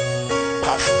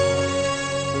 pass.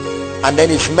 And then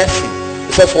his mercy.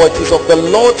 It says, for it is of the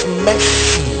Lord's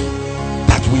mercy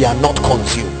that we are not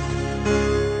consumed.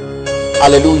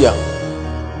 Hallelujah.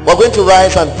 We're going to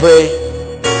rise and pray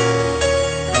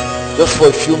just for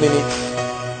a few minutes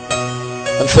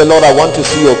and say, Lord, I want to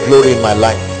see your glory in my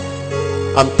life.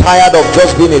 I'm tired of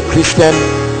just being a Christian,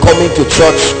 coming to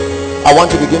church. I want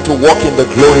to begin to walk in the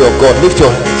glory of God. Lift your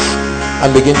hands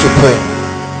and begin to pray.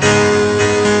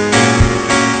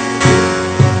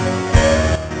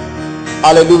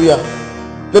 Hallelujah.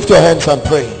 Lift your hands and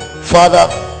pray. Father,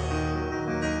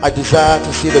 I desire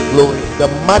to see the glory, the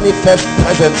manifest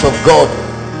presence of God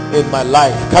in my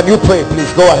life. Can you pray?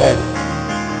 Please go ahead.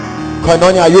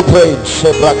 Koinonia, are you praying?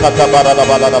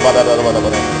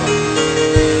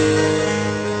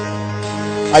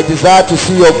 I desire to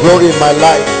see your glory in my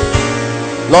life.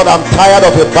 Lord, I'm tired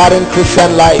of a barren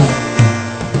Christian life.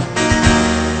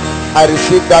 I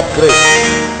receive that grace.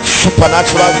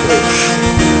 Supernatural grace.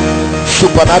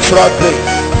 Supernatural grace.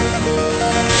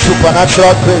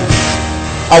 Supernatural grace.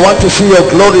 I want to see your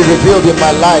glory revealed in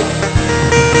my life.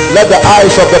 Let the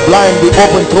eyes of the blind be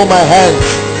opened through my hands.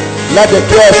 Let the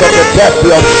ears of the deaf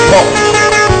be unstopped.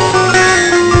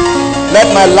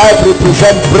 Let my life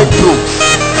represent breakthroughs,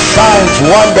 signs,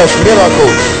 wonders,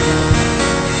 miracles.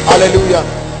 Hallelujah.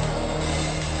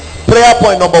 Prayer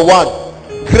point number 1.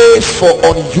 Grace for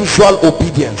unusual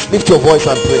obedience. Lift your voice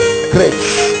and pray.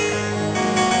 Grace.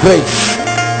 Grace.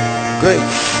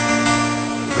 Grace.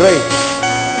 Grace.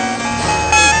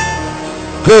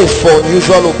 Grace for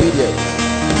unusual obedience.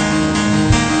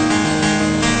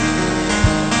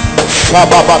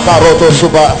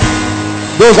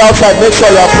 Those outside, make sure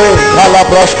you are praying.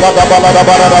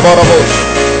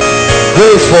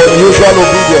 Grace for unusual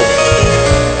obedience.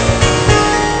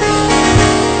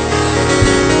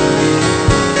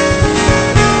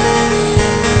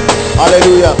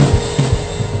 Hallelujah.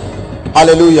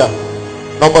 Hallelujah.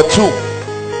 Number 2,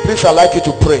 please, I'd like you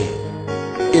to pray.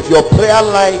 If your prayer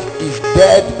life is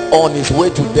dead or on its way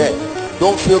to death,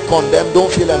 don't feel condemned,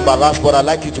 don't feel embarrassed, but I'd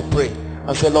like you to pray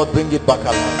and say, Lord, bring it back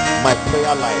alive. My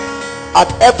prayer life At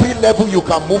every level you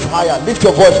can move higher. Lift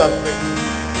your voice and pray.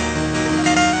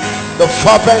 The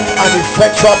fervent and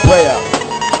effectual prayer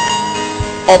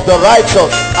of the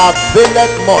righteous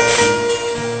availeth much.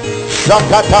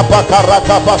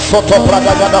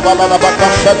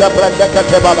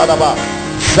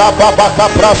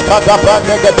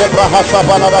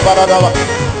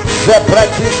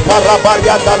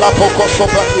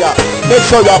 Make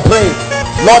sure you are praying.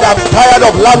 Lord, I'm tired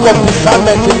of lack of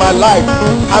discernment in my life.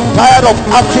 I'm tired of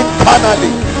acting carnally.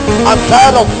 I'm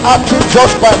tired of acting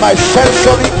just by my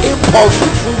sensory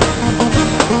impulses.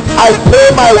 I pray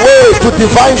my way to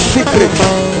divine secrets.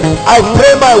 I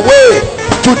pray my way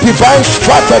to divine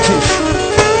strategies.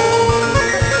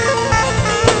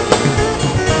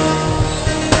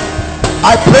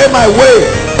 I pray my way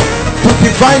to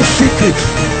divine secrets.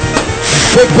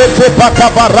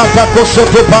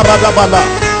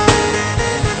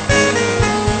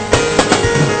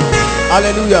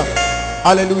 Hallelujah.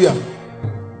 Hallelujah.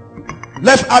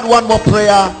 Let's add one more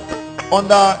prayer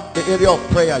under the area of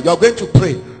prayer. You are going to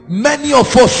pray. Many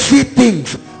of us see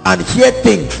things and hear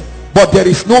things, but there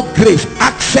is no grace,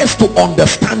 access to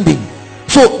understanding.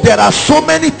 So there are so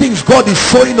many things God is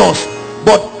showing us,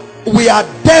 but we are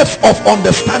deaf of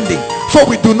understanding. So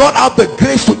we do not have the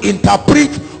grace to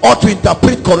interpret or to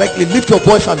interpret correctly. Lift your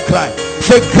voice and cry.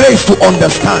 Say, grace to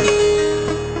understand.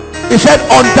 He said,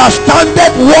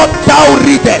 understandeth what thou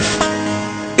readest.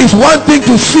 It's one thing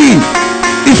to see.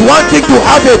 It's one thing to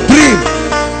have a dream.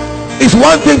 It's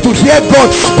one thing to hear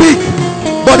God speak.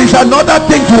 But it's another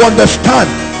thing to understand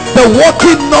the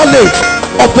working knowledge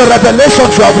of the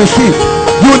revelations you have received.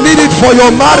 You need it for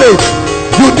your marriage.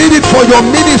 You need it for your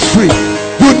ministry.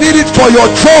 You need it for your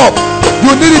job.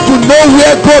 You need it to know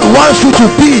where God wants you to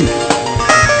be.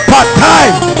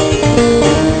 Part-time.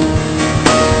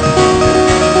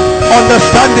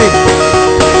 Understanding.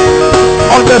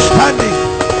 Understanding.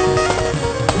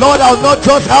 Lord, I'll not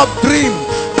just have dreams.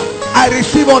 I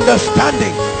receive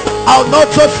understanding. I'll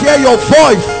not just hear your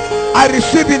voice. I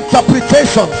receive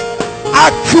interpretations.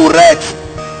 Accurate,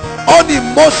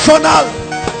 unemotional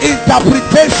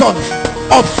interpretations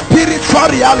of spiritual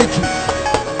reality.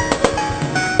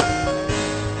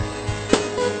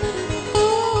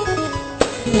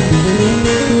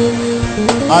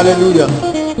 Hallelujah.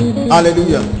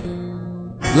 Hallelujah.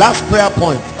 Last prayer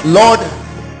point. Lord,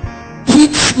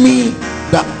 teach me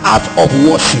the art of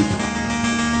worship.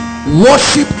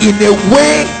 Worship in a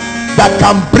way that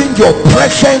can bring your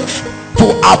presence to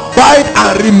abide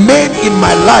and remain in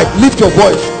my life. Lift your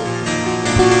voice.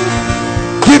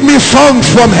 Give me songs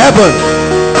from heaven.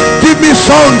 Give me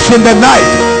songs in the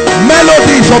night.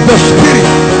 Melodies of the Spirit.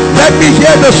 Let me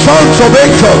hear the songs of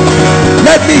angels.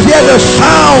 Let me hear the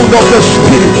sound of the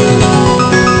Spirit.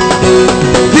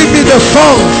 Give me the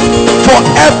songs for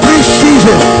every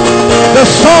season. The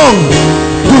song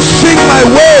to sing my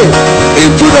way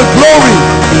into the glory.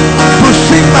 To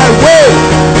sing my way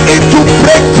into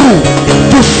breakthrough.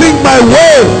 To sing my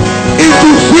way into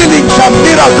healings and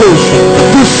miracles.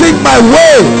 To sing my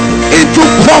way into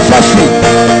prophecy.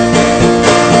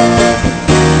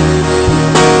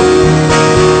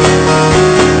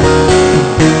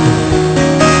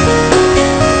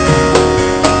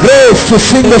 Grace to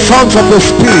sing the songs of the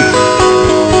Spirit.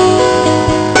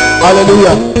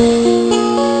 Hallelujah.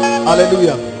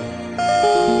 Hallelujah.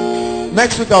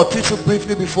 Next week I'll teach you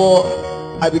briefly before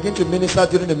I begin to minister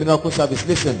during the miracle service.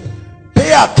 Listen,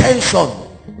 pay attention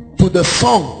to the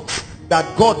songs that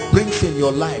God brings in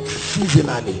your life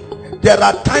seasonally. There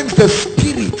are times the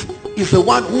Spirit is the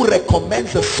one who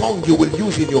recommends the song you will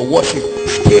use in your worship.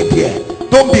 Stay there.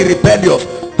 Don't be rebellious.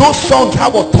 Those songs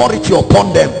have authority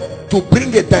upon them to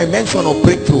bring a dimension of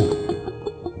breakthrough.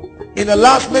 In the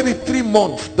last maybe 3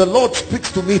 months, the Lord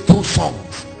speaks to me through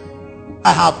songs.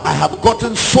 I have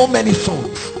gotten so many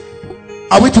songs.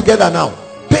 Are we together now?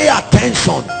 Pay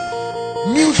attention.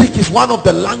 Music is one of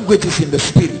the languages in the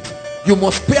Spirit. You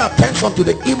must pay attention to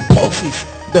the impulses,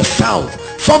 the sound.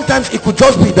 Sometimes it could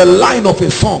just be the line of a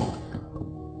song.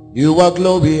 You are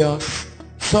glorious,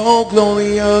 so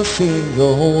glorious in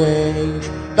your ways.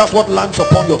 That's what lands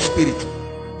upon your spirit.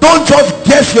 Don't just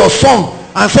guess your song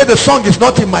and say the song is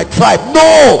not in my tribe.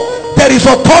 No, there is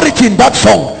authority in that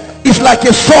song. It's like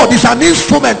a sword. It's an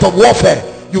instrument of warfare.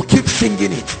 You keep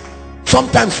singing it,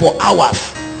 sometimes for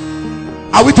hours.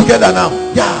 Are we together now?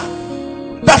 Yeah.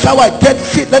 That's how I get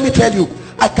fit. Let me tell you,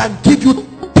 I can give you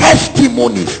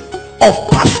testimonies of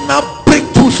personal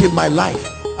breakthroughs in my life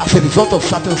as a result of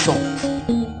certain songs.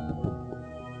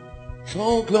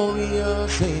 So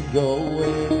glorious in your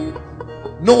way.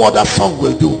 No other song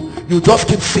will do. You just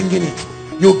keep singing it.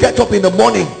 You get up in the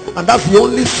morning and that's the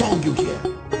only song you hear.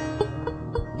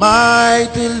 My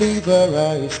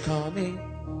deliverer is coming.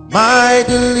 My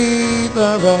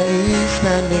deliverer is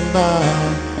standing by.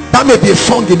 That may be a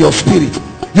song in your spirit.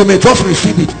 You may just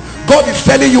receive it. God is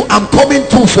telling you, I'm coming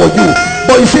through for you.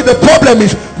 But you see, the problem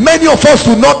is many of us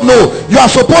do not know. You are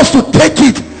supposed to take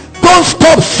it. Don't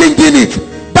stop singing it.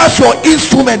 That's your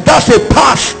instrument. That's a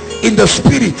pass in the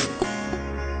spirit.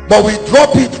 But we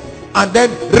drop it and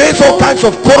then raise all kinds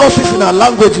of choruses in our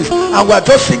languages, and we are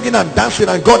just singing and dancing,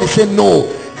 and God is saying, no,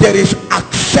 there is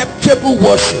acceptable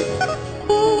worship.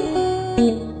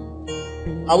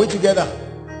 Are we together?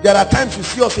 There are times you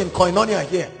see us in Koinonia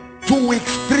here, 2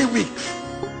 weeks, 3 weeks.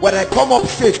 When I come up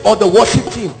stage or the worship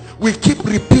team, we keep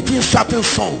repeating certain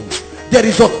songs. There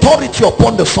is authority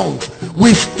upon the songs.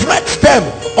 We stretch them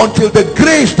until the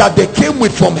grace that they came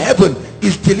with from heaven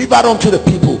is delivered unto the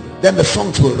people. Then the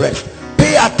songs will rest.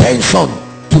 Pay attention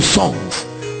to songs.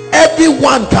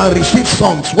 Everyone can receive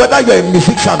songs, whether you're a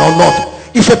musician or not.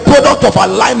 It's a product of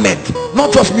alignment,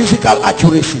 not just musical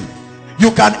accuracy.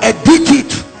 You can edit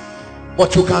it,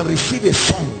 but you can receive a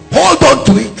song. Hold on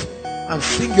to it and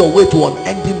sing your way to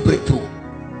unending breakthrough.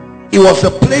 It was the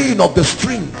playing of the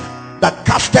string that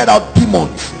casted out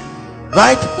demons,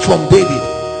 right, from David.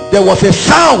 There was a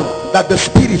sound that the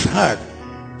spirit heard.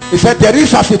 He said, there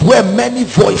is as it were many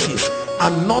voices,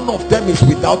 and none of them is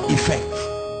without effect.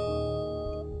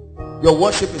 Your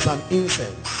worship is an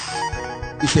incense.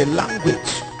 It's a language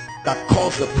that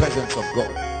calls the presence of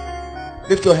God.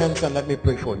 Lift your hands and let me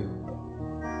pray for you.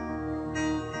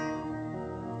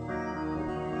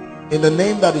 In the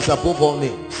name that is above all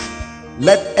names,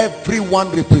 let everyone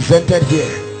represented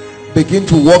here begin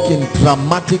to walk in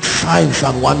dramatic signs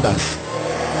and wonders.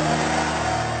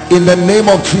 In the name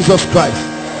of Jesus Christ.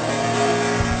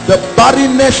 The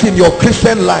barrenness in your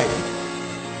Christian life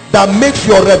that makes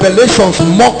your revelations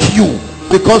mock you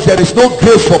because there is no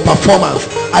grace for performance,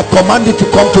 I command it to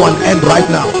come to an end right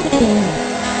now.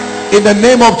 In the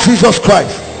name of Jesus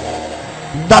Christ.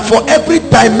 That for every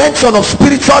dimension of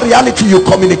spiritual reality you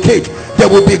communicate, there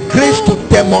will be grace to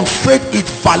demonstrate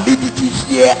its validity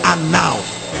here and now.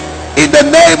 In the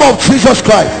name of Jesus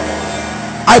Christ,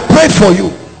 I pray for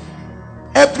you.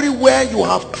 Everywhere you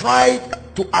have tried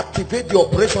to activate the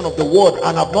operation of the word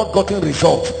and have not gotten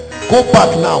results, go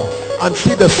back now and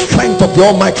see the strength of the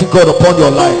Almighty God upon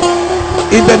your life.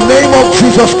 In the name of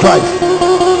Jesus Christ.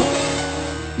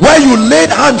 Where you laid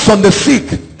hands on the sick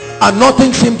and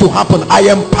nothing seemed to happen, I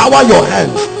empower your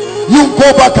hands. You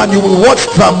go back and you will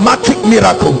watch dramatic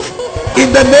miracles.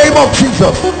 In the name of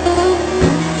Jesus.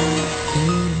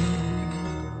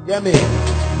 Hear me.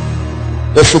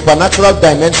 The supernatural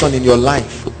dimension in your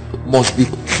life must be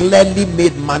clearly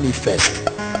made manifest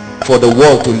for the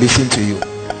world to listen to you.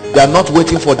 They are not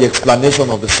waiting for the explanation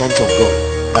of the sons of God.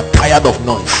 They are tired of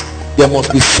noise. There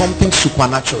must be something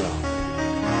supernatural.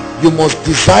 You must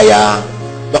desire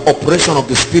the operation of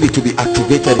the Spirit to be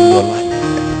activated in your life.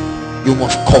 You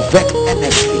must covet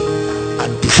earnestly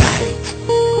and desire it.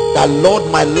 That, Lord,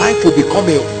 my life will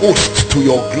become a host to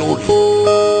your glory.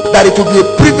 That it will be a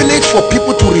privilege for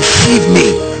people to receive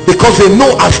me, because they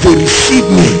know as they receive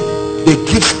me, they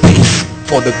give space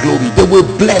for the glory. They will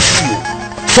bless you.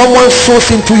 Someone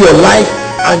sows into your life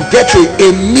and gets a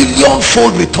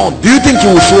 1,000,000-fold return. Do you think you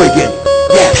will sow again?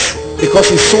 Yes, because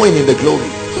he's sowing in the glory.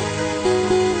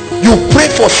 You pray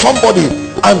for somebody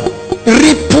and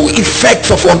ripple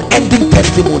effects of unending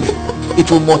testimony.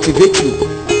 It will motivate you.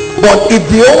 But if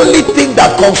the only thing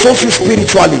that consoles you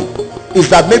spiritually is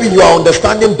that maybe you are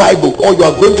understanding Bible or you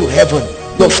are going to heaven,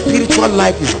 your spiritual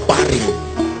life is barren.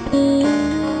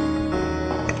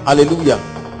 Hallelujah.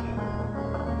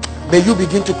 May you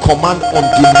begin to command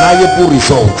undeniable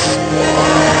results.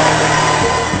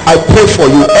 I pray for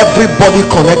you, everybody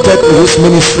connected to this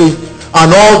ministry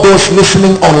and all those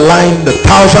listening online, the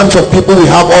thousands of people we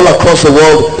have all across the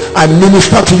world. I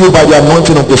minister to you by the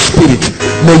anointing of the Spirit.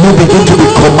 May you begin to be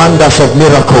commanders of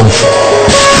miracles,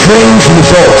 strange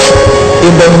results,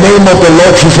 in the name of the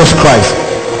Lord Jesus Christ.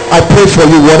 I pray for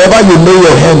you, whatever you lay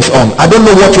your hands on. I don't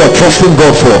know what you are trusting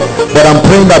God for, but I'm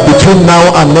praying that between now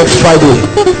and next Friday,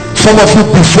 some of you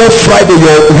before Friday,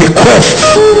 your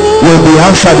requests will be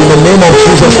answered in the name of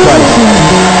Jesus Christ.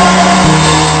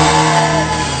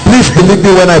 Please believe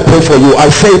me when I pray for you. I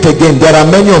say it again, there are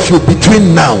many of you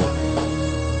between now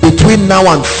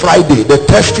and Friday, the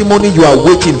testimony you are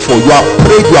waiting for, you have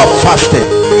prayed, you have fasted.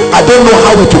 I don't know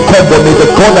how it will come, but may the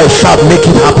God I serve make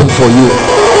it happen for you.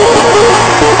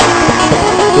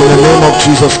 In the name of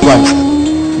Jesus Christ.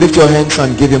 Lift your hands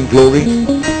and give him glory.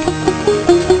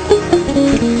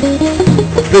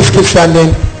 Please keep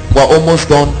standing. We're almost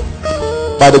done.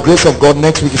 By the grace of God,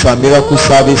 next week is our miracle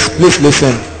service. Please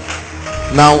listen.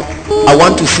 Now, I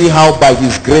want to see how by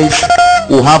his grace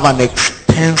we'll have an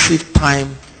extensive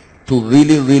time to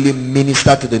really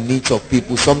minister to the needs of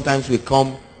people. Sometimes we're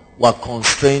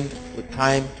constrained with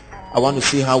time. I want to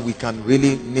see how we can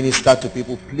really minister to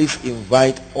people. Please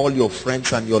invite all your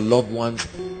friends and your loved ones.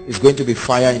 It's going to be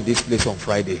fire in this place on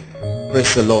Friday.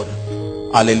 Praise the Lord.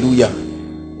 Hallelujah.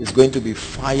 It's going to be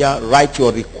fire. Write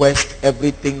your request.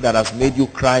 Everything that has made you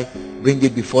cry, bring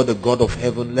it before the God of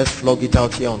heaven. Let's flog it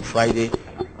out here on Friday.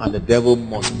 And the devil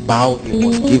must bow. He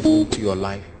must give room to your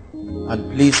life.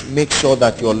 And please make sure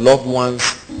that your loved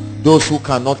ones, those who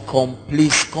cannot come,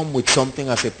 please come with something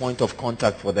as a point of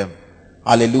contact for them.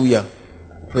 Hallelujah.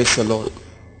 Praise the Lord.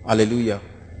 Hallelujah.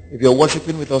 If you're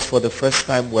worshiping with us for the first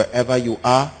time, wherever you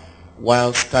are,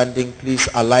 while standing, please,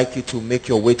 I'd like you to make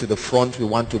your way to the front. We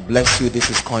want to bless you.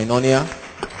 This is Koinonia.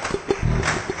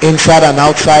 Inside and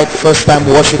outside, first time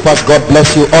worshipers, God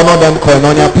bless you. Honor them,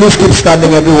 Koinonia. Please keep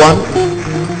standing, everyone.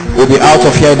 We'll be out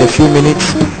of here in a few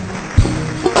minutes.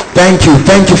 Thank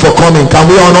you for coming. Can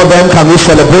we honor them? Can we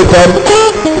celebrate them?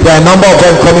 There are a number of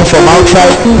them coming from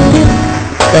outside.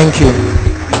 Thank you.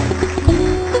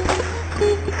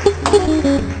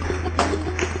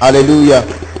 Hallelujah.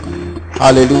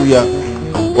 Hallelujah.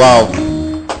 Wow.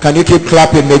 Can you keep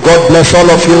clapping? May God bless all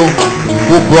of you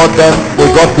who brought them.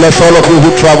 May God bless all of you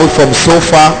who traveled from so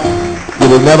far. You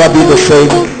will never be the same.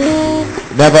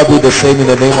 Never be the same in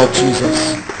the name of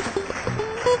Jesus.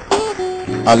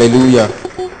 Hallelujah.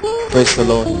 Praise the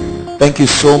Lord. Thank you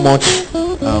so much,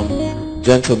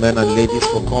 gentlemen and ladies,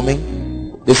 for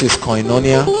coming. This is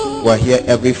Koinonia. We're here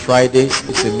every Fridays.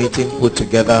 It's a meeting put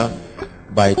together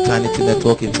by Eternity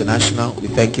Network International. We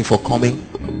thank you for coming.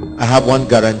 I have one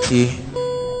guarantee,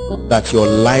 that your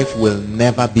life will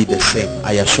never be the same.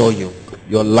 I assure you,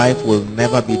 your life will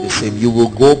never be the same. You will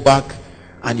go back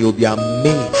and you'll be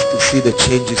amazed to see the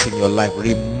changes in your life.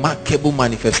 Remarkable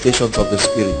manifestations of the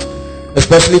Spirit.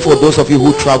 Especially for those of you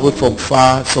who traveled from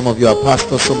far. Some of you are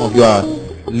pastors, some of you are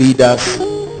leaders.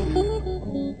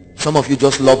 Some of you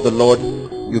just love the Lord.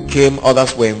 You came,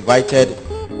 others were invited.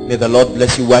 May the Lord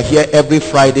bless you. We're here every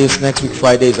Fridays. Next week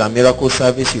Friday is our miracle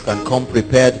service. You can come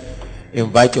prepared.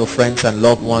 Invite your friends and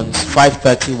loved ones.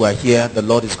 5:30 we're here. The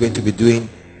Lord is going to be doing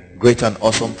great and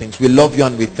awesome things. We love you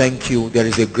and we thank you. There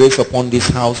is a grace upon this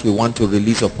house we want to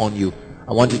release upon you.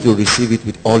 I want you to receive it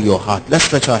with all your heart. Let's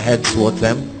stretch our heads towards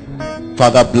them.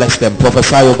 Father, bless them.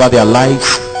 Prophesy over their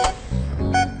lives.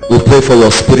 We pray for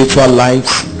your spiritual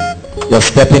lives. You're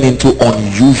stepping into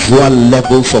unusual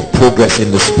levels of progress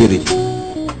in the Spirit.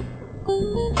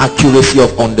 Accuracy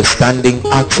of understanding,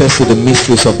 access to the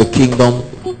mysteries of the kingdom,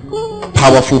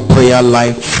 powerful prayer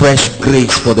life, fresh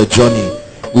grace for the journey.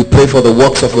 We pray for the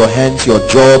works of your hands, your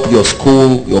job, your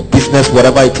school, your business,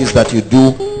 whatever it is that you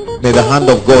do. May the hand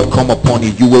of God come upon you.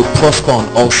 You will prosper on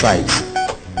all sides.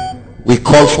 We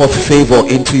call forth favor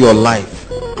into your life.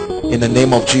 In the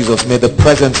name of Jesus, may the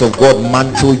presence of God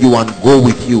mantle you and go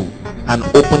with you and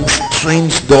open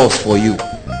strange doors for you.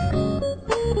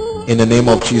 In the name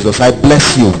of Jesus, I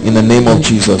bless you in the name of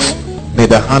Jesus. May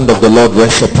the hand of the Lord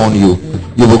rest upon you.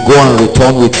 You will go and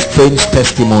return with strange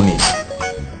testimonies.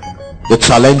 The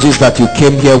challenges that you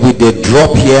came here with, they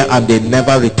drop here and they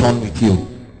never return with you.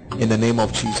 In the name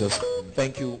of Jesus.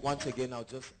 Thank you. Once again, I'll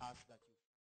just ask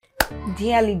that.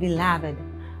 Dearly beloved,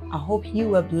 I hope you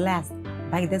were blessed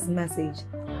by this message.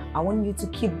 I want you to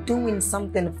keep doing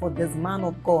something for this man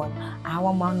of God,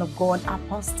 our man of God,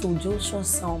 Apostle Joshua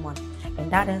Selman. And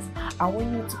that is, I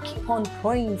want you to keep on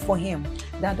praying for him,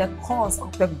 that the cause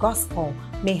of the gospel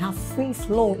may have free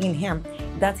flow in him,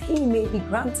 that he may be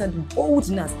granted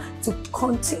boldness to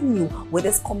continue with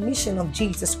this commission of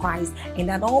Jesus Christ, and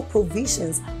that all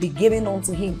provisions be given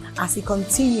unto him as he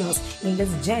continues in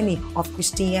this journey of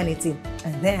Christianity.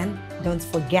 And then don't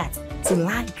forget to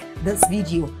like this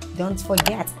video. Don't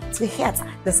forget to hit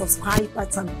the subscribe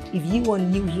button if you are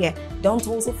new here. Don't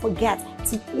also forget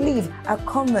to leave a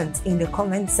comment in the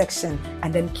comment section,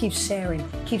 and then keep sharing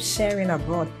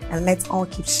abroad, and let's all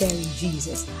keep sharing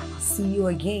Jesus. I'll see you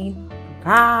again.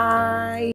 Bye.